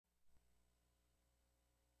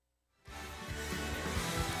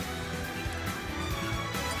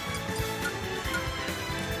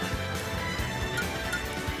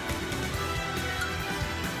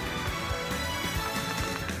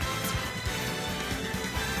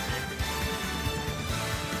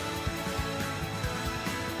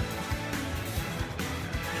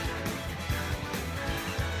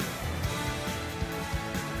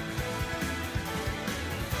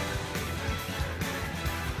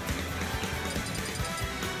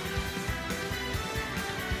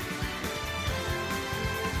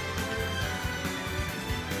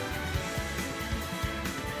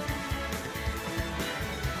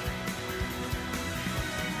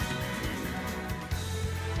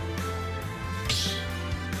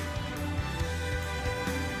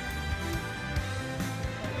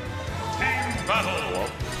battle.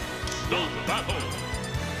 The battle.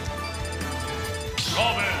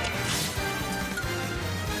 Robin.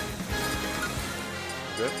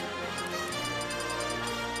 Good.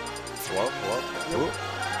 Hello? Hello?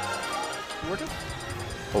 Working?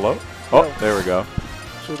 Hello? Oh, there we go.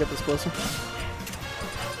 Should we get this closer?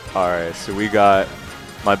 Alright, so we got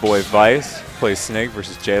my boy Vice, who plays Snake,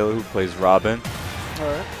 versus JLo, who plays Robin.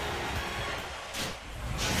 Alright.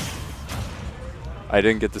 I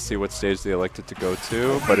didn't get to see what stage they elected to go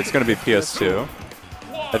to, but it's going to be PS2.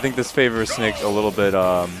 I think this favors Snake a little bit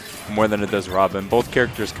more than it does Robin. Both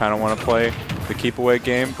characters kind of want to play the keep away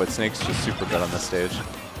game, but Snake's just super good on this stage. The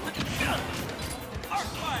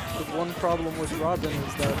one problem with Robin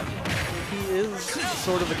is that he is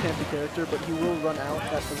sort of a campy character, but he will run out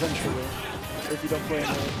eventually if you don't play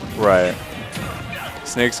him right. Right.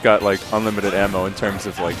 Snake's got like unlimited ammo in terms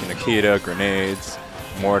of like Nikita, grenades,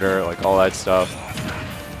 mortar, like all that stuff.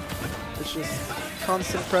 It's just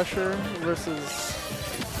constant pressure versus,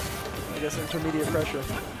 I guess, intermediate pressure.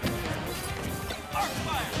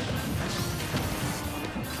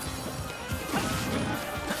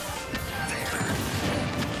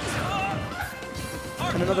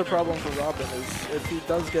 And another problem for Robin is if he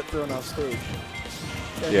does get thrown off stage,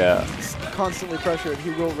 and he's constantly pressured,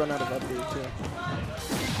 he will run out of up B too.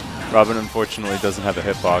 Robin unfortunately doesn't have a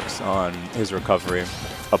hitbox on his recovery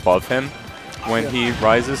above him when he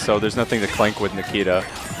rises, so there's nothing to clank with Nikita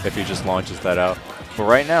if he just launches that out. But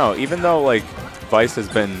right now, even though like Vice has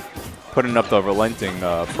been putting up the relenting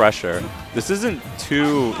pressure, this isn't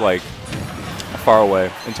too like far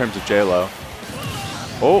away in terms of JLo.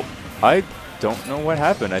 Oh, I don't know what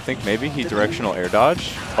happened. I think maybe he directional air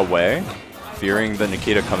dodged away, fearing the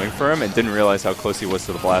Nikita coming for him, and didn't realize how close he was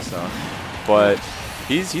to the blast zone. But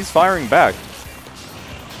he's firing back.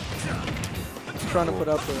 Trying to put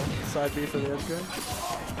up the side B for the edge guard.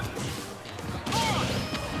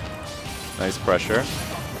 Nice pressure.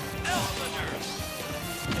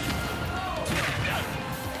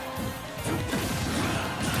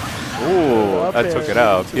 Ooh, that took it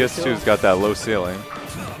out. PS2's got that low ceiling.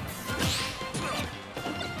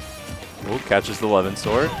 Ooh, catches the 11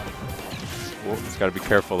 sword. Ooh, he's got to be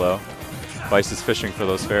careful though. Vice is fishing for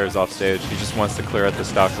those fares off stage. He just wants to clear out the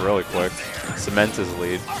stock really quick. Cement his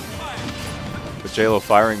lead. But JLo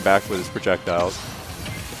firing back with his projectiles.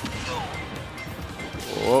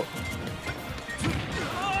 Whoa.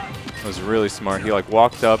 That was really smart. He like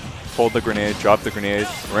walked up, pulled the grenade, dropped the grenade,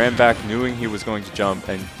 ran back knowing he was going to jump,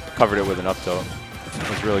 and covered it with an up tilt. It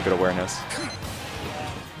was really good awareness.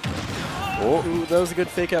 Oh. Ooh, that was a good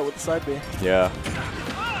fake out with the side B. Yeah.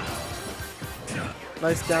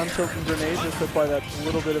 Nice down tilt and grenade just to apply that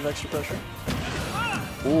little bit of extra pressure.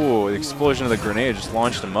 Ooh, the explosion of the grenade just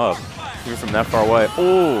launched him up. Even from that far away.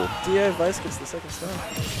 Ooh. DI Vice gets the second stun.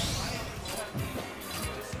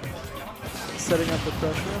 Setting up the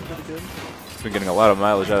pressure, pretty good. He's been getting a lot of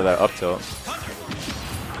mileage out of that up tilt.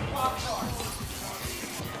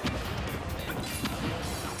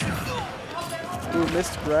 Ooh,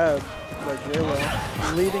 missed grab by JLo,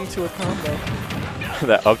 leading to a combo.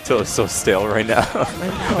 That up tilt is so stale right now.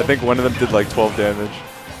 I think one of them did like 12 damage.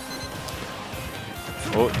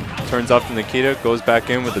 Oh, turns off to Nikita, goes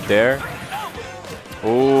back in with the dare.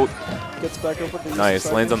 Oh, gets back up with the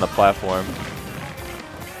nice, lands on the platform.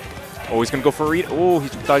 Oh, he's gonna go for a read. Oh, he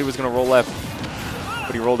thought he was gonna roll left,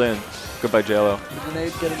 but he rolled in. Goodbye, JLo. The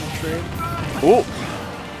grenade getting the trade. Oh,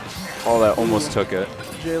 oh, that almost took it.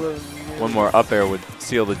 JLo. One more up air would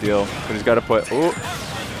seal the deal, but he's got to put. Oh,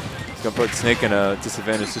 he's gonna put Snake in a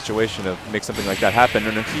disadvantaged situation to make something like that happen.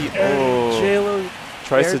 And he JLo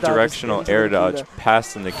tries to directional air dodge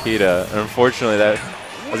past the Nikita, and unfortunately that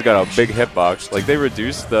has got a big hitbox. Like they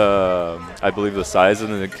reduced the, I believe, the size of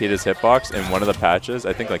the Nikita's hitbox in one of the patches.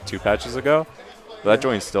 I think like 2 patches ago. But that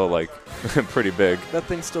joint's still like pretty big. That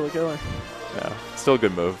thing's still a killer. Yeah, still a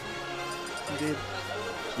good move. Indeed.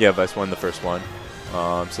 Yeah, Vice won the first one.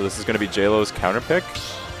 So this is going to be JLo's counter pick,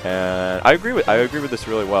 and I agree with this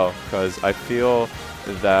really well because I feel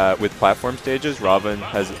that with platform stages, Robin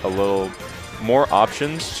has a little more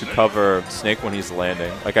options to cover Snake when he's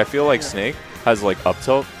landing. Like I feel like Snake has like up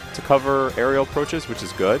tilt to cover aerial approaches, which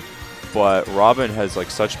is good, but Robin has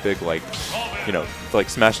like such big like, you know, like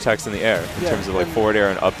smash attacks in the air in terms of like forward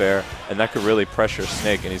air and up air, and that could really pressure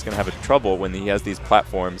Snake, and he's going to have trouble when he has these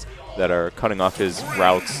platforms that are cutting off his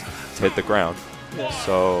routes to hit the ground. Yeah.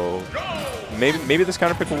 So maybe this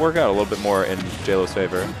counter pick will work out a little bit more in JLo's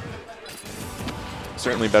favor.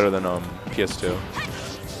 Certainly better than PS2.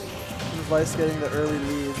 Vice getting the early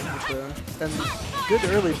lead with and good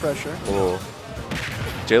early pressure. Oh.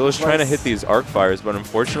 JLo's trying to hit these arc fires, but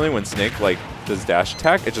unfortunately when Snake like does dash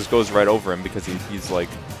attack, it just goes right over him because he's like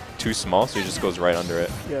too small, so he just goes right under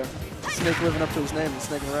it. Yeah. Snake living up to his name and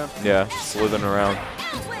snaking around. Yeah, slithering around.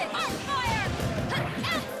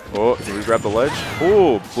 Oh, did we grab the ledge?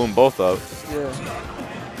 Ooh, blew them both up.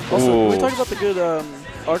 Yeah. Also, Ooh. we talked about the good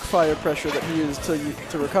arc fire pressure that he used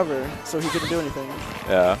to recover, so he couldn't do anything.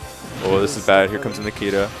 Yeah. Oh, this is bad. Here comes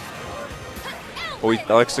Nikita. Oh,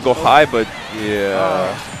 he likes to go high, but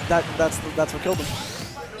yeah. That's what killed him.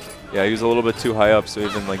 Yeah, he was a little bit too high up, so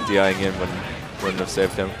even like DIing in wouldn't have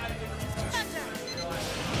saved him.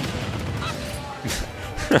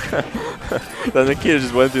 Then Nikita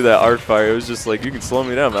just went through that arc fire. It was just like, you can slow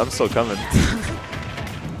me down, but I'm still coming.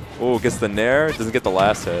 Oh, gets the nair, doesn't get the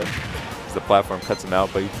last hit. The platform cuts him out,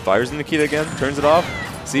 but he fires the Nikita again, turns it off.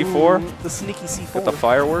 C4. Ooh, the sneaky C4. Got the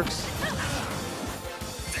fireworks.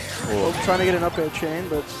 Oh, trying to get an up air chain,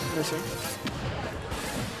 but missing.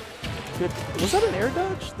 Good. Was that an air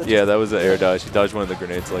dodge? Yeah, that was an air dodge. He dodged one of the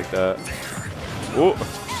grenades like that. Ooh.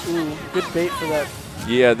 Ooh, good bait for that.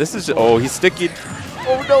 Yeah, this is. Oh, he's sticky.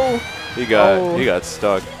 Oh no! He got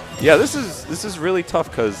stuck. Yeah, this is really tough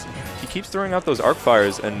because he keeps throwing out those arc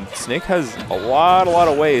fires, and Snake has a lot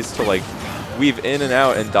of ways to like weave in and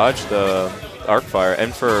out and dodge the arc fire.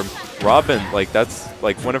 And for Robin, like that's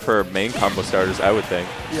like one of her main combo starters, I would think.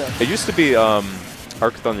 Yeah. It used to be Arc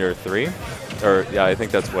Thunder 3, or yeah, I think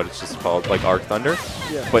that's what it's just called, like Arc Thunder.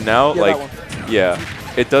 Yeah. But now, yeah, like, yeah,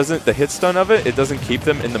 it doesn't. The hit stun of it doesn't keep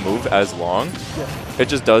them in the move as long. Yeah. It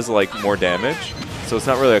just does like more damage. So it's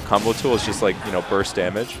not really a combo tool. It's just like, you know, burst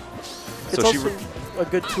damage. It's so also a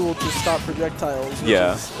good tool to stop projectiles, which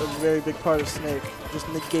is a very big part of Snake, just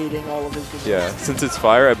negating all of his grenades. Yeah, since it's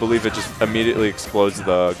fire, I believe it just immediately explodes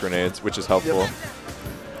the grenades, which is helpful. Yep.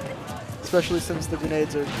 Especially since the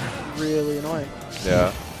grenades are really annoying.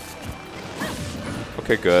 Yeah.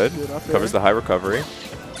 Okay, good. Covers the high recovery.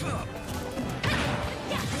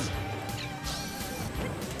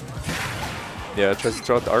 Yeah, it tries to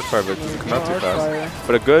throw out the arc fire, but it doesn't come out too fast.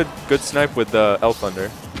 But a good snipe with the L Thunder.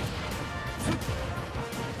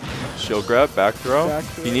 Shield grab, back throw.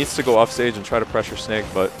 He needs to go off stage and try to pressure Snake,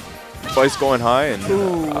 but Vice going high, and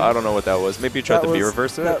I don't know what that was. Maybe he tried to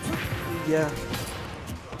B-reverse it? Yeah.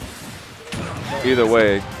 Either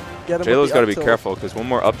way, JLo's got to be careful, because one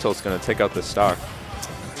more up tilt's going to take out this stock.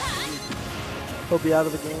 He'll be out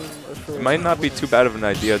of the game. It might not be too bad of an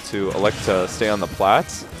idea to elect to stay on the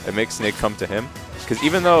plats and make Snake come to him. Because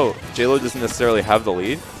even though JLo doesn't necessarily have the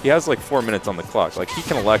lead, he has like 4 minutes on the clock. Like, he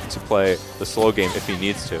can elect to play the slow game if he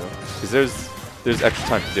needs to. Because there's extra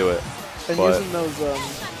time to do it. And using those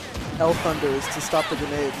L Thunders to stop the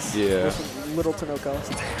grenades with little to no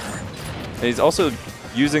cost. And he's also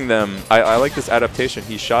using them. I like this adaptation.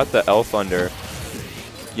 He shot the L Thunder,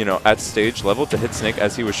 you know, at stage level to hit Snake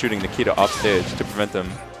as he was shooting Nikita off stage to prevent them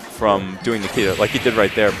from doing Nikita like he did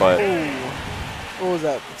right there. But what was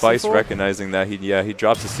that? Vice C4? recognizing that, he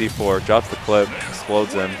drops the C4, drops the clip,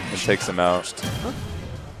 explodes him, and takes him out.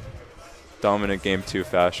 Dominant game 2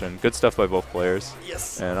 fashion. Good stuff by both players.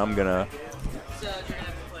 Yes. And I'm gonna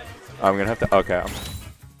have to. Okay.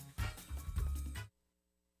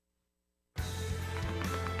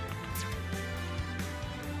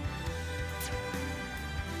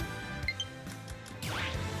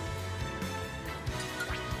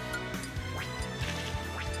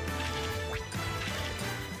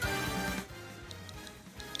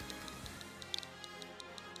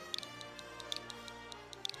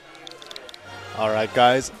 All right,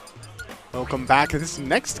 guys. Welcome back. This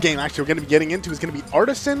next game, actually, we're going to be getting into is going to be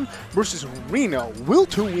Artisan versus Reno. Will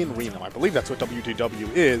to win Reno. I believe that's what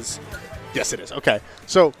WTW is. Yes, it is. Okay.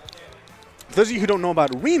 So, for those of you who don't know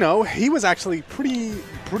about Reno, he was actually pretty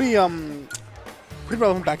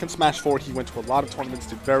relevant back in Smash 4. He went to a lot of tournaments,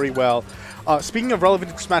 did very well. Speaking of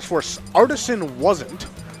relevant in Smash 4, Artisan wasn't.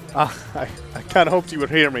 I kind of hoped you would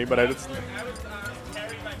hear me, but I just...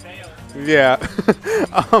 Yeah.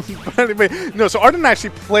 But anyway, no, so Arden actually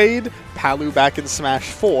played Palu back in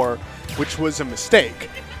Smash 4, which was a mistake.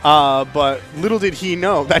 But little did he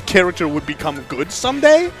know that character would become good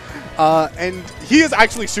someday. And he is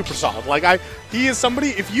actually super solid. Like, he is somebody,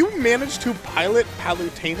 if you manage to pilot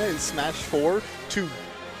Palutena in Smash 4 to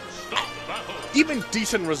even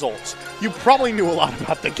decent results, you probably knew a lot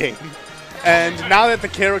about the game. And now that the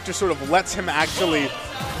character sort of lets him actually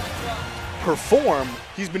perform,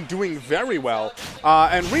 he's been doing very well.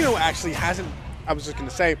 And Reno actually hasn't, I was just going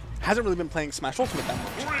to say, hasn't really been playing Smash Ultimate that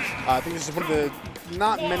much. I think this is one of the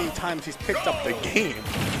not many times he's picked up the game.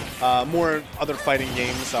 More other fighting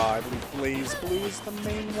games, I believe Blaze Blue is the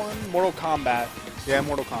main one. Mortal Kombat Yeah,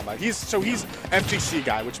 Mortal Kombat. He's FGC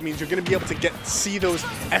guy, which means you're gonna be able to see those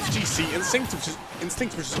FGC instincts,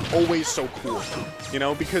 which is always so cool. You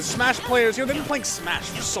know, because Smash players, you know, they've been playing Smash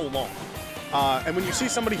for so long. And when you see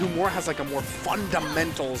somebody who has like a more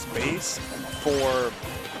fundamentals base for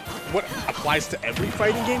what applies to every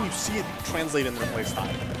fighting game, you see it translate in their play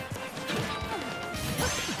style.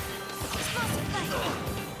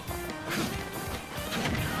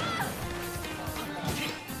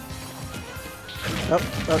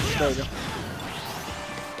 Oh, there we go.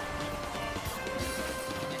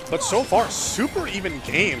 But so far, super even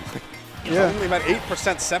game. Yeah. Only about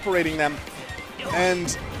 8% separating them.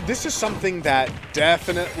 And this is something that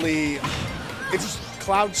definitely,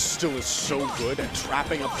 Cloud still is so good at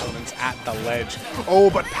trapping opponents at the ledge. Oh,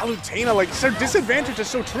 but Palutena, like, their disadvantage is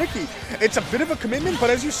so tricky. It's a bit of a commitment, but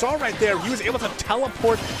as you saw right there, he was able to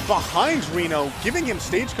teleport behind Reno, giving him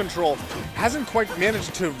stage control. Hasn't quite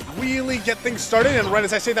managed to really get things started, and right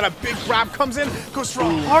as I say that, a big grab comes in, goes for a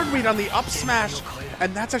hard read on the up smash,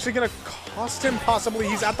 and that's actually going to cost him possibly.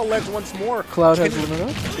 He's at the ledge once more. Cloud has limit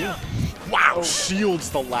up. Yeah. Wow, shields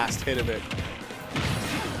the last hit of it.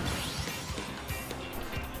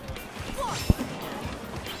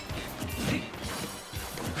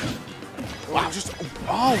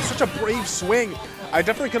 Wow, such a brave swing. I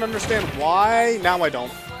definitely can understand why. Now I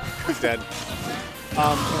don't. He's dead.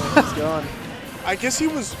 He's gone. I guess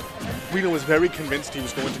Reno was very convinced he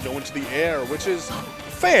was going to go into the air, which is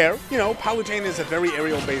fair. You know, Palutena is a very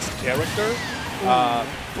aerial-based character.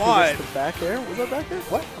 But the back air? Was that back air?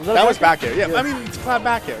 What? Was that was back air. Yeah. I mean, it's Cloud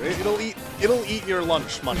back air. It'll eat your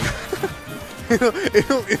lunch money.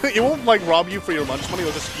 It won't like rob you for your lunch money.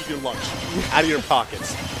 It'll just eat your lunch out of your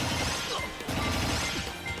pockets.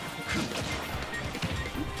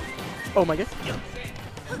 Oh my god.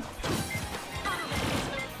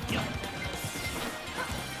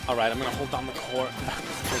 All right, I'm gonna hold down the court.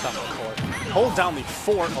 Hold down the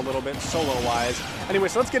fort a little bit, solo-wise. Anyway,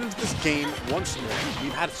 so let's get into this game once more.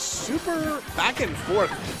 We've had super back and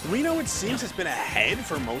forth. Reno, it seems, has been ahead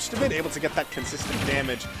for most of it, able to get that consistent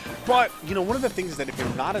damage. But, you know, one of the things is that if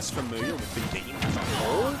you're not as familiar with the game as a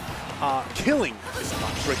whole, killing is a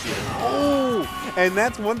lot trickier. Oh, and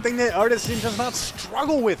that's one thing that Artisan does not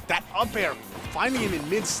struggle with, that up air. Finding him in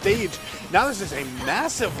mid-stage. Now this is a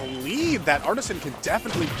massive lead that Artisan can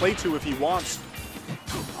definitely play to if he wants.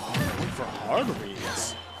 Oh, going for hard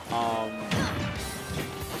reads.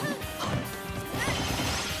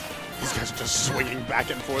 These guys are just swinging back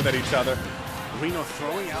and forth at each other. Reno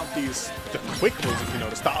throwing out the quick moves, if you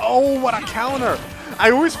noticed. Oh, what a counter!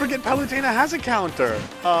 I always forget Palutena has a counter.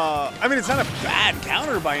 I mean, it's not a bad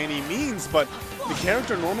counter by any means, but the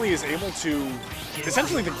character normally is able to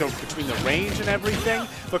essentially go between the range and everything,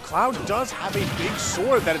 but Cloud does have a big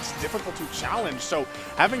sword that it's difficult to challenge, so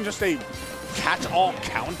having just a catch-all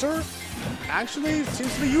counter actually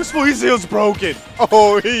seems to be useful. His heel's broken.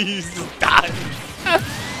 Oh, he's done.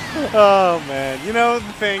 Oh, man. You know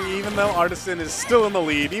the thing, even though Artisan is still in the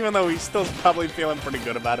lead, even though he's still probably feeling pretty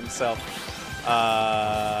good about himself,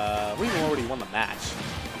 we already won the match.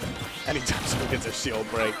 Anytime someone gets a shield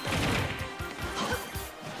break.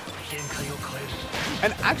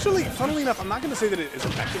 And actually, funnily enough, I'm not going to say that it has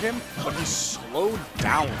affected him, but he's slowed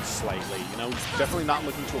down slightly. You know, he's definitely not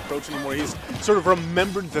looking to approach anymore. He's sort of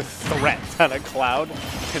remembered the threat that a Cloud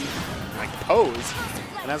can, like, pose.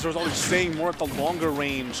 And as a result, he's staying more at the longer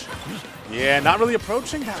range. Yeah, not really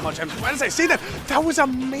approaching that much. And why does I say that? That was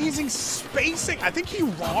amazing spacing. I think he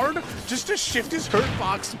roared just to shift his hurt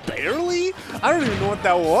box barely. I don't even know what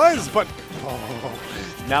that was, but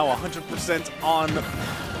now 100% on.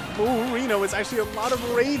 Oh, Reno is actually a lot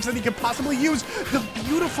of rage that he could possibly use. The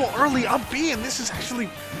beautiful early up B, and this is actually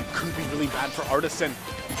could be really bad for Artisan.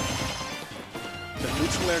 The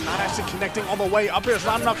neutral air not actually connecting all the way. Up air is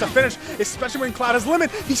not enough to finish, especially when Cloud has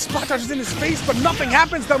limit. He spot dodges in his face, but nothing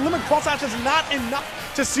happens. The limit cross out is not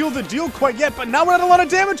enough to seal the deal quite yet, but now we're at a lot of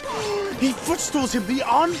damage. He footstools him, the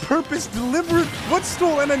on-purpose deliberate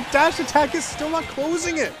footstool, and a dash attack is still not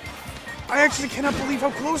closing it. I actually cannot believe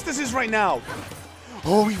how close this is right now.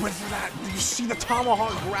 Oh, he went for that. You see the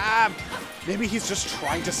tomahawk grab. Maybe he's just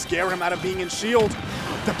trying to scare him out of being in shield.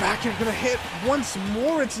 The back air gonna hit once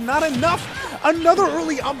more. It's not enough. Another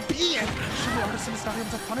early up B, and actually Artisan is not able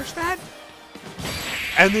to punish that.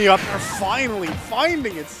 And the up air finally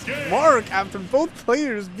finding its mark after both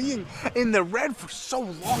players being in the red for so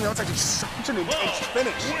long. That was actually such an intense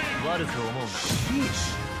finish.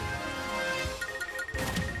 Sheesh.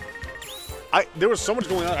 There was so much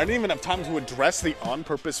going on, I didn't even have time to address the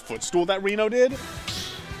on-purpose footstool that Reno did,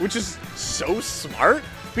 which is so smart,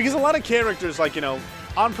 because a lot of characters, like, you know,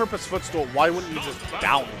 on-purpose footstool, why wouldn't you just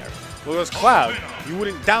down air? Well, it was Cloud. You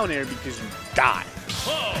wouldn't down air because you die.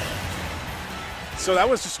 So that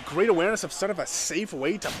was just great awareness of sort of a safe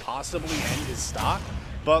way to possibly end his stock.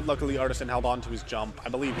 But luckily, Artisan held on to his jump. I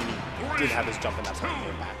believe he did have his jump in that point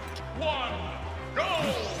game back. 1,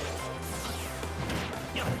 go!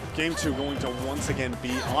 Game 2 going to once again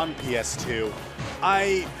be on PS2.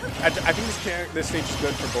 I think this stage is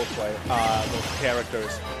good for both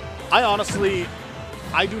characters. I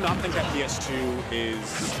do not think that PS2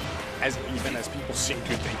 is as even as people seem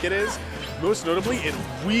to think it is. Most notably, it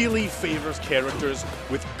really favors characters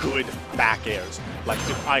with good back airs, like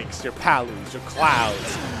your Ikes, your Palus, your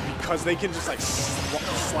Clouds, because they can just like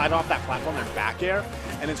slide off that platform and back air,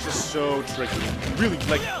 and it's just so tricky. Really,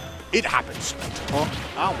 like, it happens. Oh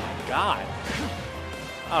my god.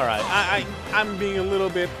 Alright, I'm being a little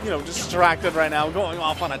bit, distracted right now, going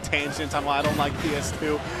off on a tangent on why I don't like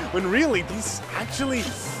PS2, when really, these actually,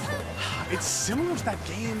 it's similar to that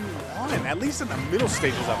game 1, at least in the middle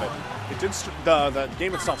stages of it. It did, the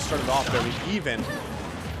game itself started off very even,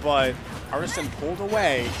 but Artisan pulled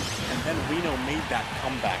away, and then Reno made that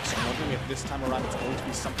comeback, so I'm wondering if this time around it's going to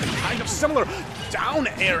be something kind of similar. Down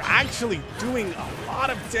air actually doing a lot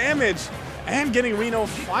of damage, and getting Reno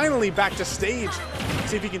finally back to stage.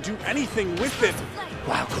 See if he can do anything with it.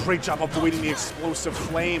 Wow, great job avoiding the explosive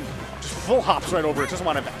flame. Just full hops right over it, doesn't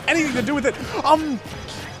want to have anything to do with it.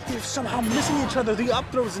 They're somehow missing each other. The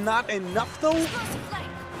up throw is not enough though.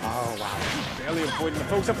 Oh wow, barely avoiding the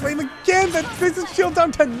focus of flame again. That takes his shield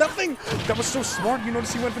down to nothing. That was so smart. You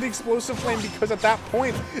notice he went for the explosive flame because at that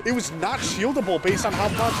point it was not shieldable based on how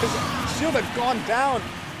much his shield had gone down.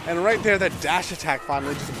 And right there, that dash attack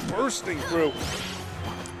finally just bursting through,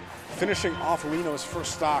 finishing off Reno's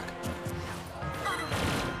first stock.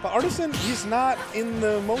 But Artisan, he's not in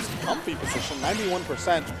the most comfy position,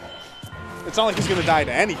 91%. It's not like he's going to die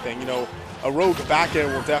to anything. A rogue back air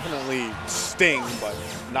will definitely sting, but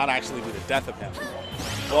not actually be the death of him.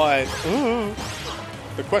 But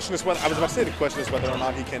the question is whether, the question is whether or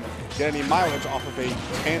not he can get any mileage off of a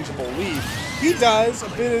tangible lead. He does a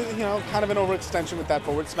bit, kind of an overextension with that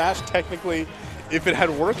forward smash. Technically, if it had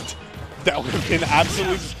worked, that would have been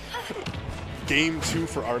absolutely game 2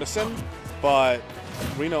 for Artisan. But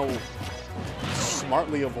Reno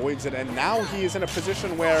smartly avoids it, and now he is in a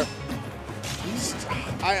position where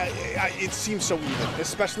it seems so even,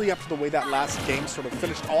 especially after the way that last game sort of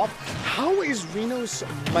finished off. How is Reno's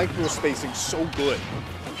micro spacing so good?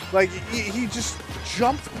 Like, he just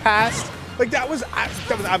jumped past. Like, that was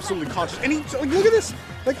absolutely conscious. And look at this.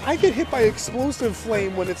 Like, I get hit by explosive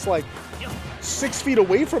flame when it's like 6 feet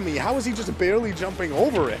away from me. How is he just barely jumping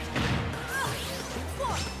over it?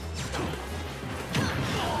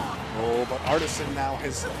 Oh, but Artisan now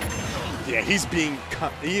has,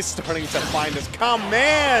 he's starting to find his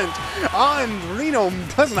command. And Reno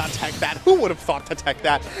does not tech that. Who would have thought to tech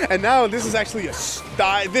that? And now this is actually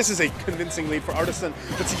this is a convincing lead for Artisan.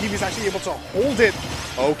 But Sakibi's actually able to hold it.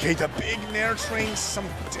 Okay, the big Nair train, some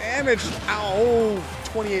damage. Ow,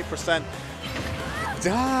 28%.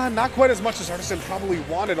 Not quite as much as Artisan probably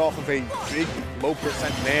wanted off of a big low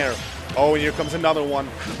percent Nair. Oh, and here comes another one.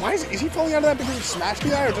 Why is he falling out of that because of Smash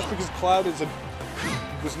DI or just because Cloud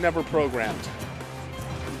was never programmed?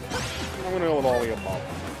 I'm gonna go with all the above.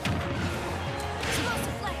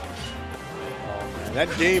 Oh man,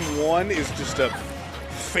 that game 1 is just a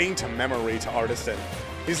faint memory to Artisan.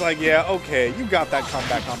 He's like, yeah, okay, you got that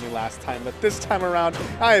comeback on me last time, but this time around,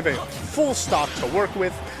 I have a full stock to work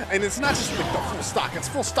with, and it's not just like the full stock, it's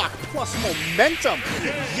full stock plus momentum.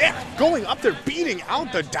 Yeah, going up there, beating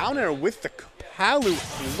out the down air with the Palu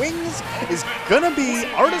wings is gonna be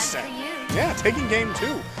Artisan. Yeah, taking game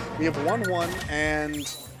 2. We have 1-1, and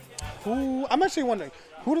I'm actually wondering,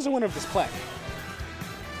 who does the winner of this play?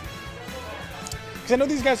 Because I know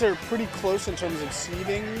these guys are pretty close in terms of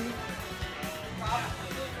seeding.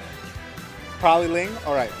 Probably Ling.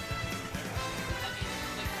 All right.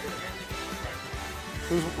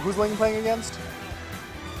 Who's Ling playing against?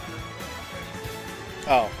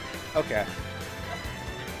 Oh, okay.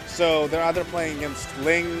 So they're either playing against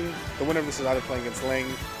Ling. The winner of this is either playing against Ling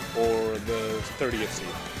or the 30th seed.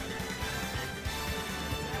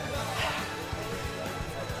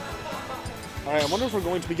 All right. I wonder if we're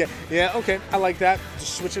going to be getting. Yeah. Okay. I like that.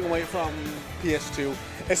 Just switching away from PS2.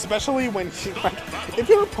 Especially when, if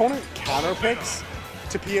your opponent counterpicks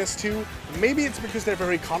to PS2, maybe it's because they're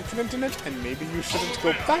very confident in it, and maybe you shouldn't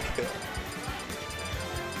go back there.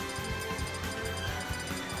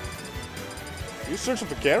 You searching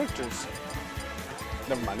for characters.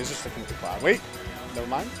 Never mind, he's just sticking with the Cloud. Wait, never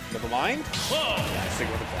mind. Yeah,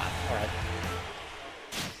 sticking with the Cloud. All right.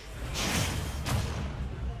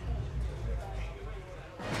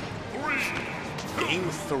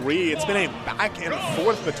 3. It's been a back and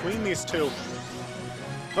forth between these two.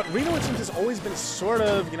 But Reno, it seems, has always been sort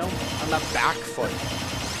of, you know, on the back foot.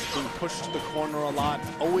 Being pushed to the corner a lot.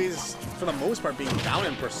 Always, for the most part, being down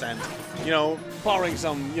in percent. You know, barring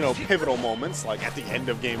some, you know, pivotal moments, like at the end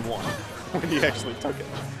of game 1, when he actually took it.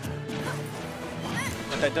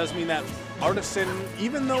 But that does mean that Artisan,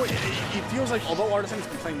 even though it feels like, although Artisan has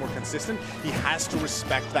been playing more consistent, he has to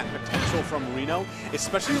respect that potential from Reno,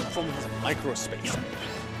 especially from his micro spacing.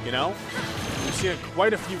 You know? We've seen it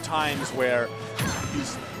quite a few times where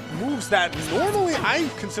these moves that normally I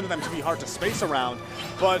consider them to be hard to space around,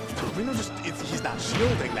 but Reno just, he's not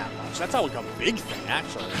shielding that much. That's like a big thing,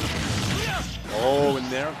 actually. Oh, and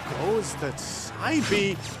there goes the side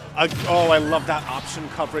B. Oh, I love that option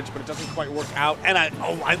coverage, but it doesn't quite work out. And I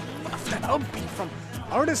love that up B from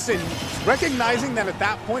Artisan, recognizing that at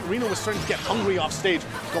that point, Reno was starting to get hungry off stage,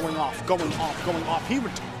 going off, going off, going off. He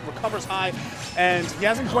recovers high, and he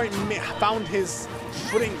hasn't quite found his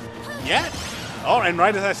footing yet. Oh, and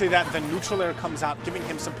right as I say that, the neutral air comes out, giving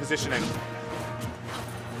him some positioning.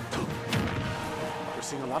 We're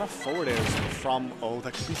seeing a lot of forward airs from, oh,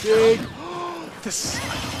 that could be big.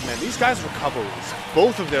 Man, these guys' recoveries,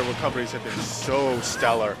 both of their recoveries have been so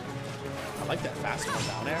stellar. I like that fast one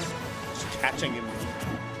down air. Just catching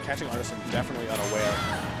Artisan definitely unaware.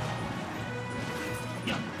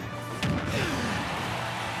 Good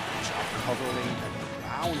job covering the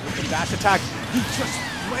ground with the dash attack. He just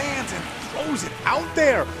lands and throws it out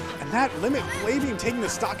there. And that limit play beam taking the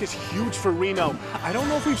stock is huge for Reno. I don't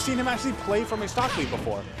know if we've seen him actually play from a stock lead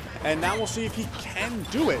before. And now we'll see if he can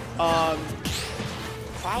do it.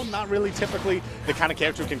 Cloud, not really typically the kind of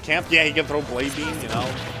character who can camp. Yeah, he can throw Blade Beam, you know.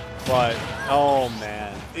 But, oh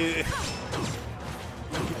man. You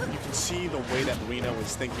can see the way that Reno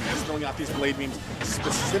is thinking. He's throwing out these Blade Beams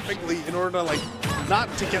specifically in order to, like,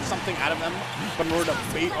 not to get something out of them, but in order to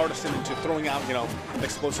bait Artisan into throwing out, you know, an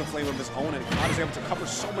explosive flame of his own. And Cloud is able to cover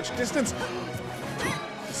so much distance.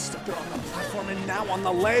 He's stuck there on the platform and now on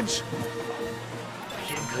the ledge.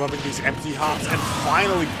 Rubbing these empty hops, and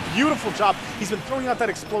finally, beautiful job. He's been throwing out that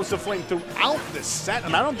explosive flame throughout this set,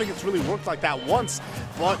 and I don't think it's really worked like that once.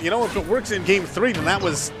 But, you know, if it works in game 3, then that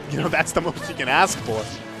was, you know, that's the most you can ask for.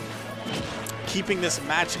 Keeping this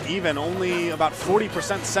match even, only about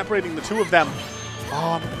 40% separating the two of them.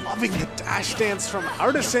 Oh, I'm loving the dash dance from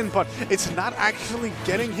Artisan, but it's not actually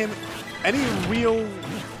getting him any real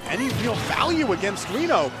value against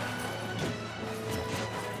Reno.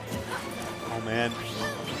 Oh, man.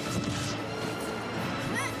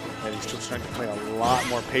 And he's still trying to play a lot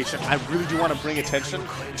more patient. I really do want to bring attention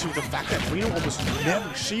to the fact that Reno almost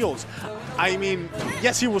never shields. I mean,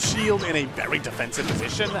 yes, he will shield in a very defensive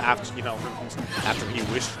position after, you know, after he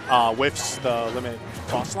whiffs the limit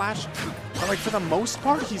cross slash. But, like, for the most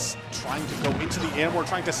part, he's trying to go into the air more,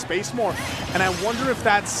 trying to space more. And I wonder if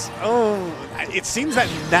that's, it seems that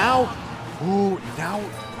now, now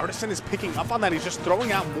Artisan is picking up on that. He's just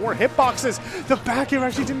throwing out more hitboxes. The back air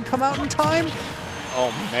actually didn't come out in time. Oh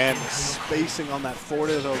man, the spacing on that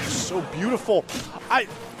forward air though is so beautiful. I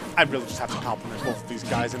really just have to compliment both of these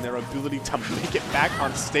guys and their ability to make it back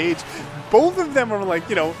on stage. Both of them are, like,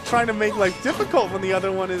 you know, trying to make life difficult when the other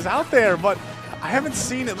one is out there, but I haven't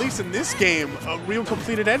seen, at least in this game, a real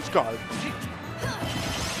completed edge guard.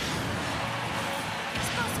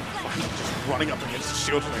 Just running up against the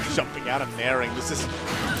shield and jumping out and nairing. This is...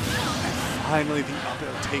 Finally, the up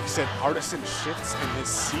air takes it. Artisan shifts in his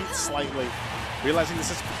seat slightly, realizing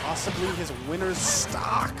this is possibly his winner's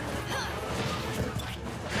stock.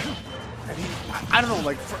 And I don't know,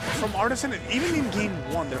 like, from Artisan, even in game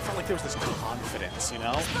 1, there felt like there was this confidence, you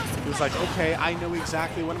know? He was like, okay, I know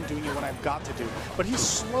exactly what I'm doing and what I've got to do. But he's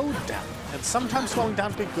slowed down, and sometimes slowing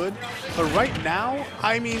down can be good. But right now,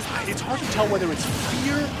 I mean, it's hard to tell whether it's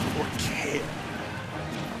fear or care.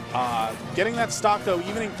 Getting that stock, though,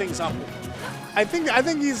 evening things up. I think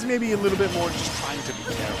he's maybe a little bit more just trying to be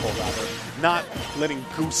careful, rather, not letting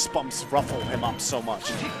goosebumps ruffle him up so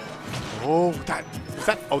much. Oh, that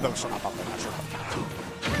was not up there, not sure.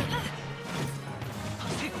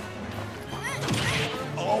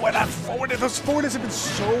 Oh, and that forward, those forwards have been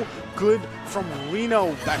so good from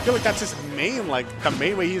Reno. I feel like that's his main, like, the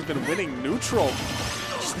main way he's been winning neutral.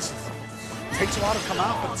 Just takes a while to come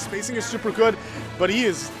out, but the spacing is super good. But he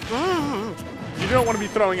is... You don't want to be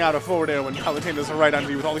throwing out a forward air when Palutena is right under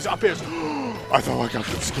you with all these up airs. I thought I got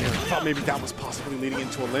scared. I thought maybe that was possibly leading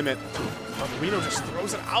into a limit. But Reno just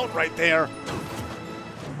throws it out right there.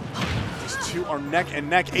 These two are neck and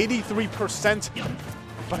neck, 83%.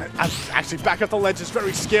 But actually back at the ledge is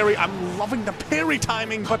very scary. I'm loving the parry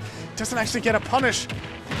timing, but doesn't actually get a punish.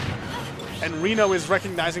 And Reno is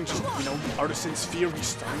recognizing just, you know, Artisan's fear. He's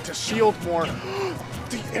starting to shield more.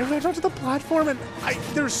 The air dodge onto the platform, and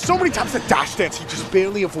there's so many times the dash dance, he just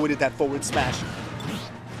barely avoided that forward smash.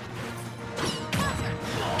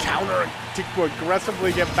 Counter to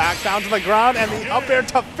aggressively get back down to the ground, and the up air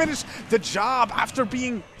to finish the job after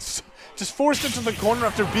being just forced into the corner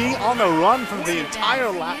after being on the run from the entire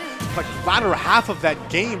latter half of that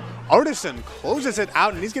game. Artisan closes it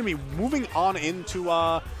out, and he's going to be moving on into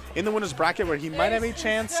in the winner's bracket where he might have a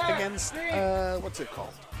chance against, what's it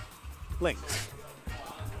called? Lynx.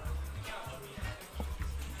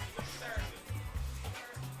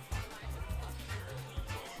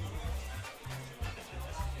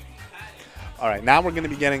 All right, now we're going to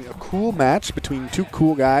be getting a cool match between two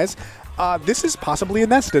cool guys. This is possibly a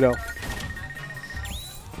Nestido.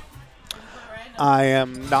 I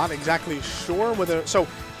am not exactly sure whether... So,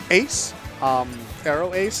 Ace,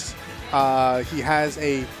 Arrow Ace, he has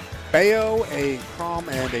a Bayo, a Chrom,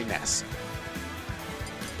 and a Ness.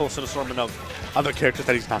 Plus an assortment of other characters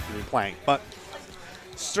that he's not going to be playing. But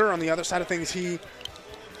Stir, on the other side of things,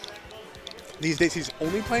 these days he's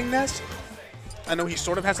only playing Ness. I know he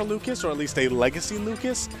sort of has a Lucas, or at least a legacy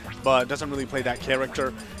Lucas, but doesn't really play that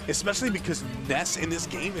character, especially because Ness in this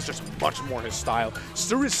game is just much more his style.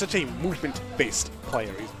 Stir is such a movement-based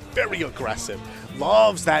player. He's very aggressive.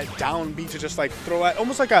 Loves that down B to just like throw at,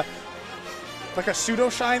 almost like a pseudo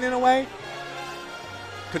shine in a way.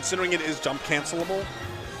 Considering it is jump cancelable,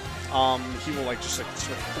 he will like just like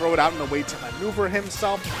sort of throw it out in a way to maneuver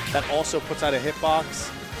himself. That also puts out a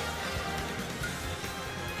hitbox.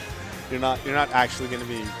 You're not actually going to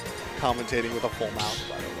be commentating with a full mouth,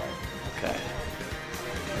 by the way. Okay.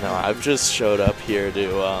 No, I've just showed up here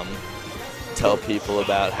to tell people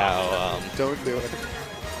about how Don't do it.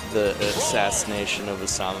 the assassination of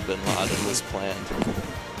Osama bin Laden was planned.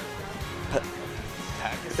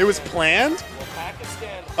 It was planned?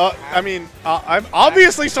 I mean,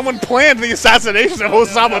 obviously someone planned the assassination of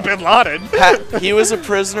Osama bin Laden. He was a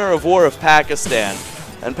prisoner of war of Pakistan,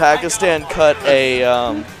 and Pakistan cut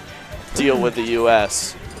a deal with the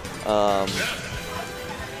U.S.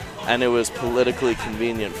 And it was politically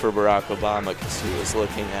convenient for Barack Obama because he was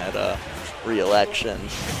looking at re-election.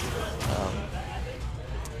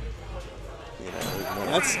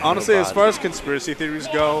 That's honestly, as far as conspiracy theories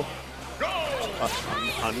go,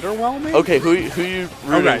 underwhelming. Okay, who you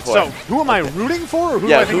rooting for? So who am I rooting for, or who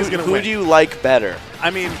do I think is going to win? Who do you like better? I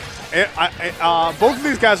mean, both of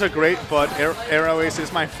these guys are great, but Arrow Ace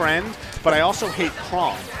is my friend. But I also hate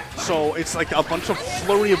Chrom. So it's like a bunch of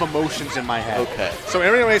flurry of emotions in my head. Okay. So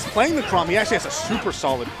Arrow Ace playing the Chrom, he actually has a super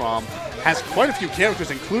solid Chrom. Has quite a few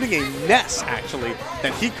characters, including a Ness, actually,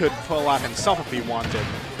 that he could pull out himself if he wanted.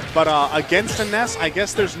 But against a Ness, I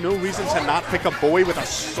guess there's no reason to not pick a boy with a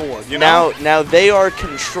sword, you know? Now they are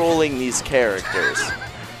controlling these characters.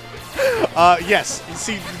 Yes. You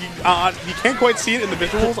see, you can't quite see it in the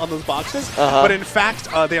visuals on those boxes, but in fact,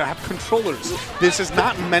 they have controllers. This is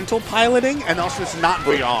not mental piloting, and also it's not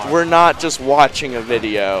VR. We're not just watching a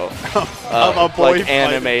video of a boy like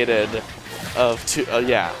animated of two.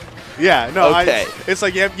 Yeah. Yeah. No. Okay. It's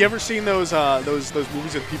like you ever seen those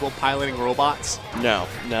movies with people piloting robots? No,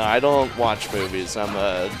 I don't watch movies. I'm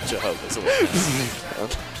a Jehovah's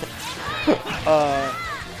Witness.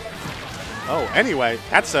 Oh, anyway,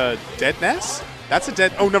 that's a dead Ness? That's a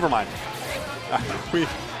dead... Oh, never mind.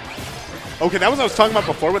 Okay, that was what I was talking about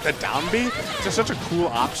before with the down B. It's just such a cool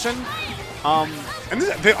option. And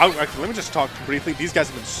let me just talk briefly. These guys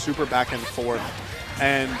have been super back and forth.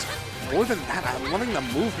 And more than that, I'm loving the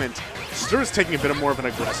movement. Stir is taking a bit more of an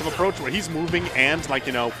aggressive approach where he's moving and, like,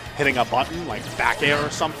 you know, hitting a button, like back air or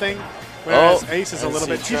something. Whereas Ace is a little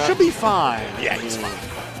bit... He should be fine. Yeah, he's fine.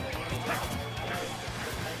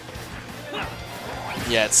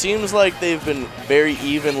 Yeah, it seems like they've been very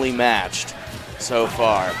evenly matched so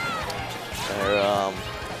far. They're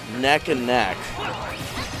neck and neck,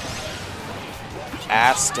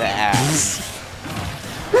 ass to ass.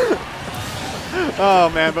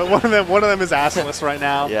 Oh man, but one of them is assless right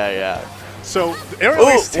now. Yeah. So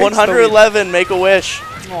Ooh, 111, make a wish.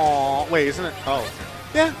 Aw, wait, isn't it? Oh,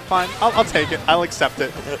 yeah, fine. I'll take it. I'll accept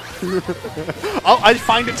it. I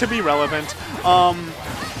find it to be relevant.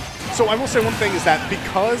 So I will say one thing is that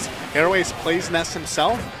because Arrow Ace plays Ness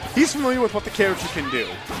himself, he's familiar with what the character can do.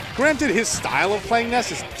 Granted, his style of playing Ness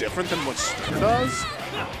is different than what Stir does,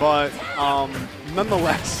 but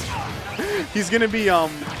nonetheless, he's gonna be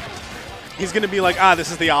like, this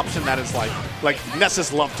is the option that is like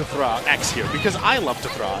Nesses love to throw out X here because I love to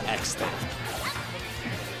throw out X there.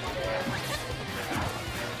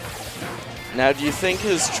 Now, do you think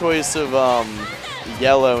his choice of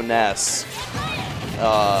yellow Ness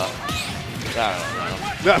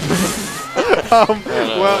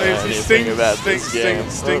Well, it stings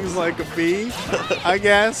like a bee, I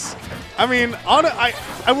guess. I mean, I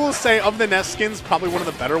will say, of the Nest skins, probably one of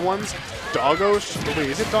the better ones. Doggos. Wait,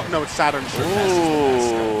 is it Dog? No, it's Saturn.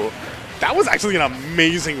 Ooh. That was actually an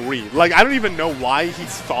amazing read. Like, I don't even know why he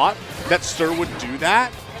thought that Stir would do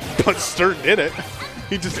that, but Stir did it.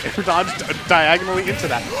 He just air dodged diagonally into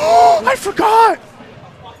that. Oh, I forgot!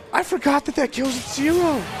 I forgot that kills at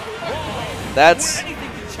 0. That's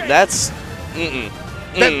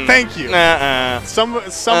Thank you.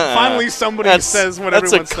 Finally somebody says what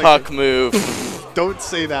everyone's thinking. That's a cuck move. Don't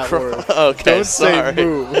say that word. Okay, Don't sorry. say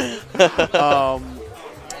move.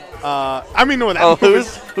 I mean, no, that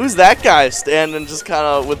who's that guy standing just kind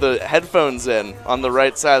of with the headphones in on the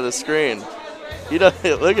right side of the screen? He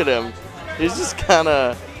doesn't look at him. He's just kind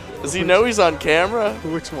of. Does he know he's on camera?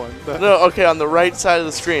 Which one? No, okay, on the right side of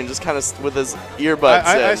the screen, just kind of with his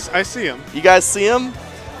earbuds in. I see him. You guys see him?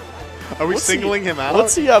 Are we singling him out?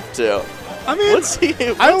 What's he up to? I mean,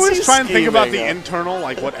 I always try and think about the scheming internal,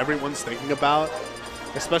 like what everyone's thinking about,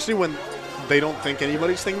 especially when they don't think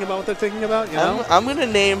anybody's thinking about what they're thinking about. You know? I'm gonna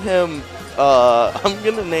name him.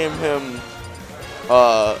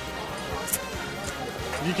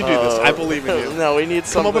 You can do this. I believe in you. No, we need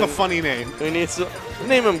something. Come up with a funny name. We need to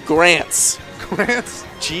name him Grants. Grants.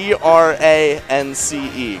 Grance.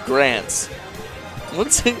 Grants.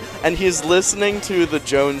 And he's listening to the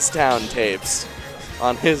Jonestown tapes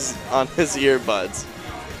on his earbuds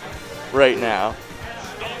right now,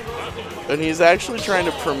 and he's actually trying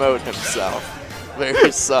to promote himself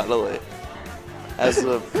very subtly as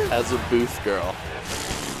a booth girl.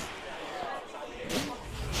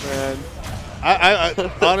 Man, I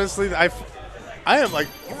honestly I am like,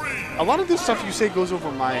 a lot of this stuff you say goes over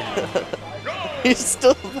my head. He's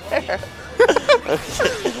still there.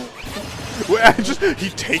 He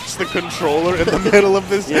takes the controller in the middle of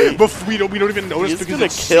this. Yeah, but we don't even notice because gonna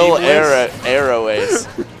kill Arrow Ace.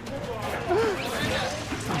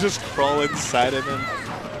 Just crawl inside of him.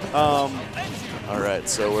 All right,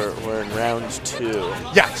 so we're in round 2.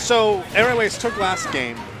 Yeah. So Arrow Ace took last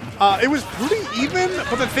game. It was pretty even,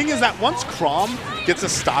 but the thing is that once Crom gets a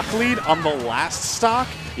stock lead on the last stock,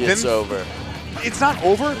 it's over. It's not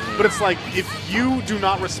over, but it's like, if you do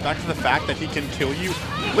not respect the fact that he can kill you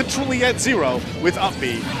literally at 0 with up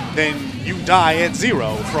B, then you die at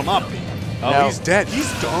 0 from up B. Oh, now, he's dead. He's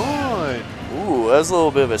done. Ooh, that was a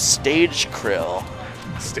little bit of a stage krill.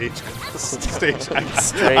 Stage.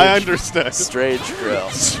 I understand. Stage krill.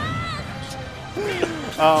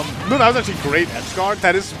 No, that was actually great edge guard.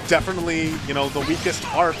 That is definitely, the weakest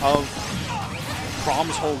part of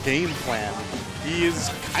Crom's whole game plan. He is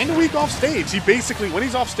kind of weak off stage. He basically, when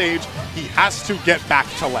he's off stage, he has to get back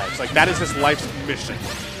to ledge. Like, that is his life's mission.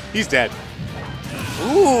 He's dead.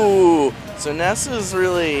 Ooh, so Nessa's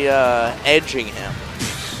really edging him,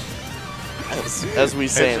 as we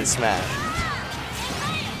say in Smash.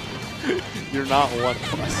 You're not one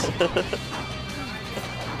of us.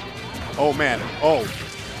 Oh, man. Oh.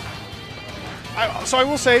 So I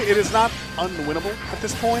will say it is not unwinnable at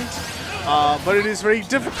this point, but it is very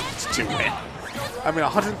difficult to win. I mean,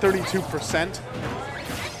 132%.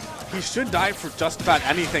 He should die for just about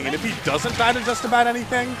anything, and if he doesn't die to just about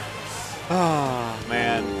anything, oh,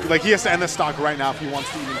 man. Like, he has to end the stock right now if he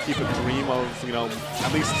wants to even keep a dream of,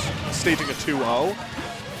 at least staging a 2-0.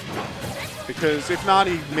 Because if not,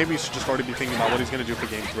 maybe he should just already be thinking about what he's going to do for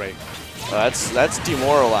game 3. That's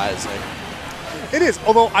demoralizing. It is,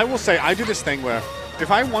 although I will say, I do this thing where if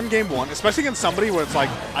I won game 1, especially against somebody where it's like,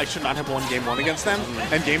 I should not have won game 1 against them,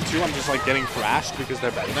 and game 2 I'm just like getting thrashed because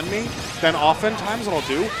they're better than me, then oftentimes what I'll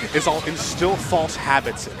do is I'll instill false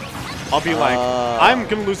habits in them. I'll be like, I'm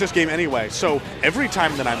going to lose this game anyway, so every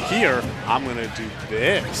time that I'm here, I'm going to do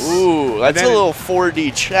this. Ooh, that's a little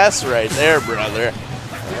 4D chess right there, brother.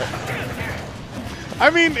 I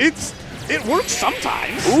mean, it works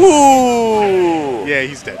sometimes. Ooh! Yeah,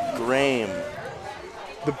 he's dead. Graham.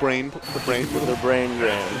 The brain drain.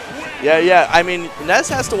 Yeah. I mean, Ness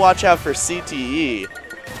has to watch out for CTE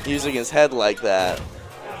using his head like that.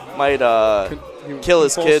 Might kill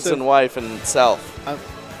his kids and wife and self. I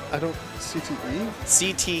don't CTE.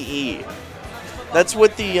 CTE. That's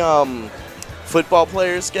what the football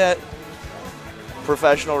players get.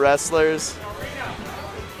 Professional wrestlers.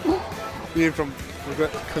 You mean from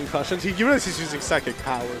concussions? He realizes he's using psychic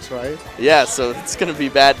powers, right? Yeah, so it's gonna be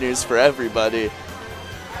bad news for everybody.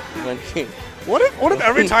 What if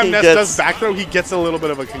every time Ness does back throw, he gets a little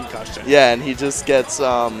bit of a concussion? Yeah, and he just gets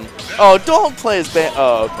oh, don't play his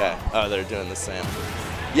oh, okay. Oh, they're doing the same.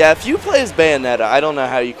 Yeah, if you play as Bayonetta, I don't know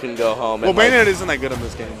how you can go home. Well, Bayonetta isn't that good in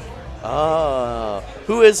this game.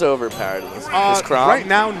 Who is overpowered in this? Is Chrom? Right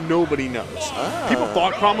now, nobody knows. People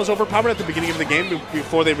thought Chrom was overpowered at the beginning of the game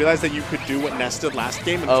before they realized that you could do what Ness did last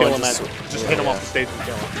game and kill him just hit him off the stage and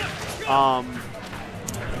kill him.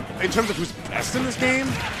 In terms of who's best in this game,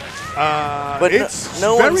 but it's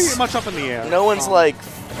no very much up in the air. No one's like,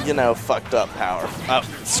 you know, fucked up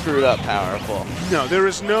screwed up powerful. No, there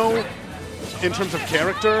is no, in terms of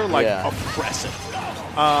character, like oppressive.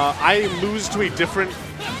 I lose to a different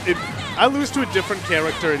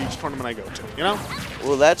character at each tournament I go to, you know?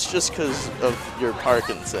 Well, that's just because of your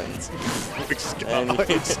Parkinson's.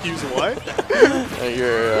 Excuse what?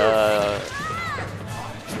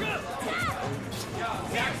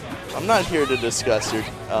 I'm not here to discuss your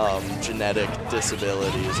genetic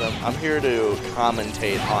disabilities. I'm here to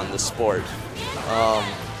commentate on the sport.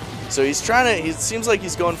 So he's trying to. He seems like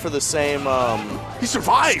he's going for the same. He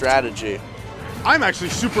survived. Strategy. I'm actually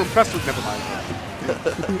super impressed with. Never mind.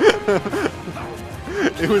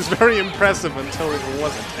 It was very impressive until it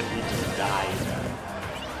wasn't, and he just died.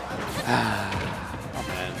 Oh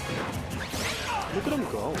man! Look at him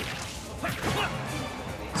go.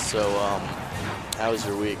 So how was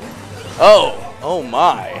your week? Oh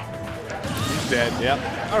my! He's dead. Yep.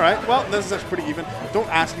 All right. Well, this is pretty even. Don't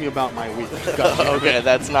ask me about my week. Okay,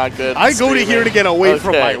 that's not good. I go to here to get away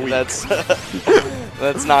from my week.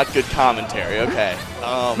 That's not good commentary. Okay.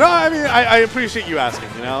 No, I mean I appreciate you asking.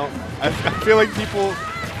 You know, I feel like people.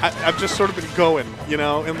 I've just sort of been going. You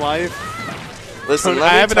know, in life. Listen, I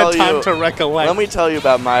haven't had time to recollect. Let me tell you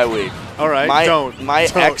about my week. All right, my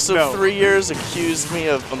ex of 3 years accused me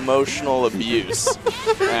of emotional abuse,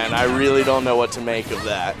 and I really don't know what to make of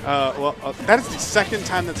that. Well, that is the second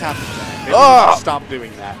time that's happened to me. Maybe stop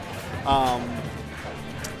doing that.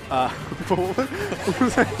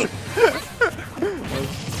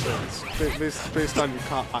 Based on your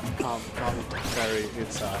commentary,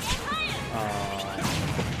 it's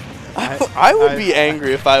I would be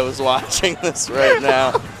angry if I was watching this right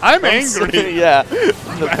now. I'm angry. Yeah.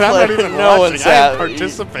 And I'm not even watching. I'm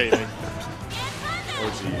participating. Oh,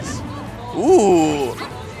 jeez. Ooh.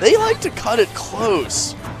 They like to cut it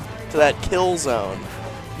close to that kill zone.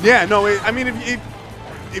 Yeah, no, I mean,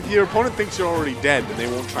 if your opponent thinks you're already dead, then they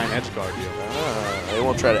won't try and edge guard you. They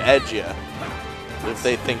won't try to edge you if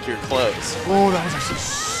they think you're close. Oh, that was actually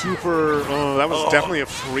super. Oh, that was definitely a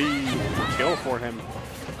free kill for him.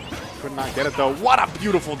 Could not get it though. What a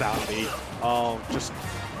beautiful down B. Oh,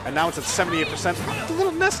 and now it's at 78%. The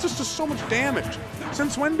little Nest does just so much damage.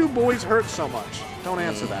 Since when do boys hurt so much? Don't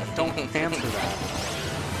answer that. Don't answer that.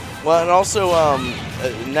 Well, and also,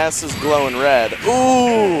 Ness is glowing red.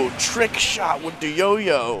 Ooh, trick shot with the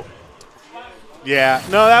yo-yo. Yeah,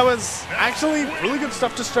 no, that was actually really good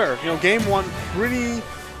stuff to stir. You know, game one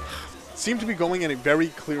seemed to be going in a very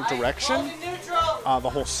clear direction the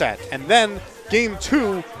whole set. And then game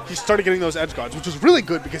two, he started getting those edge guards, which was really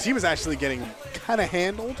good because he was actually getting kind of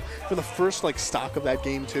handled for the first stock of that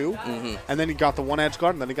game two. And then he got the one edge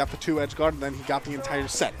guard, and then he got the two edge guard, and then he got the entire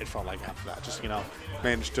set, it felt like, after that. Just, you know,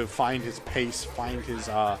 managed to find his pace, find his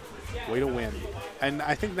way to win. And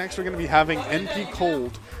I think next we're going to be having NP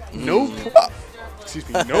Cold, no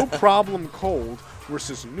problem Cold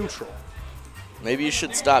versus Neutral. Maybe you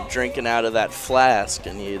should stop drinking out of that flask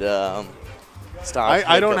and you'd stop.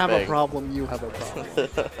 I don't have a problem. You have a problem.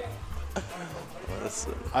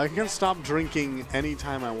 Listen. I can stop drinking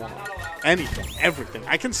anytime I want. Anything, everything.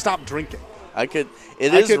 I can stop drinking. It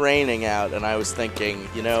is raining out, and I was thinking,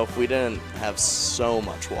 you know, if we didn't have so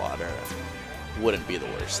much water, it wouldn't be the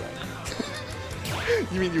worst thing.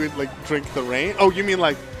 You mean you would drink the rain? Oh, you mean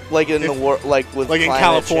in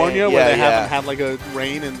California change. where they haven't had a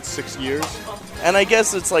rain in 6 years? And I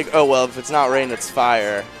guess it's oh well, if it's not rain, it's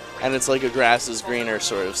fire, and it's like a grass is greener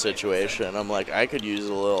sort of situation. I'm like, I could use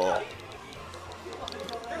a little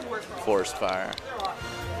forest fire.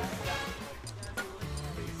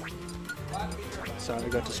 Sorry, I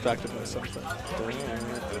got distracted by something.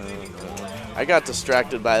 I got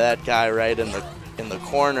distracted by that guy right in the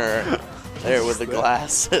corner there with the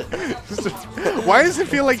glass. Why does it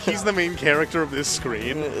feel like he's the main character of this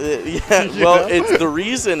screen? Yeah, well, the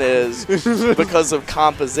reason is because of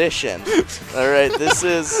composition. All right,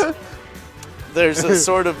 there's a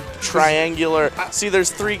sort of triangular. See,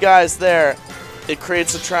 there's 3 guys there. It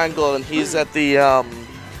creates a triangle, and he's at the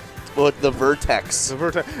the vertex. The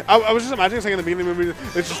vertex. I was just imagining something in the beginning of the movie.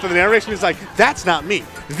 It's just the narration is like, "That's not me.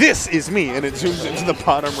 This is me," and it zooms into the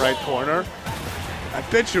bottom right corner. I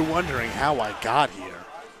bet you're wondering how I got here.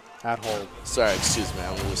 At home. Sorry, excuse me.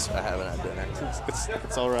 I haven't had dinner.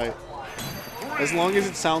 It's all right. As long as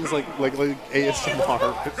it sounds like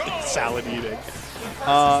ASMR, salad eating.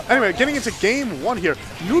 Anyway, getting into game 1 here.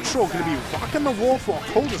 Neutral going to be rocking the Wolf while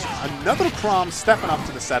Cold is another Chrom stepping up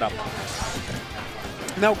to the setup.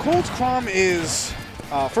 Now, Cold's Chrom is,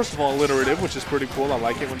 first of all, alliterative, which is pretty cool. I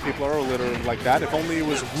like it when people are alliterative like that. If only it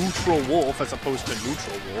was Neutral Wolf as opposed to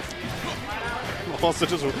Neutral Wolf. Also,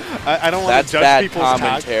 just I don't want to judge people's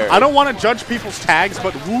tags. I don't want to judge people's tags,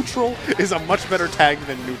 but Neutral is a much better tag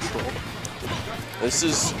than Neutral. This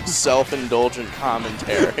is self-indulgent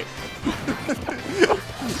commentary.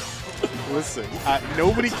 Listen,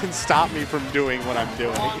 nobody can stop me from doing what I'm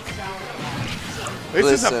doing.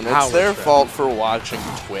 Listen, it's their fault for watching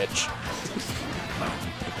Twitch.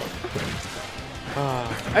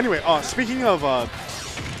 Anyway, speaking of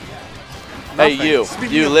hey,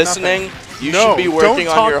 you listening? You should be working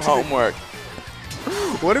on your homework.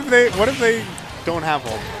 What if they don't have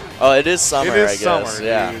homework? Oh, it is summer, I guess. Summer,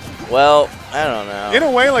 yeah. Dude. Well, I don't know. In a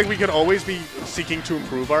way, like we could always be seeking to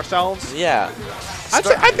improve ourselves. Yeah. I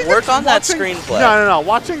think work on that screenplay. No.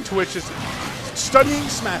 Watching Twitch is studying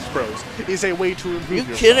Smash Bros. Is a way to improve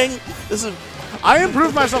yourself. Kidding? This is. I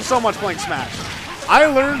improved myself so much playing Smash. I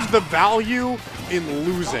learned the value in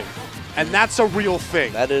losing, and that's a real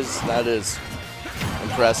thing. That is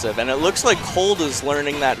impressive, and it looks like Cold is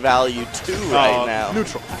learning that value too right now.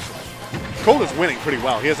 Neutral. Cold is winning pretty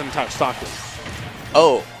well. He has an entire stock lead.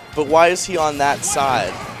 Oh, but why is he on that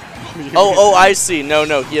side? Oh, I see.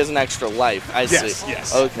 No, he has an extra life. I see.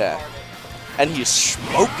 Yes. Okay. And he's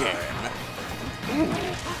smoking. Ooh.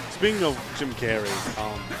 Speaking of Jim Carrey,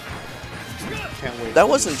 can't wait. That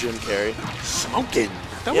wasn't Jim Carrey. Smoking.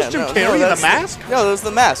 That was Jim Carrey in The Mask? No, that was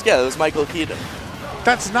The Mask. Yeah, that was Michael Keaton.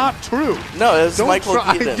 That's not true. No, it was Michael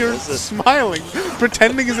Keaton. You're smiling,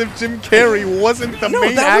 pretending as if Jim Carrey wasn't the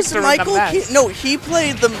main actor in The Mask. No, he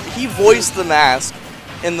voiced The Mask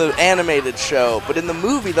in the animated show, but in the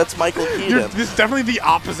movie, that's Michael Keaton. This is definitely the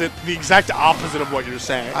exact opposite of what you're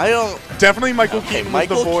saying. I don't. Definitely Michael Keaton was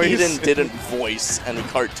the voice. Michael Keaton didn't voice any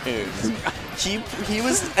cartoons. he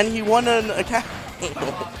was, and he won an Academy.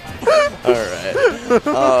 All right.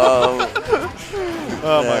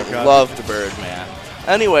 Oh my God. Loved Birdman.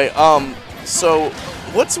 Anyway, so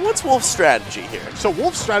what's Wolf's strategy here? So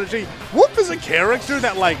Wolf's strategy, Wolf is a character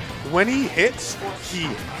that, like, when he hits, he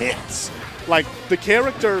hits. Like, the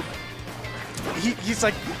character, he's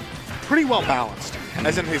like pretty well balanced,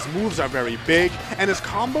 as in his moves are very big, and his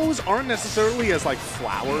combos aren't necessarily as, like,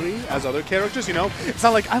 flowery as other characters, you know? It's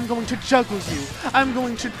not like, I'm going to juggle you, I'm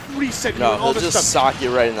going to reset you, and all this stuff. No, he'll just sock you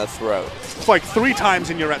right in the throat. It's like 3 times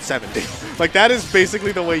and you're at 70. Like, that is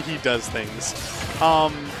basically the way he does things.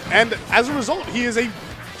 And as a result, he is a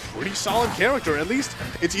pretty solid character. At least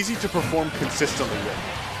it's easy to perform consistently with.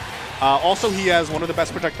 Also, he has one of the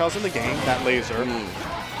best projectiles in the game, that laser.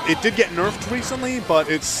 It did get nerfed recently, but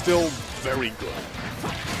it's still very good.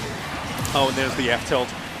 Oh, and there's the F-tilt.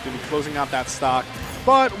 Going to be closing out that stock.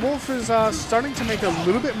 But Wolf is starting to make a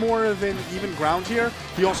little bit more of an even ground here.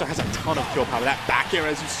 He also has a ton of kill power. That back air,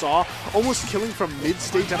 as you saw, almost killing from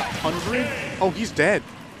mid-stage at 100. Oh, he's dead.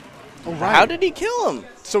 Oh, right. How did he kill him?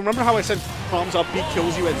 So remember how I said Chrom's up B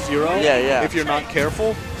kills you at 0? Yeah. If you're not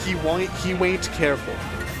careful? He ain't careful.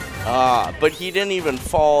 But he didn't even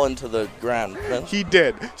fall into the ground. He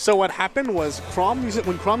did. So what happened was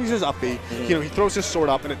when Chrom uses up B, you know, he throws his sword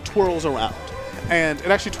up and it twirls around. And it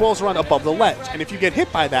actually twirls around above the ledge. And if you get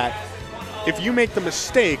hit by that, if you make the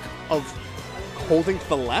mistake of holding to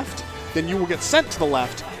the left, then you will get sent to the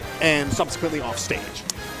left and subsequently off stage.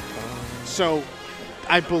 So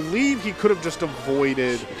I believe he could have just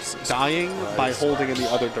avoided dying by holding in the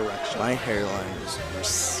other direction. My hairline is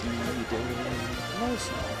receding. No, it's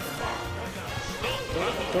not.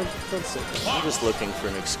 Don't say that. I'm just looking for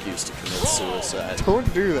an excuse to commit suicide.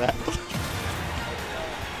 Don't do that.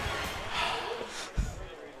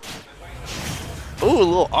 Ooh, a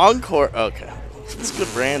little encore. Okay. It's good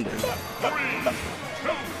branding. 3, 2,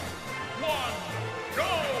 1, go!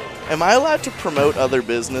 Am I allowed to promote other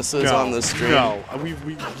businesses on the stream? No.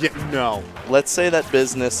 No. Let's say that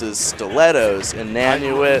business is Stilettos in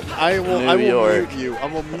Nanuet, New I will York. mute you. I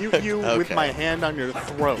will mute you with Okay. my hand on your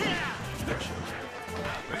throat.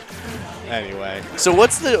 Anyway. So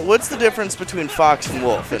what's the difference between Fox and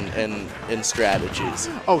Wolf in strategies?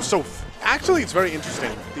 Oh, so actually it's very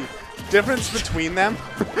interesting. The difference between them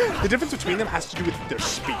has to do with their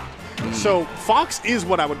speed. So Fox is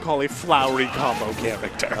what I would call a flowery combo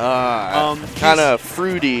character. Kind of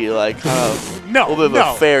fruity, like kind of No, a little bit no.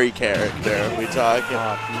 of a fairy character. Are we talking?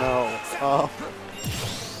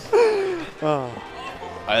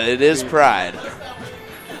 It is pride.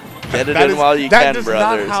 Get it in while you can,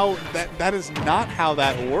 brothers. That is not how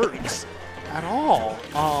that works at all.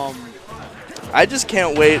 I just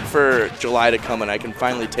can't wait for July to come and I can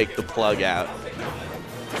finally take the plug out.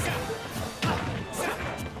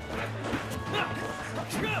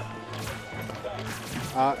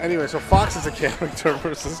 Anyway, so Fox is a character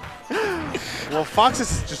versus... Well, Fox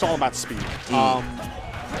is just all about speed.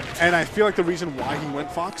 And I feel like the reason why he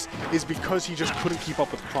went Fox is because he just couldn't keep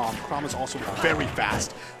up with Chrom. Chrom is also very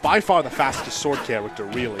fast. By far the fastest sword character,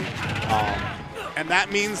 really. And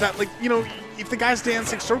that means that, like, you know, if the guy's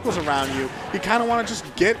dancing circles around you, you kind of want to just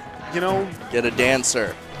get, you know... Get a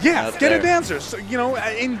dancer. Yeah, get a dancer. So, you know,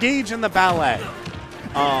 engage in the ballet.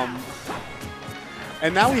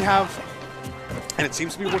 And now we have... And it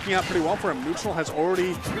seems to be working out pretty well for him. Neutral has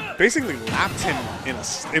already basically lapped him in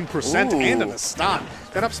percent and in a stun.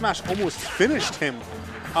 That up smash almost finished him.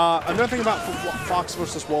 Another thing about Fox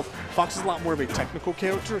versus Wolf, Fox is a lot more of a technical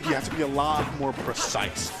character. He has to be a lot more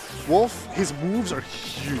precise. Wolf, his moves are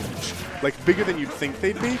huge, like bigger than you'd think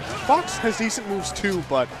they'd be. Fox has decent moves too,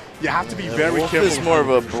 but you have to be very Wolf careful. Wolf is more of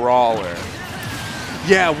a brawler.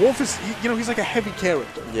 Yeah, Wolf is, you know, he's like a heavy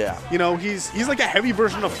character. Yeah. You know, he's like a heavy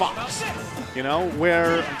version of Fox. You know,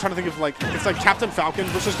 where I'm trying to think of, like, it's like Captain Falcon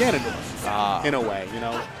versus Ganondorf in a way, you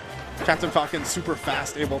know. Captain Falcon's super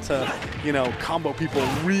fast, able to, you know, combo people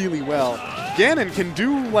really well. Ganon can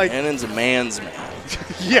do, like... Ganon's a man's man.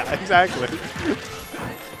 Yeah, exactly.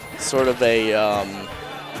 Sort of a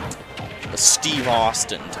Steve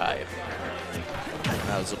Austin type,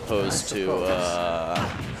 as opposed to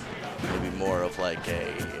maybe more of like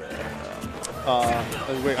a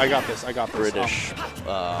wait, I got this. British.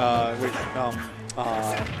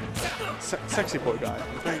 Sexy boy guy.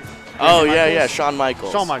 Oh yeah, Shawn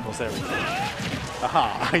Michaels. Shawn Michaels, there we go.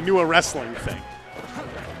 Aha, I knew a wrestling thing.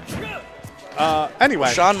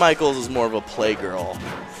 Anyway. Shawn Michaels is more of a playgirl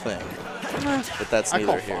thing. But that's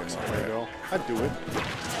neither here nor there. Girl. I'd do it.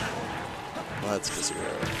 Well, that's because you're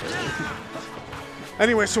a furry.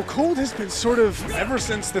 Anyway, so Cold has been sort of, ever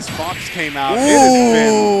since this Fox came out, Ooh. it has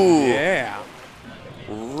been, yeah.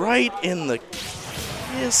 Right in the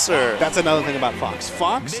kisser. That's another thing about Fox.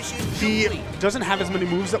 Fox, he doesn't have as many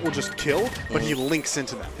moves that will just kill, but he links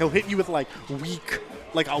into them. He'll hit you with like a weak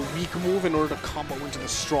move in order to combo into the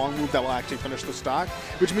strong move that will actually finish the stock,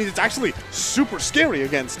 which means it's actually super scary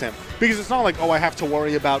against him, because it's not like, oh, I have to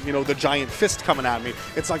worry about, you know, the giant fist coming at me.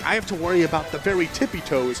 It's like I have to worry about the very tippy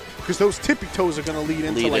toes, because those tippy toes are going to lead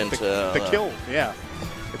into the kill. Yeah.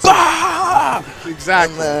 It's like,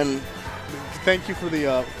 exactly. And then thank you for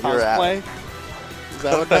the cosplay. Is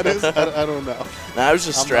that what that is? I don't know. No, I was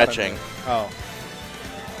just stretching. Oh.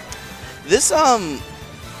 This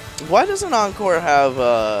why doesn't Encore have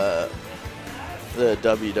the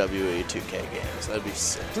WWE 2K games? That'd be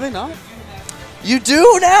sick. Do they not? You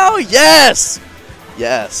do now? Yes!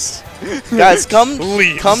 Yes. Guys, come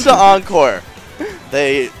to Encore.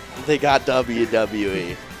 They got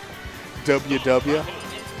WWE. WW?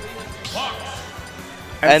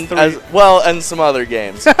 And some other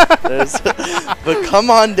games. But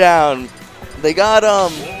come on down. They got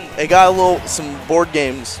some board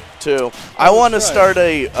games too. I want to start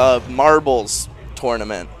a marbles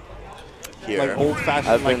tournament here. Like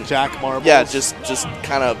old-fashioned, like Jack marbles? Yeah, just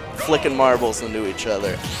kind of flicking marbles into each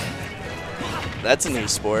other. That's an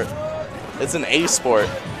e-sport. It's an A-sport.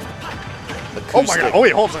 Oh my god, oh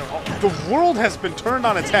wait, hold on. The world has been turned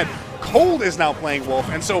on its head. Cold is now playing Wolf,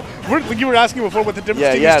 and so you were asking before what the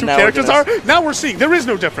difference between these two characters are. Now we're seeing there is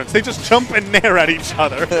no difference. They just jump and nair at each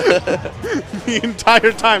other. The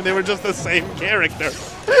entire time they were just the same character.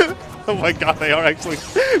 Oh my god, they are actually,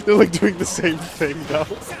 they're like doing the same thing though.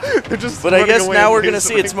 They're just. But I guess now we're gonna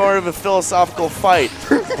see it's more of a philosophical fight.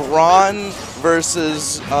 Brawn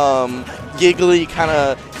versus giggly, kind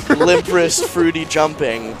of limp wrist, fruity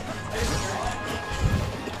jumping.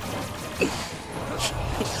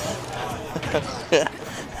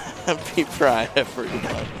 Happy Pride, everyone.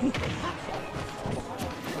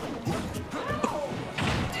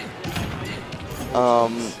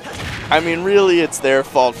 I mean, really, it's their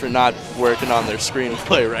fault for not working on their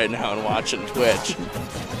screenplay right now and watching Twitch.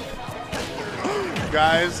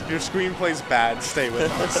 Guys, your screenplay's bad. Stay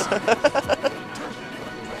with us.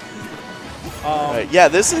 Right, yeah,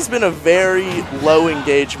 this has been a very low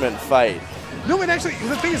engagement fight. No, and actually,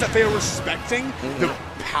 the thing is that they are respecting the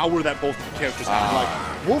power that both characters have. Like,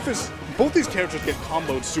 both these characters get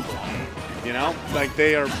comboed super hard. You know? Like,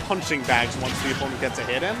 they are punching bags once the opponent gets a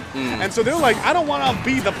hit in. And so they're like, I don't want to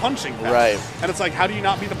be the punching bag. Right. And it's like, how do you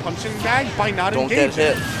not be the punching bag? By not Don't engaging.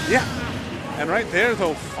 get hit. Yeah. And right there,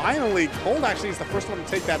 though, finally, Cold actually is the first one to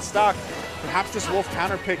take that stock. Perhaps this Wolf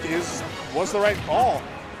counter pick was the right call.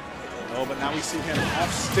 Oh, but now we see him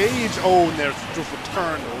off stage. Oh, and they're just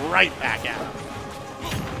returned right back at him.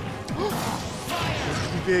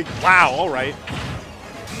 big. Wow, all right.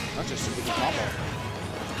 That's just a good combo.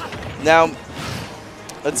 Now,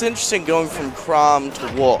 it's interesting going from Chrom to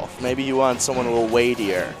Wolf. Maybe you want someone a little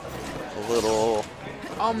weightier. A little...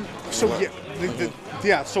 So,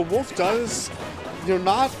 yeah, so Wolf does... You're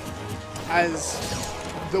not as...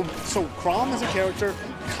 So Chrom as a character,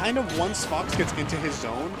 kind of once Fox gets into his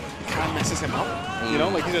zone, kind of messes him up. You know,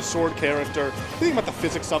 like he's a sword character. Think about the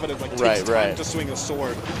physics of it. It like takes time to swing a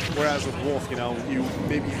sword. Whereas with Wolf, you know, you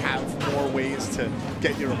maybe have more ways to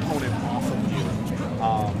get your opponent off of you,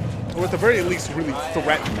 or at the very least, really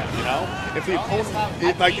threaten them. You know, if the opponent,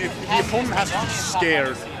 if the opponent has to be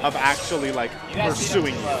scared of actually like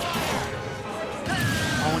pursuing you.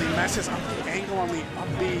 Oh, and he messes up the angle on the up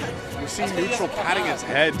B. You see Neutral patting his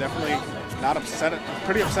head. Definitely not upset.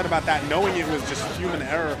 Pretty upset about that, knowing it was just human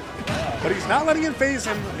error. But he's not letting it phase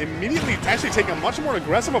him. Immediately, actually taking a much more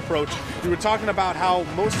aggressive approach. You were talking about how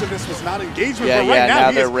most of this was not engagement, but right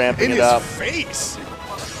now they're ramping it up. Face.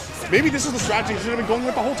 Maybe this is the strategy he should have been going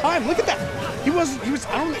with the whole time. Look at that. He was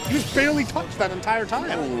barely touched that entire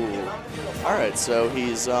time. Ooh. All right, so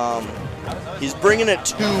he's bringing it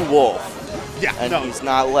to Wolf. Yeah, and he's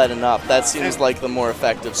not letting up. That seems like the more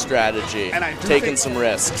effective strategy. And taking some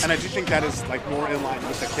risks. And I do think that is like more in line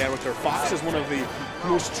with the character. Fox is one of the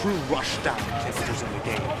most true rush-down characters in the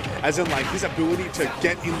game. As in, like, his ability to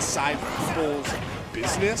get inside people's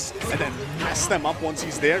business and then mess them up once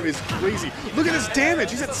he's there is crazy. Look at his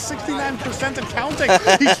damage. He's at 69% and counting.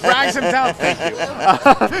 He drags him down. Thank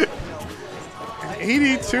you.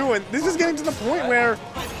 82, and this is getting to the point where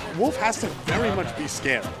Wolf has to very much be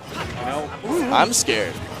scared. You know? I'm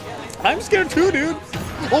scared. I'm scared too, dude.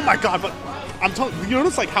 Oh my god, but I'm telling you,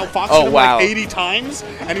 notice like how Fox hit him like 80 times,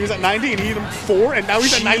 and he was at 90, and he hit him 4, and now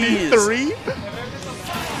he's at 93.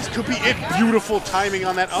 This could be it. Beautiful timing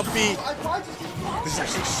on that up B. This is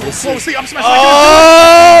actually so close. The up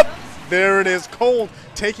smash. There it is. Cold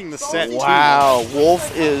taking the set. Wow,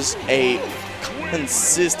 Wolf is a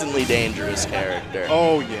consistently dangerous character.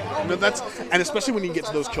 Oh yeah, no, and especially when you get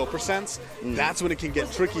to those kill percents, that's when it can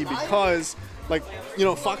get tricky because, like, you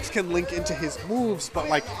know, Fox can link into his moves, but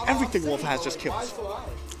like everything Wolf has just kills. All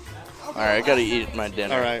right, I gotta eat my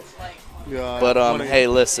dinner. All right. But hey,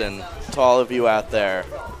 listen to all of you out there.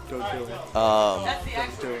 Don't do it.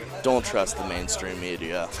 Don't do it. Don't trust the mainstream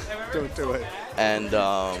media. Don't do it. And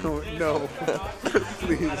no,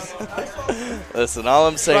 please. Listen, all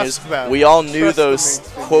I'm saying is we all knew those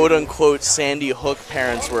quote-unquote Sandy Hook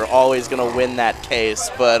parents were always gonna win that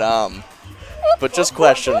case, but just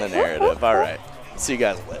question the narrative. All right, see you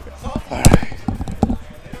guys later. All right.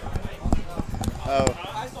 Oh.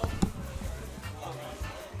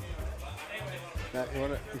 Matt, you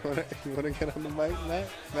wanna get on the mic, Matt?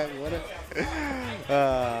 Matt, you wanna?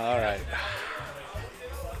 All right.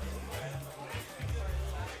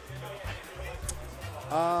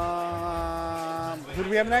 Who do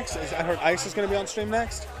we have next? I heard Ice is going to be on stream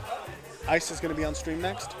next. Ice is going to be on stream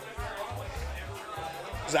next.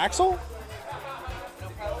 Zaxel?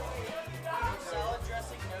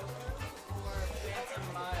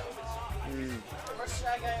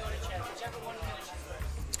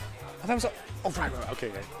 I thought it was oh, right.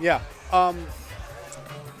 Okay, yeah. I'm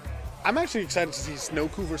actually excited to see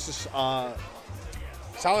Snoku versus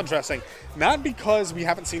salad dressing. Not because we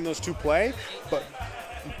haven't seen those two play, but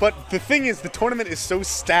the thing is, the tournament is so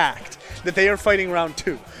stacked that they are fighting round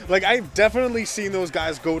 2. Like, I've definitely seen those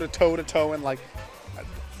guys go to toe and like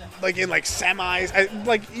in like semis,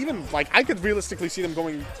 even I could realistically see them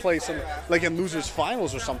going play some like in losers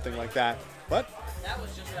finals or something like that. What? That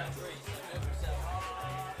was just round 3.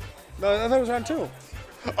 No, I thought it was round 2.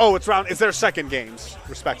 Oh, it's their second games,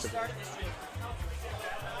 respectively.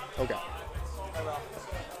 Okay.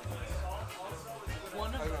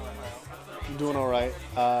 I'm doing all right.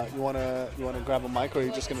 You wanna grab a mic, or are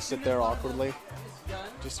you just gonna sit there awkwardly?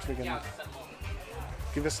 Just freaking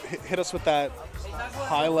hit us with that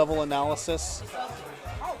high level analysis.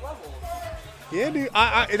 Yeah, dude.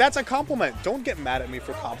 That's a compliment. Don't get mad at me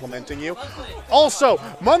for complimenting you. Also,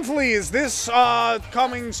 monthly is this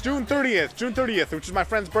coming June 30th, which is my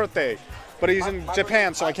friend's birthday. But he's in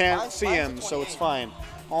Japan, so I can't see him, so it's fine.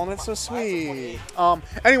 Oh, that's so sweet.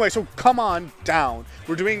 Anyway, so come on down.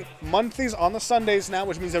 We're doing monthlies on the Sundays now,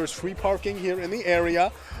 which means there is free parking here in the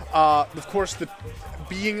area. Of course,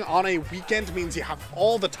 being on a weekend means you have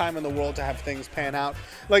all the time in the world to have things pan out.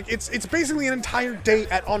 Like, it's basically an entire day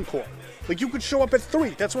at Encore. Like, you could show up at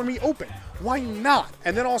 3. That's when we open. Why not?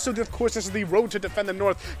 And then also, of course, this is the Road to Defend the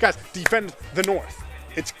North. Guys, defend the North.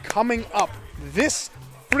 It's coming up this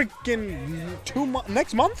freaking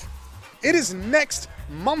next month? It is next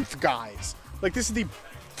month, guys. Like, this is the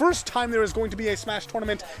first time there is going to be a Smash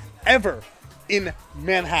tournament ever in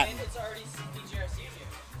Manhattan.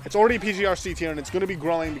 It's already PGRC tier, and it's going to be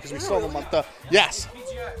growing because we still have a month. Yes.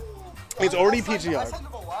 It's already PGR.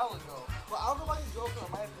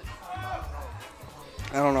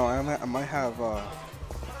 I don't know. I might have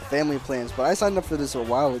family plans, but I signed up for this a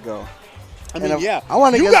while ago. I mean, yeah.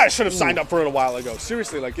 You guys should have signed up for it a while ago.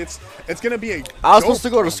 Seriously, like it's gonna be a. I was supposed to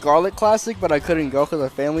go to Scarlet Classic, but I couldn't go because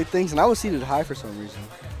of family things, and I was seated high for some reason.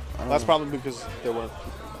 That's probably because there were.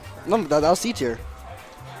 No, that was C tier.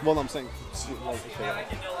 Well, I'm saying.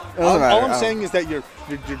 All I'm saying is that you're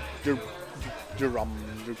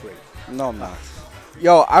great. No, I'm not.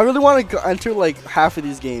 Yo, I really want to enter like half of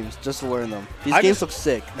these games just to learn them. These games look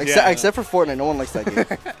sick, except for Fortnite. No one likes that game.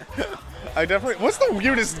 I definitely. What's the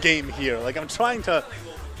weirdest game here? Like, I'm trying to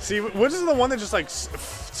see what is the one that just like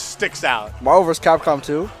sticks out. Marvel vs. Capcom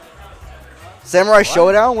 2. Samurai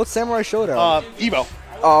Showdown. What's Samurai Showdown? Evo.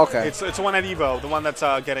 Oh, okay. It's the one at Evo, the one that's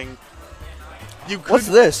getting. What's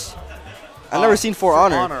this? I've never seen For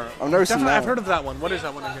Honor. I've never seen that. I've heard of that one. What is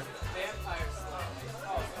that one again?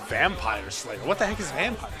 Vampire Slayer. What the heck is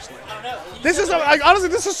Vampire Slayer? This is honestly,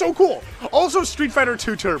 this is so cool. Also, Street Fighter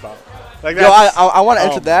 2 Turbo. Like yo, I want to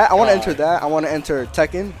enter that. I want to enter that. I want to enter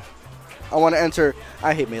Tekken. I want to enter.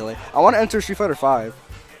 I hate Melee. I want to enter Street Fighter 5.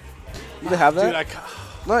 Do they have that? Dude,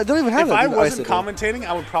 no, I don't even have that. If I wasn't commentating,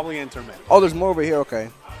 I would probably enter Melee. Oh, there's more over here. Okay.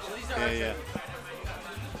 Yeah.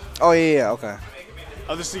 Oh yeah. Okay.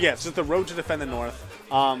 Oh, this is it's just the Road to Defend the North.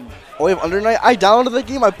 Oh, we have Under Night. I downloaded the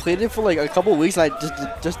game. I played it for like a couple weeks, and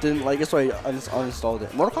I just didn't like it, so I uninstalled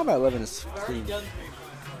it. Mortal Kombat 11 is clean.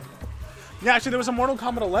 Yeah, actually, there was a Mortal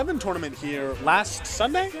Kombat 11 tournament here last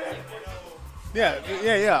Sunday.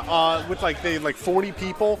 Yeah. With like 40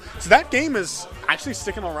 people. So that game is actually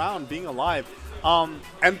sticking around, being alive. And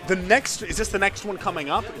the next is the next one coming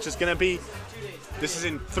up? It's just gonna be. This is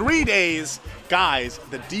in 3 days, guys.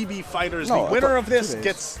 The DB Fighters. The winner of this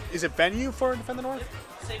gets. Is it venue for Defend the North?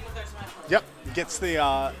 Yep, gets the.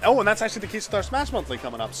 And that's actually the case with our Smash Monthly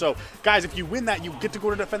coming up. So, guys, if you win that, you get to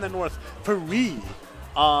go to Defend the North free.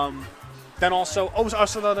 Then also,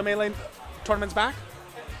 so the Melee tournament's back.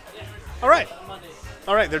 All right,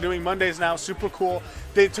 they're doing Mondays now. Super cool.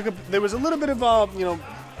 There was a little bit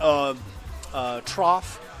of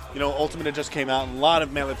trough. Ultimate had just came out, and a lot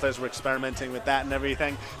of Melee players were experimenting with that and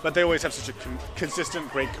everything, but they always have such a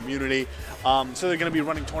consistent, great community. So they're going to be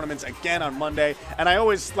running tournaments again on Monday, and I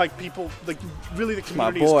always like people, really the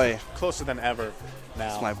community is closer than ever now.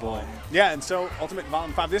 That's my boy. Yeah, and so Ultimate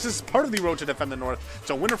Volume 5, this is part of the Road to Defend the North,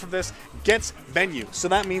 so winner from this gets venue. So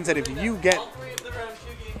that means that if you get...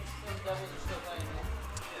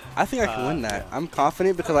 I think I can win that. I'm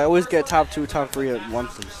confident because I always get top 2, top 3 at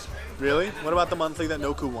monthlies. Really? What about the monthly that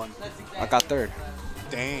Noku won? I got 3rd.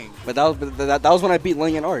 Dang. But that was when I beat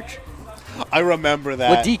Ling and Arch. I remember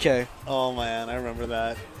that. With DK. Oh, man, I remember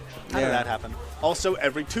that. How did that happen? Also,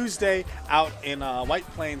 every Tuesday out in White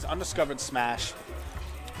Plains, Undiscovered Smash.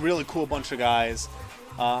 Really cool bunch of guys.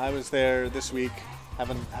 I was there this week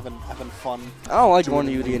having fun. I don't like going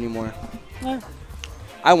to UD anymore.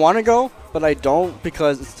 I want to go, but I don't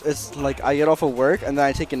because it's like I get off of work and then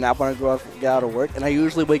I take a nap when I get out of work, and I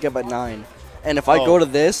usually wake up at 9. And if I go to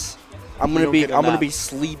this, I'm gonna be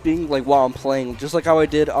sleeping like while I'm playing, just like how I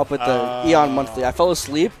did up at the Eon Monthly. I fell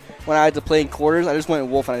asleep when I had to play in quarters. I just went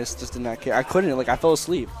Wolf and I just did not care. I couldn't. I fell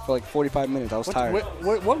asleep for like 45 minutes. I was tired.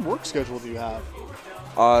 What work schedule do you have?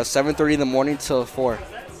 7:30 in the morning till 4.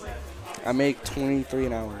 I make 23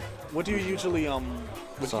 an hour. What do you usually go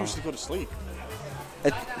to sleep?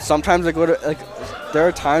 Sometimes I go to there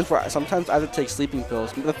are times where sometimes I have to take sleeping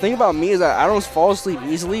pills. The thing about me is that I don't fall asleep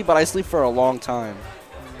easily, but I sleep for a long time.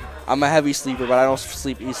 I'm a heavy sleeper, but I don't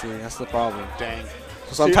sleep easily. That's the problem. Dang.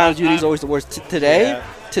 So sometimes UD's always the worst. Today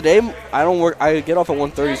I don't work. I get off at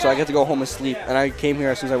 1:30, so I get to go home and sleep. And I came here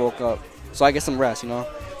as soon as I woke up, so I get some rest. Man,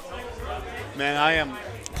 I am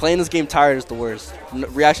playing this game tired is the worst.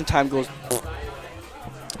 Reaction time goes.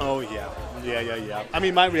 Oh yeah. I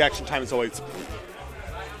mean, my reaction time is always.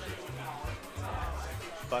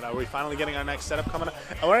 But are we finally getting our next setup coming up?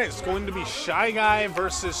 All right, it's going to be Shy Guy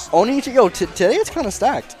versus... Today it's kind of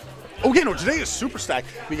stacked. Okay, no, today is super stacked.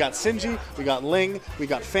 We got Shinji, we got Ling, we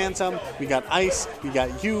got Phantom, we got Ice, we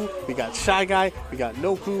got Yu, we got Shy Guy, we got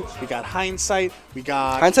Noku, we got Hindsight, we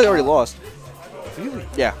got... Hindsight already lost. Really?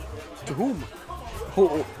 Yeah. To whom?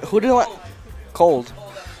 Who did I... Cold.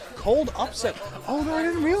 Cold upset. Oh no, I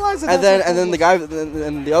didn't realize that. And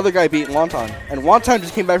then the other guy beat Wonton, and Wonton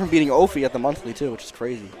just came back from beating Ophi at the monthly too, which is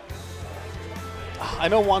crazy. I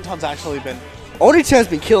know Wonton's actually been. Oni-chan's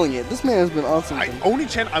been killing it. This man has been awesome.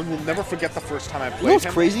 Oni-chan, I will never forget the first time I played him. You know what's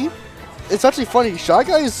crazy? it's actually funny. Shy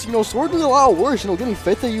Guy is, you know, sort of doing a lot worse. You know, getting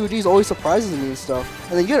 5th at UEDs always surprises me and stuff.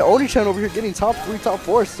 And then you get Oni-chan over here getting top 3, top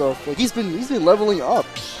 4 stuff. Like he's been leveling up.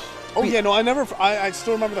 Oh yeah, no, I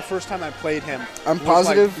still remember the first time I played him. I'm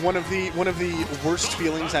positive. Like one of the worst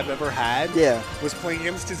feelings I've ever had. Yeah. Was playing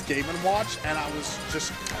against his Game & Watch, and I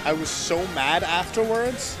was so mad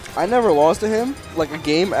afterwards. I never lost to him like a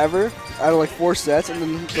game ever out of like 4 sets, and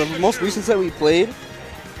then the most recent set we played,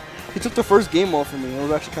 he took the first game off of me. It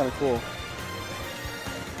was actually kind of cool.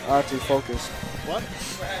 I actually focused. What?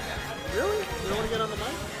 Really? You don't want to get on the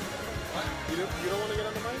mic? You don't want to get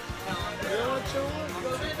on the mic? You don't want to chill?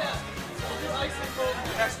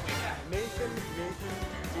 Nathan,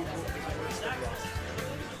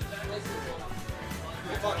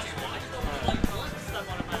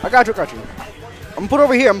 I got you. I'm gonna put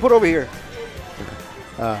over here.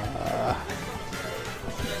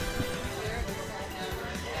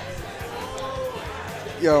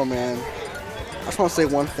 Yo, man. I just want to say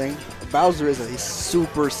one thing. Bowser is a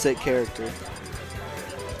super sick character.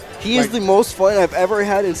 He is the most fun I've ever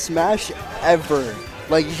had in Smash ever.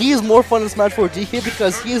 Like, he is more fun in Smash 4 DK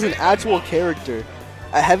because he is an actual character.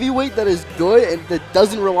 A heavyweight that is good and that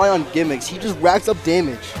doesn't rely on gimmicks. He just racks up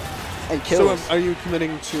damage and kills. So, are you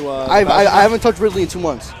committing to? I haven't touched Ridley in 2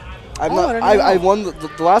 months. I won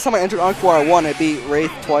the last time I entered Encore. I won. I beat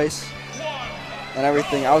Wraith twice and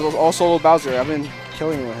everything. I was all solo Bowser. I've been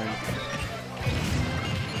killing with him.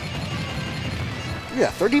 Yeah,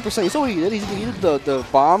 30%. You saw what he did? He did the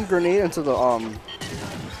bomb grenade into the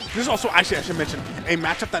This is also actually I should mention a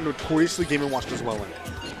matchup that notoriously Game & Watch does well in.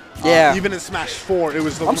 Yeah. Even in Smash 4, it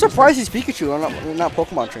was the. I'm surprised he's Pikachu. I'm not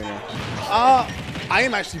Pokemon trainer. I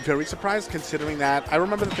am actually very surprised considering that I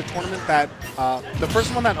remember that the tournament that the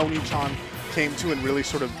first one that Oni-chan came to and really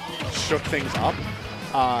sort of shook things up.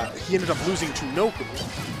 He ended up losing to Noku.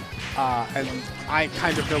 And I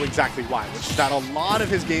kind of know exactly why, which is that a lot of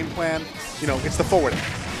his game plan, you know, it's the forward air.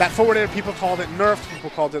 That forward air, people called it nerfed, people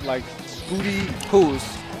called it like booty. Who's?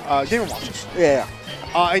 Game & Watches. Yeah.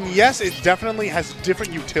 And yes, it definitely has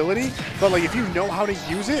different utility, but like if you know how to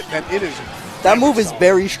use it, then it is. That move is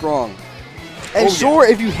very strong. And sure,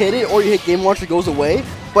 if you hit it or you hit Game & Watch, it goes away.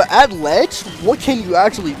 But at ledge, what can you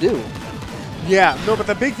actually do? Yeah, no, but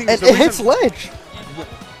the big thing is it hits ledge.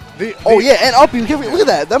 Oh yeah, and up you look at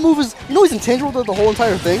that. That move is, you know, he's intangible to the whole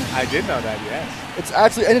entire thing. I did know that, yes. It's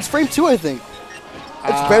actually, and it's frame 2, I think.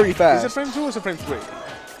 It's very fast. Is it frame 2 or is it frame 3?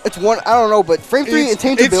 It's 1. I don't know, but frame 3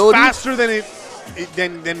 intangibility. It's faster than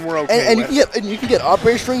then we're okay. And you can get up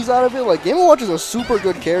air strings out of it. Like Game & Watch is a super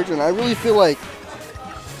good character, and I really feel like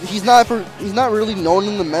he's not really known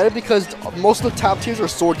in the meta because most of the top tiers are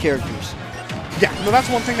sword characters. Yeah, no, that's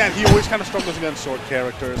one thing that he always kind of struggles against sword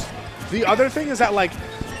characters. The other thing is that like.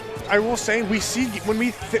 I will say we see when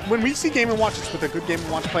we see Game & Watch, it's with a good Game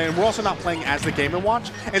 & Watch player, and we're also not playing as the Game &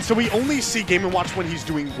 Watch, and so we only see Game & Watch when he's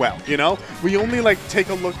doing well. You know, we only like take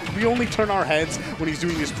a look. We only turn our heads when he's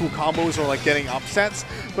doing these cool combos or like getting upsets.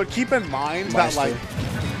 But keep in mind that like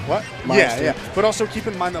what? Yeah. But also keep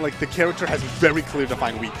in mind that like the character has very clear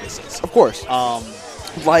defined weaknesses. Of course.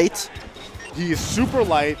 Light. He is super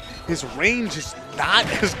light. His range is not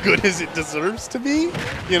as good as it deserves to be,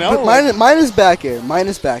 you know? But mine is back air.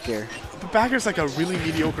 The back air's like a really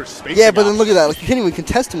mediocre space. Yeah, but then look at that. Like, you can't even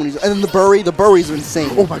contest him when he's. And then the buries are insane.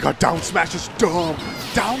 Oh my god, down smash is dumb.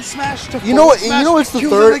 Down smash to You know it's the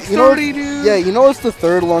third. Like 30, dude. Yeah, you know it's the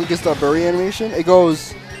third longest bury animation. It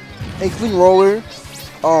goes Inkling Roller.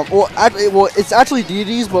 Well, it's actually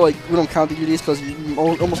deities, but like we don't count the deities because you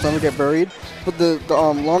almost never get buried. But the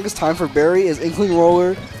longest time for bury is Inkling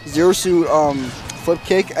Roller, Zero Suit, Flip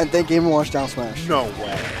Kick, and then Game & Watch down smash. No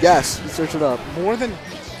way. Yes, you search it up. More than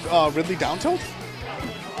Ridley down tilt?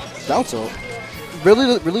 Down tilt?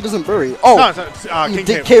 Really doesn't bury. Oh, no,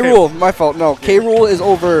 K Rule. My fault. No, K Rule is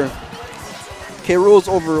over. Game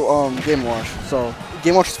 & Watch. So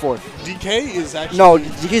Game & Watch is 4th. DK is actually. No,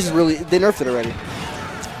 DK is really. They nerfed it already.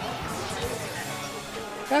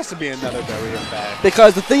 There has to be another bury of that.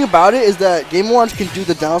 Because the thing about it is that Game & Watch can do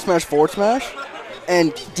the down smash, forward smash,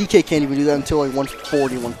 and DK can't even do that until like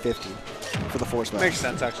 140, 150 for the forward smash. Makes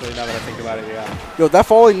sense, actually, now that I think about it, yeah. Yo, that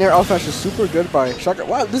falling nair out smash is super good by Shy Guy.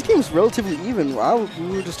 Wow, this game is relatively even.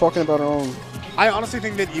 We were just talking about our own. I honestly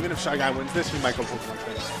think that even if Shy Guy wins this, he might go Pokemon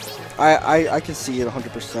trainer. I can see it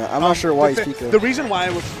 100%. I'm not sure why he's Pika. The reason why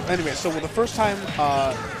I was... Anyway, so the first time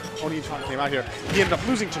Oni-chan came out here, he ended up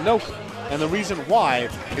losing to Noku. And the reason why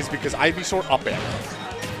is because Ivysaur up air.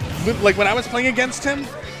 Like, when I was playing against him,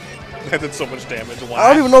 that did so much damage. Why? I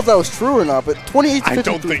don't even know if that was true or not, but 28 to 53. I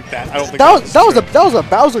don't think that. I don't think that was a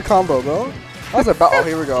Bowser combo, bro. That was a oh,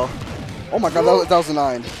 here we go. Oh my god, that was a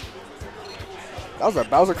 9. That was a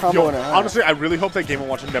Bowser combo Yo, and a half. honestly, I really hope that Game &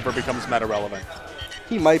 Watch never becomes meta relevant.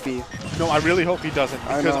 He might be. No, I really hope he doesn't,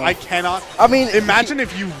 because I cannot. I mean, imagine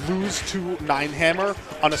if you lose to Nine Hammer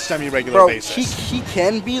on a semi-regular bro, basis. he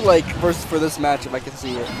can be like versus for this matchup. I can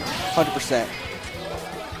see it, 100%.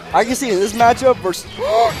 I can see it in this matchup versus.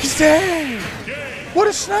 He's dead! What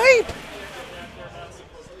a snipe!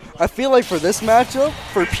 I feel like for this matchup,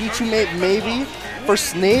 for Pichu maybe, for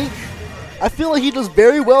Snake, I feel like he does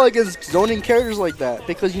very well against zoning characters like that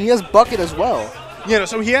because he has Bucket as well. Yeah, no,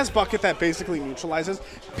 so he has Bucket that basically neutralizes.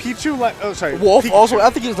 Pichu, like, oh, sorry. Wolf Pikachu. also, I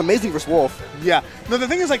think he was amazing versus Wolf. Yeah. No, the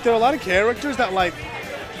thing is, like, there are a lot of characters that, like,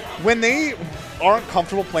 when they aren't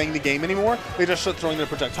comfortable playing the game anymore, they just start throwing their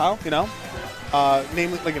projectile, you know?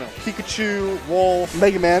 Namely, like, you know, Pikachu, Wolf,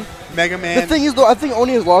 Mega Man. The thing is, though, I think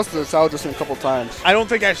Oni has lost to the Sal just a couple times. I don't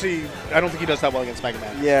think he does that well against Mega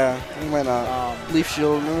Man. Yeah, he might not. Leaf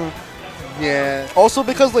Shield. Yeah. Also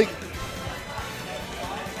because, like,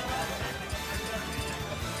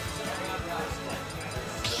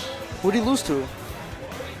 who'd he lose to?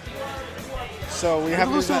 So we have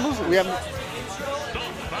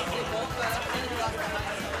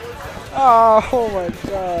Oh my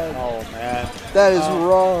god. Oh man. That is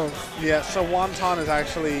wrong. Yeah, so Wonton is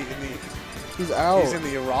actually in the He's out. He's in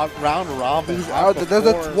the round robin. He's out.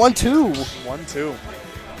 That's 1-2. 1-2.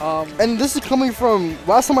 And this is coming from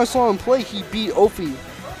last time I saw him play, he beat Ophi.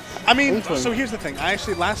 I mean, so here's the thing.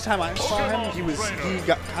 Last time I saw him, he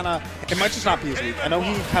got kind of. It might just not be his week. I know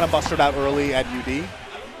he kind of busted out early at UD.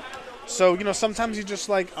 So you know, sometimes you just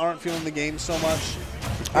like aren't feeling the game so much.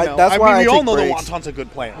 That's why we all know breaks. that Wonton's a good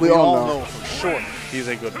player. We all know for sure he's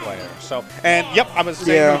a good player. So, and yep, I was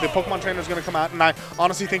saying the Pokemon trainer is going to come out, and I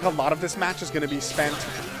honestly think a lot of this match is going to be spent.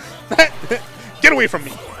 Get away from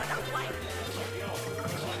me!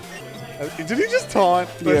 Did he just taunt?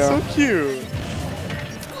 That's so cute.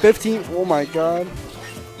 15. Oh my god.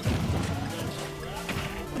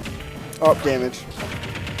 Up damage.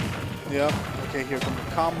 Yep. Okay, here come the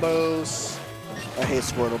combos. I hate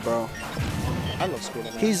Squirtle, bro. I love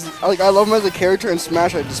Squirtle, man. He's like, I love him as a character. In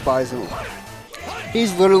Smash, I despise him.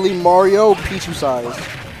 He's literally Mario Pichu size.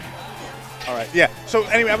 All right, yeah. So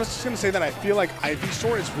anyway, I was just gonna say that I feel like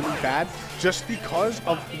Ivysaur is really bad just because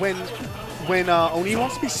of when Oni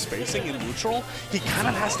wants to be spacing in neutral, he kind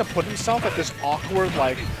of has to put himself at this awkward,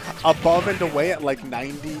 like, above and away at, like,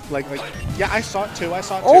 90, like, yeah, I saw it too,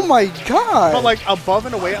 Oh my god! But, like, above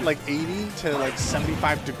and away at, like, 80 to, like,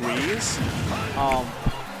 75 degrees. Oh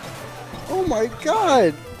my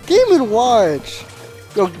god! Game & Watch!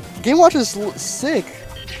 Yo, Game & Watch is sick.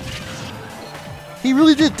 He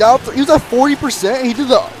really did down. He was at 40%. And he did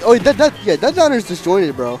the. Oh, that down is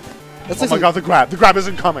disjointed, bro. That's oh my god, the grab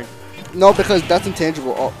isn't coming. No, because that's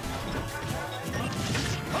intangible. Oh.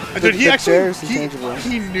 Dude, he actually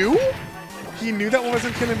he knew that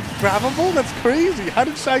wasn't gonna grabbable. That's crazy. How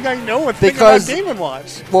did Shy Guy know a thing because about Game &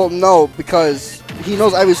 Watch? Well, no, because he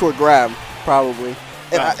knows Ivysaur grab probably,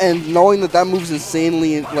 and knowing that moves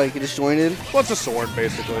insanely like disjointed. Well, it's a sword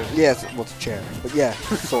basically. Yeah, it's a chair, but yeah,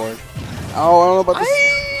 sword. Oh, I don't know about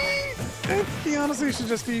this. He honestly should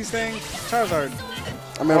just be saying Charizard.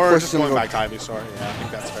 I mean, or just going back to Ivysaur. Yeah, I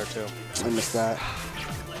think that's fair too. I missed that.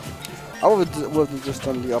 I would have just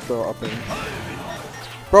done the up throw up air.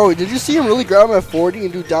 Bro, did you see him really grab him at 40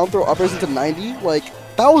 and do down throw up airs into 90? Like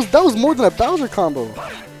that was more than a Bowser combo.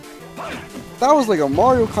 That was like a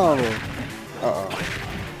Mario combo. All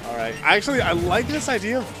right. Actually, I like this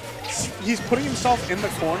idea of he's putting himself in the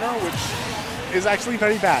corner, which is actually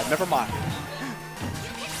very bad. Never mind.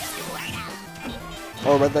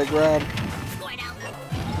 Oh, read that grab.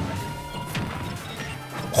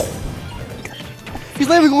 He's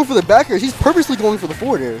not even going for the backers. He's purposely going for the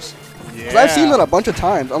forward airs. Yeah. I've seen that a bunch of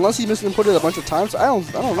times. Unless he misinputted it a bunch of times, I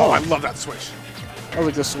don't know. Oh, I love that switch. I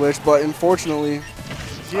like the switch, but unfortunately,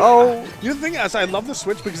 You know, the thing is, I love the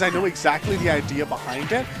switch because I know exactly the idea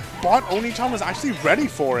behind it. But Oni-chan was actually ready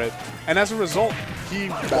for it, and as a result, he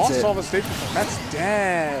lost all the stage. That's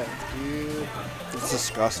dead, dude. It's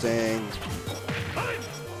disgusting.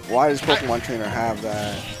 Why does Pokemon Trainer have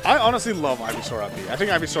that? I honestly love Ivysaur up B. I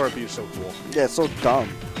think Ivysaur up B is so cool. Yeah, it's so dumb.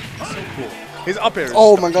 It's so cool. His up air is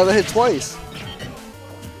my god, that hit twice.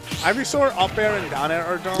 Ivysaur up air and down air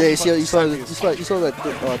are dumb. Yeah, you saw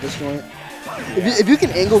that disjoint. If you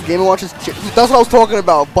can angle Game & Watch's, that's what I was talking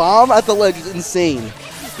about. Bomb at the ledge is insane.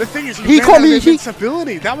 The thing is, he called me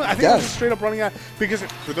invincibility. That was, I think, that was straight up running out. Because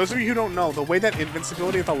for those of you who don't know, the way that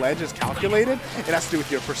invincibility at the ledge is calculated, it has to do with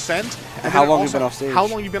your percent and how long you've been off stage. How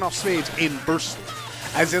long you've been off stage inversely,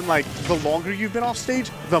 as in like the longer you've been off stage,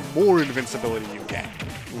 the more invincibility you get.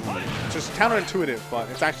 Which is counterintuitive, but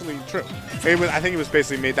it's actually true. I think it was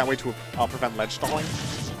basically made that way to prevent ledge stalling.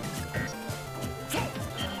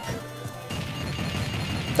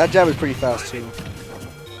 That jab is pretty fast too.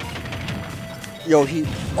 Yo,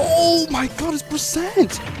 oh my god, his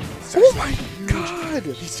percent! Oh my god!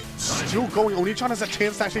 He's still going. Onichan has a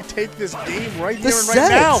chance to actually take this game right here and set.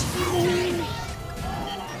 right now.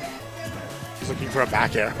 He's looking for a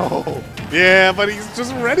back air. Oh, yeah, but he's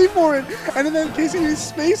just ready for it. And then Casey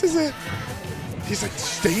spaces it. He's like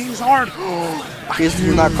staying hard.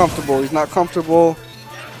 He's not comfortable. He's not comfortable.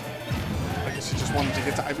 I guess he just wanted to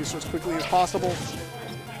get to Ivysaur as quickly as possible.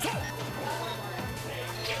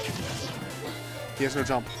 He has no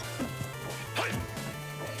jump.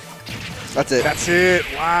 That's it. That's it.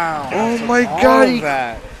 Wow. Oh That's my all god. of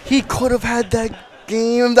that. He could have had that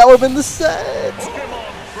game. That would have been the set.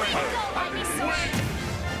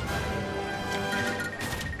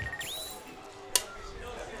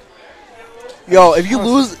 Yo, if you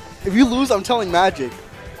lose, I'm telling Magic.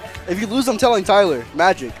 If you lose, I'm telling Tyler.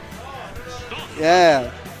 Magic.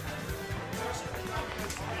 Yeah.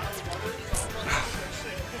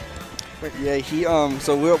 Yeah,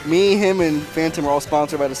 so me, him, and Phantom are all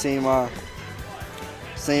sponsored by the same org,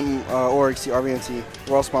 RBNC.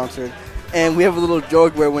 We're all sponsored, and we have a little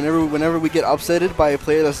joke where whenever we get upsetted by a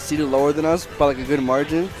player that's seated lower than us by like a good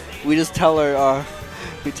margin, we just tell our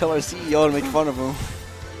CEO to make fun of him.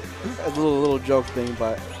 A little joke thing,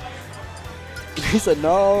 but he said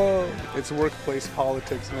no. It's workplace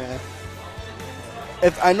politics, man.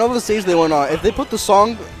 If I know the stage they went on, if they put the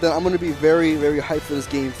song, then I'm gonna be very, very hyped for this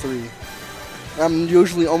game 3. I'm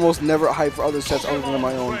usually almost never hyped for other sets other than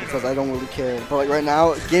my own because I don't really care. But like right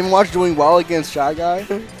now, Game & Watch doing well against Shy Guy.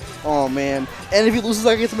 Oh man! And if he loses,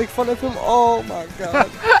 I get to make fun of him. Oh my god!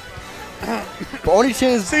 But only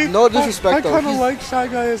chance, no disrespect though. I kind of like Shy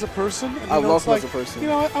Guy as a person. And, I love him like, as a person. You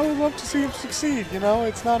know, I would love to see him succeed. You know,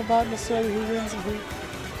 it's not about necessarily who wins and who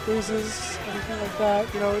loses, anything like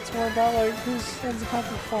that. You know, it's more about like who ends up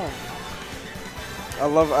having fun. I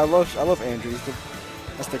love Andrew.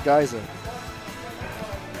 That's the geyser.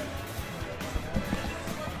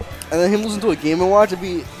 And then him losing to a Game & Watch, it'd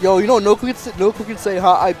be, yo, you know, Noku could say,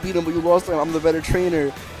 ha, I beat him, but you lost him, I'm the better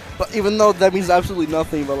trainer. But even though that means absolutely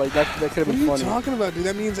nothing, but like that could have been funny. What are you talking about, dude?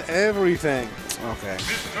 That means everything. Okay.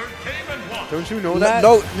 Don't you know that?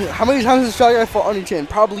 No, how many times has Shy Guy fought Oni-chan?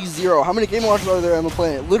 Probably 0. How many Game & Watches are there on the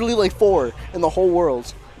planet? Literally like 4 in the whole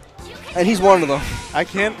world. And he's one of them. I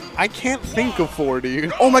can't think of 4,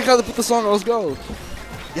 dude. Oh my god, they put the song on, let's go.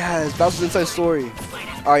 Yes, Bowser's Inside Story.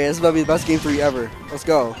 Alright, this is about to be the best game 3 ever. Let's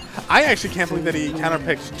go. I actually can't believe that he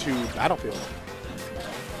counterpicked to Battlefield.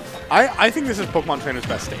 I think this is Pokemon Trainer's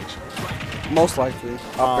best stage. Most likely.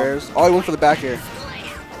 Up airs. Oh, he went for the back air.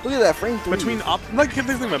 Look at that frame 3. Between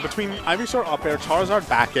Ivysaur up air, Charizard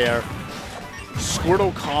back air,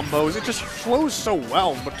 Squirtle combos, it just flows so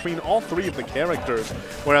well between all 3 of the characters.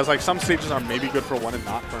 Whereas like some stages are maybe good for one and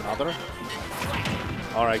not for another.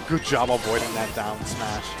 Alright, good job avoiding that down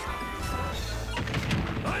smash.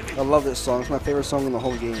 I love this song. It's my favorite song in the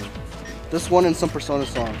whole game. This one and some Persona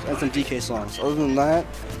songs and some DK songs. Other than that,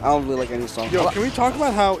 I don't really like any songs. Yo, can we talk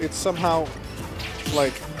about how it's somehow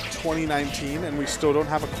like 2019 and we still don't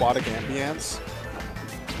have aquatic ambience?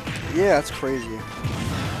 Yeah, that's crazy.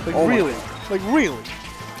 Like oh really? Like really?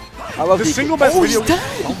 I love the DK. single best video. He's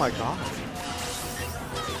dead. Oh my god!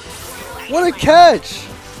 What a catch!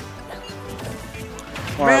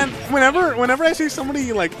 Man, whenever I see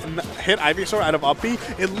somebody like hit Ivysaur out of up B,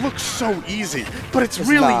 it looks so easy, but it's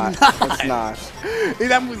really not. It's not.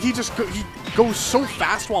 He goes so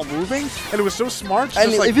fast while moving, and it was so smart.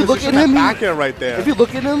 And just, like, if you look at him, back air right there. If you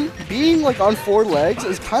look at him, being like on 4 legs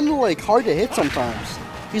is kind of like hard to hit sometimes.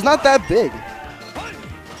 He's not that big.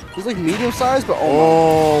 He's like medium sized, but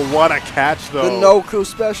oh, what a catch though! The Noku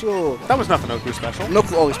special. That was not the Noku special.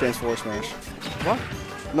 Noku always stands forward smash. What?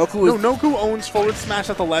 Noku owns forward smash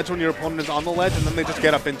at the ledge when your opponent is on the ledge, and then they just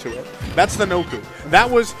get up into it. That's the Noku. That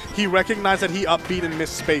was, he recognized that he upbeat and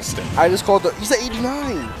misspaced it. I just called he's at 89.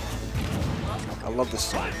 I love this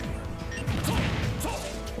song.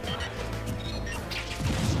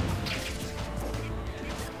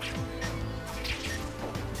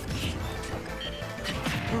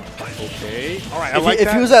 Okay. All right.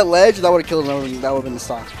 If he was at ledge, that would have killed him. That would have been the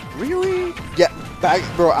stock. Really? Yeah,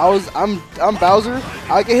 bro. I'm Bowser.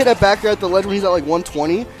 I get hit at back air at the ledge when he's at like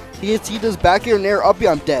 120. He does back air and air up B.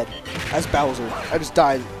 I'm dead. That's Bowser. I just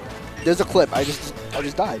died. There's a clip. I just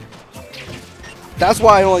died. That's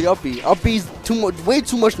why I don't like up B. Up B's too much. Way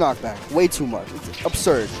too much knockback. Way too much. It's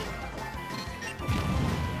absurd.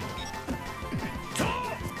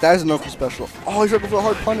 That is a Noku special. Oh, he's right before a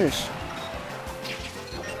hard punish.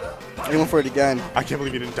 He went for it again. I can't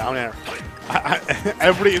believe he didn't down air.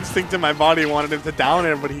 Every instinct in my body wanted him to down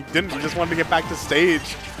air, but he didn't. He just wanted to get back to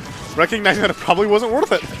stage, recognizing that it probably wasn't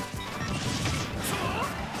worth it.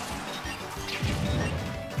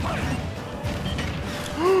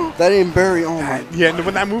 That didn't bury. Oh my. Yeah, and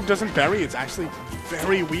when that move doesn't bury, it's actually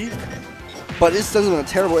very weak. But it sends him in a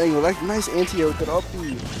terrible angle. Like nice anti-air with up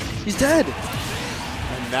B. He's dead.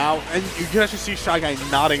 And now, and you can actually see Shy Guy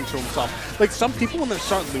nodding to himself. Like some people, when they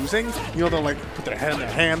start losing, you know, they'll like put their head in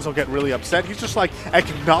their hands, they'll get really upset. He's just like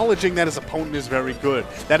acknowledging that his opponent is very good,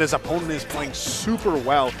 that his opponent is playing super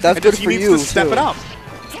well. That's and good he for needs you, to step too. it up.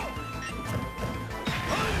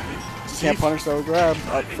 Can't punish that grab.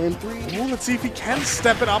 Up frame 3. Ooh, let's see if he can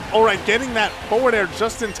step it up. All right, getting that forward air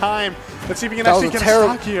just in time. Let's see if he can That actually was a get a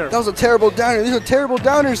terrible. stock here. That was a terrible downer. These are terrible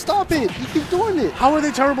downers. Stop it. You keep doing it. How are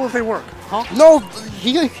they terrible if they work? Huh? No,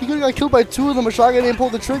 he got killed by 2 of them, but Shy Guy didn't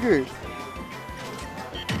pull the trigger.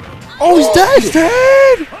 Oh, he's dead! He's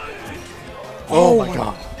dead! Oh my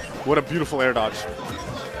god. What a beautiful air dodge.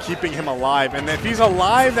 Keeping him alive. And if he's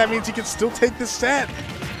alive, that means he can still take the set.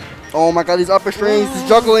 Oh my god, these upper strings, he's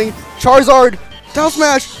juggling. Charizard, down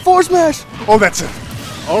smash, forward smash. Oh, that's it.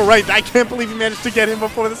 All right, I can't believe he managed to get him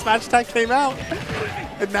before the smash attack came out.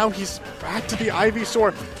 And now he's back to the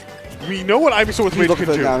Ivysaur. We know what Ivysaur with He's Rage looking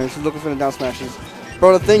can for the do. down. He's looking for the down smashes.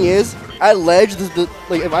 Bro, the thing is, at ledge,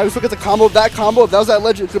 like if Ivysaur gets a combo, if that was at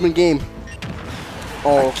ledge, it could have been game.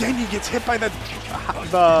 Oh, Again, he gets hit by the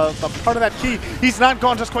part of that key. He's not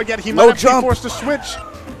gone just quite yet. He No might have to be jump. forced to switch.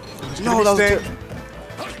 no, that was staying.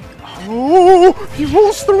 Oh, he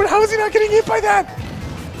rolls through it. How is he not getting hit by that?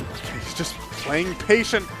 Okay, he's just playing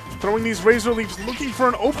patient, throwing these Razor Leaves, looking for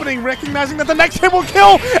an opening, recognizing that the next hit will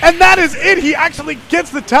kill, and that is it. He actually gets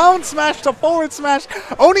the down smash to forward smash.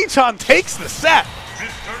 Oni-chan takes the set.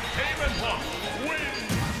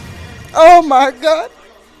 Oh my god.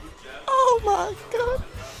 Oh my god.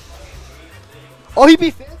 Oh, he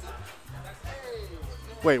beat Phantom?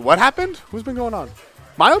 Wait, what happened? Who's been going on?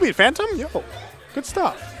 Milo beat Phantom? Yo, good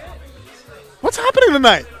stuff. What's happening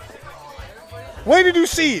tonight? Why did you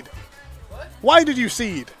seed? Why did you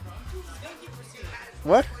seed?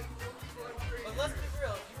 What?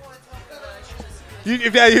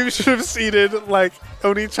 You should have seeded like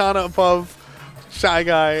Oni-chan above Shy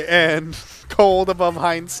Guy and Cold above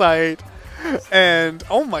Hindsight, and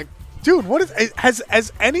oh my, dude, what is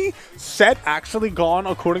has any set actually gone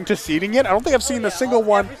according to seeding yet? I don't think I've seen a single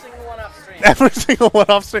one. Every single one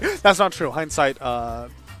off stream. That's not true. Hindsight,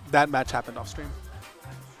 that match happened off stream.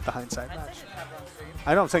 The Hindsight match.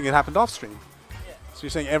 I know, I'm saying it happened off stream. So you're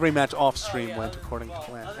saying every match off stream went according to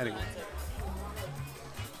plan. Anyway.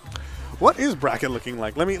 What is bracket looking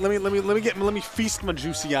like? Let me feast my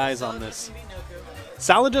juicy eyes on this.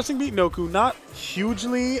 Salad dressing beat Noku, not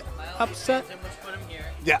hugely upset.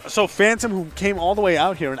 Yeah, so Phantom, who came all the way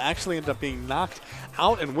out here and actually ended up being knocked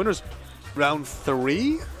out in winners round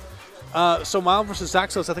 3. So Mild versus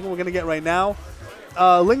Zaxos, I think we're going to get right now.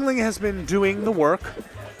 Ling Ling has been doing the work,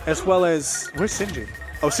 as well as... Where's Shinji?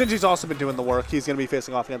 Oh, Shinji's also been doing the work. He's going to be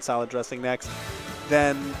facing off against Salad Dressing next.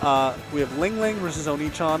 Then we have Ling Ling versus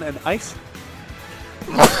Oni-chan and Ice.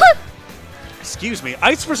 Excuse me.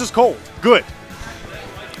 Ice versus Cold. Good.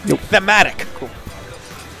 Nope. Thematic. Cool.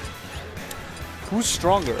 Who's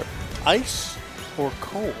stronger, Ice or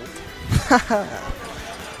Cold?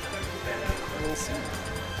 We'll see.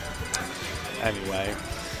 Anyway.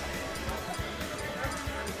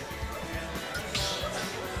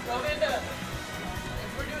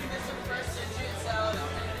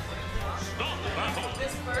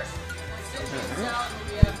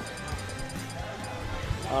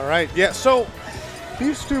 All right, yeah, so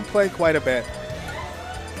these two play quite a bit.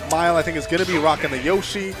 Mile, I think, is going to be rocking the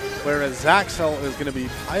Yoshi, whereas Zaxel is going to be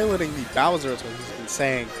piloting the Bowser, is what he's been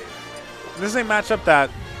saying. This is a matchup that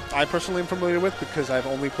I personally am familiar with because I've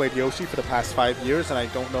only played Yoshi for the past 5 years, and I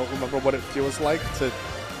don't remember what it feels like to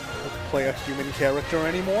play a human character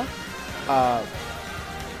anymore.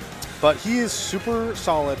 But he is super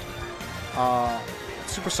solid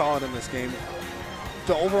in this game.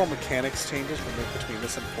 The overall mechanics changes between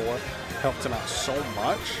this and 4 helped him out so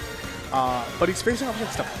much. But he's facing off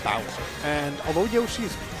against a Bowser. And although Yoshi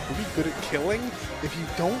is pretty good at killing, if you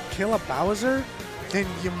don't kill a Bowser, then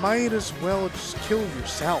you might as well just kill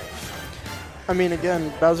yourself. I mean,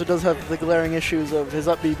 again, Bowser does have the glaring issues of his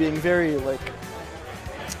up B being very, like...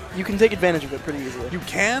 You can take advantage of it pretty easily. You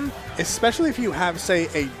can, especially if you have, say,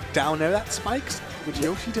 a down air that spikes, which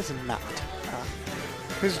Yoshi does not.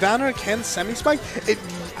 His down air can semi-spike.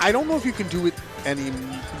 I don't know if you can do it any...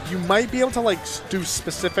 You might be able to, like, do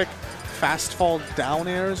specific fast fall down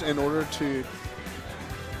airs in order to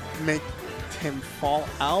make him fall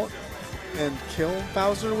out. and kill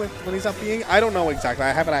Bowser when he's up being. I don't know exactly.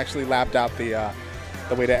 I haven't actually labbed out the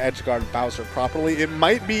way to edge guard Bowser properly. It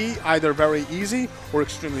might be either very easy or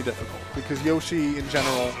extremely difficult because Yoshi in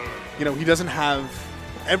general, you know, he doesn't have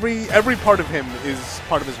every part of him is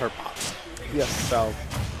part of his hurt box. Yes. So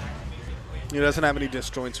he doesn't have any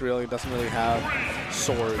disjoints really. Doesn't really have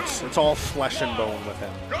swords. It's all flesh and bone with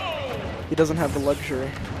him. He doesn't have the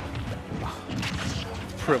luxury.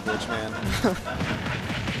 Privilege, man.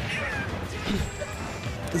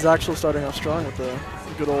 Zaxel starting off strong with the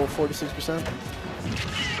good old 46%.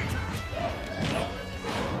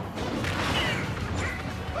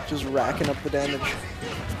 Just racking up the damage.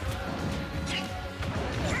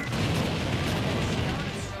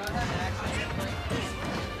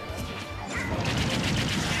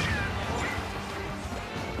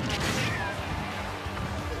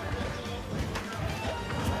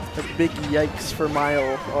 A big yikes for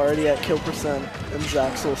Mile, already at kill percent, and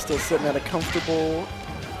Zaxel still sitting at a comfortable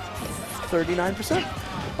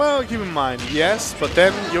 39%? Well, keep in mind, yes, but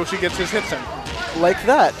then Yoshi gets his hits in. Like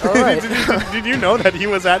that, all right. did you know that he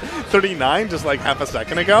was at 39 just like half a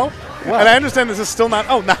second ago? Wow. And I understand this is still not...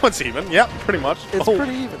 Oh, now it's even. Yep, pretty much. It's oh.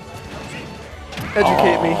 pretty even.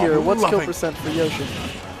 Educate me here. What's kill loving. percent for Yoshi?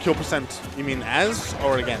 Kill percent, you mean as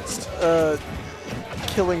or against?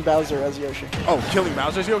 Killing Bowser as Yoshi. Oh, killing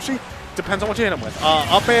Bowser's Yoshi? Depends on what you hit him with.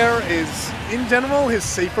 Up air is, in general, his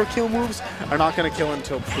safer kill moves are not going to kill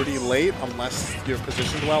until pretty late unless you're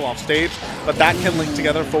positioned well off stage. But that can link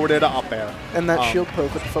together forward air to up air. And that shield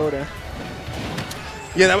poke with the forward air.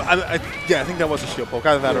 Yeah, I think that was a shield poke.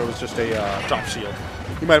 Either that or it was just a drop shield.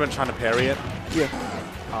 He might have been trying to parry it. Yeah.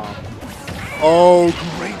 Oh,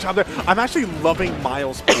 great job there. I'm actually loving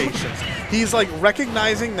Miles' patience. He's like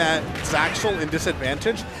recognizing that Zaxel in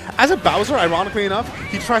disadvantage. As a Bowser, ironically enough,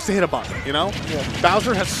 he tries to hit a button, you know? Yeah.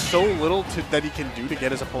 Bowser has so little that he can do to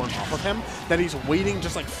get his opponent off of him that he's waiting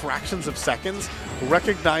just like fractions of seconds,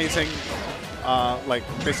 recognizing like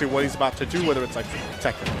basically what he's about to do, whether it's like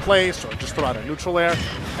protect in place or just throw out a neutral air.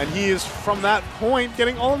 And he is, from that point,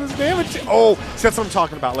 getting all of his damage. Oh, see, that's what I'm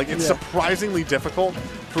talking about. Like, it's surprisingly difficult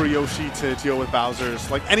for Yoshi to deal with Bowser's,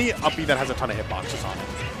 like any up B that has a ton of hitboxes on it.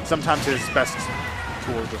 Sometimes his best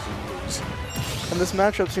tool is just moves. And this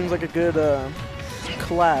matchup seems like a good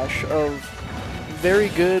clash of very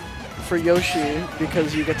good for Yoshi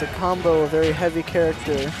because you get to combo a very heavy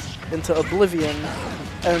character into oblivion,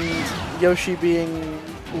 and Yoshi being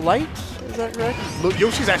light. Is that correct? Look,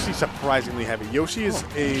 Yoshi's actually surprisingly heavy. Yoshi is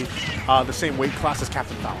the same weight class as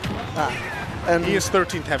Captain Falcon. And he is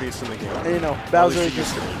 13th heaviest in the game. And, you know, Bowser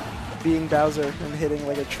just being Bowser and hitting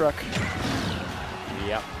like a truck.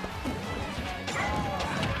 Yep.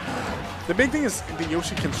 The big thing is that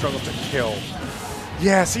Yoshi can struggle to kill.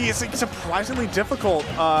 Yeah, see, it's like surprisingly difficult.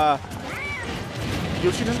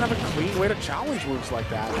 Yoshi doesn't have a clean way to challenge moves like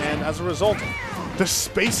that, and as a result, the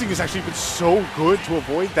spacing has actually been so good to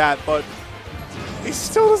avoid that, but he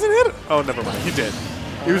still doesn't hit it. Oh, never mind, he did.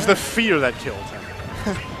 It was the fear that killed him.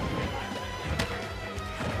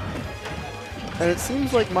 And it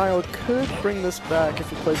seems like Mile could bring this back if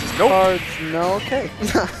he plays his cards. No, okay.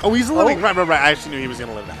 Oh, he's living. Right. I actually knew he was going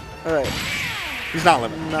to live that. All right. He's not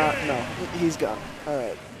living. No, he's gone. All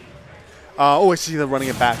right. Oh, I see the running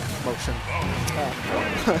it back motion.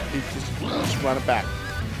 He's just run it back.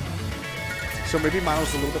 So maybe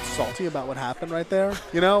Miles a little bit salty about what happened right there,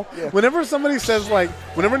 you know? Yeah. Whenever somebody says, like,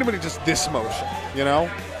 whenever anybody does this motion, you know,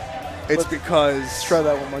 it's because... Let's try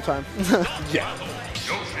that one more time. Yeah.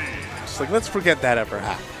 It's like, let's forget that ever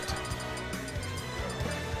happened.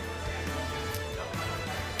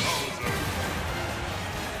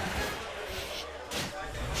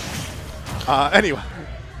 Anyway.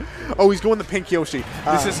 Oh, he's going the pink Yoshi.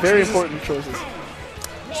 This is very important choices.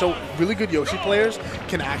 So really good Yoshi players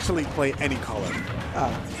can actually play any color.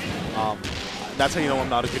 That's how you know I'm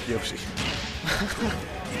not a good Yoshi.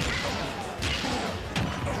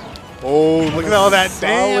 Oh, look at all that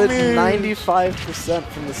damage! 95%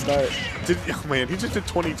 from the start. Oh man, he just did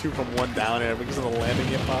 22 from one down air because of the landing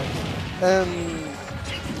hitbox.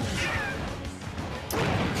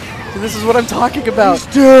 So this is what I'm talking about. He's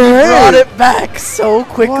dead. Brought it back so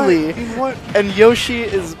quickly. What? And Yoshi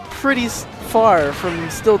is pretty far from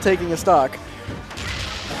still taking a stock.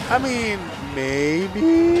 I mean,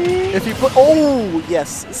 maybe. If you put, oh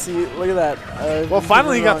yes, see, look at that. Well,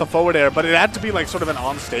 finally he got the forward air, but it had to be like sort of an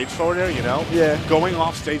on-stage forward air, you know? Yeah. Going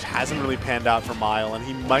off stage hasn't really panned out for Mile, and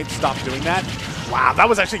he might stop doing that. Wow, that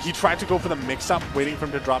was actually, he tried to go for the mix-up, waiting for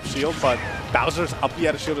him to drop shield, but Bowser's up B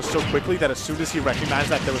out of shield so quickly that as soon as he recognized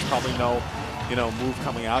that there was probably no, you know, move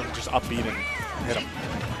coming out, he just up-beat and hit him.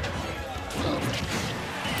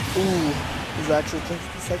 Ooh. Zaxxer takes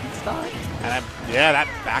the second stock. And yeah, that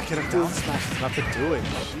back him down smash is enough to do it.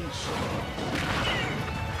 Sheesh.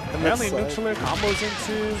 Apparently neutral air combos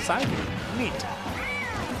into side B. Neat.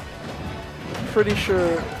 Pretty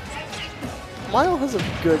sure Lyle has a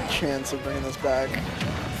good chance of bringing this back.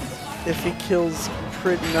 If he kills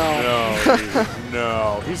No, dude,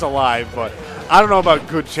 no. He's alive, but I don't know about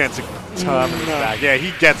good chance of coming back. Yeah,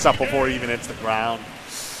 he gets up before he even hits the ground.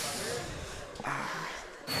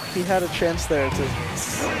 He had a chance there to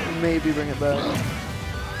maybe bring it back.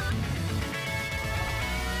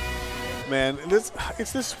 Man,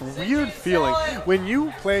 it's this weird feeling when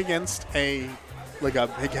you play against a big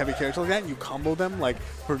heavy character like that and you combo them like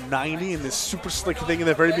for 90 in this super slick thing in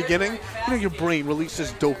the very beginning. You know, your brain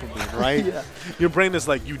releases dopamine, right? Yeah. Your brain is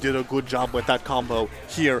like, you did a good job with that combo.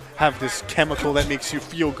 Here, have this chemical that makes you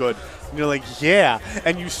feel good. And you're like, yeah,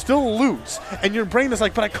 and you still lose. And your brain is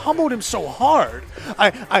like, but I comboed him so hard.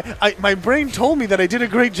 My brain told me that I did a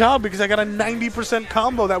great job because I got a 90%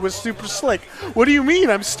 combo that was super slick. What do you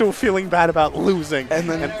mean I'm still feeling bad about losing? And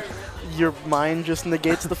then your mind just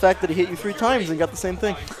negates the fact that he hit you 3 times and got the same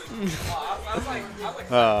thing.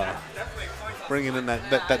 Bringing in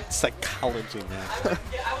that psychology, man.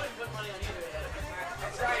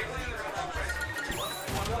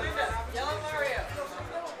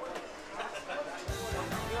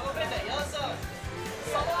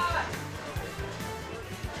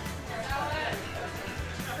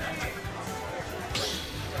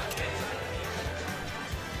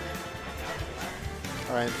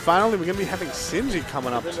 All right, finally, we're going to be having Sinji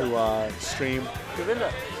coming up to stream.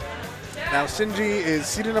 Now, Sinji is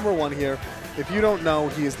seeded #1 here. If you don't know,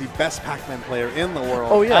 he is the best Pac-Man player in the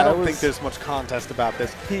world. Oh, yeah. I don't think there's much contest about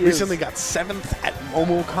this. He recently got 7th at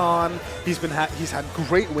MomoCon. He's had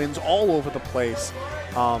great wins all over the place.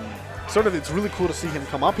 It's really cool to see him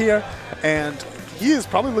come up here, and he is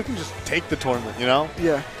probably looking to just take the tournament, you know?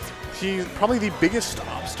 Yeah. He's probably the biggest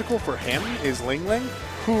obstacle for him is Ling Ling,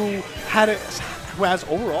 who has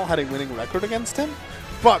overall had a winning record against him.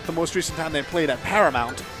 But the most recent time they played at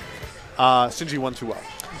Paramount, Sinji won 2-0.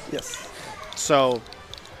 Yes. So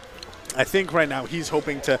I think right now he's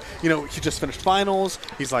hoping to, he just finished finals.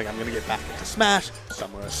 He's like, I'm going to get back into Smash,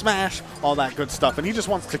 somewhere to Smash, all that good stuff. And he just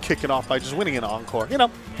wants to kick it off by just winning an Encore. Yeah.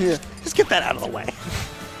 Just get that out of the way.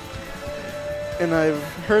 And I've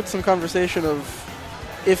heard some conversation of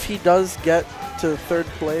if he does get to 3rd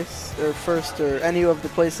place or 1st or any of the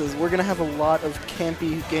places, we're going to have a lot of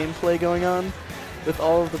campy gameplay going on with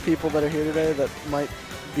all of the people that are here today that might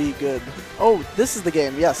be good. Oh, this is the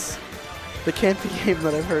game, yes. The campy game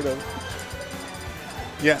that I've heard of.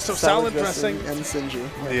 Yeah, so salad dressing and Sinji.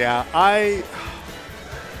 Yeah, I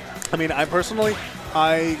personally,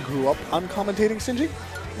 I grew up on commentating Sinji.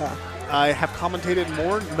 I have commentated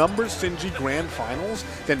more numbers Sinji Grand Finals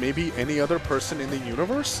than maybe any other person in the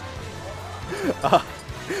universe.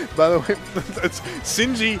 By the way, it's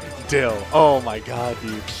Sinji Dill. Oh my god,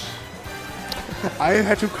 dude. I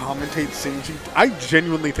had to commentate Sinji. I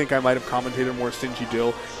genuinely think I might have commentated more Sinji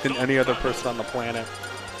Dill than any other person on the planet.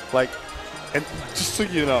 And just so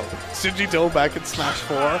you know, Sinji Dill back in Smash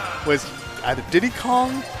 4 was either Diddy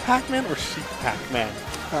Kong Pac-Man or Sheik Pac-Man.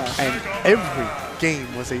 And every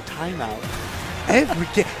game was a timeout.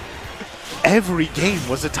 Every game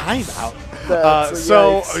was a timeout.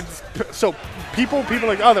 So people are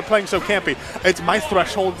like, oh, they're playing so campy. My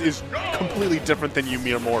threshold is completely different than you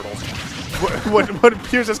mere mortals. What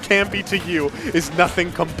appears as campy to you is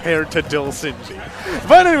nothing compared to Dill Sinji.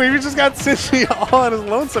 But anyway, we just got Sinji all on his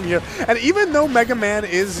lonesome here. And even though Mega Man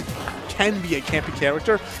can be a campy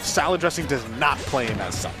character, salad dressing does not play him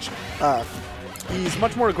as such. He's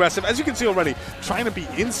much more aggressive, as you can see already, trying to be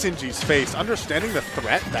in Sinji's face, understanding the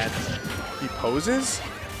threat that he poses,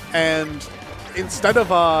 and instead of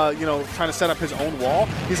trying to set up his own wall,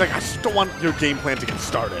 he's like, I just don't want your game plan to get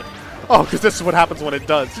started. Oh, because this is what happens when it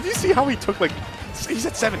does. Did you see how he took, he's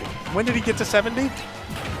at 70. When did he get to 70?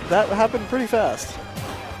 That happened pretty fast.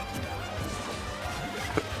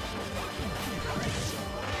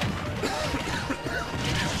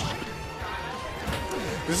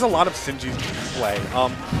 This is a lot of Sinji's play.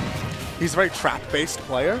 He's a very trap-based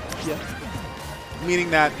player. Yeah. Meaning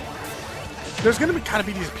that there's going to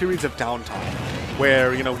be these periods of downtime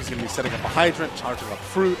where, he's going to be setting up a hydrant, charging up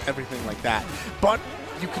fruit, everything like that. But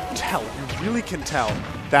you really can tell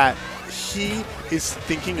that he is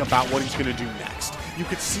thinking about what he's going to do next. You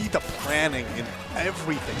could see the planning in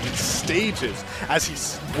everything, in stages,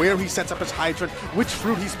 where he sets up his hydrant, which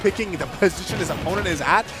fruit he's picking, the position his opponent is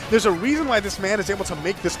at. There's a reason why this man is able to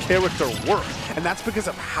make this character work, and that's because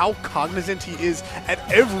of how cognizant he is at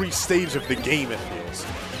every stage of the game, it feels.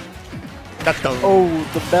 That does. Oh,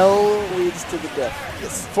 the bell leads to the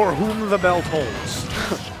death. For whom the bell tolls.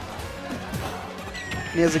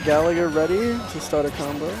 He has a Gallagher ready to start a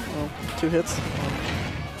combo. Well, 2 hits.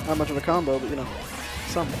 Not much of a combo, but you know,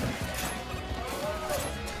 some.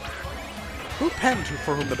 Who penned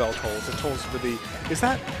For Whom the Bell Tolls? It tolls for the. Is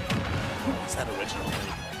that? Who is that originally?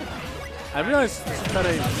 I realized isn't that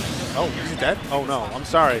a. Oh, is he dead? Oh no, I'm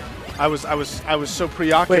sorry. I was so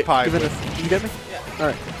preoccupied. Wait, did you get me? Yeah. All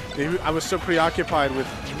right. I was so preoccupied with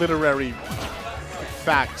literary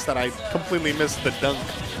facts that I completely missed the dunk.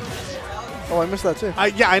 Oh, I missed that too.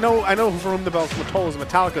 Yeah, I know. For Whom the Bell Tolls is a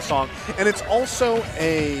Metallica song, and it's also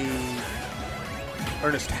a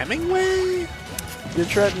Ernest Hemingway. You're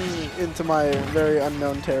treading into my very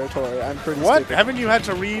unknown territory. I'm pretty What? stupid. Haven't you had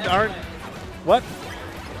to read art? What?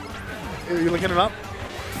 Are you looking it up?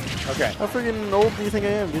 Okay. How freaking old do you think I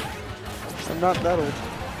am, dude? I'm not that old.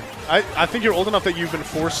 I think you're old enough that you've been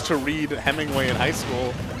forced to read Hemingway in high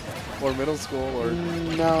school or middle school or...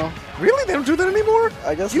 No. Really? They don't do that anymore?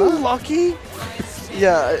 I guess You not. lucky?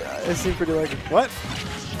 Yeah, I seem pretty lucky. What?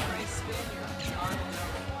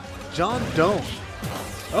 John Doe.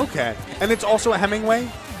 Okay. And it's also a Hemingway?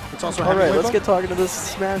 It's also a Hemingway Alright, let's book? get talking to this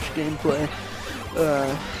Smash gameplay.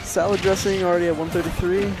 Salad dressing already at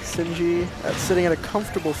 133. Sinji sitting at a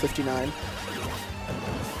comfortable 59.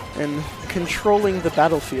 And controlling the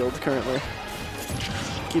battlefield currently.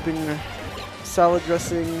 Keeping salad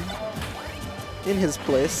dressing in his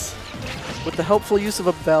place. With the helpful use of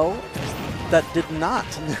a bell that did not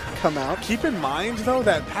come out. Keep in mind, though,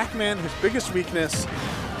 that Pac-Man, his biggest weakness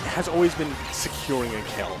has always been securing a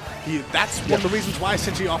kill. That's one of the reasons why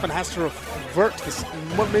Sinji often has to revert to this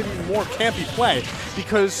maybe more campy play,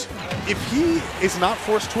 because if he is not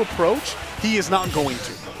forced to approach, he is not going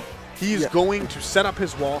to. He is going to set up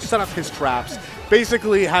his wall, set up his traps,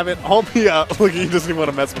 basically have it all be look, he doesn't even want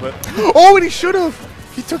to mess with it. Oh, and he should have!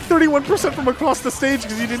 He took 31% from across the stage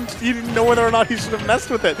because he didn't know whether or not he should have messed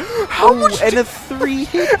with it. How much? And a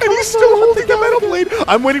 3-hit and he's still holding the Metal Blade.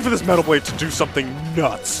 I'm waiting for this Metal Blade to do something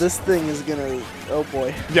nuts. This thing is gonna... Oh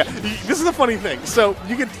boy. Yeah, this is a funny thing. So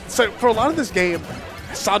for a lot of this game,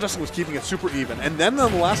 Salad Dressing was keeping it super even, and then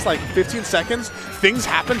in the last like 15 seconds, things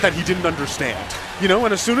happened that he didn't understand. You know,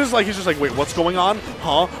 and as soon as he's just like, wait, what's going on?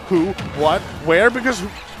 Huh? Who? What? Where? Because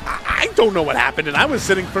I don't know what happened, and I was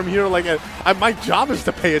sitting from here like, my job is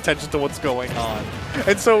to pay attention to what's going on.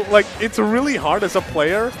 And so, like, it's really hard as a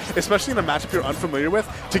player, especially in a matchup you're unfamiliar with,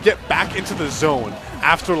 to get back into the zone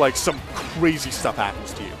after, like, some crazy stuff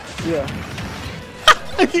happens to you.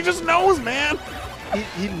 Yeah. He just knows, man.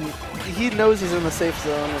 He knows he's in the safe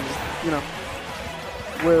zone and, you know,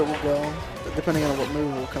 where it will go, depending on what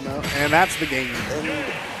move will come out. And that's the game. And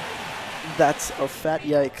that's a fat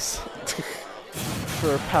yikes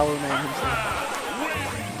for Power Man himself.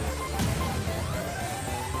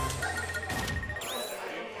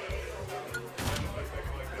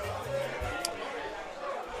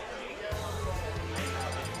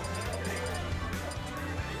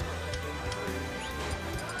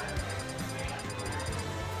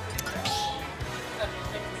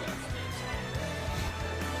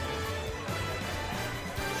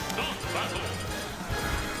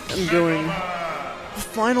 I'm going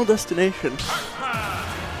Final Destination.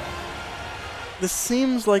 This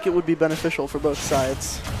seems like it would be beneficial for both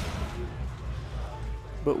sides,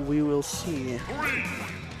 but we will see. 3,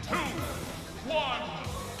 2, 1,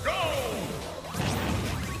 go!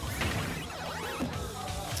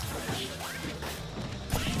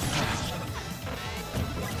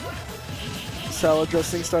 Salad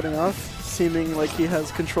dressing starting off, seeming like he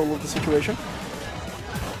has control of the situation.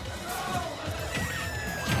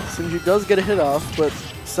 Sinji does get a hit off, but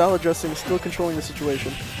salad dressing still controlling the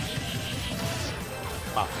situation.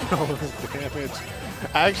 Wow. All of his damage.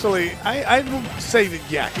 Actually, I will say that,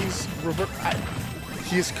 yeah,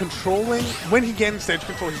 he's controlling. When he gains stage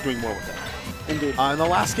control, he's doing more with it. Indeed. In the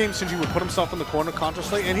last game, Sinji would put himself in the corner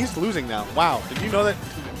consciously, and he's losing now. Wow. Did you know that?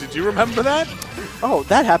 Did you remember that? Oh,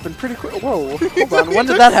 that happened pretty quick. Whoa, hold on. When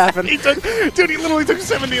did that happen? He literally took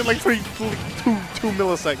 70 in like 2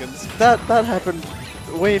 milliseconds. That happened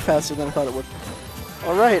way faster than I thought it would.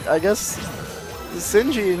 All right, I guess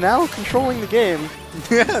Sinji now controlling the game.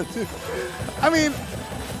 Yeah. I mean,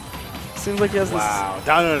 seems like he has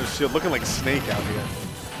down on his shield, looking like Snake out here.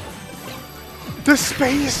 The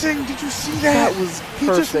spacing, did you see that? That was He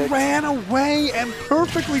perfect. just ran away and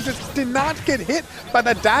perfectly just did not get hit by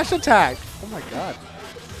that dash attack. Oh my god.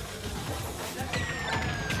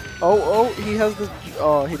 Oh, he has the...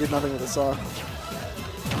 Oh, he did nothing with the saw.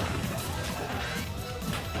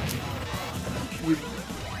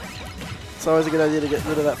 It's always a good idea to get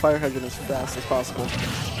rid of that fire hydrant as fast as possible.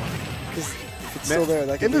 Because if it's still there,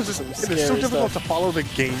 that can it be is some just, it is so scary difficult stuff. to follow the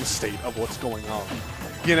game state of what's going on.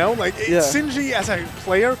 You know, like Yeah. Shinji as a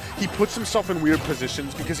player, he puts himself in weird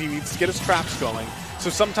positions because he needs to get his traps going. So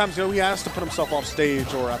sometimes, you know, he has to put himself off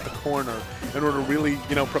stage or at the corner in order to really,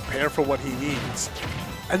 you know, prepare for what he needs.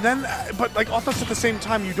 And then, but like almost at the same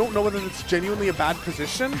time, you don't know whether it's genuinely a bad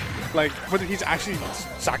position, like whether he's actually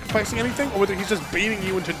sacrificing anything or whether he's just baiting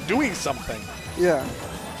you into doing something. Yeah.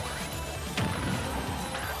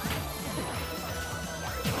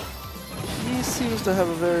 He seems to have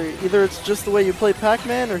a very, either it's just the way you play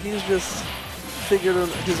Pac-Man or he's just figured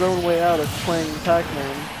his own way out of playing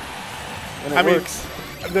Pac-Man. And it works.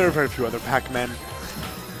 There are very few other Pac-Men.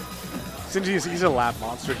 Shinji, he's a lab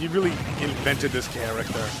monster. He really invented this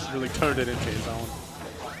character, really turned it into his own.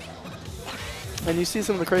 And you see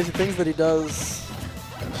some of the crazy things that he does.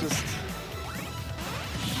 It just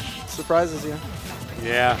surprises you.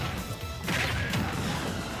 Yeah.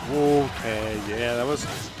 Okay, yeah, that was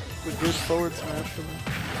A good forward smash from him.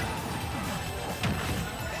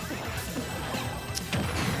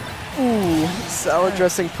 Ooh, salad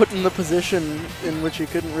dressing put in the position in which he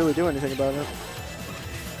couldn't really do anything about it.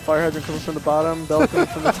 Fire hydrant coming from the bottom, bell coming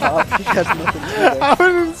from the top. He has nothing to do there. How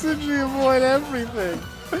did Shinji avoid everything?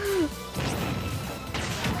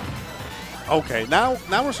 Okay, now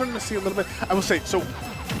we're starting to see a little bit. I will say, so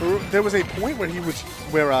there was a point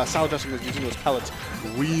where Salad Dressing was using those pellets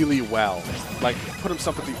really well. Like, put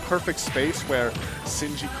himself in the perfect space where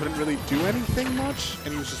Shinji couldn't really do anything much,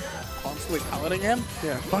 and he was just constantly pelleting him.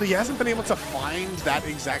 Yeah. But he hasn't been able to find that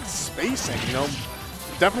exact spacing, you know?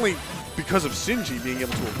 Definitely because of Shinji being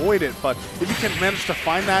able to avoid it, but if he can manage to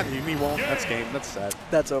find that, he won't. That's game. That's sad.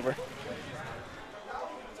 That's over.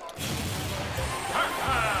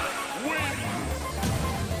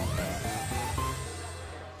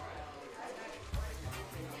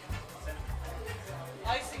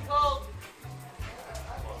 Icy cold.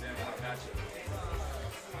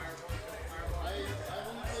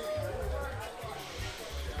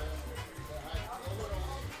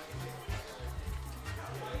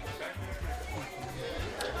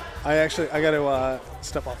 I got to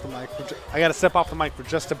step off the mic. I got to step off the mic for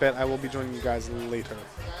just a bit. I will be joining you guys later.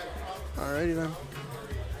 Alrighty then.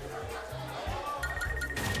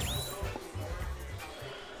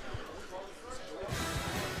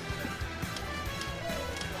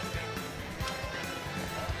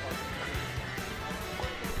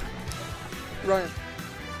 Ryan.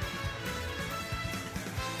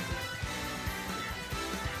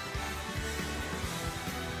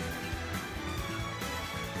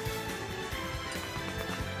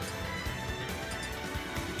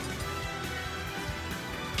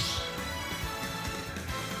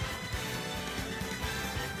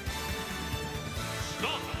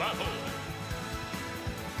 Stop battle.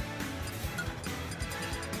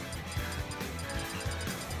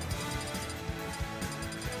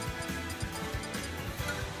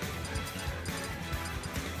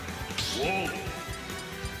 Whoa.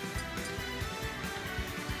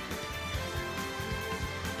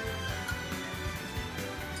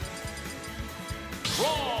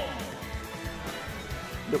 Wrong.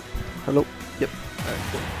 Nope. Hello. Yep. Alright,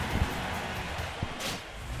 cool.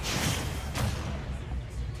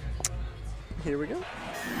 Here we go.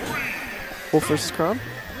 Wolf versus Crom.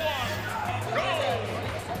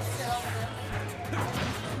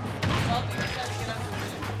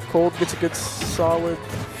 Cold gets a good solid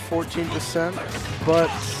 14%, but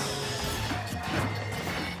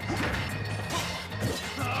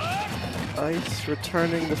Ice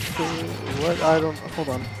returning the what? I don't. Hold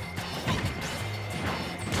on.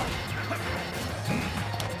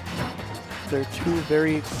 They're two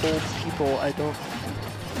very cold people. I don't.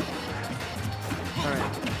 All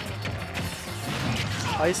right.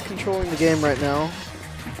 Ice controlling the game right now,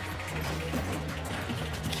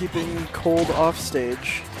 keeping Cold off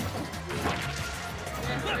stage.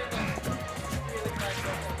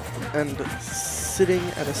 And sitting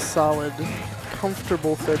at a solid,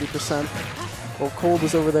 comfortable 30%, while Cold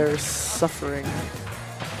is over there suffering.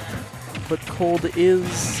 But Cold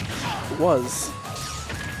was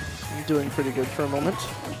doing pretty good for a moment.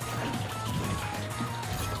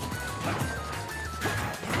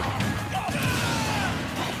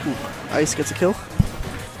 Ooh, Ice gets a kill.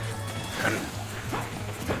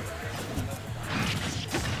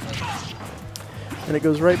 And it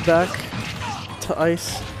goes right back to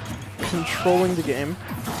Ice controlling the game,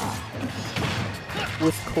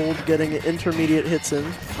 with Cold getting intermediate hits in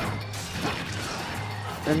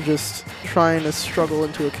and just trying to struggle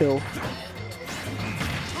into a kill.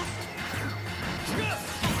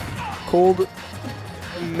 Cold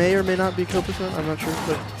may or may not be kill percent, I'm not sure,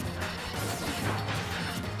 but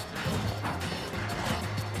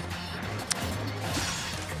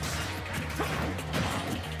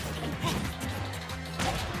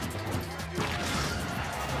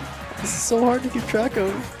This is so hard to keep track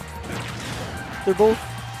of. They're both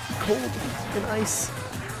cold and ice.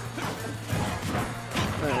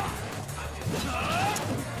 Alright.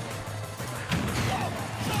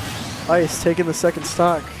 Ice taking the second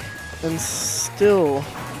stock. And still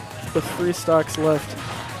with 3 stocks left.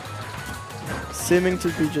 Seeming to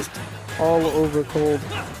be just all over cold.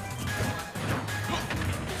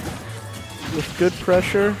 With good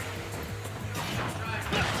pressure.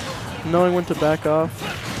 Knowing when to back off.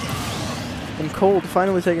 And cold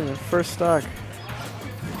finally taking the first stock.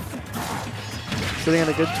 Sitting at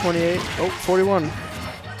a good 28. Oh, 41.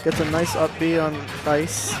 Gets a nice up B on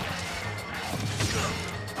ice.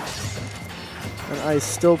 And ice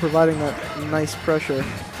still providing that nice pressure.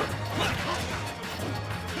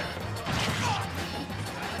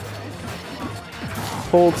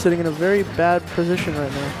 Cold sitting in a very bad position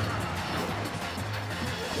right now.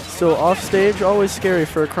 Still off stage, always scary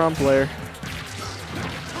for a Chrom player.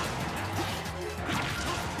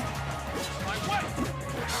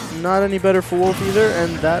 Not any better for Wolf either,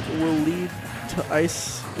 and that will lead to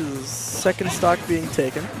Ice's second stock being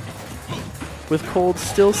taken. With Cold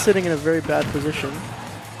still sitting in a very bad position,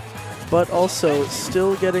 but also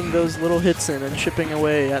still getting those little hits in and chipping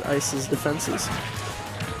away at Ice's defenses.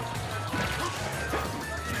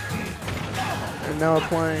 And now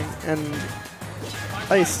applying, and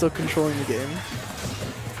Ice still controlling the game.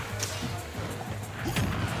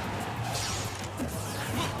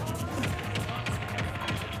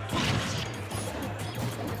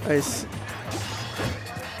 Ice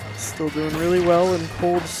still doing really well, and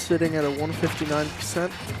Cold sitting at a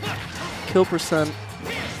 159% kill percent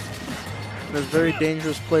in a very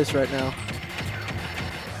dangerous place right now.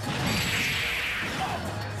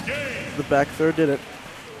 The back throw did it.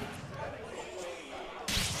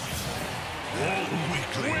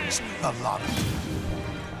 Weaklings, a lot.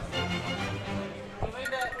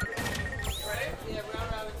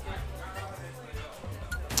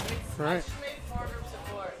 Right.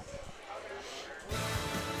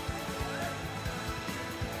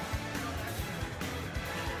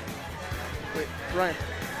 Wait, Ryan,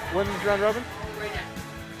 when's round robin? Right now.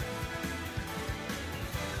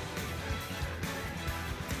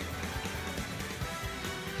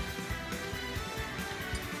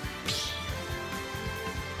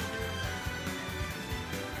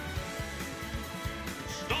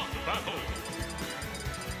 stop battle.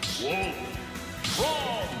 Wolf,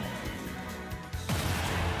 Chrom.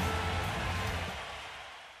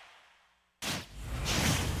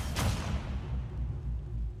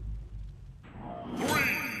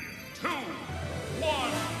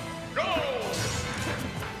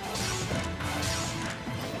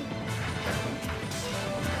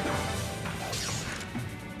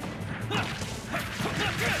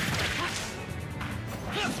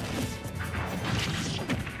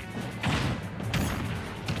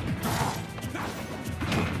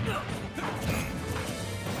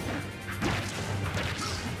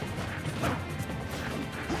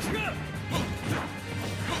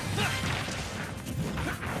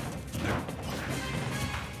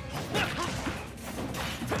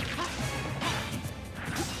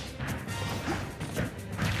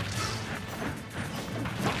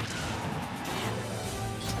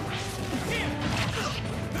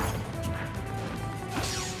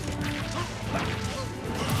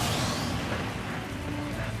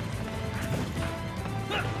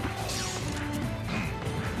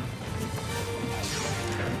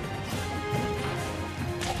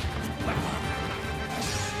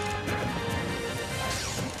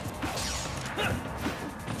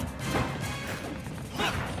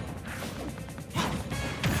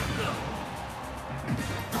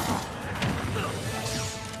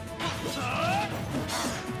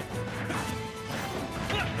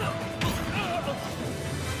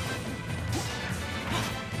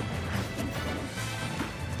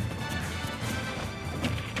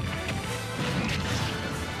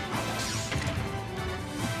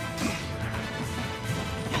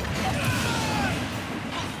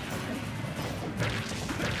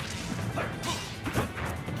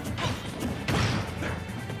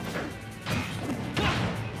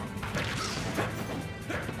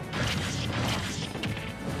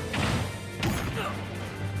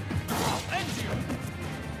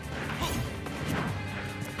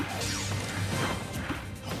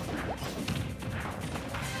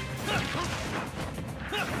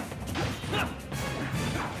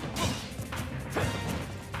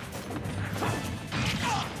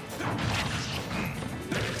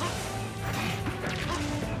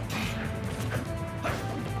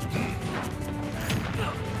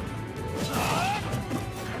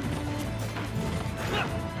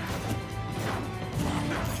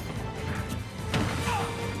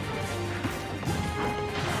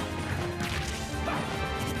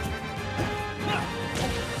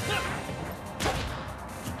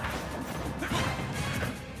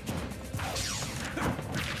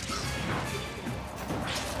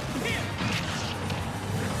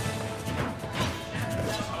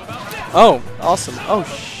 Oh, awesome. Oh,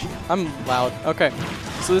 I'm loud. Okay.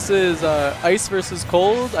 So this is Ice versus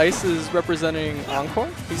Cold. Ice is representing Encore.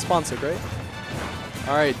 He's sponsored, right?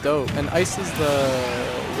 All right, dope. And Ice is the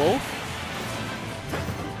Wolf.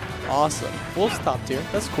 Awesome. Wolf's top tier.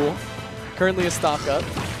 That's cool. Currently a stock up.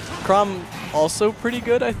 Crom also pretty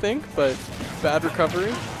good, I think, but bad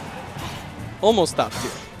recovery. Almost top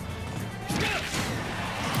tier.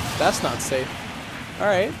 That's not safe. All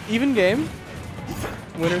right, even game.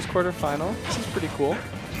 Winners quarterfinal. This is pretty cool.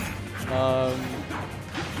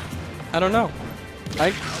 I don't know.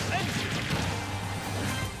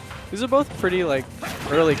 These are both pretty like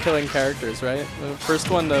early killing characters, right? The first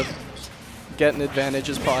one to get an advantage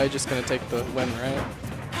is probably just gonna take the win, right?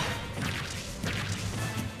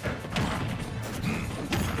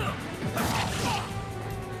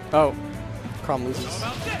 Oh, Crom loses.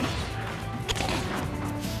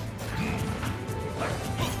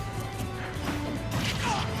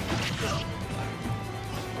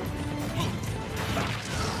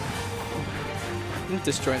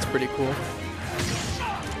 Disjoint's pretty cool.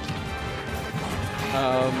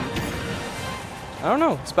 I don't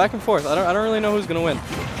know. It's back and forth. I don't really know who's gonna win.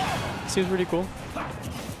 Seems pretty cool.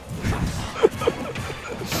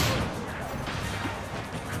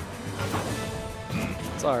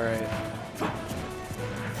 It's all right.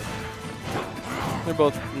 They're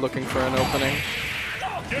both looking for an opening.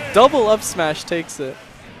 Double up smash takes it.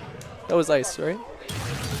 That was Ice, right?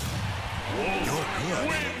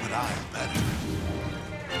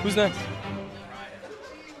 Who's next?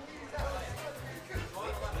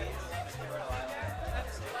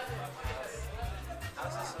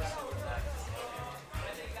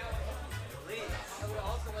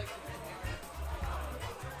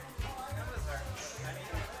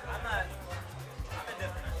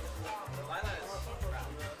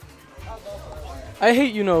 I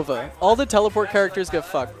hate Unova. All the teleport characters get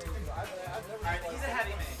fucked.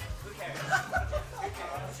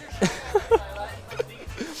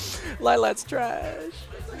 Lilat's trash.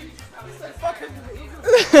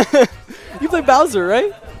 You play Bowser,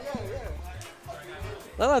 right?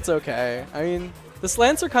 Lilat's okay. I mean, the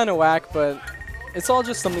slants are kind of whack, but it's all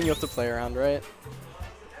just something you have to play around, right?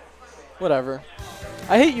 Whatever.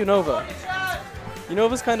 I hate Unova.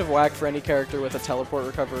 Unova's kind of whack for any character with a teleport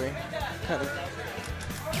recovery. Kind of.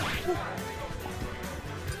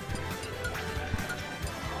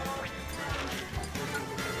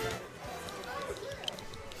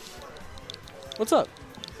 What's up?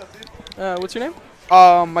 What's your name?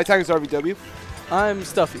 My tag is RBW. I'm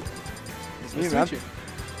Stuffy. Nice to meet you.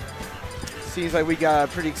 Seems like we got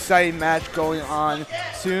a pretty exciting match going on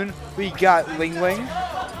soon. We got Ling Ling,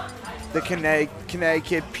 the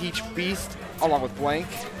Connecticut Peach Beast, along with Blank.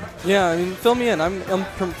 Yeah, I mean, fill me in. I'm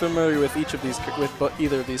familiar with each of these, with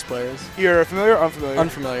either of these players. You're familiar or unfamiliar?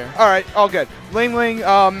 Unfamiliar. All right, all good. Ling Ling,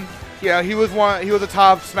 yeah, he was a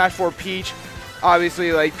top Smash 4 Peach.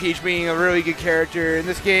 Obviously, like Peach being a really good character in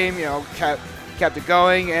this game, you know, kept it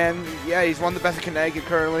going, and yeah, he's one of the best in Connecticut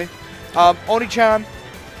currently. Oni-chan,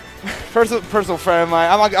 personal friend of mine.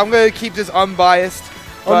 I'm gonna keep this unbiased.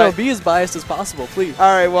 Oh no, be as biased as possible, please.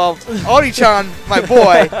 All right, well, Oni-chan, my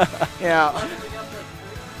boy, yeah,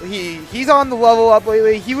 he's on the level up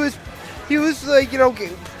lately. He was like, you know,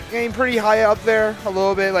 getting pretty high up there a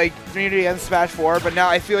little bit, like Community and Smash 4, but now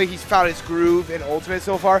I feel like he's found his groove in Ultimate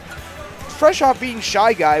so far. Fresh off being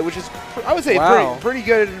Shy Guy, which is, I would say, wow. pretty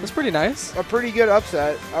good. That's pretty nice. A pretty good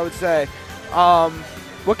upset, I would say.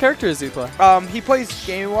 What character does he play? He plays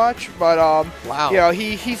Game & Watch, but wow. You know,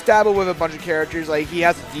 he's dabbled with a bunch of characters. Like he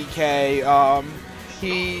has a DK.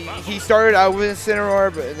 He started out with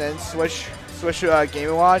Incineroar, but then switched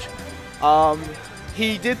Game & Watch.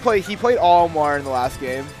 He played Olimar in the last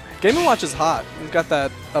game. Game & Watch is hot. He's got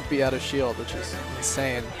that up B out of shield, which is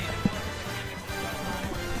insane.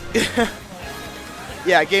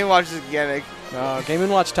 Yeah, Game & Watch is a gimmick. No, Game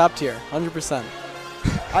 & Watch top tier, 100%.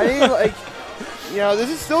 I mean, like, you know, this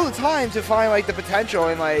is still the time to find like the potential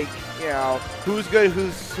and like, you know, who's good,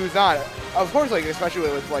 who's not. Of course, like especially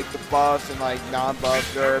with like the buffs and like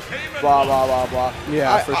non-buffs or blah blah blah blah.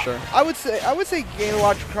 Yeah, for sure. I would say Game &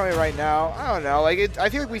 Watch currently right now. I don't know. Like, I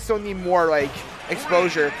feel like we still need more like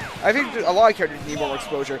exposure. I think a lot of characters need more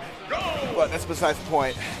exposure, but that's besides the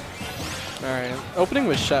point. Alright, opening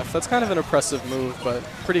with Chef. That's kind of an oppressive move, but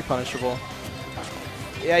pretty punishable.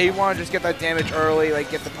 Yeah, you want to just get that damage early, like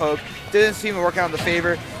get the poke. Didn't seem to work out in the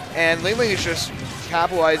favor, and Ling Ling is just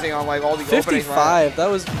capitalizing on like all the openings. 55. That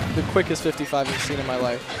was the quickest 55 I've seen in my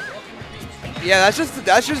life. Yeah, that's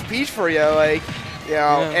just Peach for you. Like, you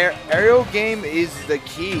know, yeah. Aerial game is the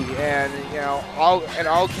key, and you know,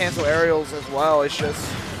 I'll cancel aerials as well. It's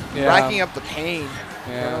just racking up the pain.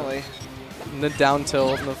 Apparently. And the down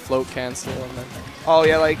tilt and the float cancel. And then Oh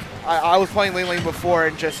yeah, like I was playing Ling Ling before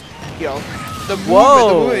and just, you know, the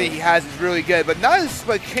Whoa. movement he has is really good, but not as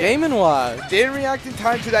like Game & Watch. didn't react in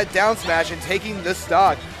time to that down smash and taking the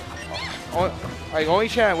stock. Like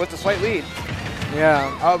Oni-chan with the slight lead.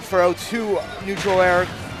 Yeah. Up for 0-2 neutral air,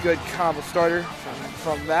 good combo starter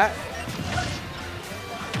from that.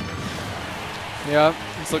 Yeah.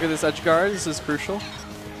 Let's look at this edge guard. This is crucial.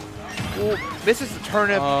 Ooh, misses the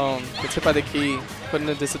turnip, Gets hit by the key, put in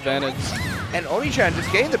a disadvantage. and Oni-chan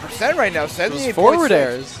just getting the percent right now, 78.6. Those forward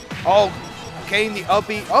airs. Oh, getting the up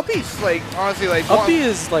B. Up B's like honestly like Up B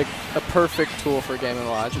is like a perfect tool for Game &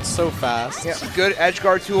 Watch. It's so fast. yeah, good edge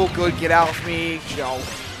guard tool, good get out of me. You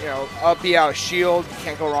know, up B out shield.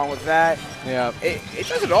 Can't go wrong with that. Yeah. It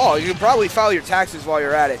does it all. You can probably file your taxes while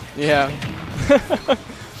you're at it. Yeah.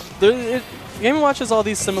 Game & Watch has all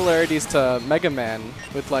these similarities to Mega Man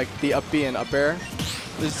with like the up B and up air.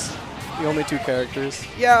 There's the only two characters.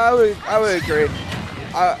 Yeah, I would agree.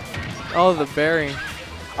 Oh, the berry.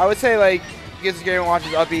 I would say like gives the Game &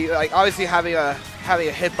 Watch's up B, like obviously having a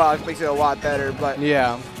hitbox makes it a lot better, but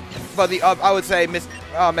Yeah. the up, I would say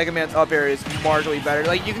Mega Man's up air is marginally better.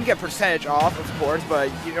 Like you can get percentage off, of course,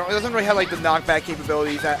 but you know it doesn't really have like the knockback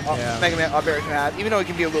capabilities that Mega Man up air can have, even though it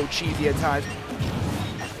can be a little cheesy at times.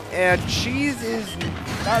 And cheese is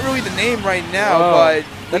not really the name right now, but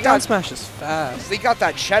that down smash is fast. they got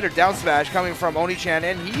that cheddar down smash coming from Oni-chan,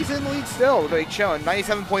 and he's in the lead still, like chilling.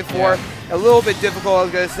 97.4, a little bit difficult, I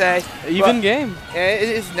was gonna say. Even game. It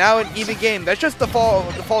is now an even game. That's just the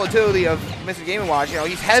volatility of Mr. Game & Watch. You know,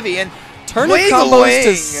 he's heavy and Turnip combos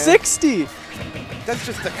to 60. That's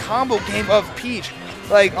just the combo game of Peach.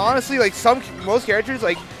 Like honestly, like most characters,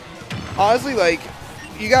 like honestly, like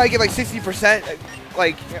you gotta get like 60%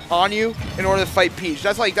 like on you in order to fight Peach.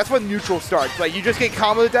 That's when neutral starts. Like you just get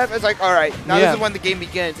combo to death. It's like all right, now this is when the game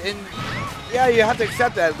begins. And yeah, you have to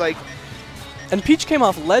accept that. Like, and Peach came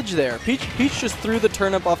off ledge there. Peach just threw the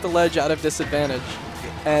turnip off the ledge out of disadvantage,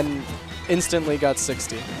 and instantly got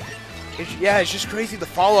 60. It's just crazy the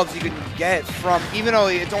follow-ups you can get from, even though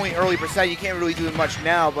it's only early percent, you can't really do much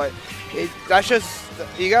now, but that's just,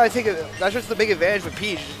 you gotta take it, that's just the big advantage with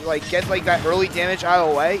Peach. Like, get like that early damage out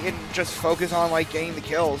of the way and just focus on like getting the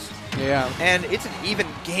kills. Yeah. And it's an even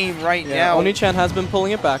game right now. Oni-chan has been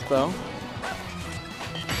pulling it back though.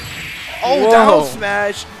 Oh, Whoa. down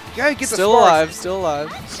smash. You gotta get Still the sparks. alive, still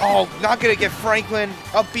alive. Oh, not gonna get Franklin.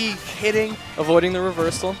 Up B hitting. Avoiding the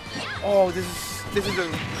reversal. Oh, this is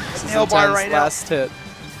a nail bar right now. Last hit.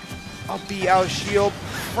 Up B out shield.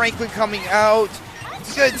 Franklin coming out.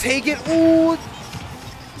 He's gonna take it. Ooh,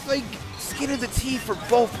 like skin of the teeth for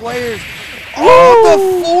both players.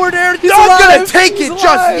 Oh, the forward air. Not gonna take it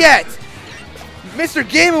just yet. Mr.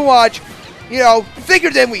 Game & Watch, you know, bigger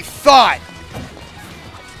than we thought.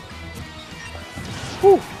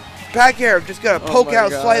 Whew. Back air, just gonna poke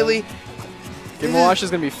out slightly. Game & Watch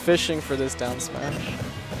is gonna be fishing for this down smash.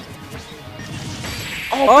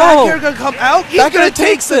 Oh, back air gonna come out. He's Back air gonna take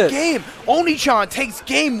takes the it. game. Oni-chan takes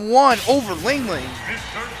game 1 over Ling Ling.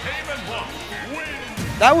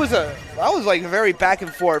 That was like very back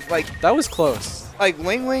and forth. Like that was close. Like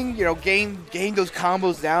Ling Ling, you know, gained those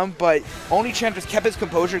combos down, but Oni-chan just kept his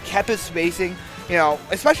composure, kept his spacing. You know,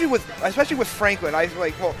 especially with Franklin. I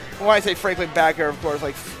like, well, when I say Franklin back air, of course,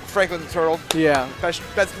 like Franklin the Turtle. Yeah. That's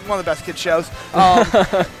one of the best kid shows.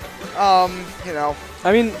 You know.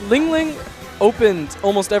 I mean, Ling Ling opened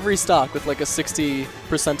almost every stock with like a 60%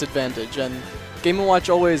 advantage, and Game & Watch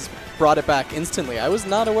always brought it back instantly. I was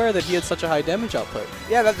not aware that he had such a high damage output.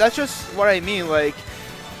 Yeah, that's just what I mean. Like,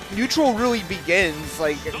 neutral really begins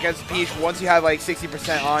like against Peach once you have like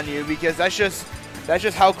 60% on you, because that's just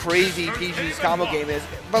how crazy Peach's combo game is.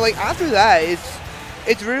 But like after that,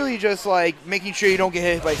 it's really just like making sure you don't get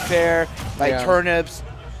hit by fair, like turnips,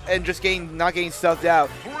 and just not getting stuffed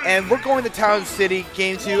out. And we're going to Town City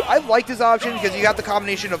Game 2. I like this option because you got the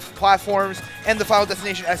combination of platforms and the Final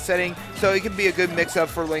Destination S setting, so it can be a good mix-up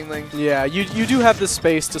for Ling Ling. Yeah, you do have the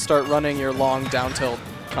space to start running your long down tilt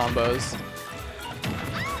combos.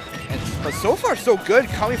 But so far, so good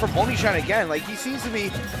coming from Oni-chan again. Like, he seems to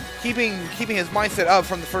be keeping his mindset up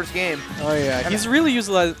from the first game. Oh, yeah. He's really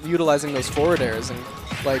utilizing those forward airs, and,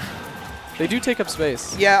 like, they do take up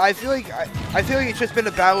space. Yeah, I feel like it's just been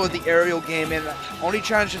a battle of the aerial game, and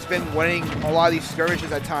Oni-chan's just been winning a lot of these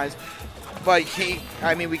skirmishes at times. But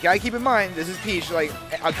I mean, we gotta keep in mind, this is Peach. Like,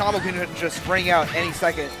 a combo can just spring out any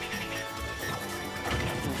second.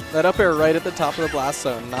 That up air right at the top of the blast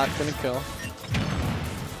zone, not gonna kill.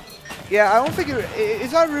 Yeah, I don't think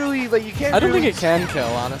it's not really like you can't. I don't really, think it can kill,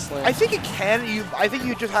 honestly. I think it can. I think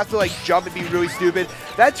you just have to like jump and be really stupid.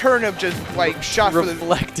 That turnip just like shot for the.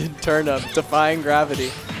 Reflected turnip, defying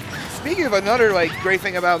gravity. Speaking of another like great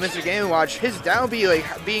thing about Mr. Game & Watch, his down B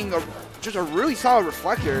like being just a really solid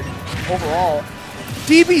reflector overall.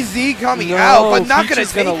 DBZ coming out, but not gonna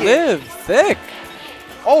take gonna it. live thick.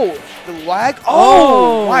 Oh, the lag.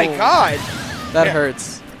 Oh my God. That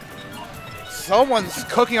hurts. Someone's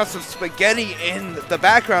cooking up some spaghetti in the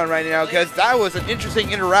background right now because that was an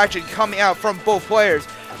interesting interaction coming out from both players.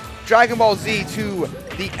 Dragon Ball Z to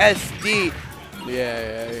the SD.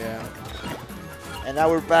 Yeah. And now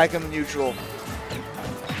we're back in the neutral.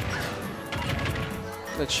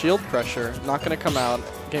 That shield pressure, not going to come out.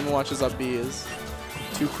 Game & Watch's up B is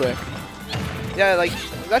too quick. Yeah, like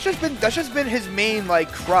that's just been his main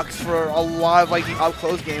like crux for a lot of like the up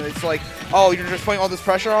close game. It's like, oh, you're just putting all this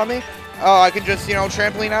pressure on me. Oh, I can just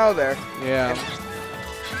trampoline out of there. Yeah.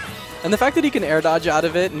 And the fact that he can air dodge out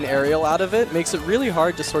of it and aerial out of it makes it really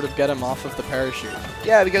hard to sort of get him off of the parachute.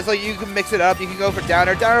 Yeah, because like you can mix it up. You can go for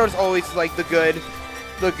downer. Downer is always like the good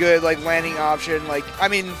like landing option. Like I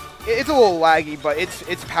mean, it's a little laggy, but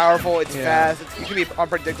it's powerful. It's fast. It can be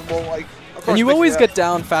unpredictable. Like of course, and you always get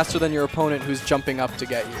down faster than your opponent who's jumping up to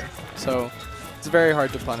get you. So it's very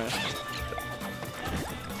hard to punish.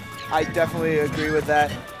 I definitely agree with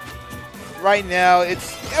that. Right now,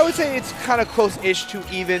 I would say it's kind of close-ish to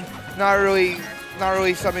even. Not really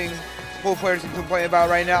something both players can complain about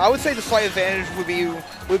right now. I would say the slight advantage would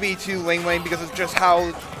be to Ling Ling because of just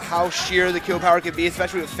how sheer the kill power can be,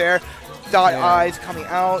 especially with fair. Dot eyes coming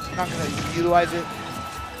out, not going to utilize it.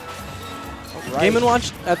 Game &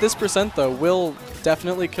 Watch at this percent though will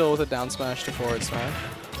definitely kill with a down smash to forward smash.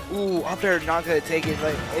 Ooh, up there, not going to take it.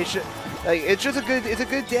 It's just a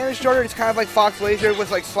good damage starter. It's kind of like Fox Laser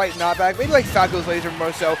with like slight knockback, maybe like Falco's Laser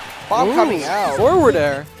more so. Bomb coming out. Forward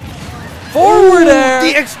air. Forward air.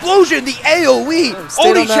 The explosion, the AOE.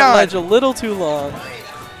 Stayed on that ledge a little too long.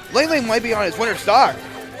 Ling Ling might be on his winner stock.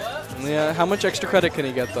 Yeah, how much extra credit can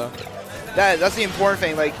he get though? That's the important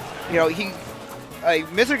thing. Like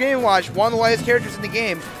Mr. Game & Watch, one of the lightest characters in the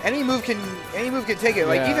game. Any move can take it.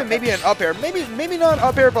 Like even maybe an up air, maybe not an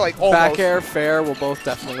up air, but like almost. Back air, fair will both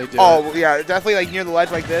definitely do. Oh yeah, definitely like near the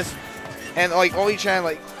ledge like this, and like Oli-chan,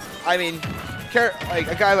 like I mean, like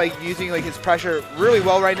a guy like using like his pressure really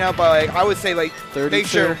well right now. But like I would say like 32.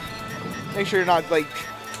 make sure you're not like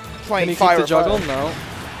playing Can he fire. Keep the juggle? No.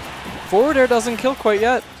 Forward air doesn't kill quite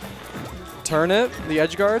yet. Turn it, the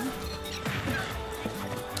edge guard.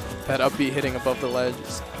 That up B hitting above the ledge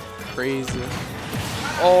is crazy.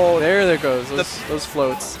 Oh, there goes. Those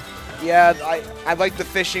floats. Yeah, I like the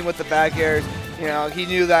fishing with the back airs. He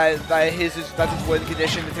knew that's his win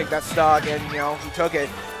condition to take that stock, and he took it.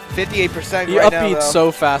 58% he right now. He upbeat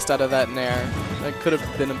so fast out of that nair. That could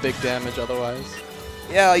have been a big damage otherwise.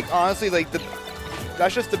 Yeah, like honestly, like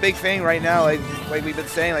that's just the big thing right now. Like we've been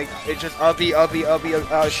saying, like it's just up B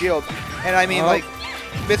shield, and I mean like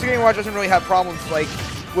Mr. Game & Watch doesn't really have problems like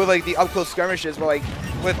with like the up close skirmishes, but like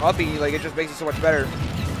with up B, like it just makes it so much better.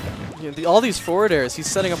 Yeah, all these forward airs, he's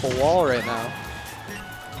setting up a wall right now.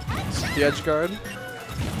 The edge guard.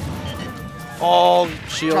 Oh,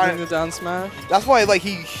 shielding the down smash. That's why like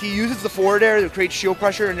he uses the forward air to create shield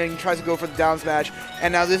pressure, and then he tries to go for the down smash.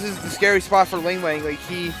 And now this is the scary spot for Ling Ling. Like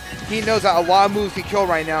he knows that a lot of moves can kill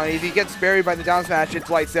right now, and if he gets buried by the down smash, it's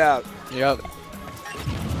lights out. Yep.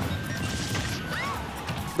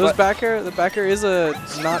 The back air is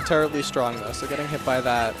not terribly strong though, so getting hit by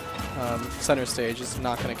that center stage is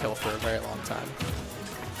not going to kill for a very long time.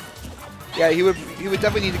 Yeah, he would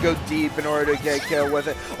definitely need to go deep in order to get a kill with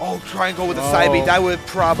it. Oh, try and go with the side beat. That would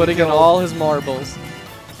probably putting in all his marbles.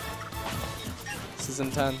 This is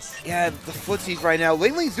intense. Yeah, the footsies right now.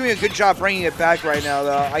 Ling Ling's doing a good job bringing it back right now,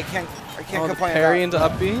 though. I can't complain. Parry into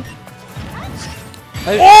up B.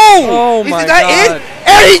 Oh my God! Is that it?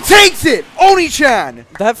 And he takes it! Oni-chan!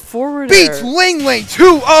 That forward beats air. Ling Ling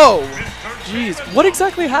 2-0! Jeez, what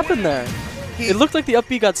exactly happened there? It looked like the up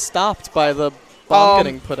B got stopped by the bomb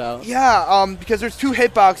getting put out. Yeah, because there's two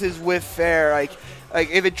hitboxes with fair. Like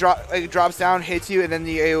if it drops down, hits you, and then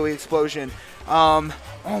the AoE explosion. Oh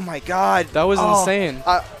my God! That was insane.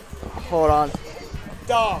 Hold on.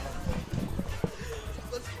 Dog.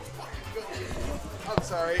 I'm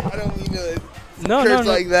sorry. I don't mean to. No.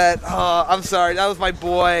 Like that. Oh, I'm sorry. That was my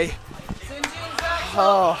boy.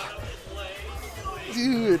 Oh,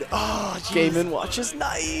 dude. Oh, geez. Game & Watch is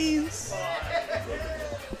nice.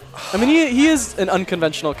 I mean, he is an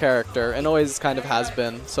unconventional character and always kind of has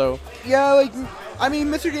been. So yeah, like I mean,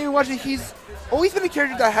 Mr. Game & Watch, he's always been a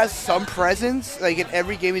character that has some presence, like in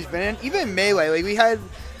every game he's been in. Even in Melee, like we had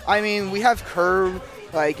I mean, we have Curve,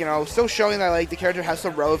 like, you know, still showing that, like, the character has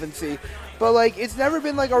some relevancy. But, like, it's never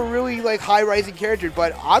been, like, a really, like, high-rising character.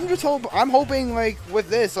 But I'm hoping, like, with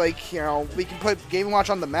this, like, you know, we can put Game & Watch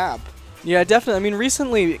on the map. Yeah, definitely. I mean,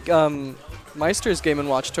 recently, Meister's Game &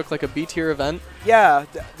 Watch took, like, a B-tier event. Yeah,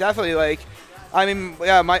 definitely, like, I mean,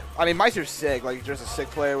 yeah, Meister's sick. Like, just a sick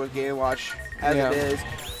player with Game & Watch as it is.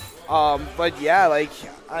 But, yeah, like,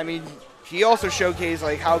 I mean, he also showcased,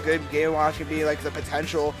 like, how good Game & Watch can be, like, the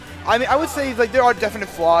potential. I mean, I would say, like, there are definite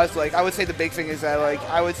flaws. Like, I would say the big thing is that, like,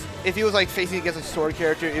 if he was, like, facing against a sword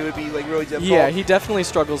character, it would be, like, really difficult. Yeah, he definitely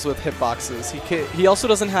struggles with hitboxes. He also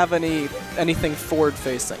doesn't have anything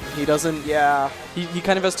forward-facing. He doesn't... Yeah. He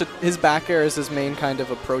kind of has to... His back air is his main kind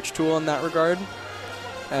of approach tool in that regard.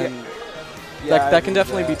 And that can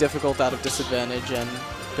definitely be difficult out of disadvantage and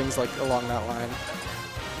things like along that line.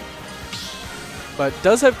 But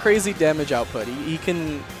does have crazy damage output. He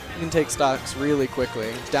can take stocks really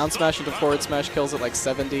quickly. Down smash into forward smash kills at like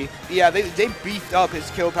 70. Yeah, they beefed up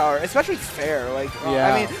his kill power, especially Fair. Like,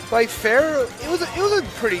 yeah. I mean, like Fair, it was a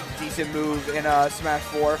pretty decent move in Smash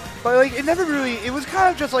 4, but like it never really. It was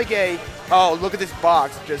kind of just like oh, look at this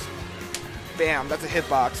box, just bam, that's a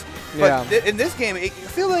hitbox. But in this game, I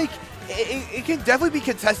feel like it can definitely be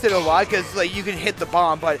contested a lot because like you can hit the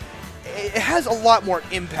bomb, but it has a lot more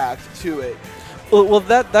impact to it. Well,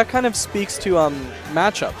 that kind of speaks to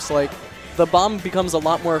matchups. Like, the bomb becomes a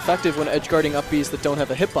lot more effective when edgeguarding up Bs that don't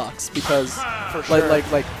have a hitbox because,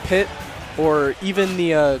 like Pit or even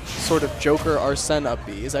the sort of Joker Arsene up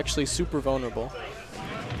B is actually super vulnerable.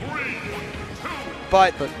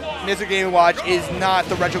 But Mr. Game & Watch is not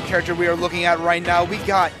the retro character we are looking at right now. We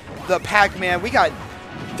got the Pac-Man. We got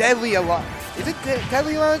Deadly Alliance. Is it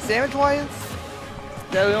Deadly Alliance? Damage Alliance?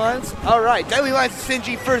 Deadly Alliance? All right, Deadly Alliance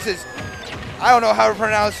Sinji versus. I don't know how to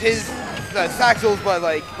pronounce his Saxels, but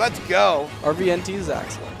like, let's go. RVNT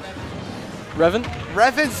Zaxel. Revan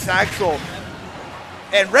Saxel.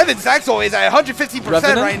 And Revan Saxel is at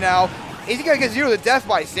 150% right now. Is he going to get 0 to death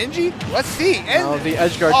by Sinji? Let's see. And no, the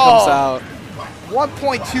edge guard comes out.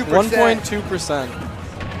 1.2%. 1.2%.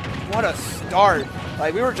 What a start.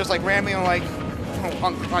 Like, we were just like ramming on, like,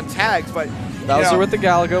 on tags, but. Bowser with the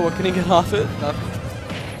Galaga. What can he get off it? Nothing.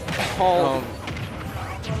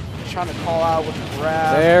 Trying to call out with the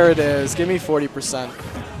grab. There it is. Give me 40%.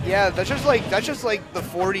 Yeah, that's just like the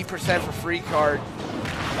 40% for free card.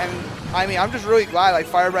 And I mean, I'm just really glad like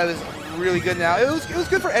Fire Breath is really good now. It was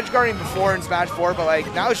good for edge guarding before in Smash 4, but like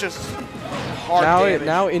now it's just hard damage.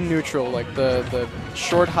 Now in neutral, like the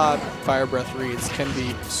short hot Fire Breath reads can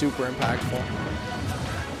be super impactful.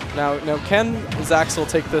 Now can Zaxel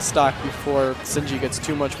take this stock before Sinji gets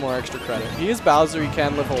too much more extra credit? He is Bowser. He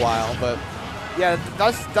can live a while, but. Yeah,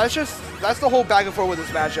 that's the whole back and forth with this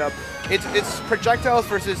matchup. It's projectiles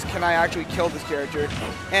versus can I actually kill this character,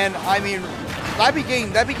 and I mean that be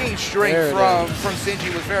getting strength from Sinji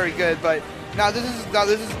was very good, but now this is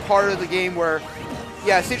part of the game where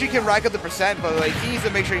Sinji can rack up the percent, but like he needs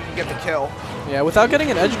to make sure he can get the kill. Yeah, without getting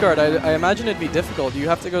an edge guard, I imagine it'd be difficult. You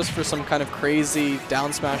have to go for some kind of crazy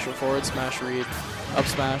down smash or forward smash read, up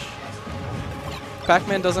smash.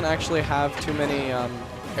 Pac-Man doesn't actually have too many.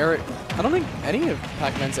 I don't think any of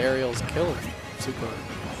Pac-Man's aerials kill super.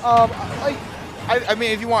 I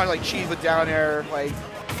mean, if you want to like cheese with down air, like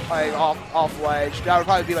off ledge, that would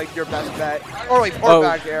probably be like your best bet, or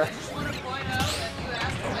back air.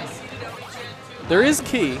 There is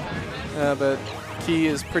Key, but Key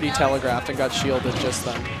is pretty telegraphed and got shielded just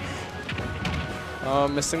then.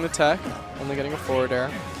 Missing the tech, only getting a forward air.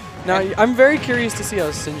 Now I'm very curious to see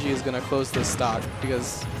how Sinji is going to close this stock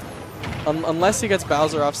because. Unless he gets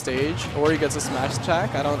Bowser off stage or he gets a smash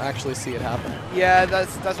attack, I don't actually see it happen. Yeah,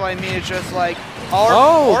 that's what I mean. It's just like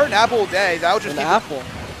or an apple day. That would just an apple.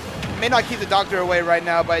 May not keep the doctor away right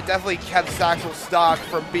now, but it definitely kept Saxel's stock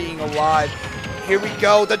from being alive. Here we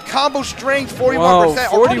go. The combo strength, 41%. Whoa,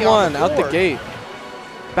 41 out the gate.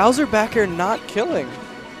 Bowser back air not killing.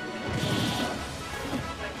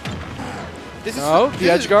 The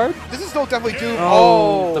edge guard? This is still definitely Doom.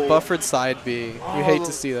 The buffered side B. You hate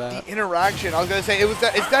to see that. The interaction. I was going to say,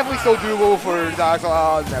 it's definitely still doable for Zaxel.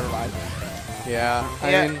 Oh, never mind. Yeah.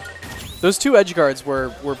 I mean, those two edge guards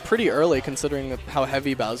were pretty early considering how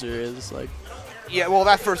heavy Bowser is. Like. Yeah, well,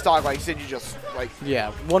 that first stock, like, Sinji just, like.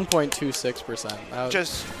 Yeah, 1.26%.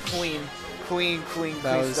 Just clean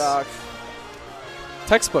was stock.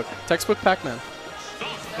 Textbook Pac-Man.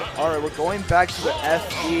 All right, we're going back to the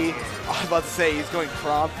FD. I was about to say he's going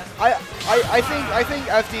prompt. I think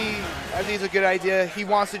FD is a good idea. He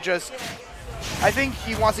wants to just. I think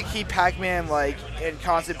he wants to keep Pac-Man like in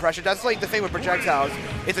constant pressure. That's like the thing with projectiles.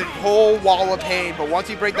 It's a whole wall of pain, but once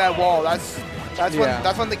you break that wall, that's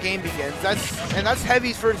That's when the game begins. That's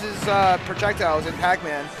heavies versus projectiles in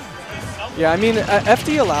Pac-Man. Yeah, I mean,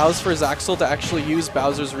 FD allows for Zaxel to actually use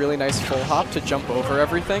Bowser's really nice full hop to jump over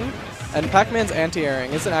everything, and Pac-Man's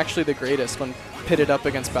anti-airing isn't actually the greatest when pitted up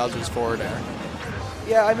against Bowser's forward air.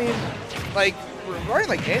 Yeah, I mean, like regarding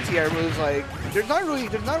like anti-air moves, like there's not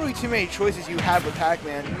really too many choices you have with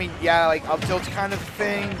Pac-Man. I mean, yeah, like up tilt's kind of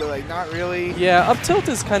thing, but like not really. Yeah, up tilt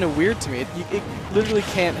is kind of weird to me. It literally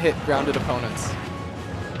can't hit grounded opponents.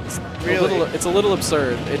 Really? It's a little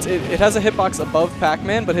absurd. It has a hitbox above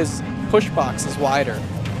Pac-Man, but his push box is wider.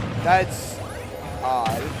 That's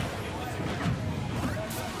odd.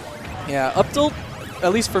 Yeah, up tilt,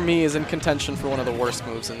 at least for me, is in contention for one of the worst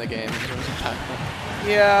moves in the game in terms of Pac-Man.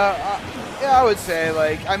 Yeah, I would say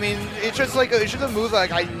like I mean it's just a move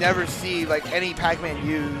like I never see like any Pac-Man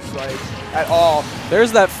use like at all.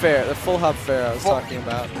 There's that fair, the full hop fair I was talking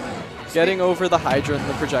about. Getting over the hydrant and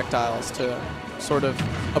the projectiles to sort of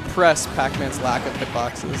oppress Pac-Man's lack of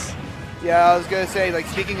hitboxes. Yeah, I was gonna say like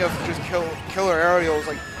speaking of just killer aerials,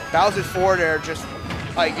 like Bowser's forward air just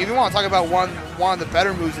like if you want to talk about one of the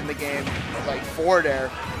better moves in the game, like forward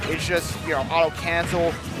air, it's just auto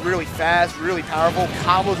cancel, really fast, really powerful,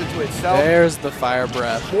 combos into itself. There's the fire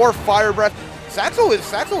breath. More fire breath. Zaxel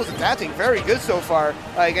is adapting very good so far.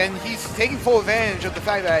 Like, and he's taking full advantage of the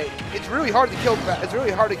fact that it's really hard to kill. It's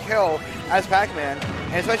really hard to kill as Pac-Man,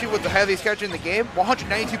 and especially with the heaviest character in the game,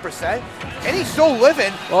 192%, and he's still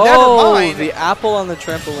living. Oh, never mind. The apple on the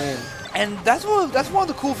trampoline. And that's one of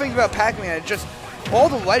the cool things about Pac-Man. Just all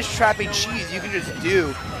the ledge trapping cheese you can just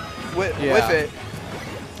do with it.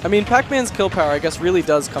 I mean, Pac-Man's kill power, I guess, really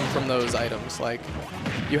does come from those items. Like,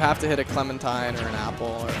 you have to hit a Clementine or an apple.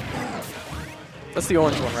 Or that's the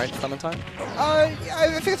orange one, right? Clementine? Yeah, I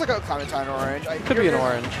think it's like a Clementine orange. Could be an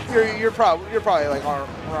orange. You're probably like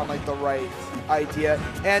around like the right idea.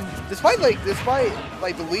 And despite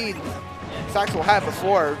the lead Zaxel had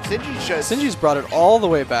before, Sinji's brought it all the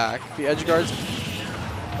way back. The edge guard's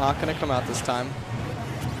not gonna come out this time.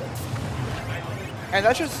 And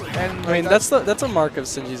that's just I mean that's a mark of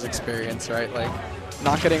Sinji's experience, right? Like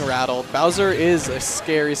not getting rattled. Bowser is a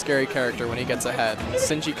scary, scary character when he gets ahead.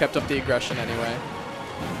 Sinji kept up the aggression anyway.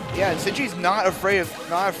 Yeah, and Sinji's not afraid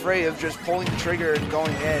of just pulling the trigger and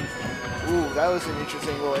going in. Ooh, that was an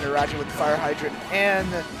interesting little interaction with the fire hydrant and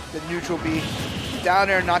the neutral B. Down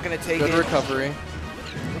there, not going to take it. Good recovery.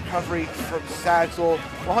 Recovery from Zaxel,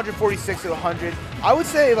 146 to 100. I would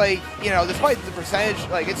say, like, despite the percentage,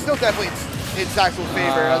 like, it's still definitely in Zaxel's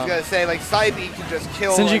favor. I was going to say, like, side B can just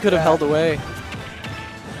kill. Sinji like could have held away.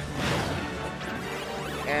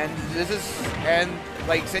 And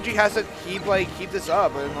like Sinji has to keep this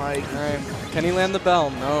up and like. All right, can he land the bell?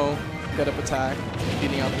 No. Get up attack,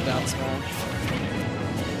 beating out the down smash.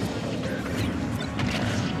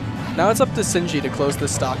 Now it's up to Sinji to close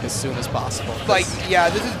this stock as soon as possible. Like, yeah,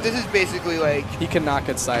 this is basically like he cannot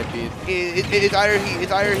get side beat. It's either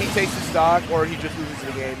he takes the stock or he just loses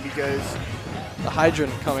the game because the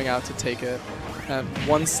hydrant coming out to take it. At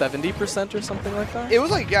 170% or something like that? It was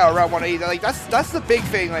like, yeah, around 180. Like that's the big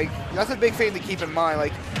thing. Like that's the big thing to keep in mind.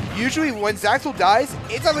 Like usually when Zaxel dies,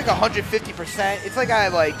 it's at like 150%. It's like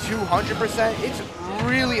at like 200%. It's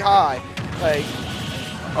really high. Like.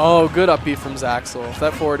 Oh, good up B from Zaxel. If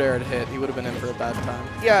that forward air had hit, he would have been in for a bad time.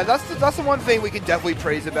 Yeah, that's the one thing we can definitely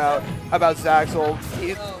praise about Zaxel.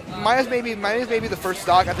 Minus maybe the first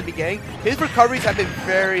stock at the beginning. His recoveries have been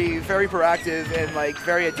very, very proactive and like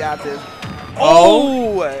very adaptive.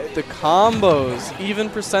 Oh, the combos. Even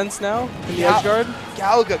percents now in the edge guard.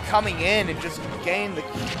 Galaga coming in and just getting the.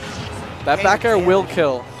 That back air will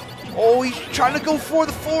kill. Oh, he's trying to go for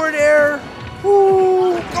the forward air.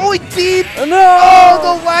 Ooh, going deep. Oh, no!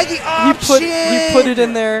 Oh, the laggy option. He put it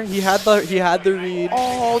in there. He had the read.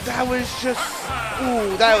 Oh, that was just.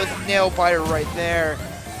 Ooh, that was a nail biter right there.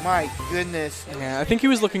 My goodness. Yeah, I think he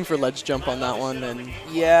was looking for ledge jump on that one, and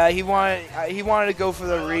yeah, he wanted to go for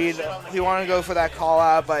the read. He wanted to go for that call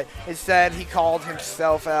out, but instead he called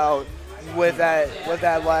himself out with that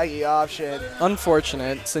laggy option.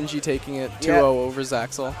 Unfortunate, Sinji taking it 2-0 over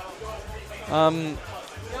Zaxel.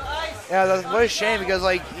 Yeah, what a shame because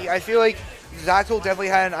like I feel like Zaxel definitely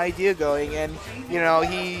had an idea going, and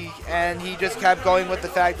he just kept going with the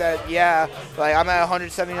fact that like I'm at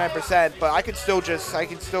 179%, but I could still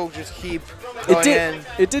just keep going in.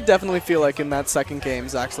 It did definitely feel like in that second game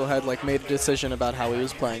Zaxel had like made a decision about how he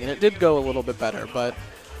was playing, and it did go a little bit better, but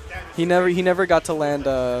he never got to land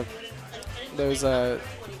those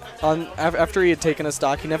after he had taken a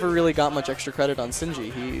stock, he never really got much extra credit on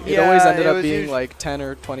Sinji. It always ended up being like 10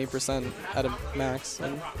 or 20% at a max.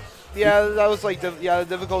 And yeah, that was like the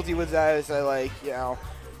difficulty with that is that like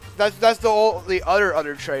that's the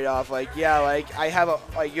other trade-off. Like, yeah, like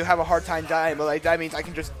you have a hard time dying, but like that means I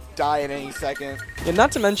can just die at any second. And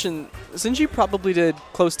not to mention, Sinji probably did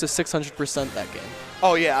close to 600% that game.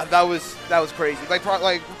 Oh yeah, that was crazy. Like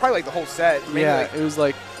probably like the whole set. Maybe Yeah, like, it was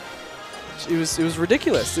like it was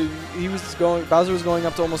ridiculous. Bowser was going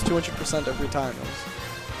up to almost 200% every time.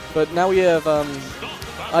 But now we have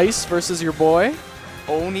Ice versus your boy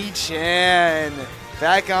Oni-chan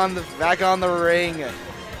back on the ring.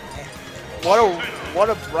 What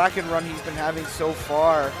a bracket run he's been having so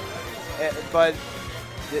far. But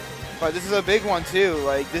this is a big one too.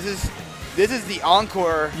 Like this is the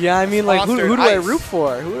Encore. Yeah, I mean, like, who do I Ice. root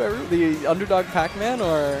for? Who do I root? The Underdog Pac-Man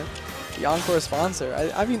or the Encore sponsor?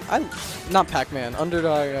 I mean, not Pac-Man.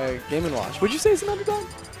 Underdog Game & Watch. Would you say it's an underdog?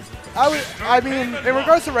 I mean, in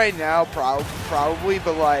regards to right now, probably,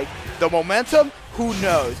 but like the momentum, who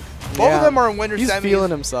knows? Both of them are in winter He's semis.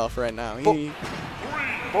 feeling himself right now.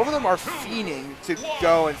 Both of them are fiending to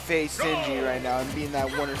go and face Sinji right now and be in that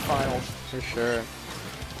winter finals. For sure.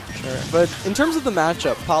 Sure. But in terms of the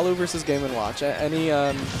matchup, Palu versus Game & Watch,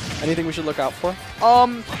 anything we should look out for?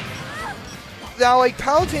 Now like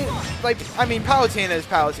Palutena is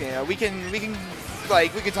Palutena. We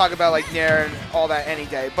can talk about like Nair and all that any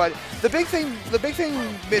day. But the big thing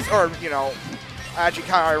actually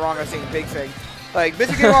kind of ironic saying big thing. Like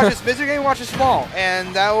Mr. Game Watch is small,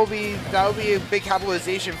 and that will be a big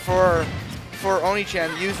capitalization for Oni-chan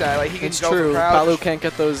to use that. Like he can It's go true. for crouch. Palu can't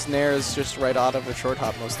get those nairs just right out of a short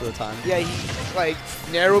hop most of the time. Yeah,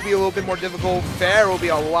 Nair will be a little bit more difficult. Fair will be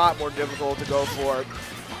a lot more difficult to go for.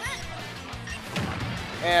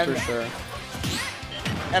 And For sure.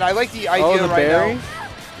 And I like the idea the right berry? now.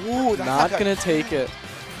 Ooh, that's Not gonna take it.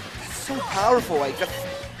 so powerful. Like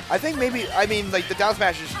I think like the down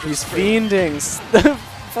smash is just He's crazy. fiending.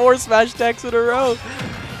 4 smash decks in a row.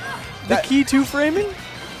 The key 2-framing?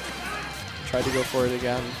 Tried to go for it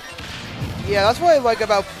again. Yeah, that's what I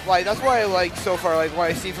like so far. Like what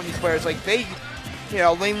I see from these players, like they,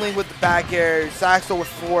 Ling with the back air, Saxel with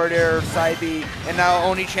forward air, side B, and now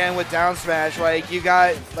Oni-chan with down smash. Like you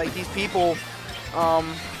got like these people,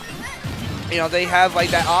 they have like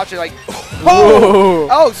that option. Like,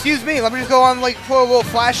 oh, excuse me. Let me just go on like put a little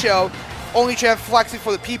flash show. Oni-chan flexing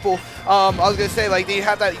for the people. I was gonna say like they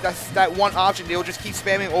have that one option. They will just keep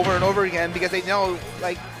spamming over and over again because they know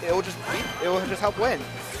like it will just help win.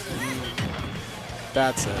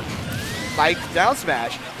 That's it. Like down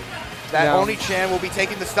smash. That Oni-chan will be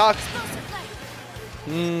taking the stock.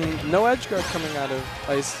 No edge guard coming out of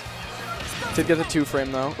Ice. Did get the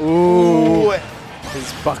 2-frame though. Ooh.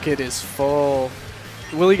 His bucket is full.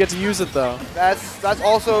 Will he get to use it though? That's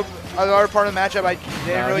also another part of the matchup I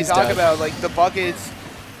didn't really talk about. Like the bucket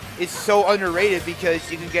is so underrated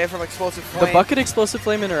because you can get it from explosive flame. The bucket explosive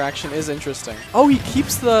flame interaction is interesting. Oh, he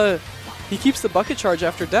keeps the bucket charge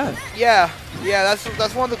after death. Yeah,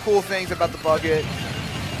 that's one of the cool things about the bucket.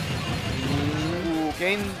 Ooh,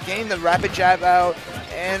 gain the rapid jab out,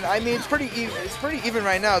 and I mean it's pretty even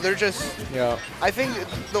right now. They're just I think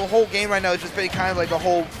the whole game right now has just been kind of like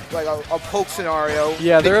a poke scenario.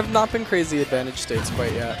 Yeah, there have not been crazy advantage states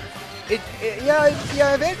quite yet.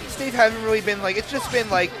 Advantage states haven't really been like, it's just been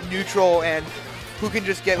like neutral and who can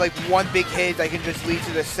just get like one big hit that can just lead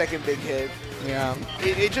to the second big hit. Yeah.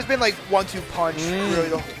 It's just been like 1-2 punch.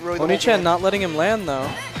 Really Oni-chan not letting him land though.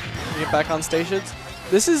 Get back on stations.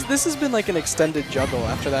 This has been like an extended juggle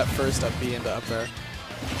after that first up B into up air.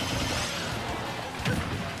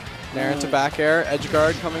 Nair into back air, edge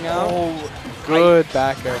guard coming out. Good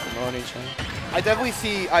back air from Oni-chan. I definitely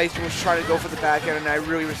see Ice was trying to go for the back end, and I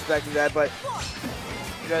really respected that. But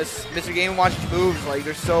just Mr. Game & Watch's moves, like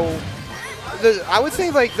they're so. I would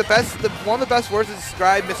say like one of the best words to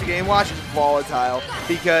describe Mr. Game & Watch is volatile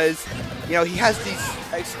because he has these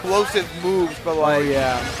explosive moves, but like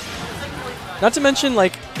Not to mention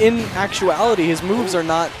like in actuality his moves are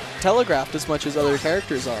not telegraphed as much as other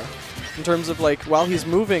characters are. In terms of like while he's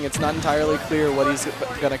moving, it's not entirely clear what he's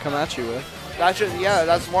gonna come at you with. That's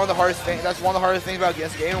one of the hardest things. That's one of the hardest things about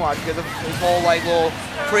against Game & Watch because of his whole like little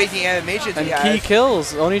crazy animations he has. And key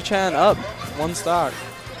kills. Oni-chan up 1 stock.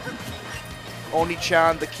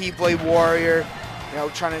 Oni-chan, the Keyblade Warrior,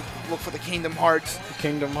 trying to look for the Kingdom Hearts.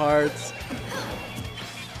 Kingdom Hearts.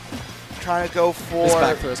 Trying to go for. This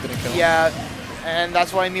back throw is gonna kill him. Yeah, and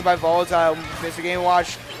that's what I mean by volatile. Mr. Game &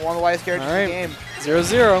 Watch, one of the lightest characters in the game.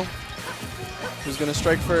 0-0. Who's gonna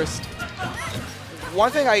strike first? One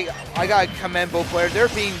thing I gotta commend both players. They're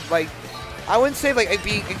being like, I wouldn't say like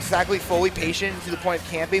being exactly fully patient to the point of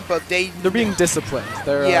camping, but they're being disciplined.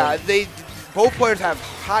 They're both players have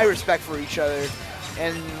high respect for each other,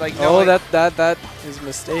 and like that is a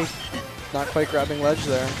mistake. not quite grabbing ledge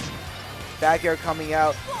there. Back air coming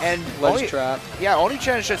out. And Ledge trap. Yeah,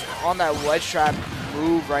 Oni-chan is just on that ledge trap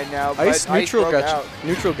move right now. Ice but neutral broke get out.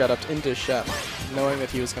 neutral get up into Shep, knowing that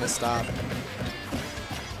he was going to stop.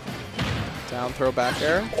 Down throw back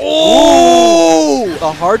air. Oh!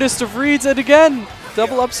 The hardest of reads, and again,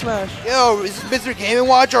 double up smash. Yo, is this Mr. Game &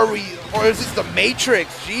 Watch, or is this the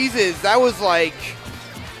Matrix? Jesus, that was like...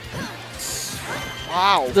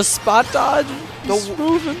 Wow. The spot dodge, The- is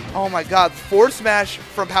moving. Oh my god, forward smash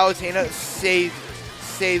from Palutena saved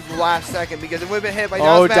last second because it would have been hit by down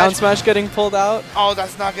Oh, smash. down smash getting pulled out. Oh,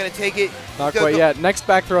 that's not going to take it. Not quite yet. Next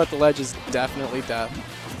back throw at the ledge is definitely death.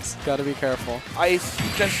 Got to be careful. Ice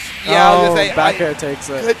just, yeah, I was Oh, going to say, back air takes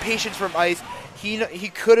it. good patience from Ice. He definitely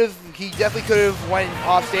could have went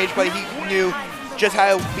off stage, but he knew just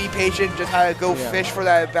how to be patient, just how to go fish for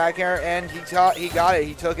that back air, and he got it.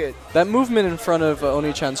 He took it. That movement in front of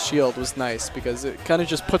Oni-chan's shield was nice because it kind of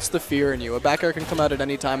just puts the fear in you. A back air can come out at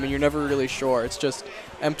any time, and you're never really sure. It's just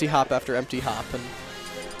empty hop after empty hop, and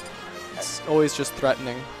it's always just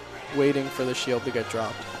threatening, waiting for the shield to get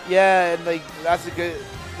dropped. Yeah, and like that's good.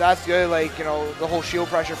 Like, you know, the whole shield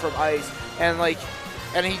pressure from Ice, and like.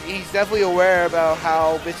 And he's definitely aware about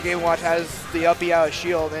how Mr. Game & Watch has the up B out of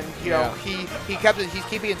shield, and you know he's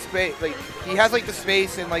keeping in space. Like he has like the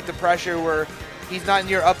space and like the pressure where he's not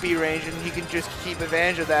near up B range, and he can just keep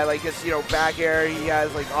advantage of that. Like his back air, he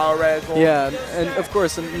has like auto reticle. Yeah, and of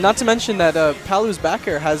course, and not to mention that Palu's back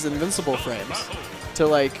air has invincible frames to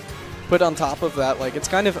like put on top of that. Like it's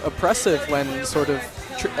kind of oppressive when sort of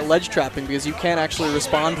ledge trapping because you can't actually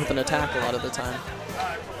respond with an attack a lot of the time.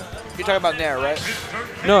 You're talking about Nair, right?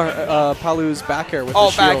 No, Palu's back air with the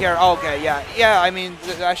shield. Back air. Oh, okay, yeah, yeah. I mean,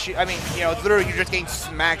 you know, literally, you're just getting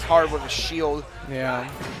smacked hard with a shield. Yeah.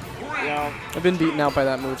 You know, I've been beaten out by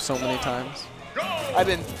that move so many times. I've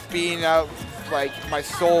been beating out like my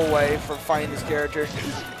soul away from fighting this character.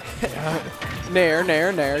 Nair,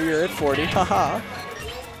 you're at 40. Haha.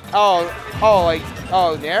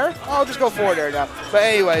 Nair? I'll just go forward there now. But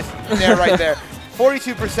anyways, Nair right there.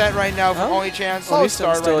 42% right now for Oni-chan. Slow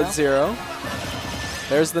start still right at now. 0.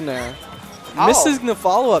 There's the Nair. Oh. Missing the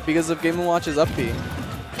follow-up because of Game & Watch's up B.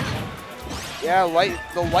 Yeah,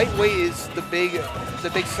 the lightweight is the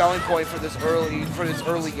big selling point for this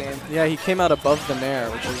early game. Yeah, he came out above the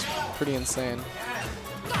Nair, which is pretty insane.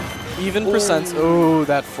 Even percents. Oh,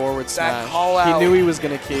 that forward smash. Call out. He knew he was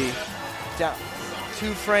gonna key. Down,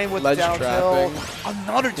 2-frame with Ledge down trapping. tilt.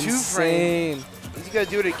 Another 2-frame. Insane. Is he gonna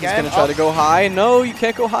do it again? He's gonna try to go high. No, you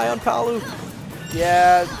can't go high on Palu.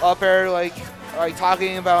 Yeah, up air, like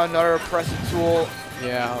talking about another oppressive tool.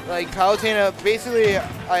 Yeah. Like Palutena, basically,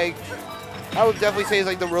 like I would definitely say is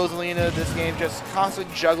like the Rosalina of this game, just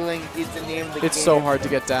constantly juggling is the name of the game. It's so hard to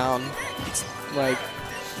get down. It's like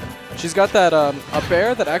she's got that up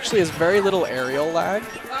air that actually has very little aerial lag.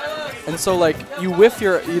 And so like you whiff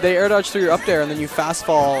they air dodge through your up air and then you fast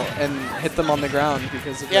fall and hit them on the ground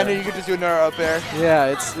because of yeah, no, you could just do another up air. Yeah,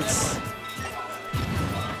 it's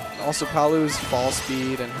also Palu's fall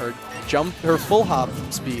speed and her full hop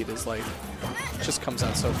speed is like just comes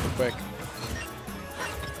out so quick.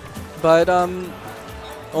 But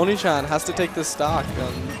Oni-chan has to take this stock.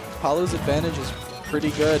 Palu's advantage is pretty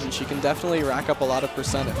good, and she can definitely rack up a lot of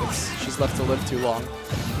percent if she's left to live too long.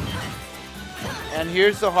 And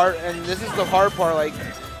here's the this is the hard part. Like,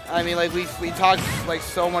 I mean, like we talked like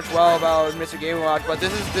so much well about Mr. Game & Watch, but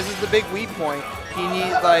this is the big weak point. He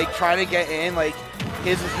needs like trying to get in. Like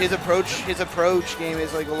his approach game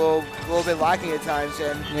is like a little bit lacking at times.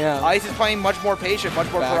 And yeah. Ice is playing much more patient,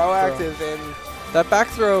 much more proactive, and that back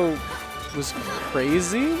throw was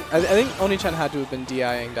crazy. I think Oni-chan had to have been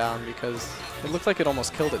DIing down because it looked like it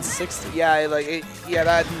almost killed at 60. Yeah,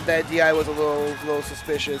 that DI was a little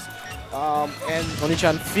suspicious. And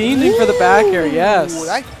Oni-chan fiending for the back air, yes.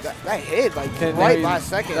 That hit like last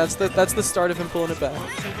second. That's the start of him pulling it back.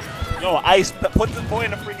 Yo, Ice, put the boy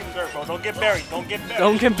in the freaking dirt, bro. Don't get buried. Don't get buried.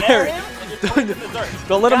 Don't get buried.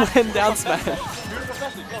 Don't let him land down smash. Look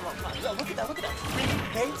at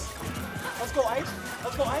that. Gates. Let's go, Ice.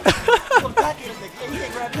 Go back in this nigga. He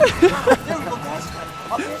can't grab it. There we go, guys.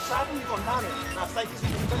 Up here, shot him, you go down there. Now, it's like this.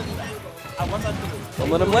 Don't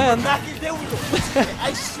let him land. Back in, there we go.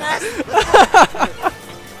 Ice smash.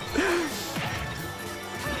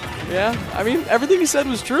 Yeah, I mean, everything he said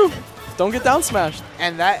was true. Don't get down smashed.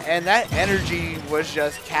 And that energy was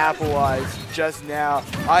just capitalized just now.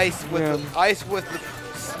 Ice with the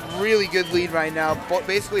really good lead right now,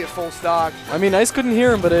 basically a full stock. I mean, Ice couldn't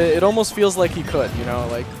hear him, but it almost feels like he could. You know,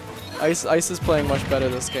 like Ice is playing much better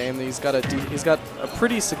this game. He's got a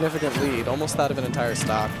pretty significant lead, almost that of an entire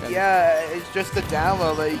stock. And yeah, it's just the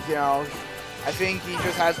download. Like, you know, I think he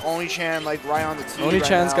just has Oni-chan like right on the tee.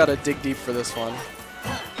 Oni-chan's got to dig deep for this one.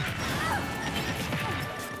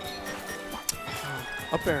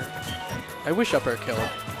 Up air. I wish up air killed.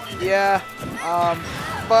 Yeah.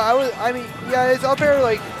 But I mean, yeah, it's up air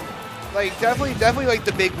like definitely like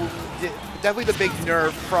the big. Definitely the big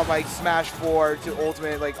nerf from like Smash 4 to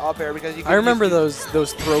Ultimate like up air because you can I remember those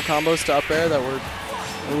throw combos to up air that were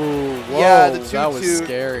ooh, whoa, yeah, the that was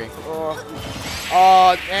scary.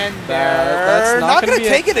 And that's not gonna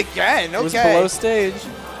take it again. Okay. It was below stage.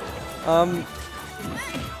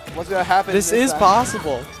 What's gonna happen? This is time?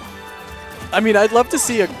 possible. I mean, I'd love to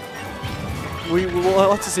see a. We'll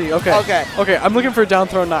have to see. Okay. Okay. Okay. I'm looking for down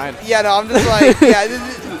throw 9. Yeah, no, I'm just like yeah. This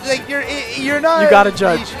is, like you're not. You gotta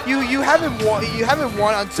judge. You haven't won. You haven't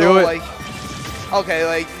won until like. Okay,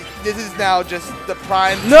 like this is now just the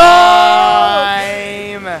prime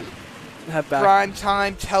time. Prime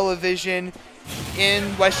time television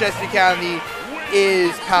in Westchester County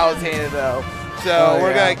is Palatine though. So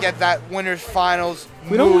we're gonna get that winners finals.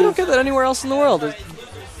 We don't get that anywhere else in the world.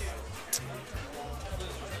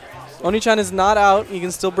 Oni-chan is not out. He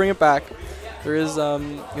can still bring it back. There is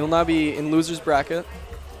he'll now be in losers bracket.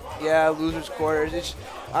 Yeah, losers quarters.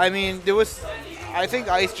 I mean, there was. I think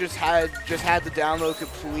Ice just had the download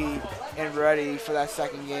complete and ready for that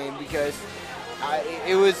second game because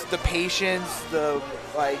it was the patience, the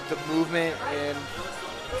movement, and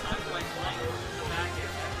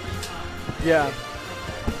yeah,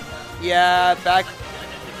 back.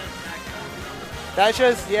 That's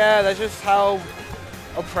just how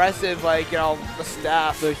oppressive, like, you know, the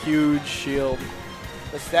staff. The huge shield.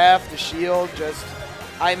 The staff, the shield, just.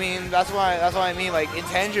 I mean, that's why I mean, like,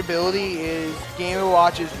 intangibility is Game &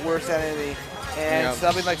 Watch's worst enemy, and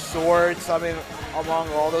something like Sword, something among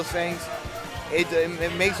all those things, it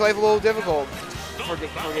makes life a little difficult for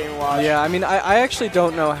Game & Watch. Yeah, I mean, I actually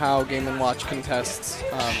don't know how Game & Watch contests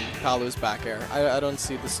Palu's back air. I don't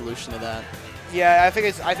see the solution to that. Yeah,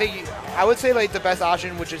 I would say like the best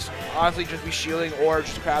option would just honestly just be shielding or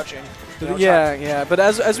just crouching. Yeah, but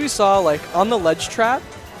as we saw, like on the ledge trap,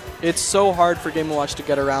 it's so hard for Game & Watch to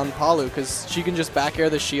get around Palu because she can just back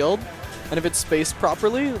air the shield, and if it's spaced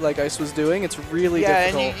properly, like Ice was doing, it's really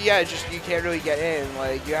difficult. And you can't really get in.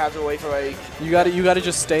 Like you have to wait for like. You gotta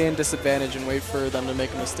just stay in disadvantage and wait for them to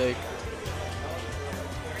make a mistake.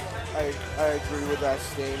 I agree with that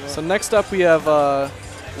statement. So next up we have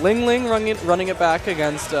Ling Ling running it back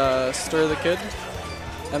against Stir the Kid,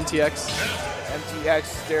 MTX. MTX,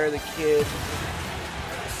 Stir the Kid.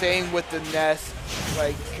 Same with the Ness,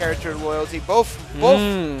 like character loyalty. Both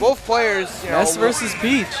players. You know, Ness versus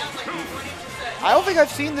Peach. I don't think I've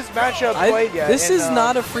seen this matchup played yet. This is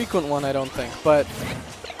not a frequent one, I don't think, but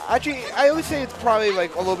actually, I would say it's probably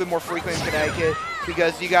like a little bit more frequent in Connecticut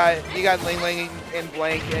because you got Ling Ling and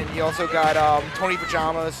Blank, and you also got Tony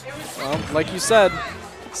Pajamas. Well, like you said,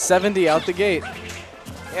 70 out the gate.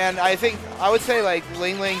 And I would say like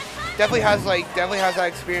Ling Ling definitely has that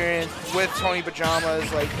experience with Tony Pajamas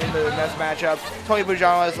like in the Ness matchup. Tony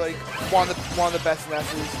Pajamas like one of the best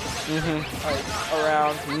Nesses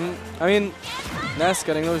around. I mean, Ness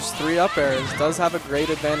getting those 3 up airs does have a great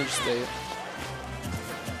advantage state.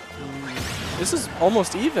 This is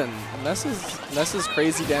almost even. Ness's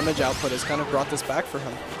crazy damage output has kind of brought this back for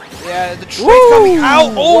him. Yeah, the trick coming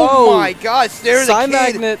out. Oh my God, Stare the Kid. Side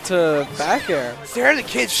magnet to back air. Stare the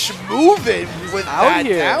Kid schmoving with that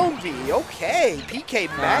down B. Okay, PK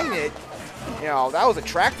magnet. You know, that was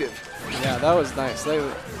attractive. Yeah, that was nice. They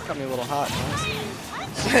got me a little hot.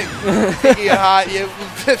 Making it hot. Yeah,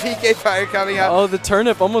 PK fire coming out. Oh, the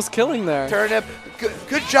turnip almost killing there. Turnip.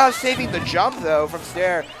 Good job saving the jump though from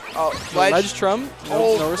Stare. Oh, ledge trump.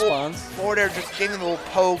 No response. Forward air just gave him a little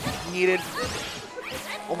poke needed.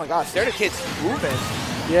 Oh my God, Stare the Kid's moving.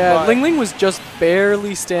 Yeah, Ling Ling was just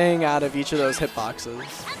barely staying out of each of those hitboxes.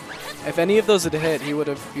 If any of those had hit, he would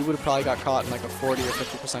have probably got caught in like a 40 or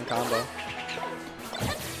 50% combo.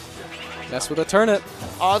 Ness with a turnip.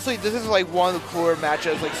 Honestly, this is like one of the cooler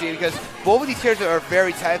matchups like see because both of these characters are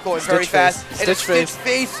very technical and very fast. Stitch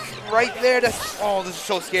face right there. This is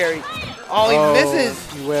so scary. Oh, he misses.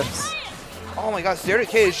 He whiffs. Oh my God, Stare the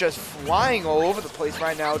Kid is just flying all over the place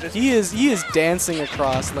right now. He is dancing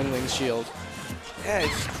across Ling Ling's shield. Yeah,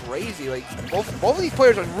 it's crazy. Like both of these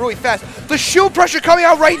players are really fast. The shield pressure coming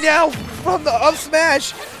out right now from the up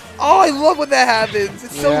smash. Oh, I love when that happens.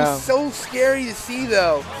 It's so scary to see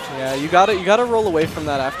though. Yeah, you gotta roll away from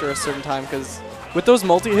that after a certain time because with those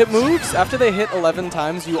multi-hit moves, after they hit 11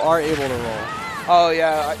 times, you are able to roll. Oh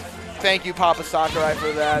yeah, thank you, Papa Sakurai,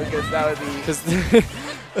 for that because that would be. Because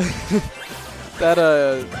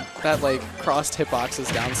that like crossed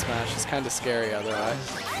hitboxes down smash is kind of scary otherwise.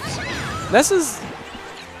 Ness's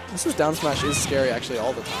down smash is scary actually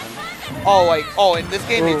all the time. Oh, in this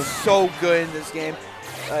game, Ooh. it's so good in this game.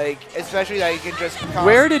 Like, especially that you can just...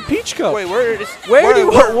 Where did Peach go? Wait, where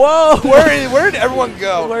whoa! Where did everyone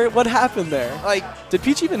go? What happened there? Like, did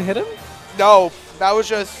Peach even hit him? No, that was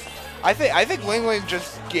just... I think Ling Ling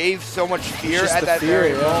just gave so much fear at that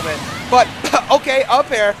very moment. But, okay, up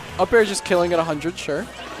air. Up air just killing at 100, sure.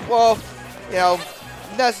 Well, you know,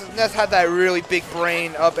 Ness had that really big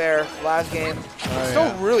brain up air last game.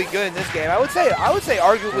 Still really good in this game. I would say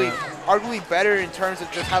arguably better in terms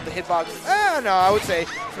of just how the hitbox. No, I would say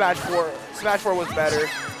Smash 4 was better.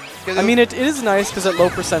 I mean, it is nice because at low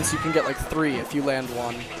percents you can get like 3 if you land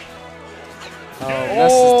 1. Oh,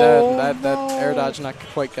 Ness is dead. That air dodge not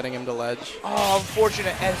quite getting him to ledge. Oh,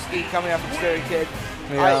 unfortunate SD coming out from Scary Kid.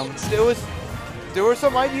 Yeah. There were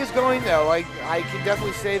some ideas going though. Like, I can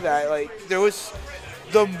definitely say that. Like, there was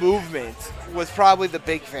the movement was probably the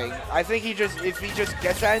big thing. I think if he just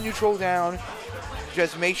gets that neutral down,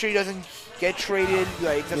 just make sure he doesn't get traded,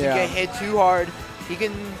 like doesn't get hit too hard. He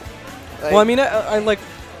can. Like, well, I mean, I like.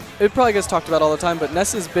 It probably gets talked about all the time, but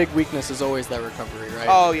Ness's big weakness is always that recovery, right?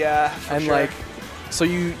 Oh yeah, and sure. like, so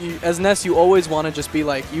you as Ness, you always want to just be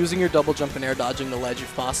like using your double jump and air dodging the ledge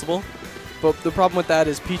if possible. But the problem with that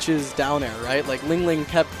is Peach's down air, right? Like Ling Ling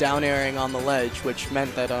kept down airing on the ledge, which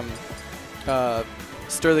meant that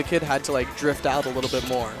Stir the Kid had to like drift out a little bit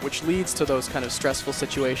more, which leads to those kind of stressful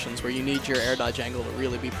situations where you need your air dodge angle to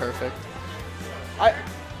really be perfect. That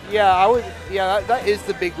is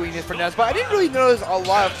the big weakness for Ness, but I didn't really notice a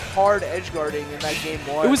lot of hard edge guarding in that game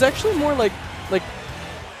more. It was actually more like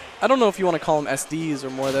I don't know if you want to call them SDs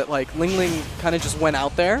or more that like Ling Ling kind of just went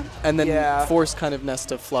out there and then forced kind of Ness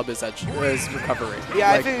to flub his recovery.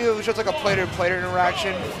 Yeah, I think it was just like a player-to-player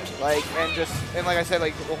interaction, like and like I said,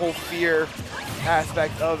 like the whole fear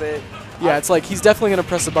aspect of it. Yeah, it's like he's definitely gonna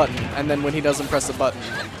press a button, and then when he doesn't press a button,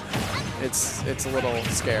 it's a little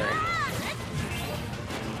scary.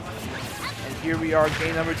 And here we are,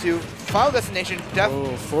 game number 2. Final destination.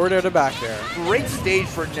 Forward air to back air. Great stage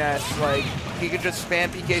for Ness. Like, he could just spam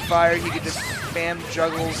PK Fire. He could just spam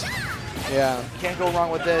juggles. Yeah. Can't go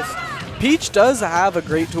wrong with this. Peach does have a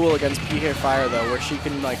great tool against PK Fire, though, where she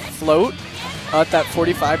can, like, float at that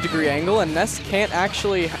 45-degree angle, and Ness can't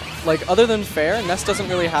actually, like, other than fair, Ness doesn't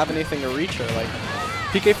really have anything to reach her. Like,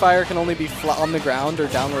 PK Fire can only be flat on the ground or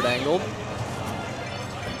downward angled.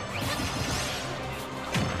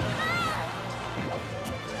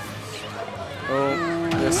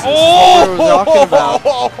 This is what we're talking about.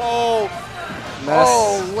 Ness.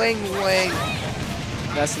 Oh, Ling Ling.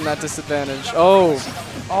 Ness in that disadvantage. Oh,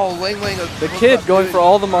 Ling Ling. The Kid going for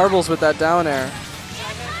all the marbles with that down air.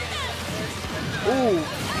 Ooh,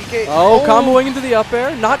 PK. Oh, comboing into the up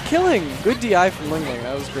air. Not killing. Good DI from Ling Ling.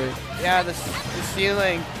 That was great. Yeah, the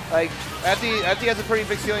ceiling. Like, FD has a pretty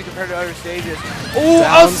big ceiling compared to other stages. Ooh,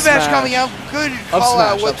 up smash coming out. Good call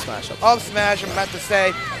out with up smash. I'm about to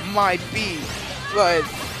say might be, but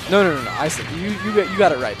no. I said you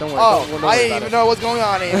got it right. Don't worry. Don't I didn't even know what's going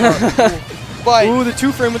on anymore. But the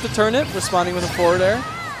 2-frame with the turnip, responding with a forward air.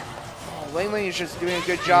 Ling Ling is just doing a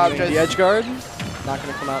good job. The edge guard, not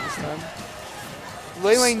gonna come out this time.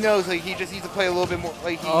 Ling Ling knows like he just needs to play a little bit more.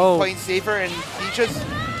 Like he's playing safer, and he just.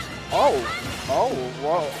 Whoa.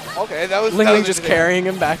 Okay, that was. Ling Ling just carrying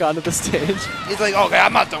him back onto the stage. He's like, okay,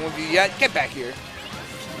 I'm not done with you yet. Get back here.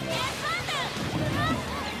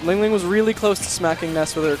 Ling Ling was really close to smacking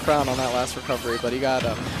Ness with her crown on that last recovery, but he got,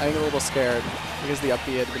 I think, a little scared because the up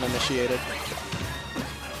B had been initiated.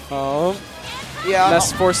 Oh. Yeah.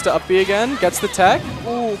 Ness forced to up B again. Gets the tech.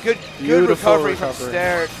 Ooh, good recovery from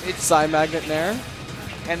Stair. It's side magnet nair.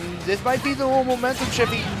 And this might be the little momentum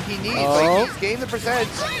shift he needs. Like, he's gained the percentage.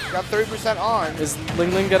 Got 30% on. Is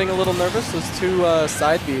Ling Ling getting a little nervous? Those 2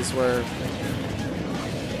 side Bs were...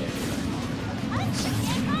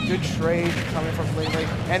 Good trade coming from Ling Ling.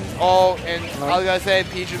 And I gotta say,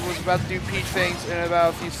 Peach was about to do Peach things in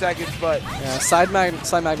about a few seconds, but... Yeah, side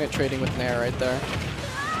magnet trading with Nair right there.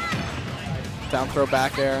 Down throw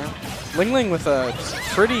back air. Ling Ling with a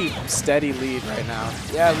pretty steady lead right now.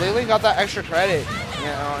 Yeah, Ling Ling got that extra credit, you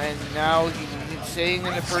know, and now he's sitting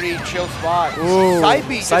in a pretty chill spot. Ooh, side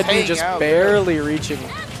B just barely reaching.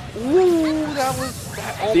 Ooh, that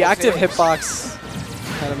the active hitbox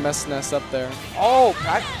kind of messed Ness up there. Oh,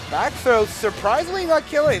 back throw, surprisingly not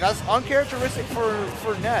killing. That's uncharacteristic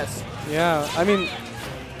for Ness. Yeah, I mean,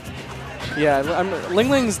 Ling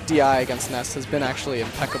Ling's DI against Ness has been actually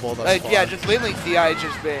impeccable thus far. Yeah, just Ling Ling's DI has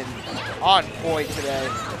just been on point today.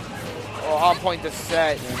 Or on point this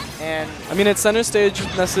set. And I mean, at center stage,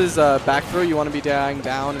 Ness's back throw, you want to be DIing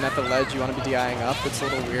down, and at the ledge, you want to be DIing up. It's a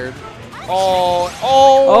little weird. Oh,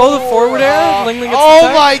 the forward air? Ling Ling gets oh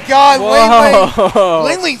the my god, Whoa.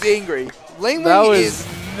 Ling Ling's angry. Ling That Ling was- is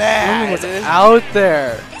mad. Ling Ling was out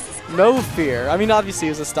there. No fear. I mean, obviously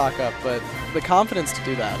it was a stock up, but the confidence to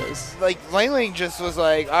do that is... Like, Ling Ling just was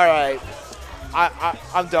like, all right,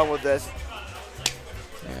 I'm done with this.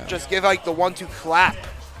 Yeah. Just give, like, the 1-2 clap.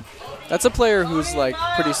 That's a player who's, like,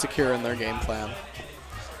 pretty secure in their game plan.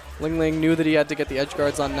 Ling Ling knew that he had to get the edge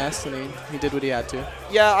guards on Ness, and he did what he had to.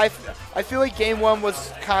 Yeah, I feel like game 1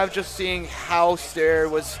 was kind of just seeing how Stair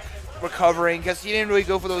was recovering, because he didn't really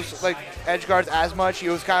go for those, like, edge guards as much. He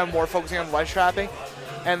was kind of more focusing on ledge trapping.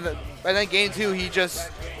 And then game 2,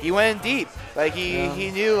 he went in deep. Like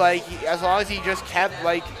he knew, like, as long as he just kept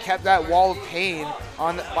that wall of pain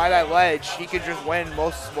by that ledge, he could just win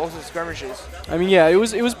most of the skirmishes. I mean, yeah, it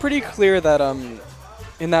was pretty clear that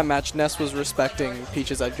in that match, Ness was respecting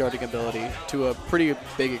Peach's edge guarding ability to a pretty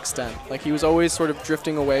big extent. Like, he was always sort of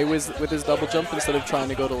drifting away with his double jump instead of trying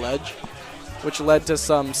to go to ledge, which led to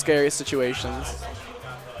some scary situations.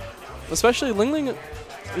 Especially Ling Ling,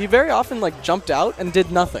 he very often, like, jumped out and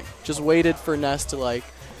did nothing. Just waited for Ness to, like,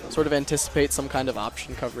 sort of anticipate some kind of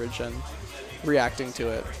option coverage and reacting to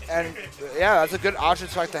it. And yeah, that's a good option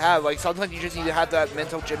spec to have. Like, sometimes you just need to have that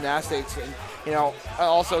mental gymnastics, and, you know,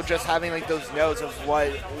 also just having, like, those notes of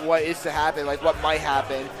what is to happen, like what might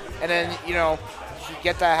happen, and then, you know,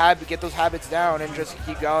 get those habits down and just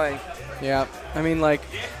keep going. Yeah, I mean, like,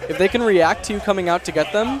 if they can react to you coming out to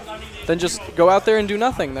get them, then just go out there and do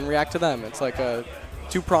nothing, then react to them. It's like a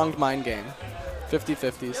two-pronged mind game.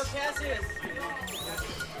 50-50s.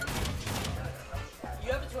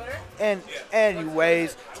 And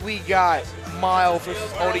anyways, we got Mile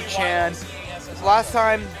versus Oni-chan. Last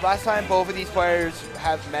time both of these players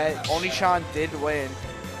have met, Oni-chan did win.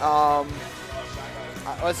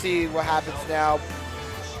 Let's see what happens now.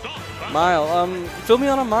 Mile, fill me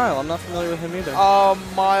on a Mile. I'm not familiar with him either.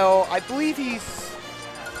 Mile, I believe he's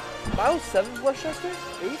Mile's 7th Westchester?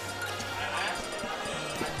 8th?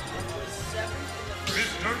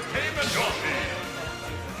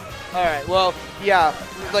 Alright, well, yeah,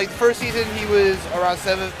 like, first season he was around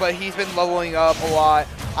 7th, but he's been leveling up a lot.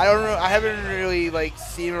 I don't know, I haven't really, like,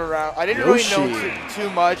 seen him around. I didn't really know too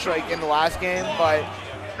much, like, in the last game, but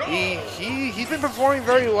he's been performing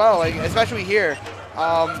very well, like, especially here.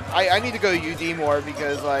 I need to go to UD more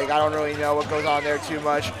because, like, I don't really know what goes on there too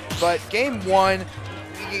much. But game 1,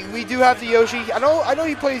 we do have the Yoshi. I know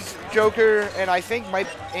he plays Joker and I think Mike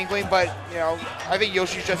Inkling, but, you know, I think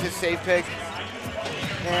Yoshi's just his safe pick.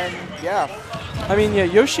 And yeah. I mean, yeah,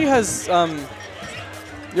 Yoshi has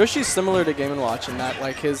Yoshi's similar to Game & Watch in that,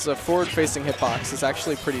 like, his forward-facing hitbox is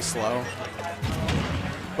actually pretty slow.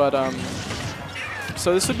 But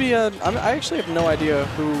so this would be I actually have no idea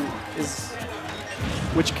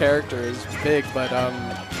which character is big, but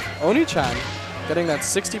Oni-chan getting that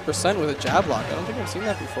 60% with a jab lock. I don't think I've seen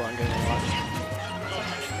that before on Game & Watch.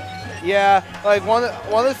 Yeah, like one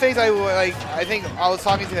of the things I think I was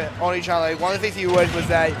talking to Oni-chan, like, one of the things he would was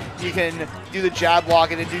that you can do the jab lock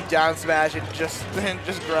and then do down smash and just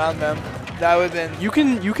ground them. That would have been. You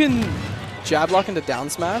can jab lock into down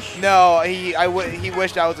smash? No, he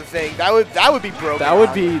wished that was a thing. That would be broken.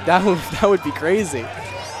 That would be crazy.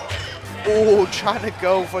 Oh, trying to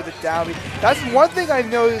go for the down B. That's one thing I've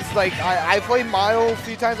noticed. Like, I played Mile a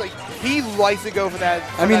few times. Like, he likes to go for that.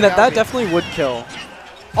 I mean, that definitely would kill.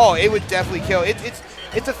 Oh, it would definitely kill.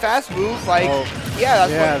 It's a fast move. Like, yeah,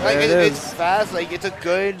 that's what, like, it's fast. Like, it's a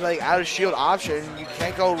good, like, out of shield option. You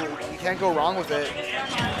can't go wrong with it.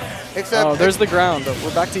 Except there's the ground.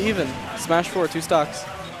 We're back to even. Smash 4, 2 stocks.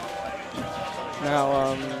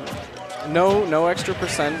 Now, no extra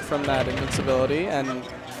percent from that invincibility and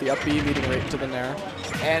the up B leading right into the nair.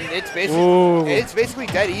 And it's basically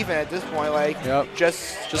dead even at this point. Like,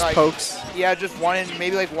 just like, pokes. Yeah, just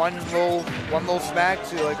maybe like one little smack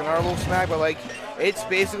to like another little smack, but like it's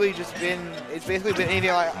basically been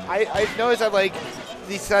anything. Like, I've noticed that, like,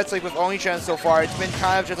 these sets, like with Oni-chan so far, it's been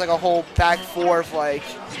kind of just like a whole back forth, like,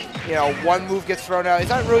 you know, one move gets thrown out. It's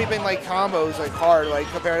not really been like combos like hard, like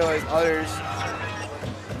compared to like others,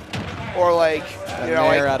 or like, you know,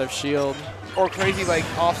 like out of shield. Or crazy, like,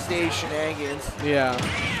 off-stage shenanigans. Yeah.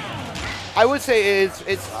 I would say it's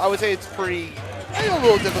pretty, a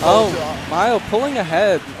little difficult. Oh, Mile pulling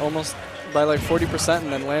ahead almost by like 40%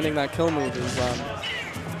 and then landing that kill move is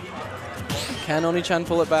can Oni-chan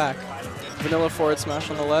pull it back? Vanilla forward smash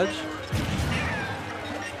on the ledge.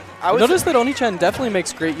 I noticed that Oni-chan definitely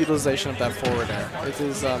makes great utilization of that forward air. It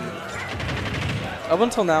is up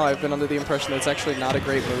until now I've been under the impression that it's actually not a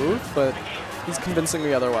great move, but he's convincing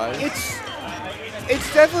me otherwise.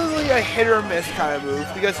 It's definitely a hit or miss kind of move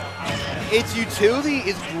because its utility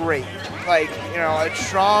is great. Like, you know, a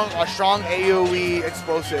strong AoE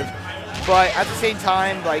explosive. But at the same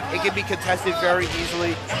time, like, it can be contested very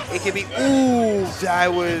easily. It can be, ooh,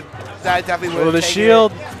 that definitely would have the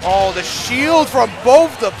shield. Oh, the shield from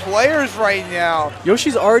both the players right now.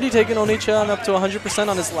 Yoshi's already taken Oni-chan up to 100%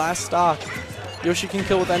 on his last stock. Yoshi can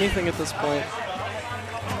kill with anything at this point.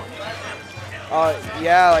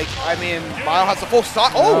 Yeah, like, I mean, Mile has the full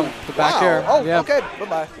stock. Oh, the back wow. air. Oh, yeah. okay,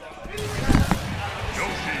 bye-bye.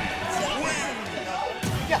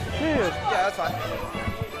 Yeah, that's fine.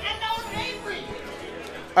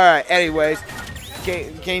 All right. Anyways,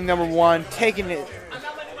 game number 1, taken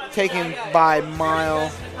by Mile.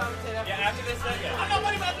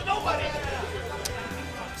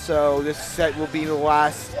 So this set will be the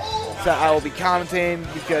last set I will be commentating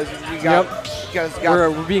because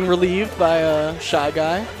we're being relieved by a shy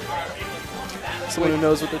guy, someone who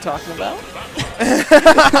knows what they're talking about.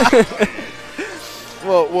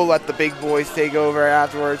 We'll let the big boys take over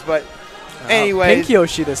afterwards, but anyway. Pink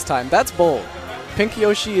Yoshi this time. That's bold. Pink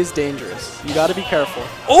Yoshi is dangerous. You got to be careful.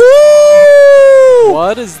 Ooh!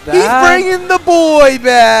 What is that? He's bringing the boy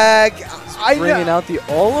back. Bringing out the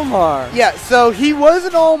Olimar. Yeah, so he was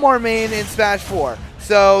an Olimar main in Smash 4.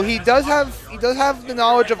 So he does have the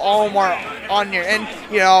knowledge of Olimar on here, and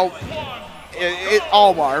you know,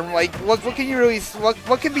 Olimar. Like, what can you really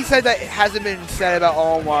what can be said that hasn't been said about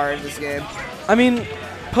Olimar in this game? I mean,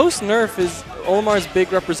 post nerf is Olimar's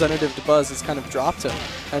big representative to Buzz has kind of dropped him,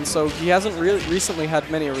 and so he hasn't really recently had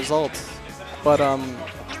many results. But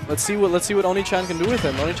let's see what Oni-chan can do with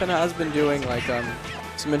him. Oni-chan has been doing like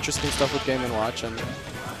some interesting stuff with Game & Watch and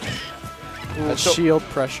that shield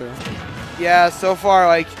pressure. Yeah, so far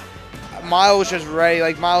like Miles was just ready.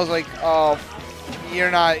 Like Miles like, oh,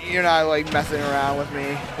 you're not like messing around with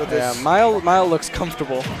me with this. Yeah, Mile looks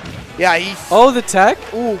comfortable. Yeah, he's. Oh, the tech.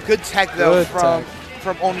 Ooh, good tech though Good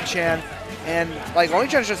from Oni-chan, and like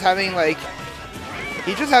Oni-chan's just having like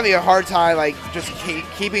he's just having a hard time like just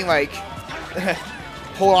keeping like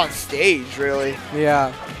hold on stage really.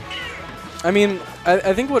 Yeah. I mean,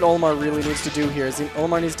 I think what Olimar really needs to do here is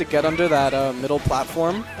Olimar needs to get under that middle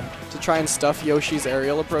platform to try and stuff Yoshi's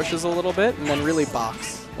aerial approaches a little bit, and then really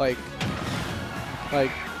box like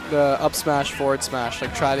the up smash, forward smash,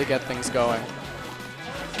 like try to get things going.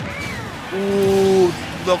 Ooh,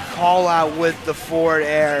 the call out with the forward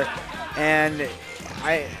air, and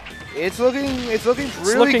it's looking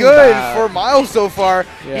really good bad for Miles so far.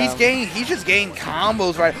 Yeah. He's just getting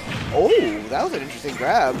combos right. Oh, that was an interesting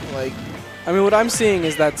grab. Like, I mean, what I'm seeing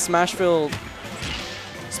is that Smashville,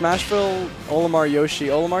 Olimar, Yoshi.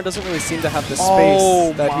 Olimar doesn't really seem to have the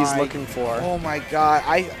space that he's looking for. Oh my god.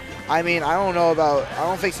 I mean, I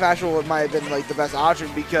don't think Smashville might have been like the best option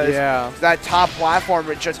because that top platform,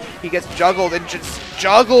 he gets juggled, and just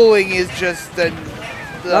juggling is just the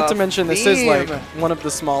Not to mention this is like theme. one of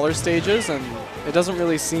the smaller stages, and it doesn't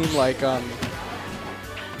really seem like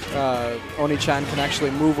Oni-chan can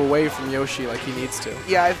actually move away from Yoshi like he needs to.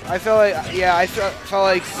 Yeah, I felt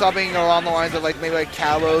like subbing along the lines of like maybe like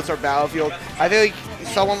Kalos or Battlefield. I feel like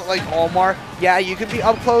someone like Olimar, yeah, you can be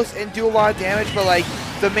up close and do a lot of damage, but like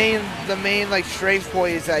the main like strength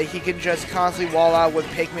point is that he can just constantly wall out with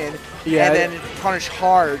Pikmin and then punish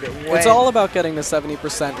hard. It's all about getting to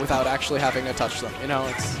 70% without actually having to touch them. You know,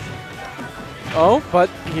 it's. Oh, but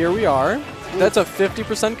here we are. That's a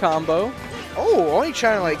 50% combo. Oh, only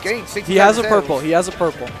trying to like getting 60. He has a purple. He has a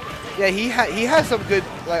purple. Yeah, he has some good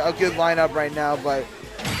a good lineup right now, but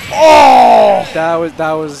that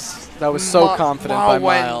was so confident by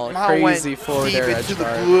Mile. Crazy forward air edge to the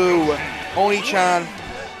guard. blue. Oni-chan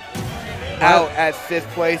out at 5th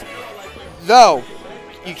place. Though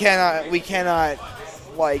we cannot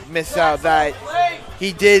like miss out that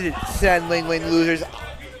he did send Ling Ling losers.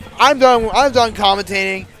 I'm done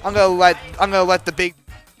commentating. I'm gonna let the big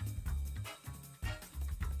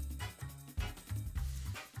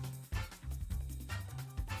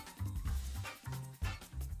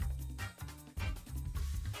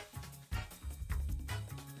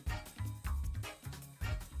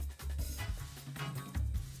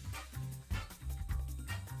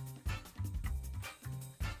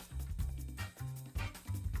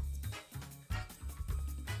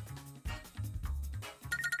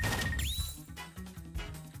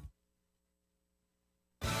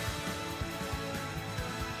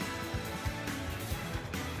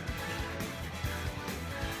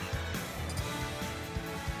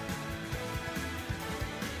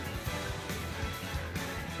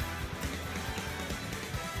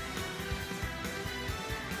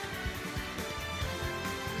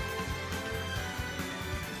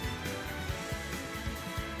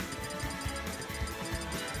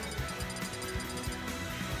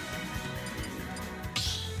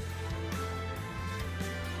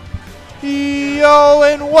Yo,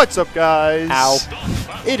 and what's up, guys? Ow.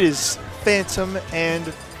 It is Phantom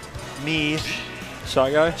and me,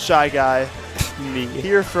 Shy Guy? Shy Guy, Me.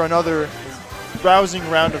 here for another rousing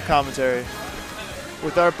round of commentary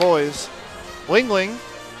with our boys, Ling Ling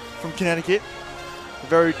from Connecticut, a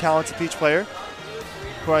very talented Peach player,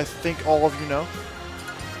 who I think all of you know,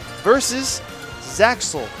 versus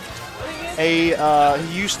Zaxel, he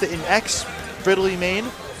used to an ex-Ridley main,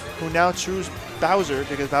 who now choose Bowser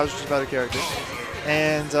because Bowser's a better character,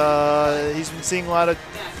 and he's been seeing a lot of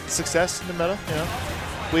success in the meta. You know,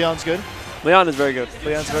 Leon's good. Leon is very good.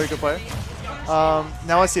 Leon's a very good player.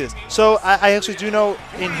 Now let's see this. So I actually do know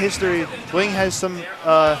in history, Ling has some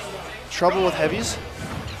trouble with heavies.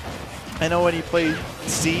 I know when he played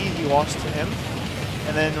C, he lost to him,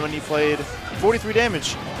 and then when he played 43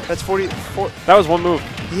 damage, that's 44. That was one move.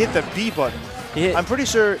 He hit the B button. He hit. I'm pretty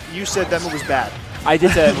sure you said that move was bad. I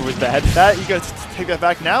did say that move was bad. That you got to take that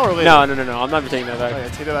back now or later? No. I'm never taking that back.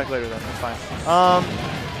 Okay, take that back later then. That's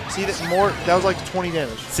fine. See that more? That was like 20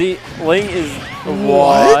 damage. See, Ling is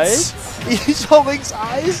what? You saw Ling's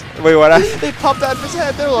eyes? Wait, what? They popped out of his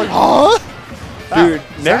head. They were like, huh? Dude, Wow.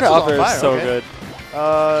 Nair to Zaxel's up on air fire, is so okay. good.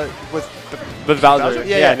 With Bowser?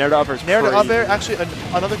 Yeah, Nair to up air is Nair to up crazy. air. Actually,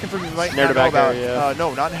 another confirm you might Nair to not know back about. air, yeah.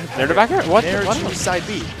 No, not Nair to back Nair to back air? What? Nair What? to side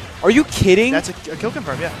B. Are you kidding? That's a kill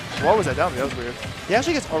confirm, yeah. What was that down? That was weird. He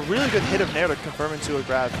actually gets a really good hit of Nair to confirm into a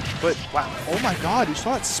grab. But, wow. Oh my god, you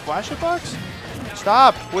saw that splash hitbox?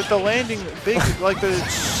 Stop with the landing big, like the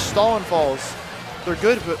Stalin falls. They're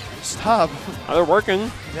good, but stop. Oh, they're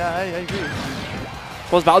working. Yeah, I agree.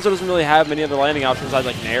 Plus, Bowser doesn't really have many other landing options besides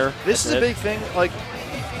like Nair. This is a big thing. Like,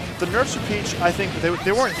 the nerfs for Peach, I think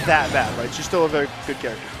they weren't that bad, right? She's still a very good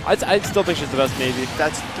character. I still think she's the best, maybe.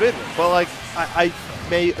 That's debatable. But, like, I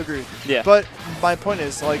may agree. Yeah. But my point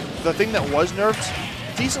is, like, the thing that was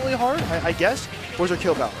nerfed decently hard, I guess, was her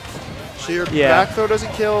kill power. So your back throw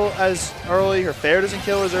doesn't kill as early, her fair doesn't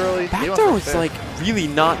kill as early. Back throw is like really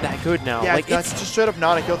not that good now. Yeah, like that's just straight up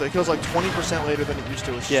not a kill throw. It kills like 20% later than it used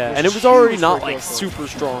to. Yeah, and it was already not like super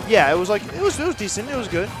strong. Yeah, it was like it was decent, it was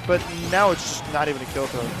good, but now it's just not even a kill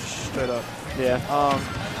throw, straight up. Yeah.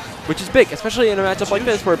 Which is big, especially in a matchup like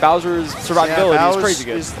this where Bowser's survivability is crazy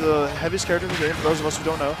good. Is the heaviest character in the game for those of us who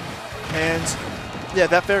don't know, and yeah,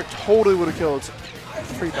 that fair totally would have killed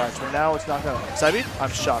 3 times, but now it's not gonna. Side B?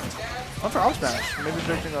 I'm shocked. I'm for up smash. Maybe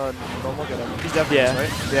predicting a normal get up. He's definitely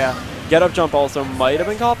right. Yeah. Get up jump also might have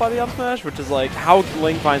been caught by the up smash, which is like how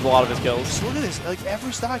Ling finds a lot of his kills. Just look at this. Like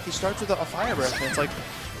every stock, he starts with a fire breath, and it's like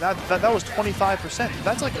that was 25%.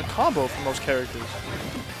 That's like a combo for most characters.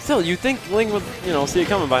 Still, you think Ling would see it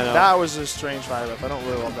coming by now? That was a strange fire breath. I don't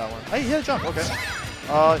really love that one. Hey, he had a jump. Okay.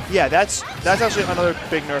 Yeah, that's actually another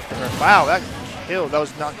big nerf for her. Wow, that kill. That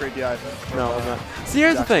was not great DI. No, it was not. See,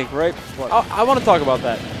 here's the thing, right? What? I want to talk about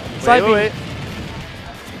that. Wait.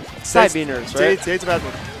 Side B nerfs, right? It's a bad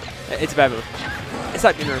move. It's a bad move. It's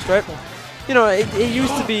side B nerfs, right? You know, it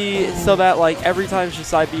used to be so that like every time she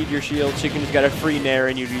side B'd your shield, she can just get a free Nair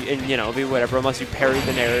and be whatever unless you parry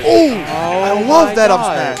the Nair. Oh, I love that up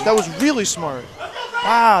smash. That was really smart.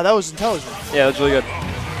 Wow, that was intelligent. Yeah, that's really good.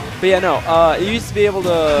 But yeah, no, you used to be able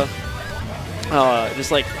to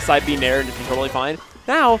just like side B Nair and just be totally fine.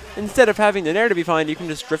 Now, instead of having the Nair to be fine, you can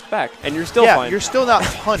just drift back, and you're still fine. Yeah, you're still not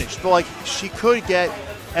punished, but like she could get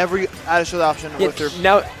every added shield option with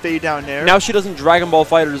her fade down Nair. Now she doesn't Dragon Ball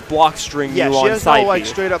Fighters block string you on side B. Yeah, she has no like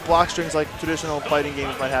straight up block strings like traditional fighting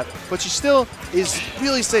games might have, but she still is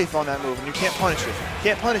really safe on that move, and you can't punish it. You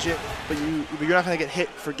can't punish it, but you're not gonna get hit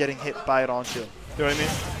for getting hit by it on shield. You know what I mean?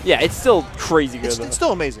 Yeah, it's still crazy good. It's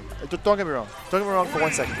still amazing. Don't get me wrong. Don't get me wrong for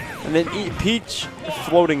 1 second. And then Peach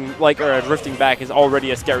floating or drifting back is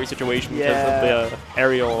already a scary situation because of the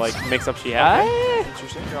aerial mix-up she had. Okay.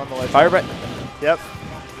 Interesting. You're on the ledge. Fire breath. Yep.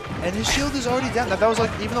 And his shield is already down. That was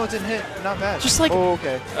like, even though it didn't hit, not bad. Just like. Oh,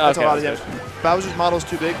 okay. That's a lot of damage. Bowser's model is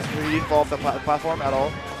too big. He didn't fall off the platform at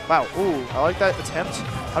all. Wow. Ooh, I like that attempt.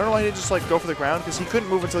 I don't know why he didn't just go for the ground because he couldn't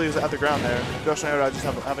move until he was at the ground there. Rochelle just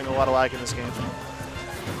having a lot of lag in this game.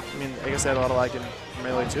 I mean, I guess they had a lot of lag in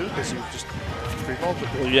Melee too because you just free fall.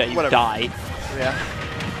 Well, yeah, you die. Yeah.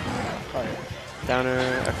 All right. Downer.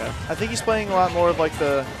 Okay. I think he's playing a lot more of like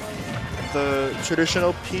the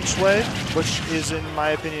traditional Peach way, which is, in my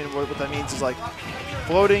opinion, what that means is like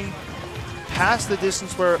floating past the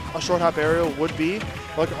distance where a short hop aerial would be,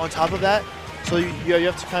 like on top of that. So you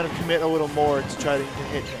have to kind of commit a little more to try to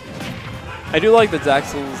hit him. I do like that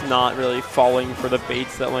Zaxel's not really falling for the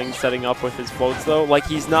baits that Ling's setting up with his floats, though. Like,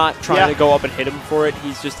 he's not trying to go up and hit him for it.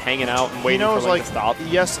 He's just hanging out and waiting for Ling to stop.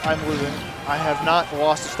 Yes, I'm losing. I have not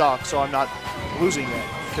lost a stock, so I'm not losing yet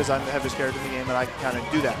because I'm the heaviest character in the game, and I can kind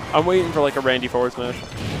of do that. I'm waiting for, like, a Randy forward smash.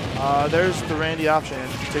 There's the Randy option.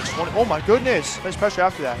 He takes 20. Oh my goodness! Nice pressure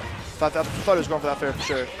after that. Thought he was going for that fair for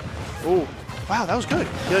sure. Ooh, wow, that was good.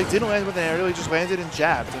 He like didn't land with an aerial. He just landed and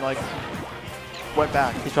jabbed and like went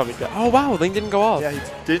back. He's probably dead. Oh wow, Link didn't go off. Yeah, he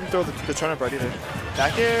didn't throw the turnip right either.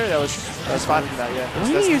 Back air, that was fine from that. Yeah.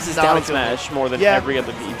 He uses down smash more than every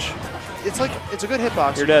other Peach. It's a good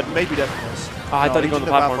hitbox. You're dead. Maybe dead from this. Oh, I thought he'd go on the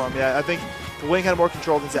platform. Yeah, I think Link had more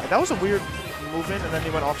control than Zack. That was a weird movement, and then he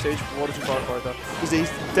went off stage a little too far for it though. He's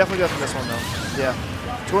definitely dead from this one though. Yeah.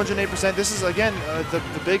 208%. This is again the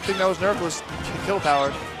big thing that was nerfed was kill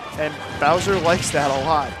power, and Bowser likes that a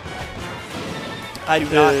lot. I do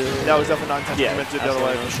not. That was definitely not intended to the other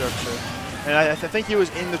way for sure. And I think he was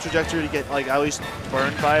in the trajectory to get like at least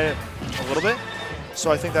burned by it a little bit.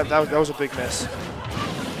 So I think that was a big miss.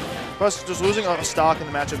 Plus, just losing a stock in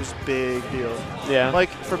the matchup is a big deal. Yeah. Like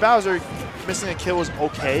for Bowser, missing a kill is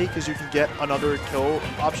okay because you can get another kill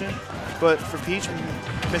option. But for Peach,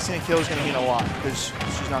 missing a kill is going to mean a lot because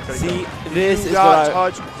she's not going to see. Go. This you is got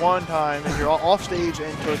touched one time and you're off stage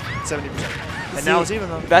and took 70%. And now it's even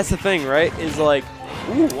though. That's the thing, right? Is like,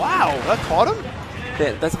 ooh, wow, that caught him.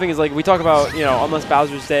 Yeah, that's the thing. Is like we talk about, you know, unless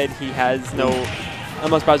Bowser's dead, he has no.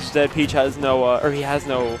 Unless Bowser's dead, Peach has no, or he has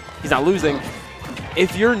no. He's not losing.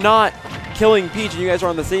 If you're not killing Peach and you guys are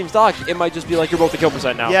on the same stock, it might just be like you're both the kill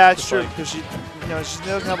percent now. Yeah, it's true because she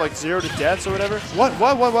doesn't have like 0 to deaths or whatever. What?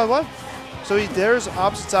 So he dares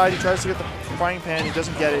opposite side. He tries to get the frying pan. He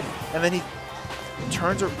doesn't get it, and then he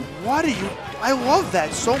turns her. What are you? I love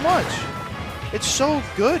that so much. It's so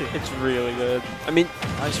good. It's really good. I mean,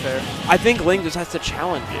 nice fair. I think Link just has to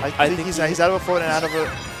challenge it. I think he's out of a foot and out of a.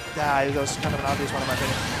 That was kind of an obvious one in my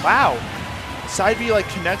opinion. Wow. Side B like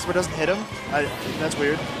connects but doesn't hit him. That's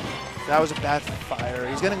weird. That was a bad fire.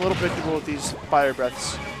 He's getting a little predictable with these fire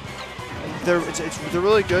breaths. They're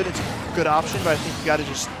really good. It's a good option, but I think you got to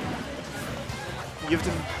just. You have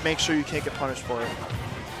to make sure you can't get punished for it.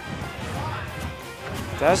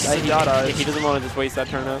 He doesn't want to just waste that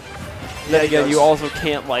turnip. Yeah, then again, you also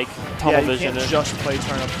can't like tunnel vision it. Just play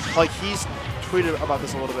turnip. Like he's tweeted about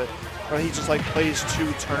this a little bit, where he just like plays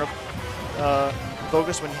 2 turnip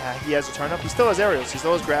focus when he has a turnip. He still has aerials, he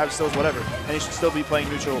still has grabs, he still has whatever, and he should still be playing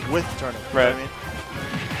neutral with turnip. Right. You know what I mean?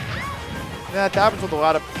 Yeah, that happens with a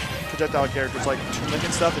lot of projectile characters, like Link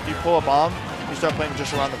and stuff. If you pull a bomb, you start playing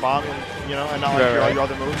just around the bomb, and, you know, and not like your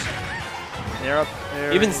other moves. And you're up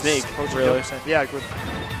there. Even Snake, really. Yeah, with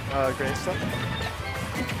great stuff.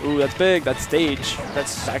 Ooh, that's big. That's stage.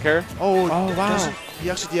 That's back air. Oh wow. He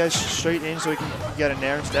actually DIs straight in so he can get a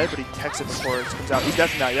nair instead, but he techs it before it comes out. He's dead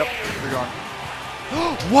from that. Yep. You're gone.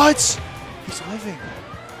 What? He's living.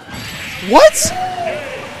 What?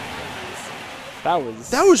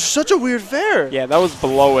 That was such a weird fair. Yeah, that was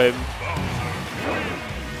below him.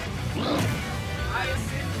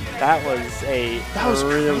 That was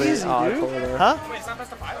really crazy, odd dude. Huh?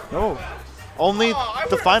 No. Only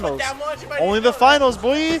the finals. Only the finals,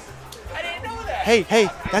 boy. I didn't know that. Hey,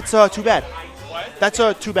 that's too bad. What? That's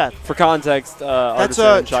too bad. For context,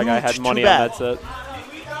 Artisan and Shy Guy had money on that set.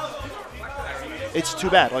 It's too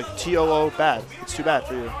bad, like TOO bad. It's too bad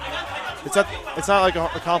for you. It's not like a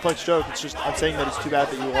complex joke. It's just I'm saying that it's too bad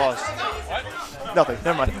that you lost. Nothing.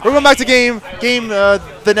 Never mind. We're going back to game.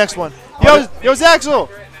 The next one. Yo, Zaxel.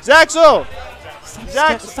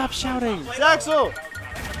 Stop shouting. Zaxel.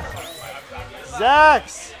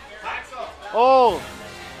 Zax! Oh!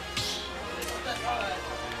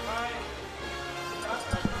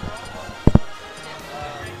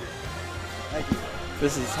 Thank you.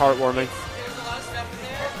 This is heartwarming.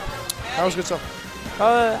 That was good stuff.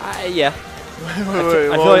 Yeah.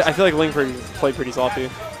 I feel like Link played pretty sloppy. You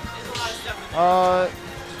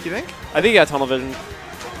think? I think he got tunnel vision.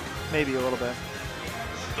 Maybe a little bit.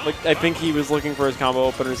 Like I think he was looking for his combo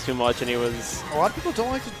openers too much, and he was. A lot of people don't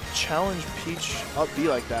like to challenge Peach up B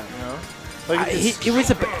like that, you know. Like it was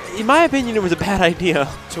in my opinion, it was a bad idea.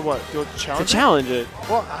 To what? To challenge it.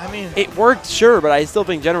 Well, I mean, it worked, sure, but I still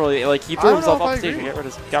think generally, like he threw himself off stage and got rid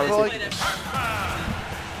of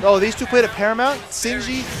Oh, these two played at Paramount.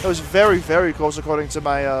 Sinji, that was very, very close according to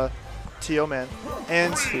my TO man.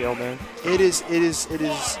 And TO man. It is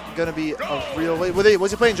gonna be a real. Was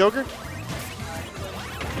he playing Joker?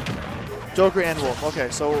 Joker and Wolf. Okay,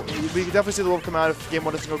 so we can definitely see the Wolf come out if game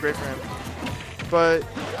 1 doesn't go great for him. But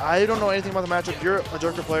I don't know anything about the matchup. You're a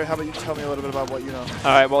Joker player. How about you tell me a little bit about what you know? All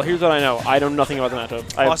right, well, here's what I know. I know nothing about the matchup.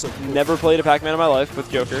 Awesome. I've never played a Pac-Man in my life with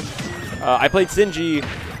Joker. I played Sinji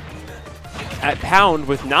at Pound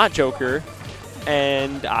with not Joker,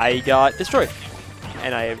 and I got destroyed.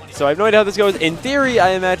 And so I have no idea how this goes. In theory,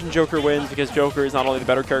 I imagine Joker wins because Joker is not only the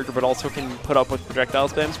better character, but also can put up with projectile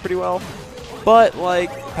spams pretty well. But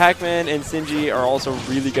like Pac-Man and Sinji are also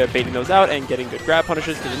really good at baiting those out and getting good grab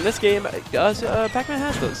punishes. Because in this game, Pac-Man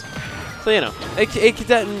has those. So you know,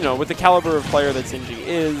 with the caliber of player that Sinji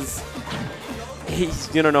is, he's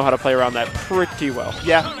gonna know how to play around that pretty well.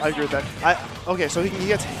 Yeah, I agree with that. Okay, so he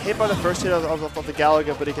gets hit by the first hit of the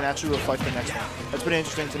Galaga, but he can actually reflect the next one. That's pretty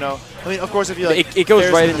interesting to know. I mean, of course, if you like, it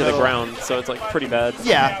goes right into the ground, so it's like pretty bad.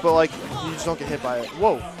 Yeah, but like you just don't get hit by it.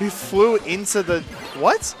 Whoa, he flew into the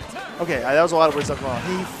what? Okay, that was a lot of weird stuff going on.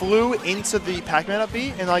 He flew into the Pac-Man up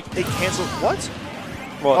B and like it canceled. What?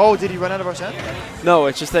 Well, oh, did he run out of Arsene? No,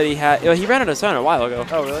 it's just that he ran out of Arsene a while ago.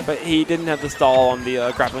 Oh, really? But he didn't have the stall on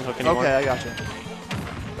the grappling hook anymore. Okay, I got you.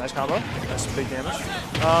 Nice combo. That's some big damage.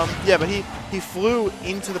 Yeah, but he flew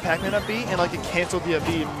into the Pac-Man up B and like it canceled the up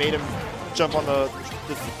B and made him jump on the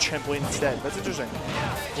trampoline instead. That's interesting.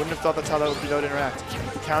 Wouldn't have thought that's how that would interact.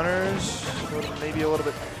 The counters, maybe a little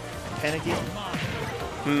bit panicky.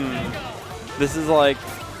 This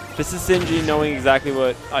is Sinji knowing exactly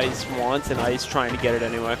what Ice wants and Ice trying to get it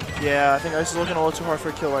anyway. Yeah, I think Ice is looking a little too hard for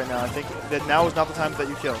a kill right now. I think that now is not the time that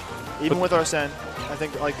you kill. Even with Arsene, I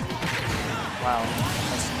think like, wow,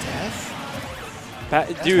 that's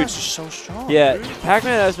death? Dude, is so strong. Yeah, dude.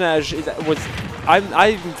 Pac-Man F Smash was.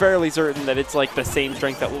 I'm fairly certain that it's like the same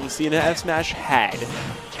strength that Lucina F Smash had.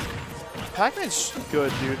 Pac-Man's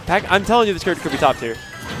good, dude. I'm telling you, this character could be top tier.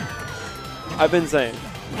 I've been saying.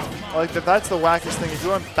 Like, that's the wackest thing. If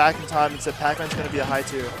you went back in time and said Pac-Man's going to be a high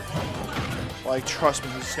tier, like, trust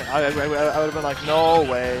me, I would have been like, no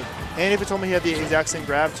way. And if you told me he had the exact same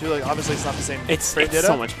grab, too, like, obviously it's not the same. It's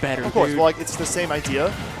so much better, of course, dude. well, like, it's the same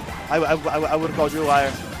idea. I would have called you a liar.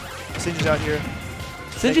 Sinji's out here.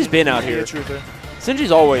 Sinji's been out here. Truther.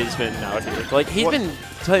 Sinji's always been out here. Like, he's been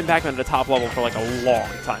playing Pac-Man at the top level for, like, a long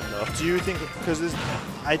time, though. Do you think, because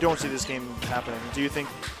I don't see this game happening, do you think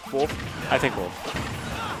Wolf? I think Wolf.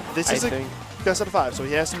 This is a best out of 5, so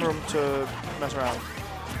he has some room to mess around.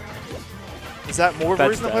 Is that more of a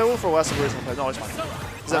reason to play Wolf or less of a reason to play? No, it's fine.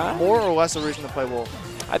 Is that more or less of a reason to play Wolf?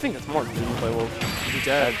 I think it's more reason to play Wolf. He's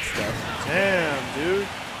dead. Damn, dude.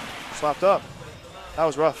 Slapped up. That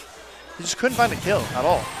was rough. He just couldn't find a kill at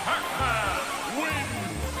all.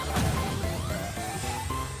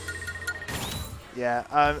 Yeah,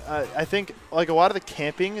 I think like a lot of the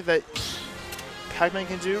camping that Pac-Man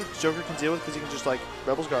can do, Joker can deal with because he can just like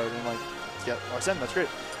Rebel's Guard and like get Arsene. That's great.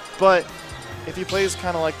 But if he plays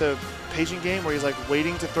kind of like the paging game where he's like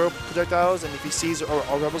waiting to throw projectiles, and if he sees a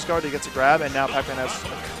Rebel's Guard, he gets a grab, and now Pac-Man has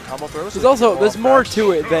like, combo throws. There's also more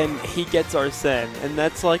to it than he gets Arsene, and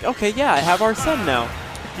that's like, okay, yeah, I have Arsene now.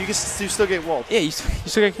 You still get walled. Yeah, you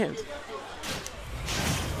still get canned.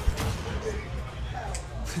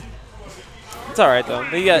 It's alright though.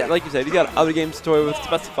 You got, like you said, you got other games to toy with. It's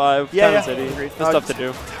best of 5. Town City. There's stuff to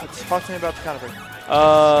do. Talk to me about the counter pick.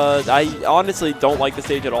 I honestly don't like the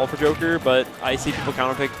stage at all for Joker, but I see people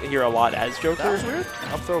counter pick here a lot as Joker. That was weird.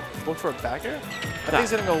 Look for a back air. I think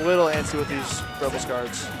he's getting a little antsy with these Rebel's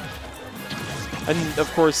Guards. And of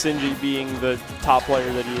course, Sinji being the top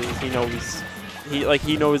player that he is,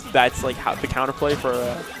 he knows that's like how the counterplay for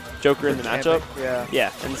Joker in the matchup.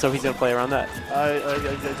 Yeah, and so he's gonna play around that. I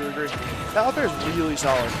do agree. That out there is really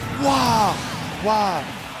solid. Wow,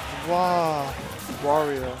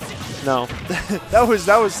 Wario. No.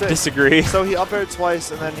 that was sick. Disagree. So he up aired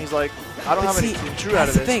twice, and then he's like, I don't have anything true out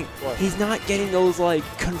of this. That's the thing. He's not getting those like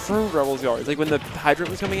confirmed Rebels guards. Like when the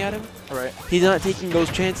Hydrant was coming at him. Right. He's not taking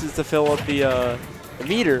those chances to fill up the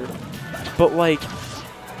meter, but like.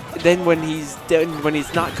 Then when he's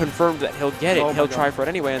not confirmed that he'll get it, he'll try for it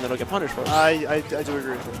anyway, and then he'll get punished for it. I do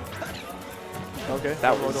agree with you. Okay,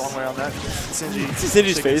 that was the long way on that.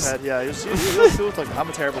 Sinji's face. Yeah, he looked like I'm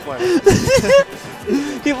a terrible player.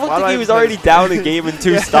 He looked like he was already down a game in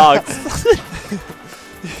 2 stocks.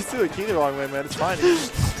 He's doing the key the wrong way, man. It's fine. He's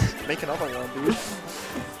just making up on one, dude.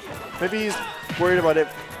 Maybe he's worried about it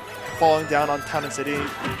falling down on Town and City.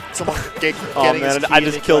 Someone getting his key. I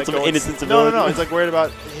just killed some innocent civilians. No. He's like worried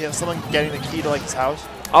about someone getting the key to like his house.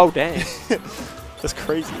 Oh dang. That's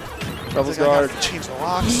crazy. Rebels Guard. Change the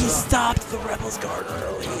locks. He stopped the Rebels Guard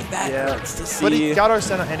early. That hurts to see. But he got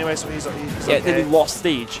Arsene anyway, so he's okay. Then he lost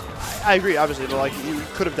stage. I agree, obviously, but like he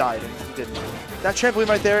could have died and he didn't. That trampoline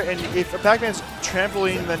right there, and if a Pac-Man's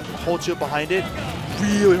trampoline then holds you behind it,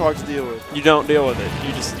 really hard to deal with. You don't deal with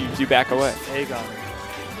it. You back away. There you go.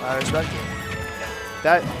 I respect it.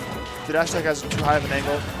 That the dash attack has too high of an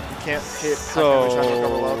angle. You can't hit.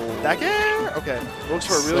 Back air. Okay. Looks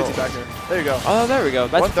for a really deep back air. There you go. Oh, there we go.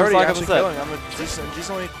 That's 130 actually killing. I'm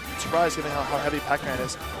decently surprised given how heavy Pac-Man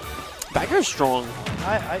is. Back air's strong.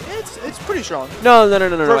 It's pretty strong. No.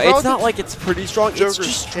 It's not like it's pretty strong. It's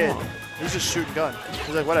just strong. He's just shooting gun.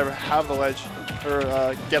 He's like, whatever, have the ledge. Or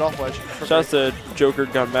get off ledge. Shouts to Joker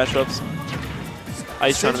gun matchups.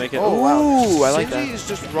 Ice trying to make it. Oh, Ooh, wow. I like Shinji that. is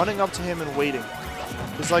just running up to him and waiting.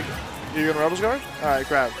 It's like, you're going to Rebels Guard? All right,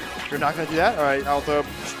 grab. You're not going to do that? All right, I'll throw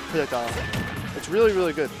projectile. It's really,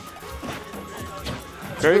 really good.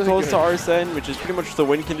 Very really close good. to Arsene, which is pretty much the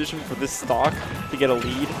win condition for this stock to get a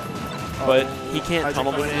lead. But he can't Isaac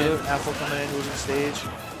tunnel coming into in, it. Apple coming in, moving stage.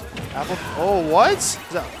 Apple. Oh, what? Is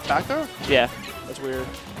that back throw? Yeah. That's weird.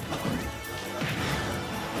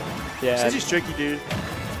 Yeah. Shinji's tricky, dude.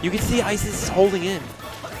 You can see Isis is holding in.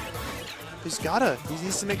 He's gotta. He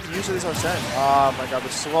needs to make use of this Arsene. Oh my god, the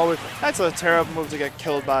slow. That's a terrible move to get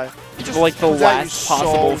killed by. He just Like the comes at you last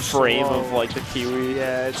possible so frame slow. of like the Kiwi.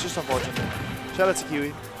 Yeah, it's just unfortunate. Shout out to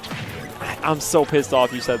Kiwi. I'm so pissed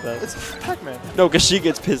off you said that. It's Pac-Man. No, because she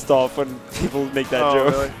gets pissed off when people make that Oh,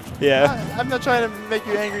 joke. really? Yeah. I'm not trying to make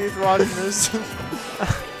you angry for watching this.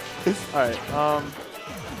 All right.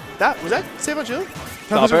 That was that save on Chili?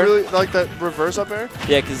 That Up was air? really like that reverse up air.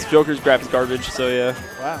 Yeah, because Joker's grab is garbage, so yeah.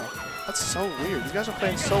 Wow, that's so weird. These guys are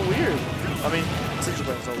playing so weird. I mean, since you're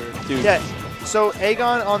playing so weird. Dude. Yeah. So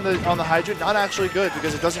Aegon on the Hydrant not actually good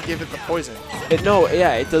because it doesn't give it the poison. No,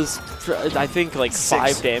 yeah, it does, I think, like 6.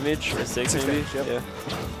 5 damage or 6 maybe. damage, yep. Yeah.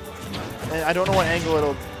 And I don't know what angle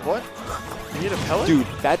it'll. What? You need a pellet? Dude,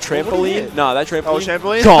 that What do you trampoline, hit? nah, that trampoline, Oh,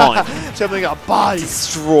 trampoline? gone. Trampoline got bodied.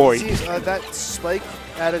 Destroyed. See, that spike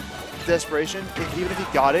out of desperation, even if he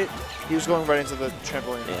got it, he was going right into the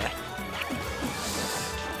trampoline. Yeah.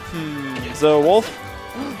 So, Wolf,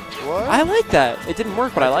 What? I like that. It didn't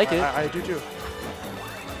work, but I like it. I do too.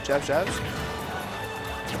 Jabs, jabs.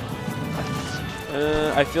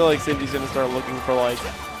 I feel like Cindy's going to start looking for, like,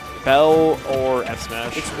 Bell or F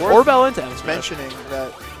Smash. It's worth or Bell into F Smash. mentioning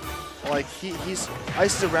that, like, he's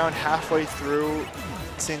Ice is around halfway through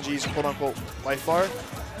Sinji's quote-unquote life bar,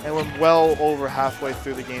 and we're well over halfway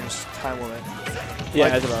through the game's time limit. Yeah,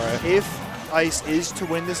 Like, that's about right. If Ice is to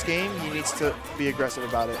win this game, he needs to be aggressive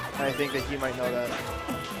about it, and I think that he might know that.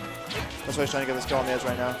 That's why he's trying to get this kill on the edge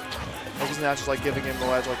right now. Like, he's not just like giving him the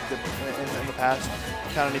ledge like he did in the past.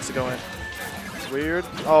 He kind of needs to go in. It's weird.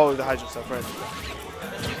 Oh, the hydrant stuff, right.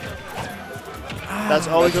 That's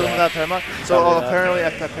all he goes into that Paramount. So apparently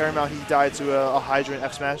at that Paramount he died to a hydrant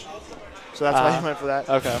F smash. So that's why he went for that.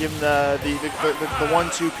 Okay. Give him the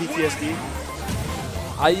 1-2 PTSD.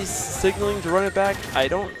 Ice signaling to run it back. I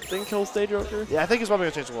don't think he'll stay Joker. Yeah, I think he's probably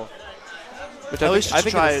gonna change the wall. Which At least I just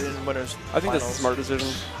think try it's- it in winners. I think that's a finals. smart decision.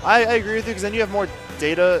 I agree with you because then you have more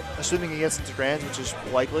data, assuming he gets into grands, which is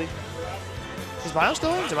likely. Is Mile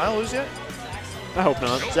still in? Did Mile lose yet? I hope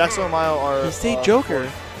not. Jackson and Mile are. He stayed Joker.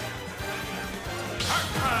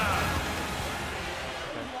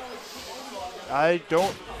 I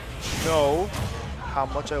don't know how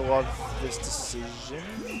much I love this decision.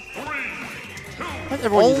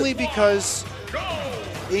 Only because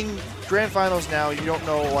in grand finals now you don't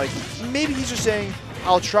know, like, maybe he's just saying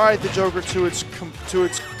I'll try the Joker to its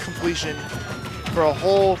completion for a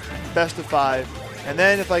whole best of 5, and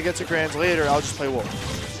then if I get to grands later I'll just play Wolf.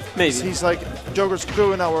 Maybe. He's like, Joker's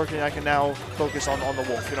clearly not working, I can now focus on the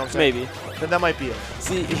Wolf, you know what I'm saying? Maybe. Then that might be it.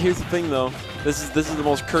 See, here's the thing though. This is the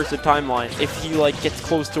most cursed timeline. If he like gets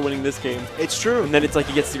close to winning this game, it's true. And then it's like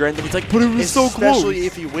he gets the grand, then he's like, but it was so close. Especially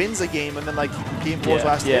if he wins a game and then like game 4's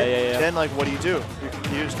last hit. Then like, what do? You're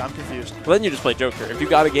confused. I'm confused. Well, then you just play Joker. If you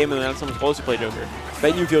got a game and then someone's close, you play Joker.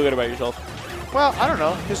 Then you feel good about yourself. Well, I don't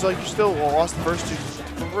know, because like you still lost the first 2.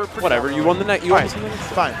 Whatever. You won the next. You won this one.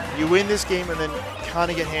 Fine. You win this game and then kind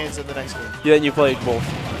of get hands in the next game. Yeah, then you play Wolf.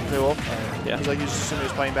 Play Wolf. Yeah. He's like, you just assume he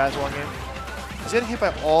was playing bad one game. He's getting hit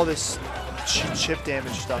by all this chip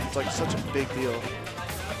damage stuff. It's like such a big deal.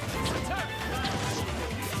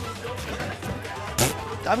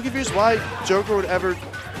 I'm confused why Joker would ever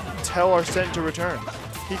tell Arsene to return.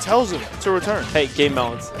 He tells him to return. Hey, game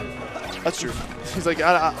balance. That's true. He's like,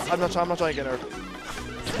 I'm not trying to get nerfed.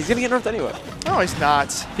 He's gonna get nerfed anyway. No, he's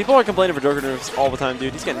not. People are complaining for Joker nerfs all the time,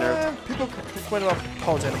 dude. He's getting nerfed. People complain about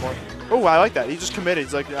Paust anymore. Oh, I like that. He just committed.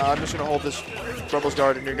 He's like, I'm just gonna hold this Rebels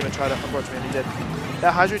guard, and you're gonna try to approach me, and he did.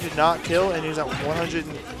 That Hydrant did not kill, and he's at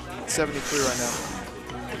 173 right now.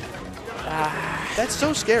 That's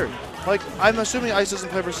so scary. Like, I'm assuming Ice doesn't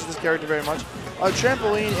play versus this character very much. A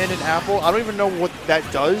trampoline and an apple, I don't even know what that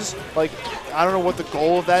does. Like, I don't know what the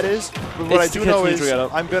goal of that is. But what I do know is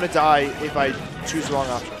I'm going to die if I choose the wrong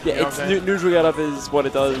option. Yeah, you know it's neutral get up is what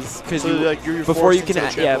it does because So, you like, you're before you forced can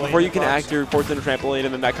into a before you trampoline can box. act, you're forced into trampoline,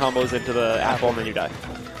 and then that combos into the apple, and then you die.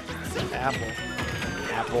 Apple.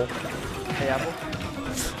 Apple. Hey, Apple.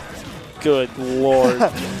 Good lord.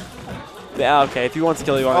 Yeah, okay. If he wants to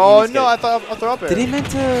kill you, Oh no, I thought I'll throw up air. Did he meant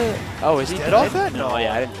to? Oh, is he dead off that? No,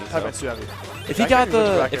 yeah, I didn't think so. Pac-Man's too heavy. If he got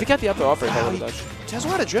the up throw, that would have He has a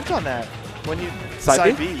lot of drift on that. When you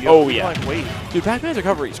side B? you Oh you yeah. Like, wait. Dude, Pac-Man's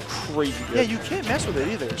recovery is crazy good. Yeah, you can't mess with it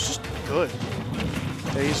either. It's just good.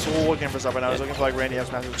 Yeah, he's looking for stuff right now. He's looking for like Randy F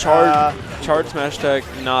smash. Charge smash tech,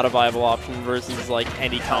 not a viable option versus like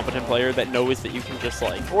any competent player that knows that you can just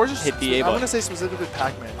like or just hit the A I'm button. gonna say specifically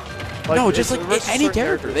Pac-Man. Like, No, just like any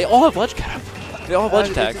character. They all have ledge cap. They all have ledge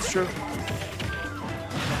attack. It's true.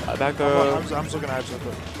 Back I'm just looking at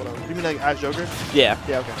whatever. You mean like as Joker? Yeah.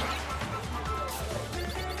 Yeah, okay.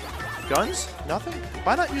 Guns? Nothing?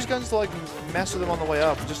 Why not use guns to like mess with them on the way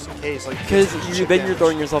up, just in case? Like because then you're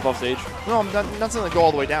throwing yourself off stage. No, I'm not saying like go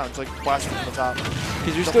all the way down. It's like blasting from the top.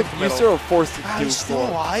 Because you're still forced to do. He's still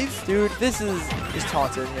alive, dude. This is. He's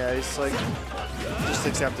taunted. Yeah, he's like just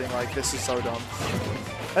accepting like this is so dumb.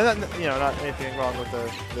 And then not anything wrong with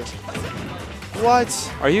this. What?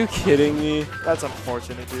 Are you kidding me? That's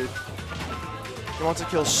unfortunate, dude. He wants to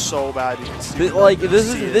kill so bad. You can see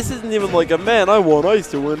this isn't even like a man. I want ice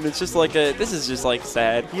to win. It's just like this is just like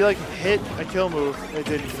sad. He like hit a kill move. It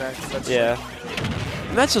didn't connect. That's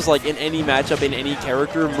And that's just like in any matchup, in any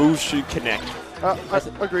character, moves should connect.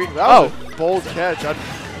 Agreed. That was a bold catch. You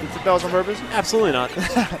think that was on purpose? Absolutely not.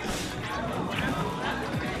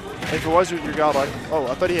 If it was, you're godlike. Oh,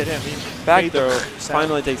 I thought he hit him. Back throw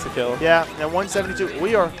finally takes the kill. Yeah, and 172.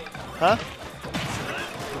 We are, huh?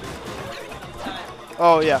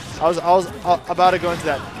 Oh yeah, I was about to go into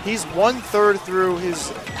that. He's 1/3 through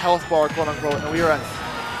his health bar, quote unquote, and we are at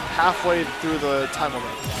halfway through the time limit.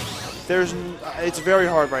 It's very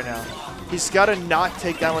hard right now. He's got to not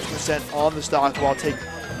take that much percent on the stock while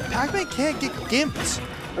Pac-Man can't get gimped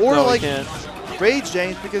or like rage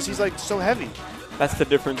James because he's like so heavy. That's the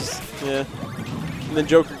difference. Yeah. And then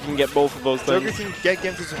Joker can get both of those things. Joker can get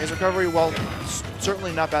gimped in his recovery, while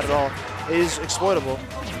certainly not bad at all. It is exploitable.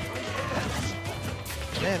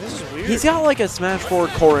 Man, this is weird. He's got like a Smash 4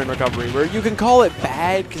 core in recovery where you can call it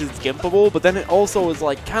bad because it's gimpable, but then it also is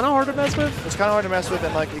like kind of hard to mess with. It's kind of hard to mess with,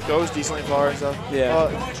 and like it goes decently far and stuff.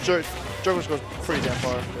 Yeah. Joker's goes pretty damn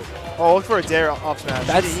far. Oh, look for a dare off smash.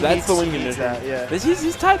 That's the win condition. That, yeah.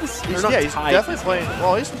 He's tied this. He's definitely playing.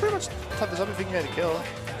 Well, he's pretty much tied this up if he can get a kill.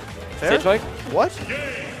 Fair? Stage spike? What?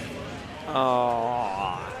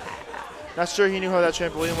 Oh. Not sure he knew how that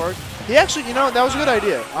trampoline worked. He actually, that was a good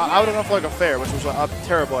idea. I would have gone for like a fair, which was a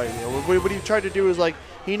terrible idea. What he tried to do is like,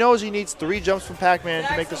 he knows he needs 3 jumps from Pac-Man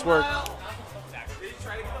to make this work.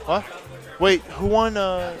 What? Wait, who won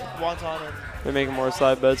Wonton and... We're making more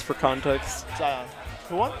side bets for context. Zion.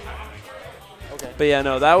 Who won? Okay. But yeah,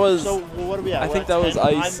 no, that was... So, what are we at? I think that was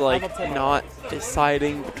Ice, I'm not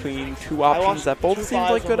deciding between 2 options that both seemed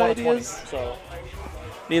like good ideas. So.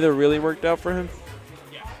 Neither really worked out for him.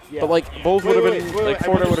 Yeah. But like both would have been like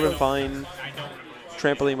Fortnite would have been fine.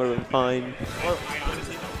 Trampoline would have been fine.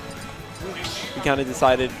 He kind of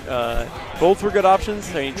decided both were good options,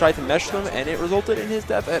 so he tried to mesh them, and it resulted in his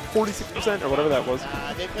death at 46% or whatever that was.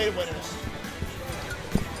 They played winners.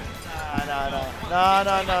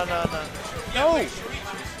 No.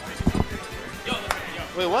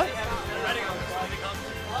 Wait, what?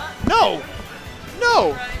 No.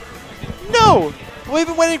 We've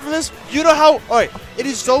been waiting for this. You know how? All right. It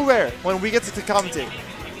is so rare when we get to commentate.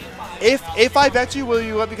 If I bet you, will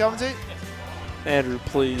you let me commentate? Andrew,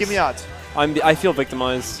 please. Give me odds. I feel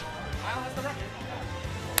victimized.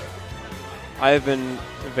 I have been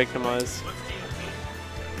victimized.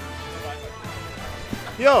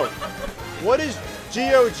 Yo, what is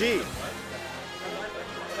GOG?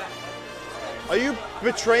 Are you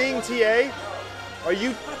betraying TA? Are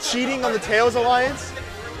you cheating on the Tails Alliance?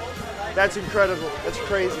 That's incredible. That's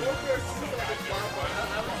crazy.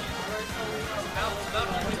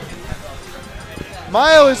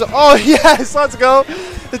 Mayo is... Oh, yes, let's go.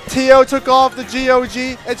 The TO took off the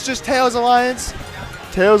GOG. It's just Tails Alliance.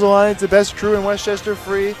 Tails Alliance, the best crew in Westchester,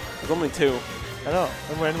 free. There's only 2. I know,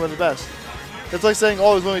 and we're the best. It's like saying,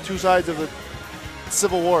 oh, there's only 2 sides of the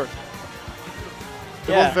Civil War.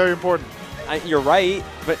 They're both very important. You're right,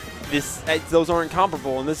 but those aren't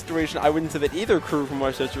comparable. In this situation, I wouldn't say that either crew from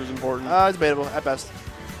Westchester is important. It's debatable, at best.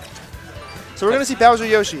 So we're going to see Bowser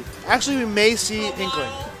Yoshi. Actually, we may see Inkling.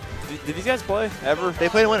 Did these guys play ever? They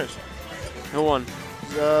played winners. Who won?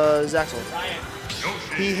 Zaxel.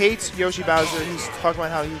 He hates Yoshi Bowser. He's talking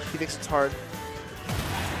about how he thinks it's hard.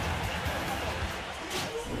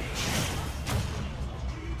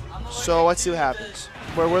 So let's see what happens.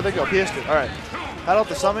 Where'd they go? PS2. All right. How about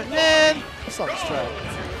the summit? Man, that's not this track.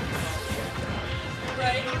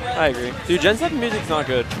 I agree. Dude, Gen 7 music's not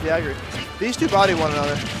good. Yeah, I agree. These two body one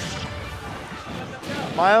another.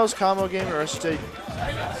 Miles' combo game, or I should say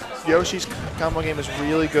Yoshi's combo game is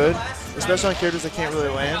really good, especially on characters that can't really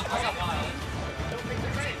land.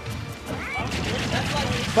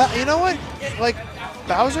 But you know what? Like,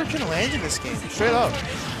 Bowser can land in this game, straight up.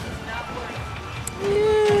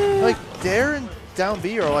 Like, Dare and down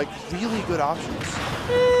B are like really good options.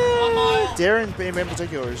 Dare in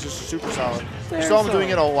particular is just super solid. You saw him doing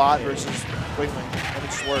it a lot versus Wingling, and it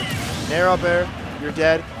just worked. Nair up air, you're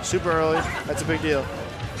dead, super early, that's a big deal.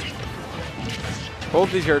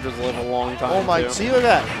 Both these characters live a long time. Oh my, too. see, look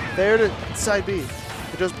at that. There to side B.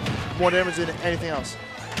 It does more damage than anything else.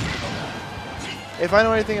 If I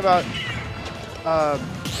know anything about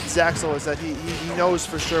Zaxel, is that he knows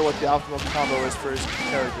for sure what the optimal combo is for his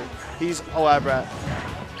character. He's a lab rat.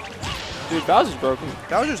 Dude, Bowser's broken.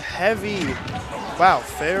 Bowser's heavy. Wow,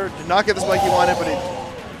 fair. Did not get the spike he wanted,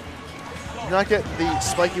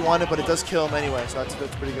 but it does kill him anyway, so that's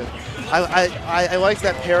pretty good. I liked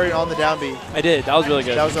that parry on the down B. I did. That was really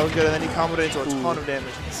good. That was good, and then he comboed it into a ton of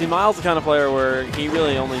damage. See, Miles is the kind of player where he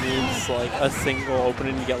really only needs like a single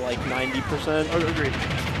opening to get like 90%. Agreed.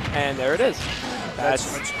 And there it is.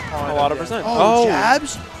 That's a lot of percent. Oh,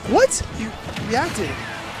 jabs? What? You reacted.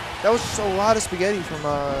 That was just a lot of spaghetti from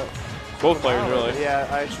both players, really. Yeah,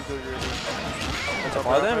 I actually do agree with you. That's a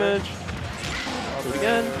lot of damage. Do it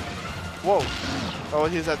again. Whoa. Oh,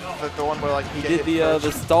 he's at the one where like he did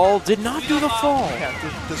the stall. Did not do the fall. Yeah,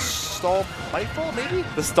 the stall might fall, maybe?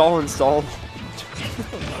 The stall and stall.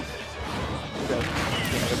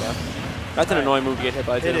 That's an annoying move to get hit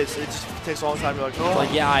by, too. It is. It just takes a long time. You're like, oh. It's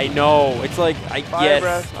like, yeah, I know. It's like, Fire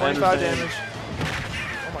breath, 25 understand. damage.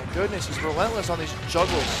 Oh my goodness, he's relentless on these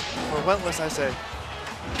juggles. Relentless, I say.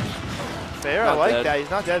 Fair, I like that. He's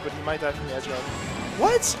not dead, but he might die from the edge guard.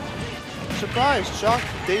 What? Surprised, shocked,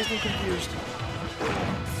 dazed, and confused.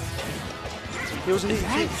 He was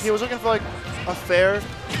looking for like a fair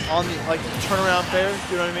on the turnaround fair.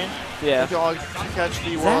 You know what I mean? Yeah. Like, catch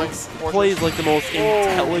the whirling plays like the most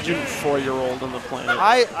intelligent 4-year-old on the planet.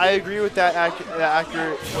 I agree with that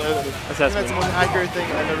accurate assessment. I think that's the most accurate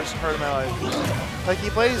thing I've ever heard in my life. Like, he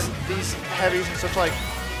plays these heavies in such like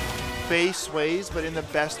base ways, but in the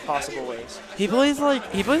best possible ways. He plays like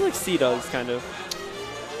C does, kind of.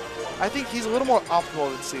 I think he's a little more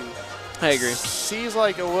optimal than C. I agree. C's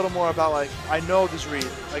like a little more about like, I know this read,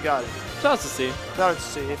 I got it. Shout out to C. Shout out to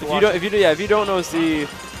C. If you don't know C,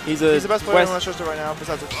 he's the best player in Westchester right now,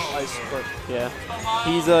 besides Ice. But yeah,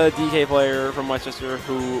 he's a DK player from Westchester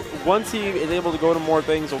who, once he is able to go to more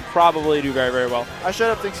things, will probably do very, very well. I straight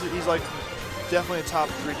up think he's like definitely a top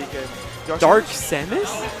 3 DK. Dark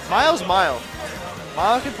Samus? Miles Mile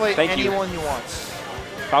can play anyone he wants.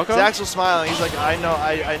 Falco? Zaxel's smiling. He's like, I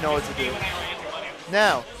know what to do.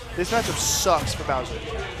 Now, this matchup sucks for Bowser.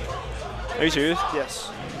 Are you serious? Yes.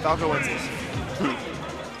 Falco wins this.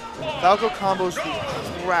 Falco combos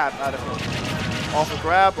the crap out of him. Off a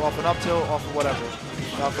grab, off an up tilt, off of whatever.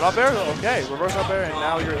 Off an up air? Okay, reverse up air, and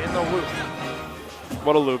now you're in the loop.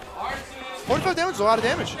 What a loop. 45 damage is a lot of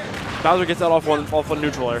damage. Bowser gets that off one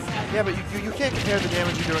neutral air. Yeah, but you can't compare the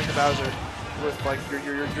damage you're doing to Bowser with like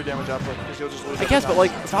your damage output, because you'll just lose. I guess, but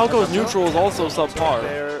like Falco's neutral is also subpar.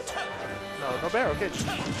 No bear. Okay, just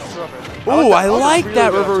throw up air. Ooh, I like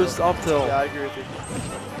that reverse up tilt. Yeah, I agree with you.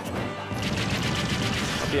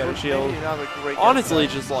 Yeah, shield. Honestly,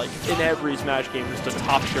 just like in every Smash game, just a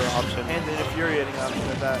top tier option. And an infuriating option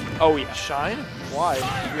at that. Oh yeah. Shine? Why?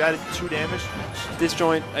 You added 2 damage?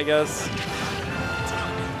 Disjoint, I guess.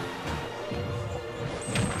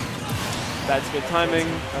 That's good timing.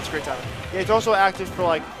 That's great timing. Yeah, it's also active for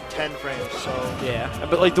like 10 frames, so. Yeah,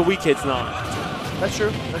 but like the weak hit's not. That's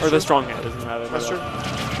true. Or the strong hit doesn't have it. That's true.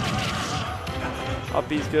 Up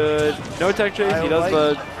B's good. No tech chase. He does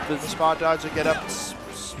the spot dodge to get up.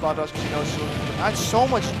 Spot dodge because he knows that's so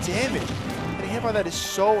much damage. Getting hit by that is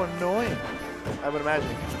so annoying. I would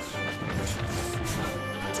imagine.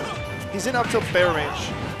 He's in up tilt bear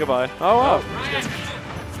range. Goodbye. Oh wow.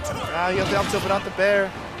 You have the up tilt, but not the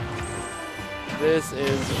bear. This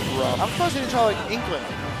is rough. I'm supposed to try like Inkling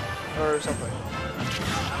or something.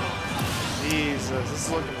 Jesus, this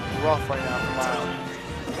is looking rough right now for Mile.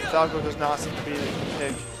 Falco does not seem to be the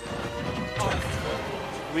pick.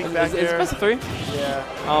 Weak back there. Is it best of 3? Yeah.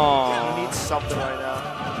 Oh. He needs something right now.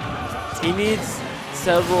 He needs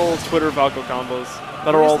several Twitter Falco combos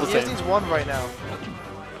that are all the same. He just needs one right now.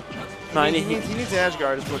 He needs edge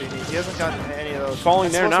guard is what he needs. He hasn't gotten any of those.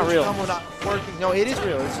 Falling there, not real. Combo not working. No, it is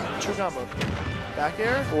real. It's a true combo. Back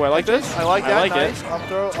air. Oh, I like this. I like that. I like nice. it. Up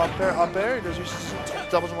throw, up air. He does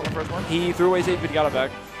doubles him on the first one. He threw away safe, but he got it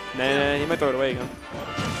back. Nah, he might throw it away again.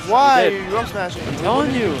 Why? He did. You're up smashing. I'm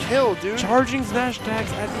telling you. Kill, dude. Charging smash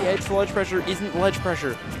attacks at the edge for ledge pressure isn't ledge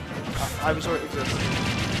pressure. Ivysaur exists.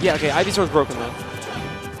 Yeah, okay, Ivysaur's broken though.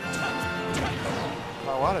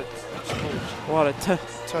 I want it. A lot of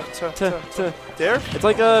Dare? It's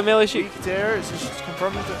like a melee sheet. Weak dare? Is this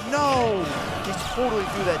confirming? No! He totally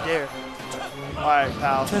threw that dare. Alright,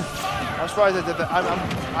 pal. I'm surprised I did that.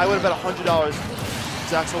 I would have bet $100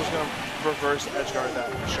 Zaxel was going to reverse edge guard that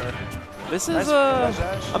for sure. This is Nice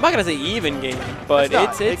I'm not gonna say even game, but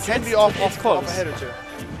it can be off close. a hit or two.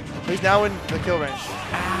 He's now in the kill range.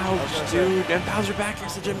 Ouch, dude! And Bowser back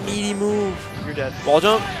is such a meaty move. You're dead. Wall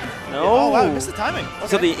jump? No. Oh wow, you missed the timing. Okay.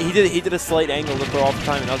 So he did a slight angle to throw off the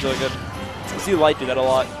timing. That was really good. You see Light do that a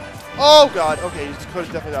lot. Oh god. Okay, you could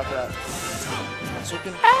have definitely got that. So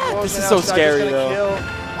this is so scary though.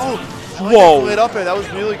 Oh, whoa! Lit up there. That was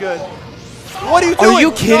really good. What are you doing? Are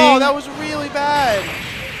you kidding? No, that was really bad.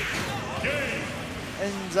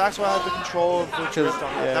 And Zaxel had the control of the drift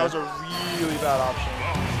on that. That was a really bad option.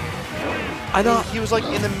 I know. He was like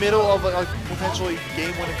in the middle of like potentially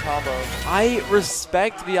game-winning combo. I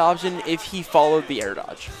respect the option if he followed the air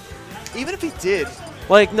dodge. Even if he did.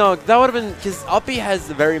 Like, no, that would have been, because Uppy has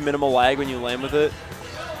very minimal lag when you land with it.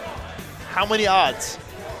 How many odds?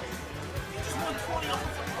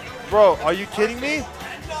 Bro, are you kidding me?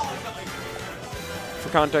 For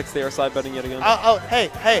context, they are side betting yet again. Hey,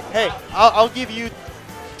 I'll give you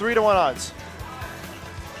 3-1 odds.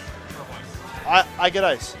 I get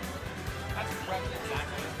ice.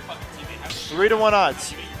 3-1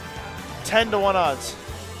 odds. 10-1 odds.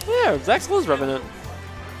 Yeah, Zaxel is Revenant.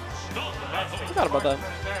 Forgot about that.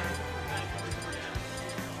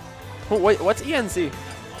 Oh, wait, what's ENC?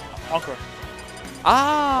 Encore.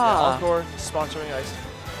 Ah! Yeah, Encore sponsoring ice.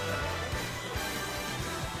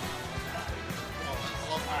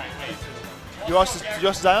 You watched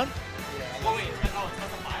Zion?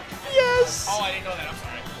 Yes! Oh, I didn't know that. I'm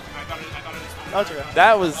sorry. I thought it was That's okay.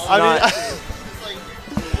 That was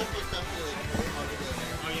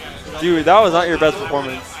Dude, that was not your best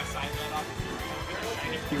performance.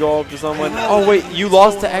 You go up to someone. Oh, wait, you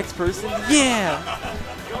lost to X person? Yeah!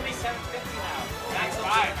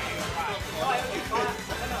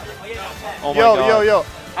 Oh my God. Yo.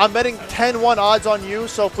 I'm betting 10-1 odds on you,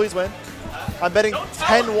 so please win. I'm betting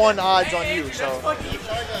 10-1 odds on you, so.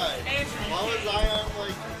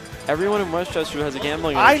 Everyone in Westchester has a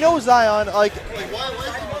gambling I know Zion, like.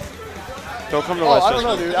 Don't come to I Westchester. don't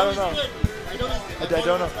know, dude. I don't know. I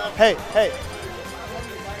don't know. Hey.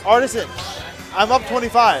 Artisan, I'm up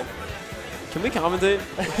 25. Can we commentate?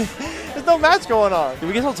 There's no match going on.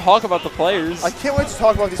 We can still talk about the players. I can't wait to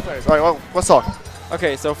talk about these players. All right, well, let's talk.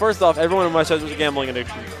 Okay, so first off, everyone in Westchester has a gambling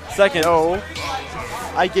addiction. Second. No.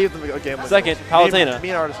 I gave them a gambling Second, addiction. Palutena. Me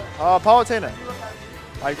and Artisan. Palutena.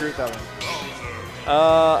 I agree with that one.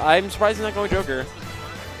 I'm surprised he's not going Joker.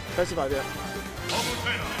 Specified, yeah.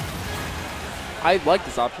 I like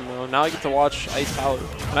this option though. Now I get to watch Ice Palette.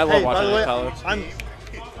 And I love watching Ice Palette.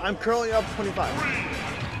 I'm currently up 25.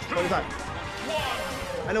 25.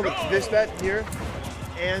 I know, but this bet here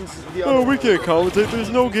and the other. Oh, we can't commentate. There's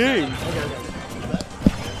no game. Okay.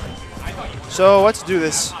 So let's do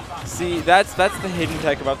this. See, that's the hidden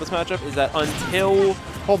tech about this matchup is that until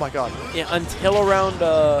oh my god, yeah, until around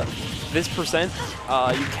this percent,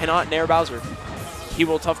 you cannot nair Bowser. He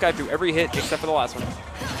will tough guy through every hit except for the last one.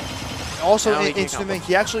 Also, interesting thing,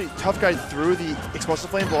 he actually tough guy through the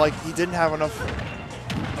explosive flame, but like he didn't have enough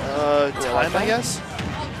time, I guess.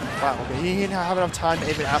 Wow, okay. He didn't have enough time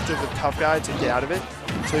even after the tough guy to get out of it,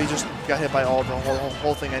 so he just got hit by the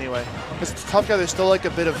whole thing anyway. Because the tough guy, there's still like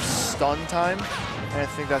a bit of stun time, and I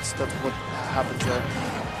think that's what happens there.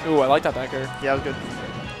 Ooh, I like that back air. Yeah, it was good.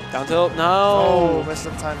 Down tilt, no. Oh, messed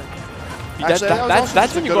up timing. Actually,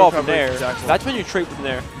 that's when you go off from there. That's when you trait from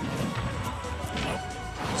there.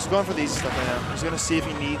 He's going for the easy stuff right now. He's going to see if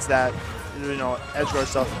he needs that, you know, edge guard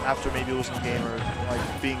stuff after maybe losing the game or like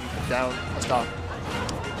being down a stock.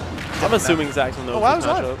 I'm assuming Zach will know this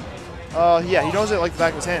matchup. Yeah, he knows it like the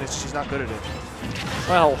back of his hand. It's just he's not good at it.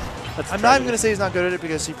 Well, that's I'm not even going to say he's not good at it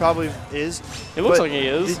because he probably is. It looks like he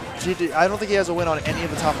is. I don't think he has a win on any of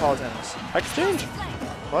the top Palutenas. I can change.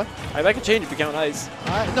 What? I can change if you count ice.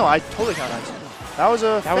 No, I totally count ice. That was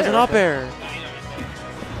an up air.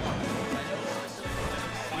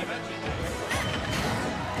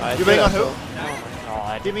 You're betting on who? Oh my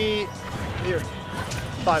god. Give me here.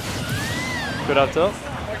 5. Good up tilt.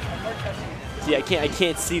 See, I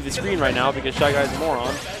can't see the screen right now because Shy Guy's a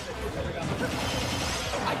moron.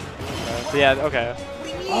 Yeah, okay.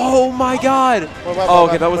 Oh my god! Oh,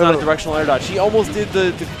 okay, that was not a directional air dodge. She almost did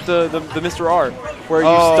the Mr. R. where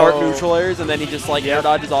you start neutral airs and then he just like air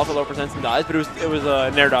dodges off at low percents and dies. But it was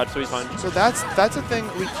an air dodge, so he's fine. So that's a thing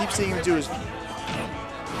we keep seeing him do is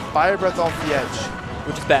fire breath off the edge,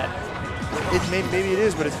 which is bad. Maybe it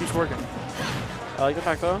is, but it keeps working. I like the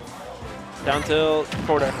back throw. Down tilt,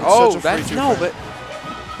 forward air. Oh, that's no, but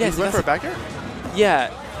yeah, he went for a back air. Yeah,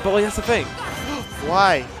 but like that's the thing.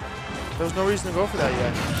 Why? There was no reason to go for that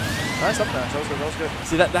yet. Nice up smash. That was good.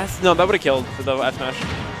 See that would have killed for the F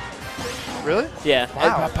smash. Really? Yeah.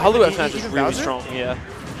 Wow. Palu F smash is really Bowser? strong. Yeah.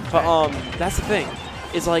 But that's the thing.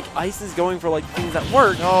 Is like Ice is going for like things that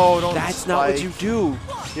work. No, don't. That's not what you do.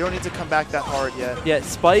 You don't need to come back that hard yet. Yeah,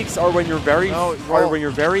 spikes are when you're very when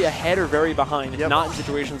you're very ahead or very behind. Yep. Not in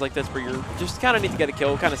situations like this where you're just kind of need to get a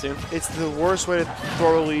kill kind of soon. It's the worst way to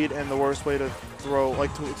throw a lead and the worst way to throw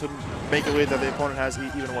to make a lead that the opponent has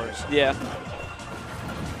even worse. Yeah.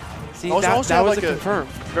 See, also, that was like a confirm.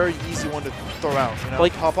 Very easy one to throw out. You know?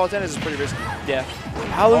 Like Paul Tennis is pretty risky. Yeah.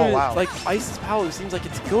 Palu, wow. like Ice's Palu seems like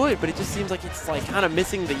it's good, but it just seems like it's like kind of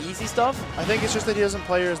missing the easy stuff. I think it's just that he doesn't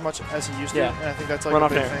play her as much as he used to, and I think that's like Run a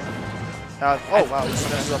off big there. thing. Oh wow, he just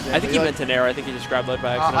messes up there. I think he meant to nair. I think he just grabbed that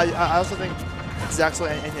by accident. I also think Zaxel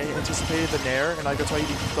anticipated the nair, and like that's why he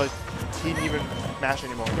didn't even mash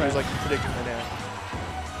anymore. He was like predicting the nair.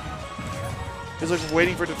 He was like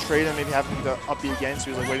waiting for it to trade and maybe having to up B again, so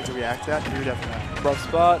he was like waiting to react to that. He would definitely. Rough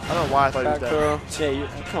spot. I don't know why I thought Back he was dead.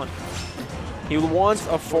 Yeah, come on. He wants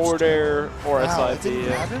a forward air or a side B.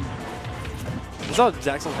 Didn't happen? You saw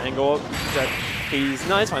Zaxel's angle up. He's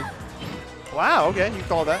no, it's fine. Wow. Okay, you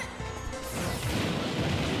call that.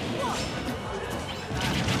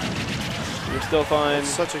 You're still fine. That's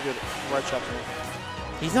such a good right shot for me.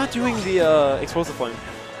 He's not doing the explosive flame.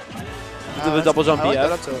 The double jump I like BF.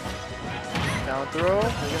 that up tilt. Down throw. We're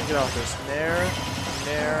gonna get off this.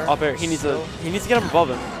 Nair. Up air. He needs to get him above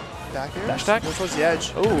him. Back air. Dash attack. Goes towards the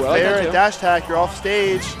edge. Oh, I like Fair that and too. dash attack. You're off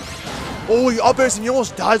stage. Oh, he up airs and he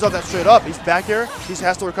almost dies off that straight up. He's back air. He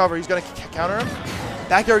has to recover. He's gonna counter him.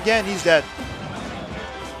 Back air again. He's dead.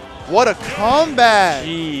 What a comeback!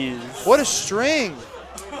 Jeez. What a string!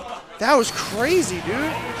 That was crazy,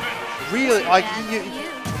 dude. Really, like you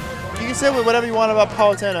can say whatever you want about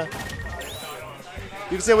Paulitana.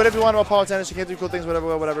 You can say whatever you want about Paulitana. She can't do cool things,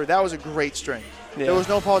 whatever. That was a great string. Yeah. There was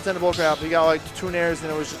no Paulitana bullcrap. He got like 2 nairs,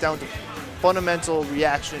 and it was just down to fundamental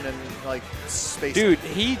reaction and like space. Dude,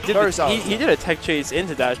 he did a tech chase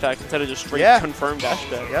into dash attack instead of just straight confirmed dash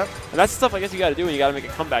attack. Yep. And that's the stuff I guess you got to do when you got to make a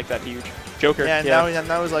comeback that huge. Joker. Yeah, and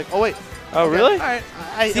now he's like, oh wait. Oh okay, really? All right.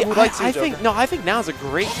 I See, would like to see I Joker. think I think now's a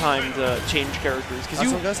great time to change characters because That's you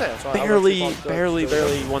what I'm gonna say. That's why I like to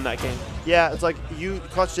barely won that game. Yeah, it's like you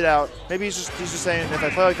clutched it out. Maybe he's just saying if I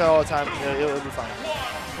play like that all the time, it'll be fine.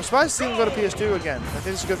 I'm surprised to see him go to PS2 again. I think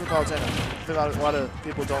this is good for Paulitana. I think a lot of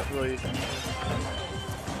people don't really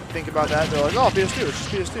think about that. They're like, oh, PS2, it's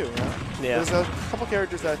just PS2. You know? Yeah. There's a couple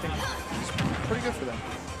characters that I think is pretty good for them.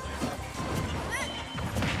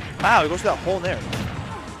 Wow, he goes to that hole in there.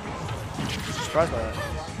 Surprised by that.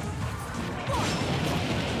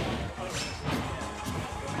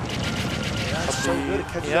 Yeah, it's so good. It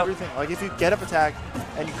catches everything. Like if you get up attack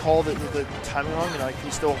and you call the timing wrong, and like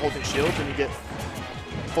he's still holding shield, and you get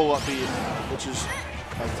full up beat, which is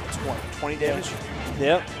like 20 damage.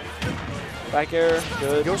 Yep. Back air,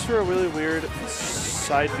 good. He goes for a really weird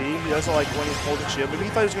side B. He doesn't like when he's holding shield. Maybe he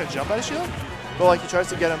thought he was gonna jump out of shield, but like he tries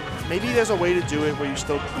to get him. Maybe there's a way to do it where you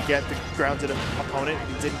still get the grounded opponent.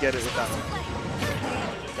 He didn't get it with that one.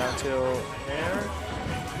 Down tilt there.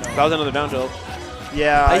 That was another down tilt.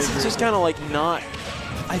 Yeah. Ice is just kind of like not.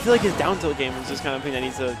 I feel like his down tilt game is just kind of thing that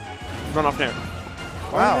needs to run off nair.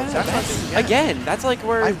 Wow, again, that's like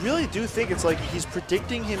where I really do think it's like he's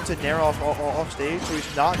predicting him to nair off stage, so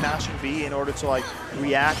he's not mashing B in order to like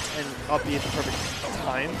react and up B at the perfect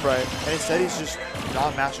time. Right. And instead he's just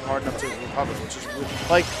not mashing hard enough to recover, which is really,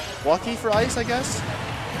 like lucky for Ice, I guess.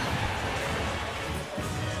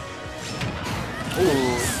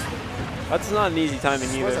 Ooh. That's not an easy timing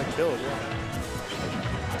either. That killed, yeah.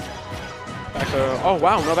 Back throw. Oh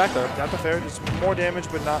wow, no back throw. Got the fair, just more damage,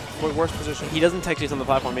 but not worse position. He doesn't tech chase on the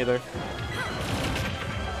platform either.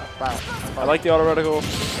 Wow. I like the auto reticle.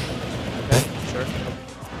 Okay, sure.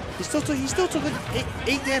 He still took like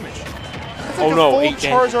 8 damage. That's like Oh a no, full 8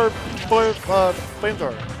 damage. Charizard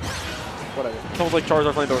flamethrower. Whatever. It's almost like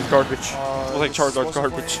Charizard flamethrower garbage. It's almost like Charizard's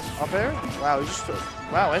garbage. Up air? Wow, he just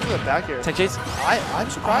enter the back air. Tech chase? I'm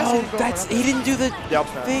surprised he didn't go he didn't do the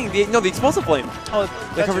thing. The explosive flame. Oh,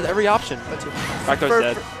 that covers every option. That's it. Back throw's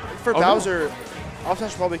dead. For Bowser,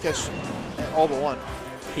 Offset should probably catch all but one.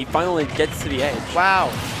 He finally gets to the edge. Wow.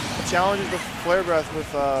 challenges the Flare Breath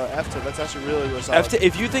with F-Tilt. That's actually really, really solid.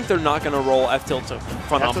 If you think they're not going to roll F-Tilt's a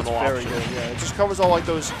phenomenal very option. good, yeah. It just covers all like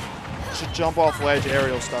those jump off ledge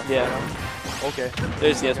aerial stuff. Yeah. You know? Okay.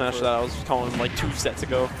 There's the smash that I was calling like 2 sets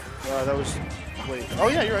ago. That was, wait. Oh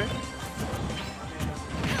yeah, you're right.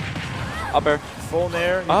 Up air. Full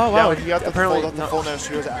nair. Oh wow. Yeah, you got the apparently full nair,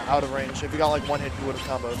 so he was out of range. If you got like one hit, you would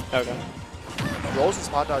have comboed. Okay. Rolls and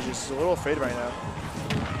spot dodges. He's a little afraid right now.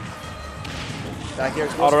 Back here,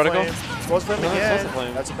 Auto explosive reticle? flame. Explosive flame No, again. explosive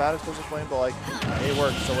flame. That's a bad explosive flame, but like, it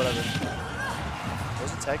worked, so whatever.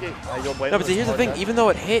 Was it tech it? You'll blame No, him, but see, it's here's the hard thing. tech. Even though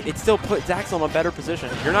it hit, it still put Zaxel in a better position.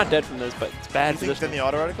 You're not dead from this, but it's bad You think position. than the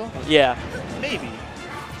auto reticle? Yeah. Maybe.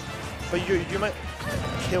 But you might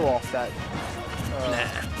kill off that.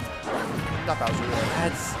 Not Bowser.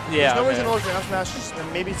 That's yeah. There's no okay. reason to look for F smash.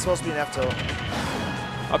 And maybe it's supposed to be an F tilt.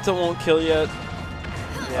 Up tilt won't kill yet.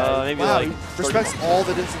 Yeah. Maybe wow, like he respects all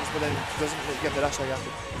the distance, but then doesn't get the dash like after.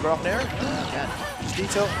 Right off nair? Yeah. Just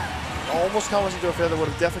detail. Almost combos into a fair that would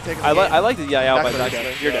have definitely taken the game. I like the out by Back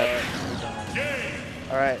Zaxel. You're dead.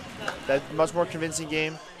 All right, that's a much more convincing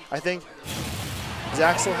game. I think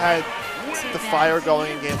Zaxel had the fire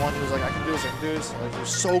going in game 1. He was like, I can do this, I can do this. Like, he was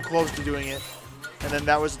so close to doing it. And then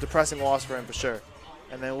that was a depressing loss for him for sure.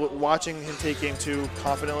 And then watching him take game 2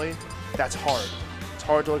 confidently, that's hard. It's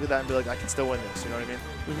hard to look at that and be like, I can still win this, you know what I mean?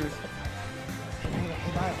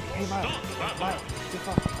 Hey, Miles. Miles. Get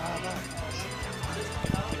fucked.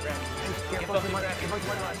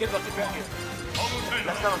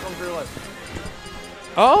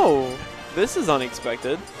 Oh, this is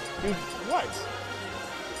unexpected. Dude, what?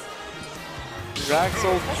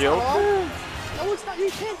 Zaxel Joker? No, it's not. You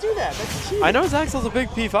can't do that. That's cheating. I know Zaxel's a big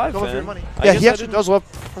P5 Go for your fan. money. I Yeah, guess he I actually didn't- does love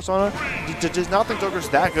Persona. Does not think Joker's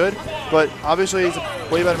that good, but obviously it's a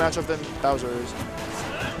way better matchup than Bowser is.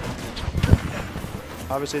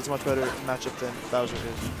 Obviously it's a much better matchup than Bowser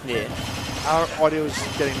is. Yeah. Our audio is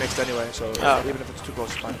getting mixed anyway, so Oh. even if it's too close,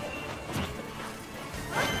 it's fine.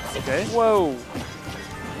 Okay. Whoa.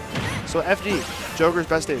 So FD, Joker's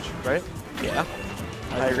best stage, right? Yeah.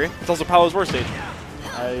 I agree. It's also Paolo's worst stage.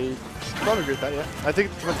 I probably agree with that, yeah. I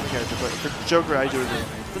think it's much the character, but for Joker, I do agree.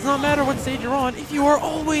 Does not matter what stage you're on if you are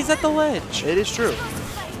always at the ledge. It is true.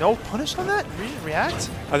 No punish on that? React?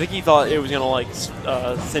 I think he thought it was going to like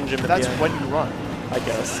singe him at That's the end. when you run. I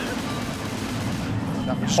guess.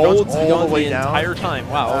 That Holds all gun the way the down. entire time.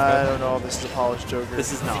 Wow. I Okay. don't know if this is a polished Joker.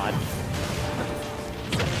 This is not.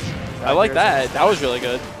 I like that. That was really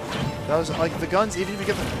good. That was like the guns. Even if you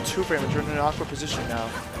get the 2-frame, you're in an awkward position now.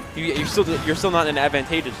 You're still not in an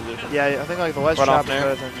advantageous position. Yeah, I think like the ledge Right trap off is there.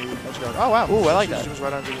 better than the edge guard. Oh wow. Ooh, I like She that. zooms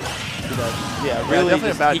right onto the Yeah, really, really.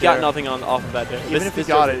 definitely a bad He got dare. nothing off of that dare. Even if he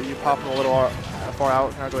got it, you pop him a little far out.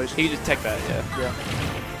 Congratulations. He could just tech that. Yeah. Yeah.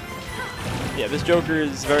 Yeah. This Joker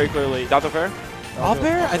is very clearly Dr. Fair. Off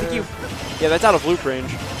air? I think you. Yeah, that's out of loop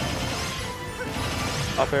range.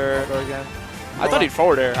 Up air. Go again. I thought he'd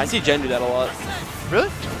forward air. I see Jen do that a lot. Really?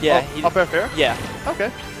 Yeah. Oh, up air fair? Yeah.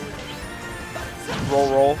 Okay.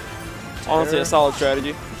 Roll. Honestly, a solid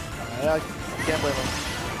strategy. I can't blame him.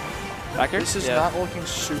 Back air? This is Yeah. not looking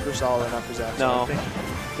super solid enough for Zach. No. I think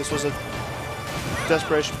this was a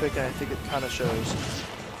desperation pick, and I think it kind of shows.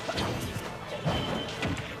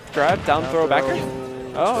 Grab, down throw, back air?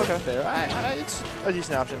 Oh, okay. Fair. It's a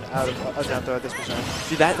decent option out of a down throw at this percent.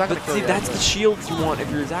 See that? It's not gonna But kill see, you, that's but- the shields you want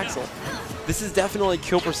if you're Zaxel. This is definitely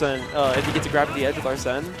kill percent if you get to grab at the edge with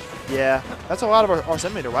Arsene. Yeah, that's a lot of our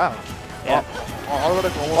Arsene meter. Wow. Yeah.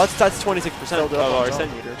 Almost. Well, that's 26% of Filled up our on its own.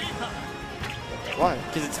 Arsene meter. Why?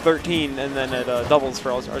 Because it's 13 and then it doubles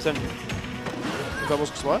for Arsene meter. Doubles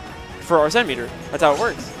because what? For Arsene meter. That's how it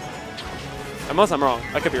works. Unless I'm wrong.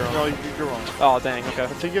 I could be wrong. No, you're wrong. Oh, dang. Okay. I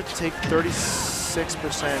think you have to take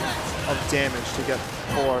 36% of damage to get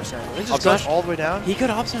full Arsene. He Up just gunned smash? all the way down. He could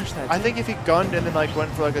up smash that. I think if he gunned and then like went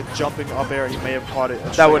for like a jumping up air, he may have caught it.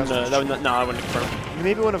 That wouldn't. No, I wouldn't confirm. He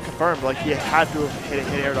maybe wouldn't have confirmed. Like he had to have hit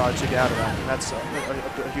air dodge to get out of that. And that's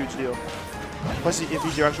a huge deal. Plus, if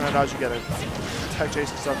he directional air dodge, you get a tech chase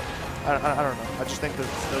and stuff. I don't know. I just think that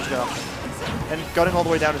those got options. And gunning all the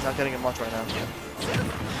way down is not getting him much right now.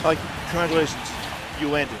 Like, congratulations, you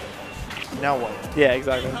landed. Now what? Yeah,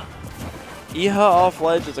 exactly. Iha off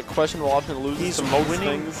ledge is a questionable option to lose He's to most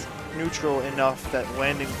winning things. neutral enough that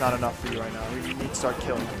landing's not enough for you right now. You need to start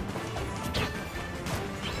killing.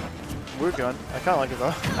 Weird gun. I kind of like it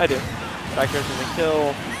though. I do. Back air is a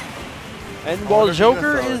kill. And while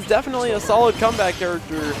Joker is definitely a solid comeback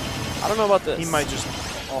character, I don't know about this. He might just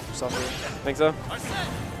off himself here. Think so?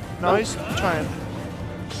 No, he's trying.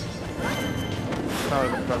 Not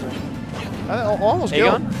even impressive. Almost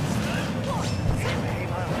killed. A-gun?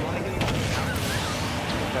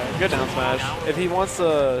 Okay. Good down smash. If he wants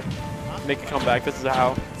to make a comeback, this is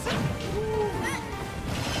how.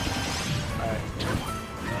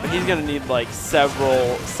 But he's going to need like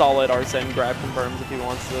several solid Arsene grab confirms if he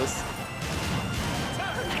wants this.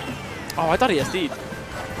 Oh, I thought he SD'd.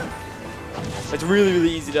 It's really,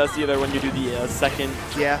 really easy to SD there when you do the second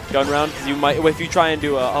gun round. Because you might, if you try and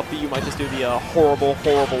do a up B, you might just do the horrible,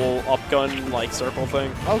 horrible up gun like circle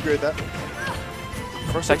thing. I'll agree with that.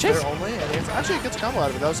 First That there only, and it's actually a good combo out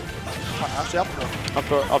of it. That was actually up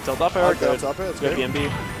tilt up air. Good. Up air, that's Good good.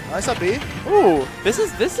 BMB. Nice up B. Ooh, this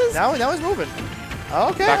is. Now he's moving.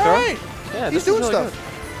 Okay, Back throw? all right. Yeah, He's this is doing really stuff.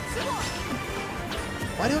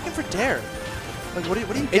 Why are you looking for dare? Like, what do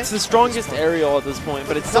you get? It's the strongest aerial at this point,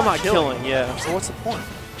 but it's still not killing. Yeah. So what's the point?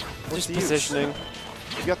 What's Just the use? positioning.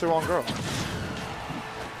 You got the wrong girl.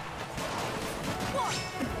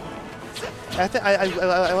 I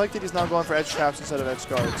like that he's now going for edge traps instead of edge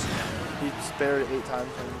guards. He spared 8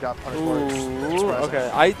 times and got punished for it. Ooh,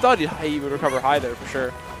 okay. I thought he would recover high there for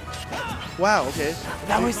sure. Wow, okay.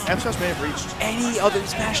 That was M smash may have reached. Any other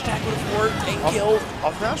smash attack would have worked and killed.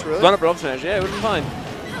 Off smash, really? Run up smash, yeah, it would have been fine.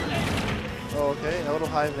 Oh, okay. A little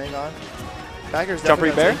high hang on. Bagger's Jump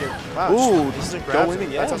definitely bear? gonna take it. Wow, Ooh, this isn't go grabs.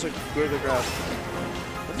 winning, yeah. That sounds like a good grab.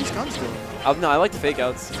 What are these guns doing? No, I like the fake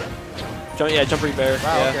outs. Jump bear.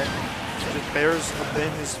 Wow, yeah. okay. Just bears up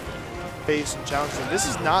in his face and challenges him. This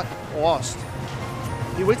is not lost.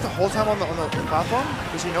 He waits the whole time on the platform?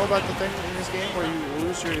 Does he know about the thing in this game where you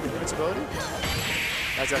lose your invincibility?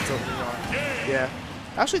 As that tilting on. Yeah.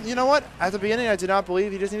 Actually, you know what? At the beginning, I did not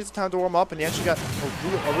believe he just needed time to warm up, and he actually got a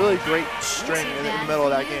really great string in the middle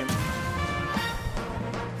of that game.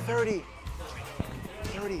 30.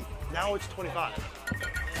 30. Now it's 25.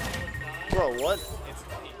 Bro, what?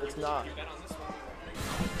 It's not.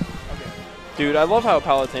 Dude, I love how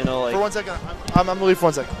Palutena, like... For 1 second, I'm gonna leave for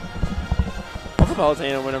 1 second. I love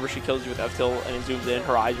Palutena whenever she kills you with F-tilt and it zooms in,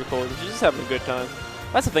 her eyes are closed, and she's just having a good time.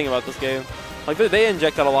 That's the thing about this game. Like, they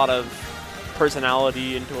injected a lot of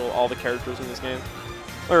personality into all the characters in this game.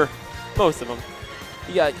 Or, most of them.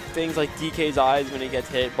 You got things like DK's eyes when he gets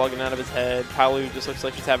hit, bugging out of his head. Palu just looks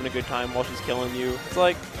like she's having a good time while she's killing you. It's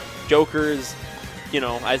like Joker's, you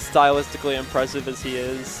know, as stylistically impressive as he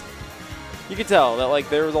is, you could tell that like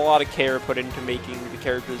there was a lot of care put into making the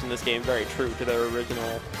characters in this game very true to their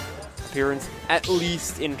original appearance, at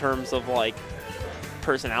least in terms of like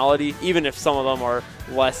personality, even if some of them are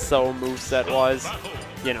less so moveset-wise,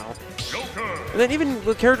 you know. And then even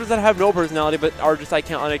the characters that have no personality but are just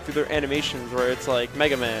iconic through their animations, where it's like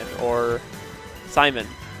Mega Man or Simon.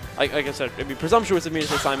 Like I said, it'd be presumptuous of me to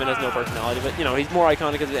say Simon has no personality, but you know, he's more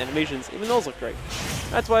iconic as his animations. Even those look great.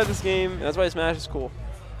 That's why this game, that's why Smash is cool.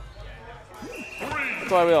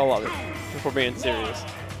 That's why we all love it, if we're being serious.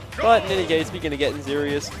 But in any case, speaking of getting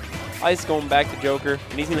serious, Ice going back to Joker,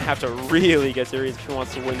 and he's going to have to really get serious if he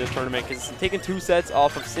wants to win this tournament, because he's taking 2 sets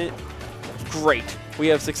off of Sin. Great. We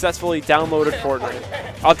have successfully downloaded Fortnite.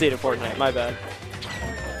 Updated Fortnite, my bad.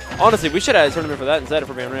 Honestly, we should have had a tournament for that instead, if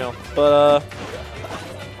we're being real. But,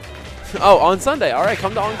 oh, on Sunday. All right,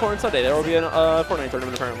 come to Encore on Sunday. There will be a Fortnite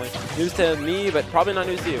tournament, apparently. News to me, but probably not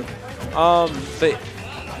news to you.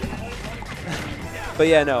 But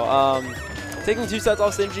yeah, no. Taking 2 sets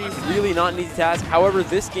off Sinji, really not an easy task. However,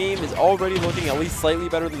 this game is already looking at least slightly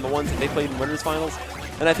better than the ones that they played in Winners Finals.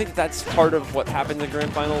 And I think that's part of what happened in the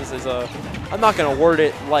Grand Finals is, I'm not going to word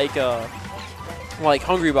it like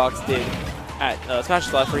Hungrybox did at Smash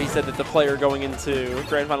Slash, where he said that the player going into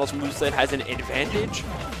Grand Finals moveset has an advantage.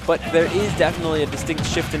 But there is definitely a distinct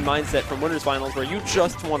shift in mindset from Winners Finals where you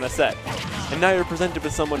just won a set. And now you're presented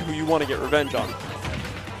with someone who you want to get revenge on.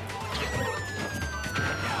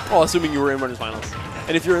 Well, assuming you were in Winners Finals.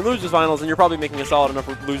 And if you're in Losers Finals, then you're probably making a solid enough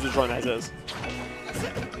Losers run as is.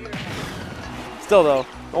 Still, though,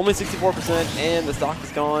 only 64%, and the stock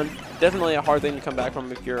is gone. Definitely a hard thing to come back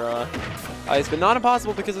from if you're Ice, but not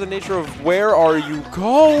impossible because of the nature of where are you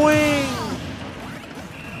going?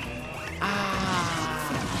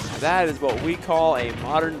 Ah, that is what we call a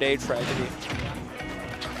modern-day tragedy.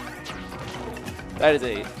 That is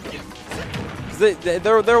a...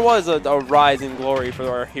 There was a rise in glory for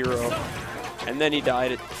our hero, and then he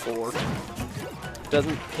died at 4.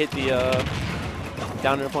 Doesn't hit the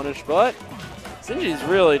down air punish, but Sinji's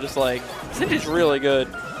really just like, Sinji's really good.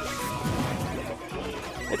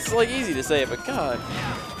 It's like easy to say it, but God,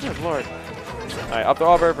 good lord. Alright, up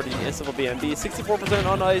throw over for the instant BMB. 64%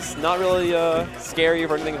 on ice, not really scary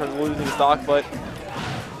for anything in terms of losing the stock, but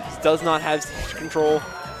does not have stage control.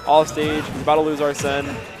 Off stage, he's about to lose Arsene.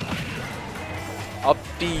 Up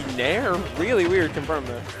the nair, really weird confirm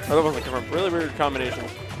there. Or that wasn't confirmed, really weird combination.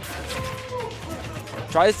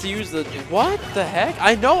 Tries to use the... What the heck?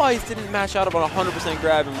 I know Ice didn't match out about 100%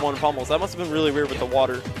 grab in one pummel, so that must have been really weird with the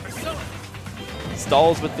water.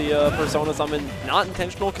 Stalls with the Persona Summon. Not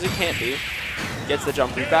intentional, because it can't be. Gets the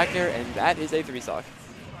jump back there, and that is a 3-stock.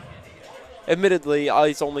 Admittedly,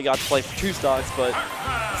 Ice only got to play for 2 stocks, but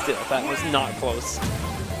still, that was not close.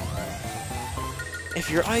 If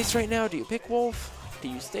you're Ice right now, do you pick Wolf? Do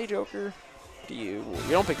you stay Joker? You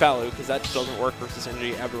don't pick Palu, because that just doesn't work versus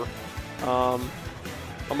Synergy ever.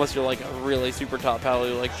 Unless you're like a really super top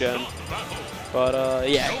Palu like Jen. But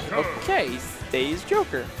yeah, okay, he stays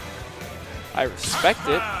Joker. I respect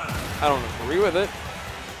it. I don't agree with it.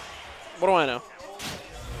 What do I know?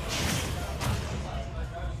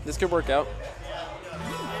 This could work out.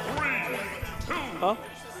 3, 2, Huh?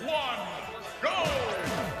 1, go!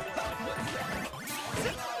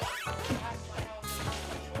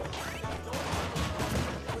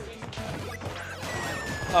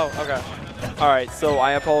 Oh, okay. Alright, so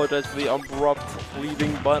I apologize for the abrupt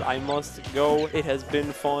leaving, but I must go. It has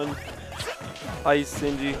been fun. Ice,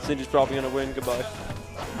 Sinji. Sinji's probably going to win. Goodbye.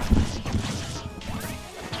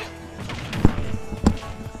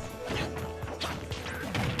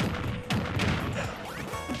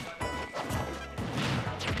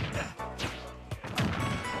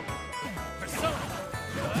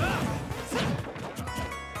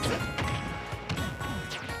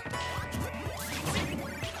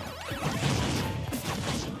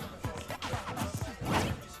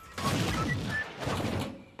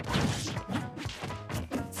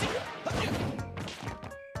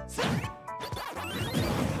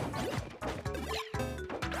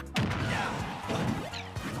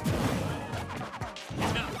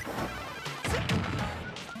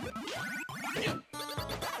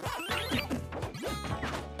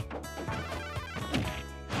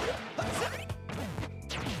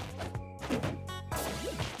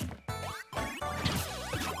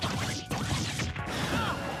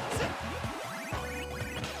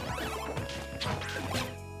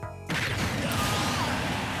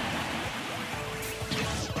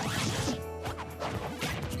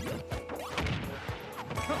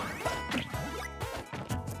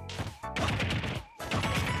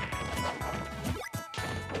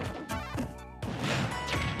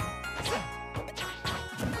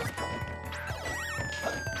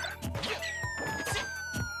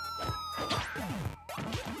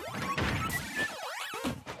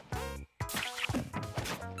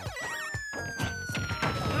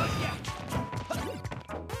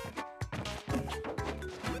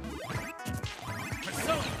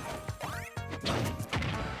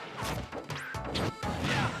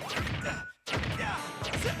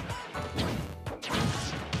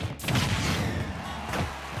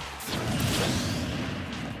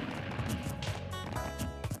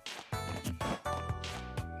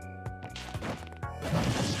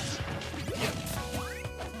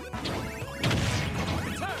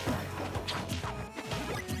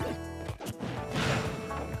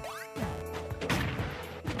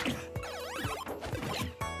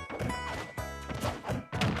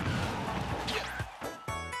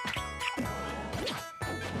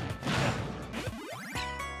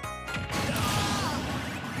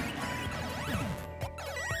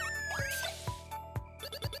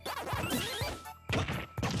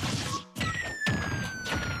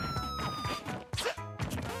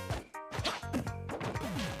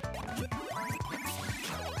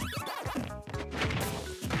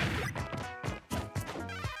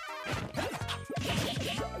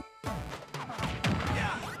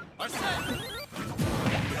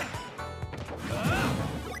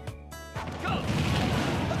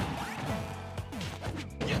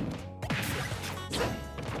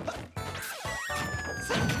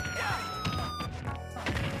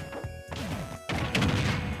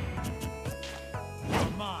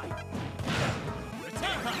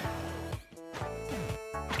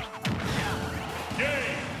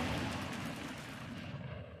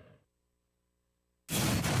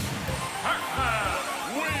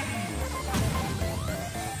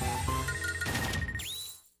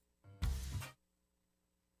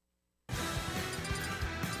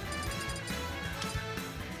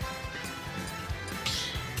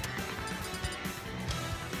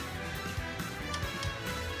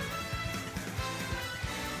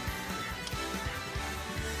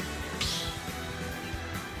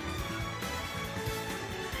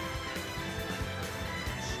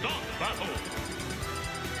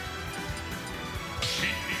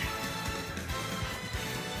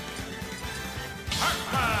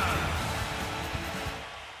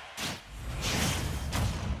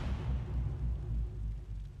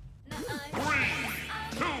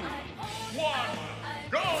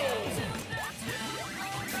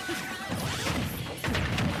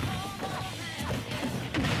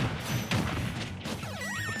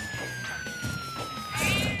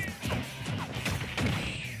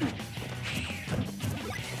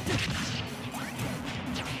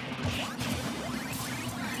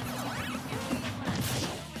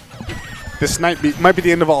 This might be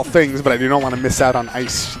the end of all things, but I do not want to miss out on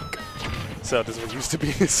Ice Sheik. So this was used to be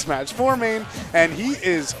his Smash 4 main, and he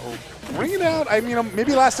is bringing it out. I mean,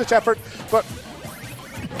 maybe last-ditch effort, but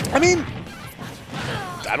I mean,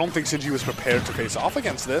 I don't think Shinji was prepared to face off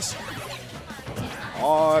against this.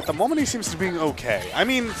 At the moment, he seems to be doing okay. I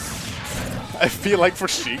mean, I feel like for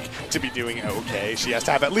Sheik to be doing okay, she has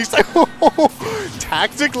to have at least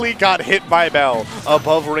tactically got hit by Bell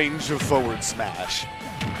above range of forward smash.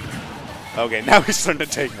 Okay, now he's starting to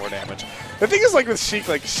take more damage. The thing is, like, with Sheik,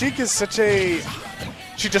 Sheik is such a...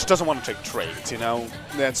 She just doesn't want to take trades, you know?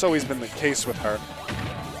 That's always been the case with her.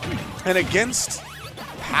 And against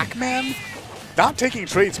Pac-Man, not taking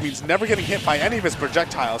trades means never getting hit by any of his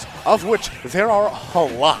projectiles, of which there are a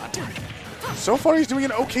lot. So far, he's doing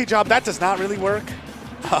an okay job. That does not really work.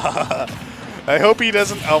 I hope he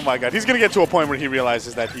doesn't. Oh my god, he's gonna get to a point where he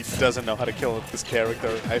realizes that he doesn't know how to kill this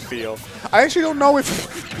character. I feel. I actually don't know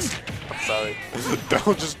if. I'm sorry.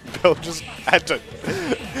 Bill just had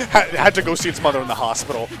to go see its mother in the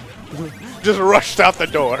hospital. Just rushed out the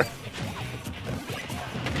door.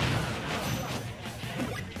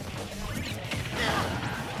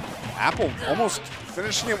 Apple almost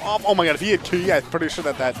finishing him off. Oh my god, if he had Key, I'm pretty sure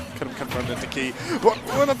that could have confirmed into Key. But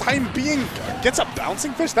for the time being, gets a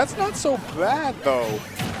bouncing fish. That's not so bad, though.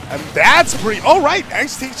 And that's pretty... All right,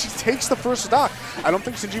 Ice she takes the first stock. I don't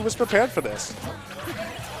think Shinji was prepared for this.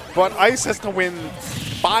 But Ice has to win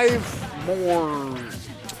 5 more...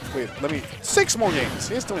 Wait, 6 more games.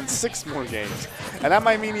 He has to win 6 more games. And that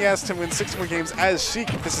might mean he has to win 6 more games as Sheik.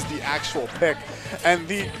 This is the actual pick. And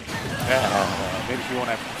the... maybe he won't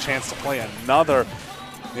have a chance to play another.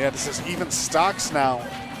 Yeah, this is even stocks now.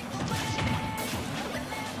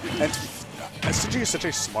 And Shinji is such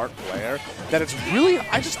a smart player that it's really,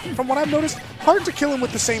 from what I've noticed, hard to kill him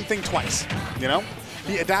with the same thing twice. You know?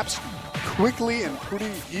 He adapts quickly and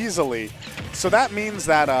pretty easily. So that means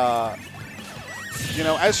that, you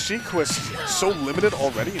know, as Sheik was so limited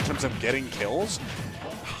already in terms of getting kills,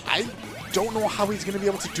 I don't know how he's going to be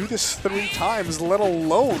able to do this 3 times, let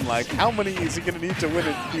alone, like, how many is he going to need to win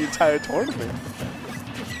the entire tournament?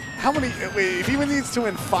 How many, wait, if he even needs to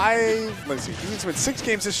win 5, let's see, he needs to win 6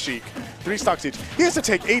 games as Sheik, 3 stocks each. He has to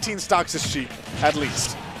take 18 stocks as Sheik, at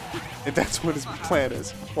least. If that's what his plan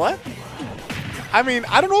is. What? I mean,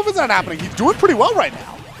 I don't know if it's not happening. He's doing pretty well right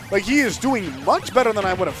now. Like, he is doing much better than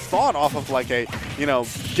I would have thought off of, like, a, you know,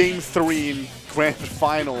 Game 3 in Grand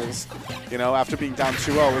Finals, you know, after being down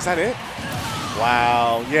 2-0. Is that it?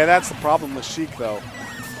 Wow. Yeah, that's the problem with Sheik, though.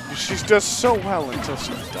 She does so well until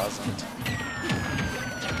she doesn't.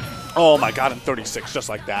 Oh, my God, in 36, just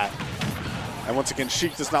like that. And once again,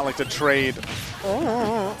 Sheik does not like to trade.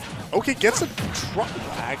 Okay, gets a drop,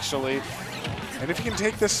 actually. And if he can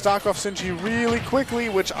take this stock off Shinji really quickly,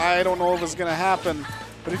 which I don't know if is going to happen,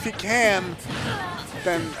 but if he can,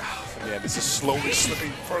 then, yeah, this is slowly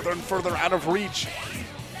slipping further and further out of reach.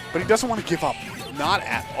 But he doesn't want to give up. Not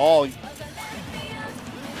at all.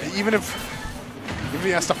 Even if he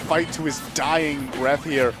has to fight to his dying breath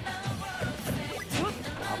here.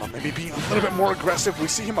 Maybe being a little bit more aggressive. We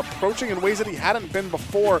see him approaching in ways that he hadn't been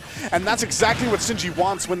before, and that's exactly what Shinji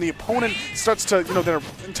wants when the opponent starts to, you know, their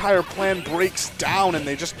entire plan breaks down and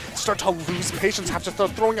they just start to lose patience, have to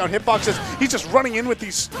start throwing out hitboxes. He's just running in with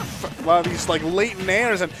these like latent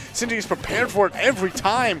airs, and Shinji is prepared for it every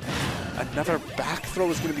time. Another back throw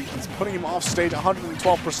is going to be putting him off stage,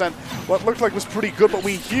 112%. What looked like was pretty good, but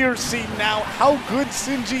we see now how good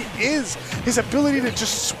Shinji is. His ability to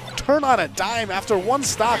just turn on a dime after 1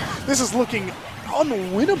 stock. This is looking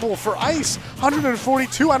unwinnable for Ice.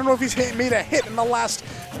 142. I don't know if he's made a hit in the last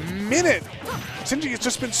minute. Shinji has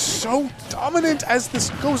just been so dominant as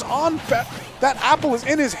this goes on. That apple is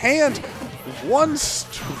in his hand. 1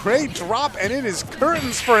 straight drop, and it is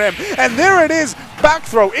curtains for him. And there it is. Back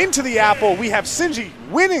throw into the apple. We have Shinji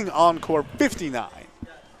winning Encore 59.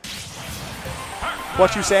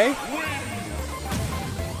 What you say?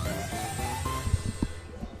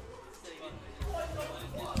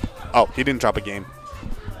 Oh, he didn't drop a game.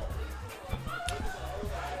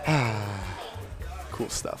 Cool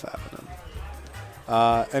stuff happening.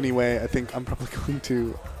 Anyway, I think I'm probably going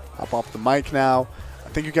to hop off the mic now.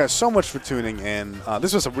 Thank you guys so much for tuning in.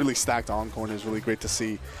 This was a really stacked Encore, and it was really great to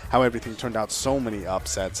see how everything turned out. So many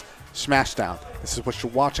upsets. SmashDown. This is what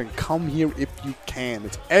you're watching. Come here if you can.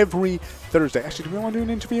 It's every Thursday. Actually, do we want to do an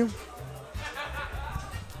interview? Do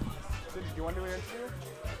you want to do an interview?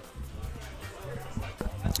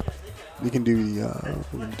 We can do the,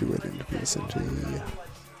 we're going to do an interview essentially.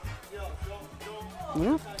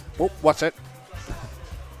 Oh, what's it?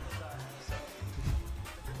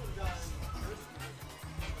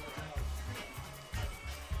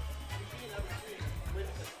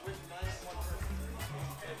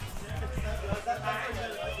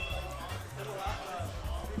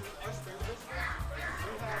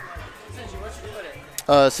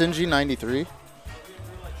 Sinji 93.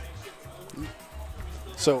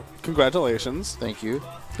 So, congratulations. Thank you.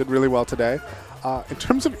 Did really well today. In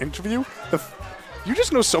terms of interview, you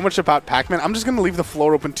just know so much about Pac-Man. I'm just going to leave the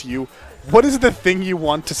floor open to you. What is the thing you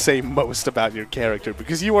want to say most about your character?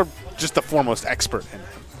 Because you are just the foremost expert in it.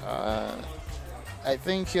 I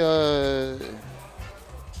think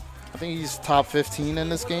he's top 15 in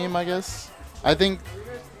this game, I guess. All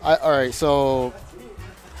right, so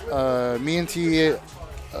me and T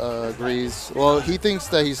agrees. Well, he thinks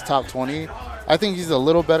that he's top 20. I think he's a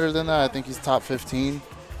little better than that. I think he's top 15.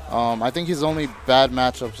 I think his only bad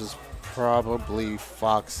matchups is probably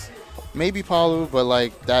Fox. Maybe Palu, but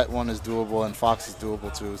like that one is doable, and Fox is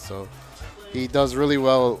doable too. So he does really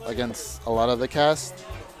well against a lot of the cast.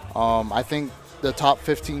 I think the top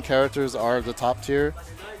 15 characters are the top tier.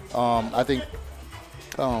 I think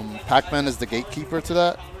Pac-Man is the gatekeeper to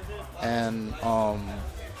that, and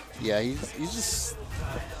yeah, he's just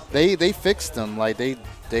they fixed him. Like they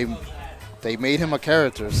made him a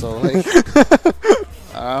character. So like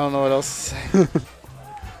I don't know what else to say.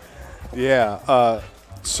 Yeah.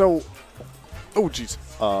 So, oh jeez.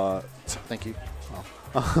 Thank you.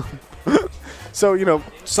 So, you know,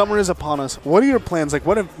 summer is upon us. What are your plans? Like,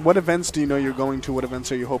 what events do you know you're going to? What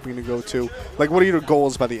events are you hoping to go to? Like, what are your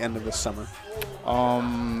goals by the end of this summer?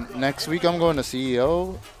 Next week I'm going to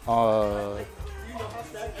CEO.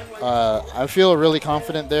 I feel really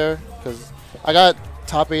confident there because I got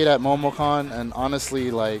top 8 at MomoCon, and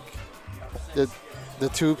honestly, like, the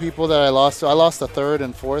two people that I lost the 3rd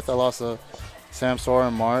and 4th. I lost to Samsora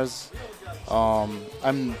and Mars.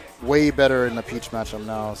 I'm way better in the Peach matchup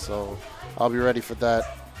now, so I'll be ready for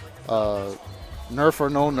that. Nerf or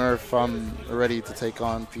no nerf, I'm ready to take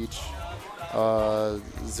on Peach.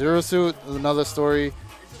 Zero Suit is another story.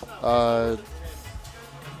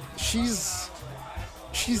 She's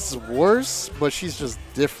worse, but she's just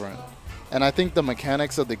different. And I think the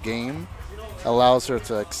mechanics of the game allows her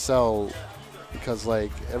to excel because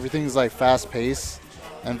like everything's like fast paced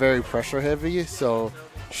and very pressure heavy, so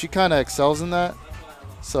she kind of excels in that.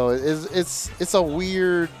 So it's a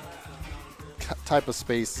weird type of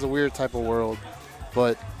space. It's a weird type of world,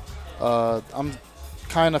 but I'm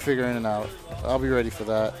kind of figuring it out. I'll be ready for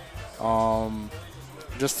that.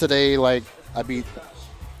 Just today, like, I beat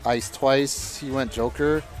Ice twice. He went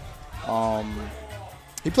Joker.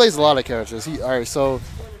 He plays a lot of characters. All right, so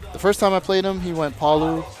the first time I played him, he went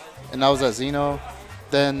Palu, and that was at Xeno.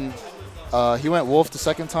 Then he went Wolf the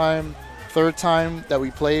second time. Third time that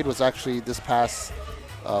we played was actually this past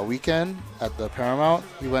weekend at the Paramount.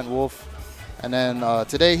 He went Wolf. And then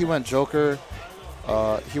today he went Joker.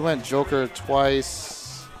 He went Joker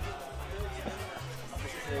twice.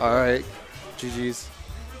 All right, GG's.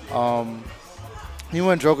 He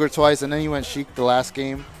went Joker twice, and then he went Sheik the last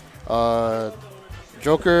game.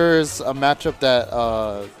 Joker is a matchup that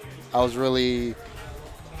I was really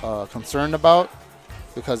concerned about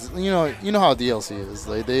because you know how DLC is.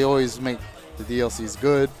 Like, they always make the DLCs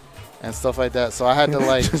good and stuff like that. So I had to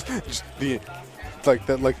like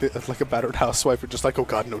like a battered housewife, or just like, oh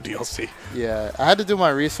god, no DLC. Yeah, I had to do my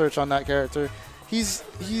research on that character. He's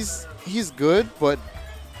good, but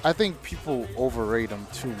I think people overrate him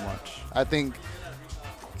too much. I think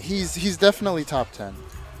he's definitely top 10,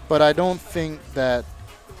 but I don't think that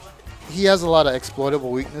he has a lot of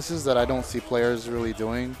exploitable weaknesses that I don't see players really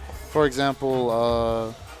doing. For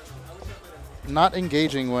example, not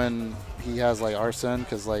engaging when he has like Arsene,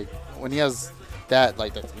 because like when he has that,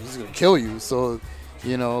 like he's gonna kill you. So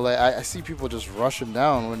you know, like I see people just rush him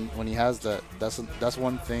down when he has that. That's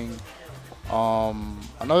one thing.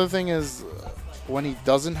 Another thing is when he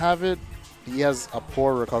doesn't have it, he has a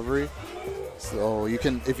poor recovery. So you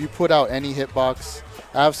can, if you put out any hitbox,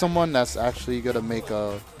 I have someone that's actually gonna make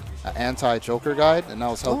a anti-Joker guide, and I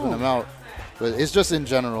was helping him out. But it's just in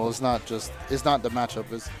general. It's not the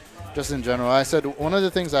matchup. It's just in general. I said one of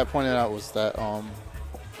the things I pointed out was that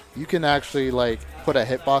you can actually like put a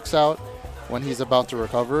hitbox out when he's about to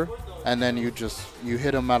recover, and then you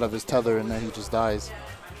hit him out of his tether, and then he just dies.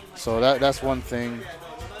 So that's one thing.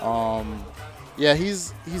 Yeah,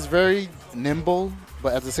 he's very nimble,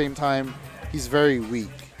 but at the same time he's very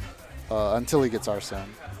weak until he gets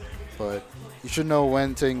Arsene. But you should know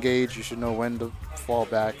when to engage. You should know when to fall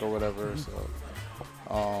back or whatever. So,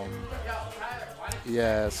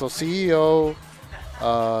 yeah. So CEO,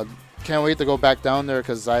 can't wait to go back down there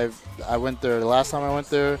because I went there the last time I went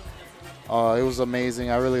there. It was amazing.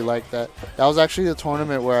 I really liked that. That was actually the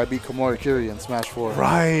tournament where I beat Komori Kiri in Smash 4.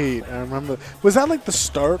 Right, I remember. Was that like the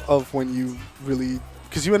start of when you really?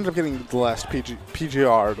 Because you ended up getting the last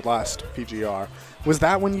PGR, Was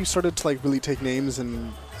that when you started to like really take names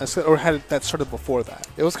and, or had that started before that?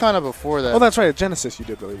 It was kind of before that. Oh, that's right. At Genesis, you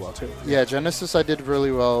did really well too. Yeah, Genesis I did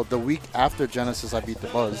really well. The week after Genesis, I beat the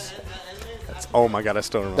Buzz. Oh my god, I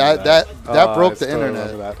still remember that. That broke the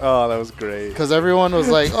internet. That. Oh, that was great. Because everyone was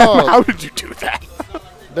like, "Oh, how did you do that?"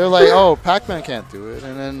 They're like, "Oh, Pac-Man can't do it,"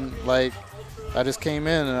 and then like, I just came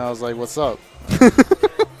in and I was like, "What's up?"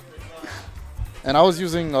 And I was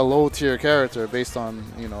using a low-tier character based on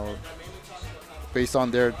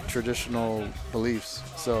their traditional beliefs.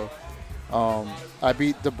 So I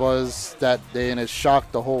beat the Buzz that day, and it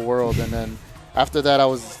shocked the whole world. And then after that, I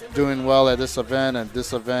was doing well at this event and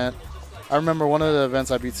this event. I remember one of the events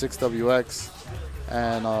I beat 6WX,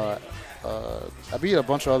 and I beat a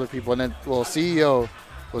bunch of other people. And then, well, CEO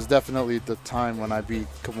was definitely the time when I beat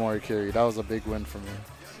Komori Kiri. That was a big win for me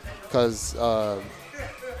because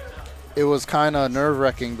it was kind of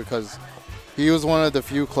nerve-wracking because he was one of the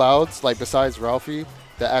few Clouds, like besides Ralphie,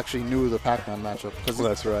 that actually knew the Pac-Man matchup.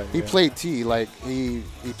 That's right. He played T. Like he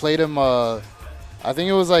played him. I think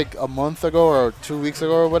it was like a month ago or 2 weeks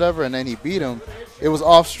ago or whatever, and then he beat him. It was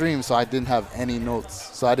off stream, so I didn't have any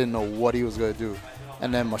notes, so I didn't know what he was gonna do.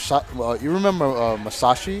 And then you remember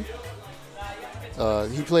Masashi?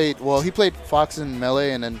 He played Fox in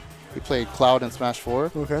Melee, and then he played Cloud in Smash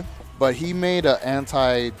 4. Okay. But he made an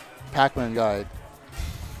anti-Pac-Man guide,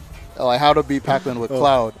 like how to beat Pac-Man with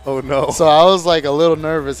Cloud. Oh no! So I was like a little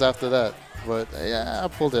nervous after that, but yeah, I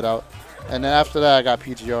pulled it out. And then after that, I got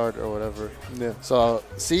PGR'd or whatever. Yeah. So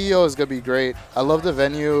CEO is gonna be great. I love the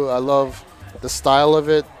venue. I love the style of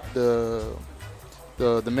it. The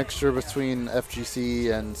mixture between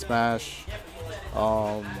FGC and Smash.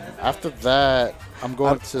 After that, I'm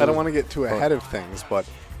going to. I don't want to get too ahead of things, but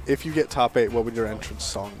if you get top 8, what would your entrance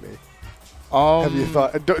song be? Have you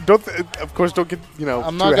thought? Of course, don't get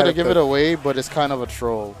I'm not gonna give it away, but it's kind of a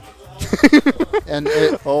troll. And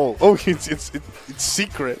it's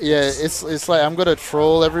secret. Yeah, it's like I'm gonna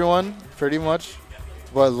troll everyone pretty much,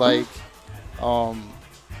 but like,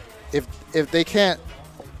 if they can't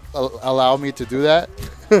allow me to do that,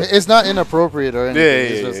 it's not inappropriate or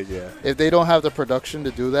anything. Yeah. If they don't have the production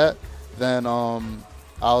to do that, then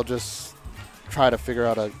I'll just try to figure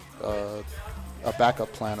out a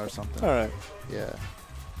backup plan or something. All right. Yeah.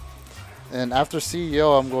 And after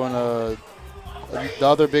CEO, I'm going to the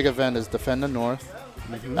other big event is Defend the North.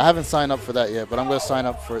 I haven't signed up for that yet, but I'm going to sign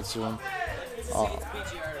up for it soon.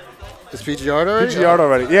 Is PGR'd already? PGR'd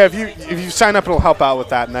already. Yeah, if you sign up, it'll help out with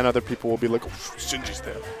that, and then other people will be like, oh, Shinji's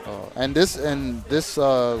there. And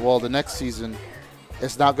the next season,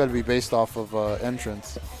 it's not going to be based off of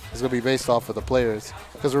entrance. It's going to be based off of the players.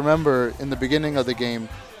 Because remember, in the beginning of the game,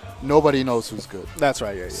 nobody knows who's good. That's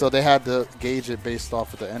right, yeah. So they had to gauge it based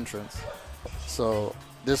off of the entrance. So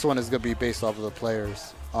this one is going to be based off of the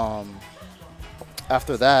players.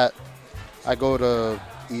 After that, I go to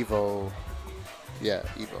Evo. Yeah,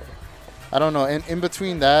 Evo. I don't know. And in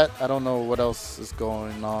between that, I don't know what else is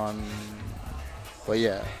going on. But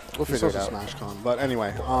yeah, we'll figure it out. SmashCon. But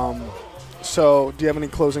anyway, so do you have any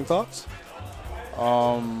closing thoughts?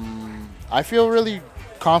 I feel really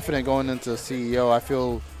confident going into CEO. I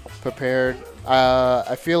feel prepared.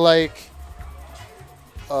 I feel like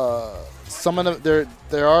some of there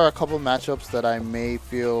are a couple matchups that I may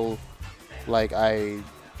feel like I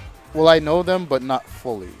know them, but not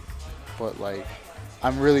fully. But like,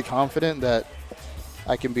 I'm really confident that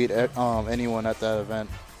I can beat anyone at that event.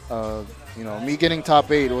 Me getting top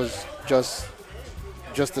 8 was just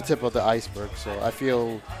the tip of the iceberg. So I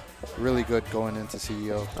feel really good going into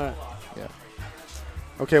CEO. All right. Yeah.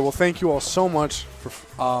 Okay, well, thank you all so much for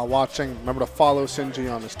watching. Remember to follow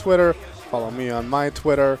Shinji on his Twitter. Follow me on my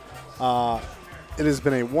Twitter. It has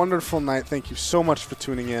been a wonderful night. Thank you so much for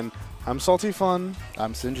tuning in. I'm Salty Fun.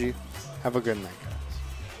 I'm Shinji. Have a good night,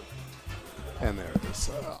 guys. And there it is.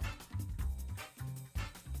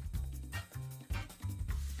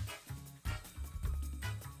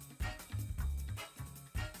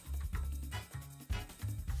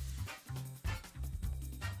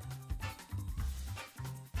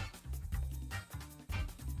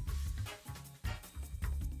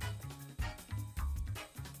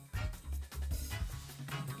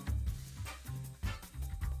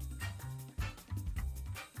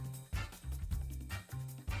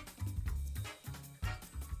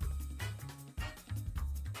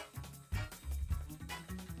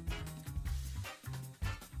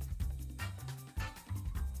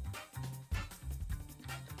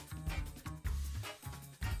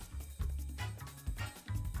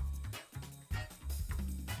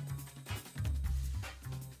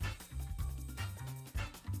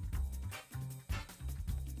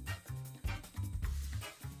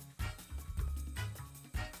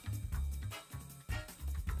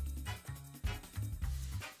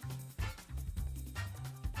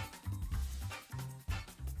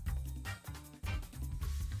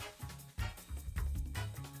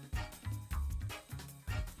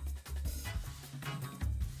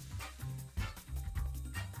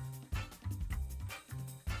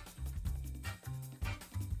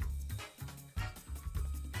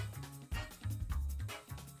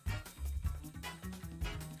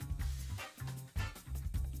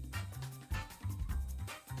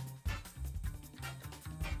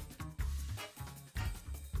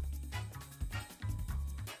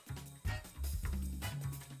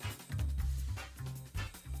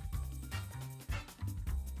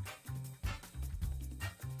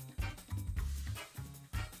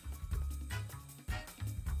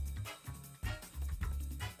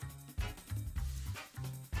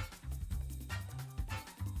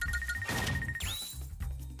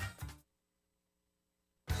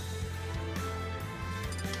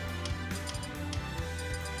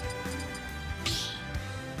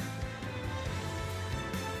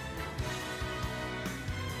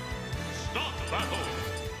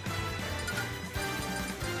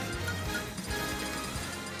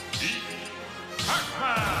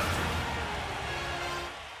 Pac-Man.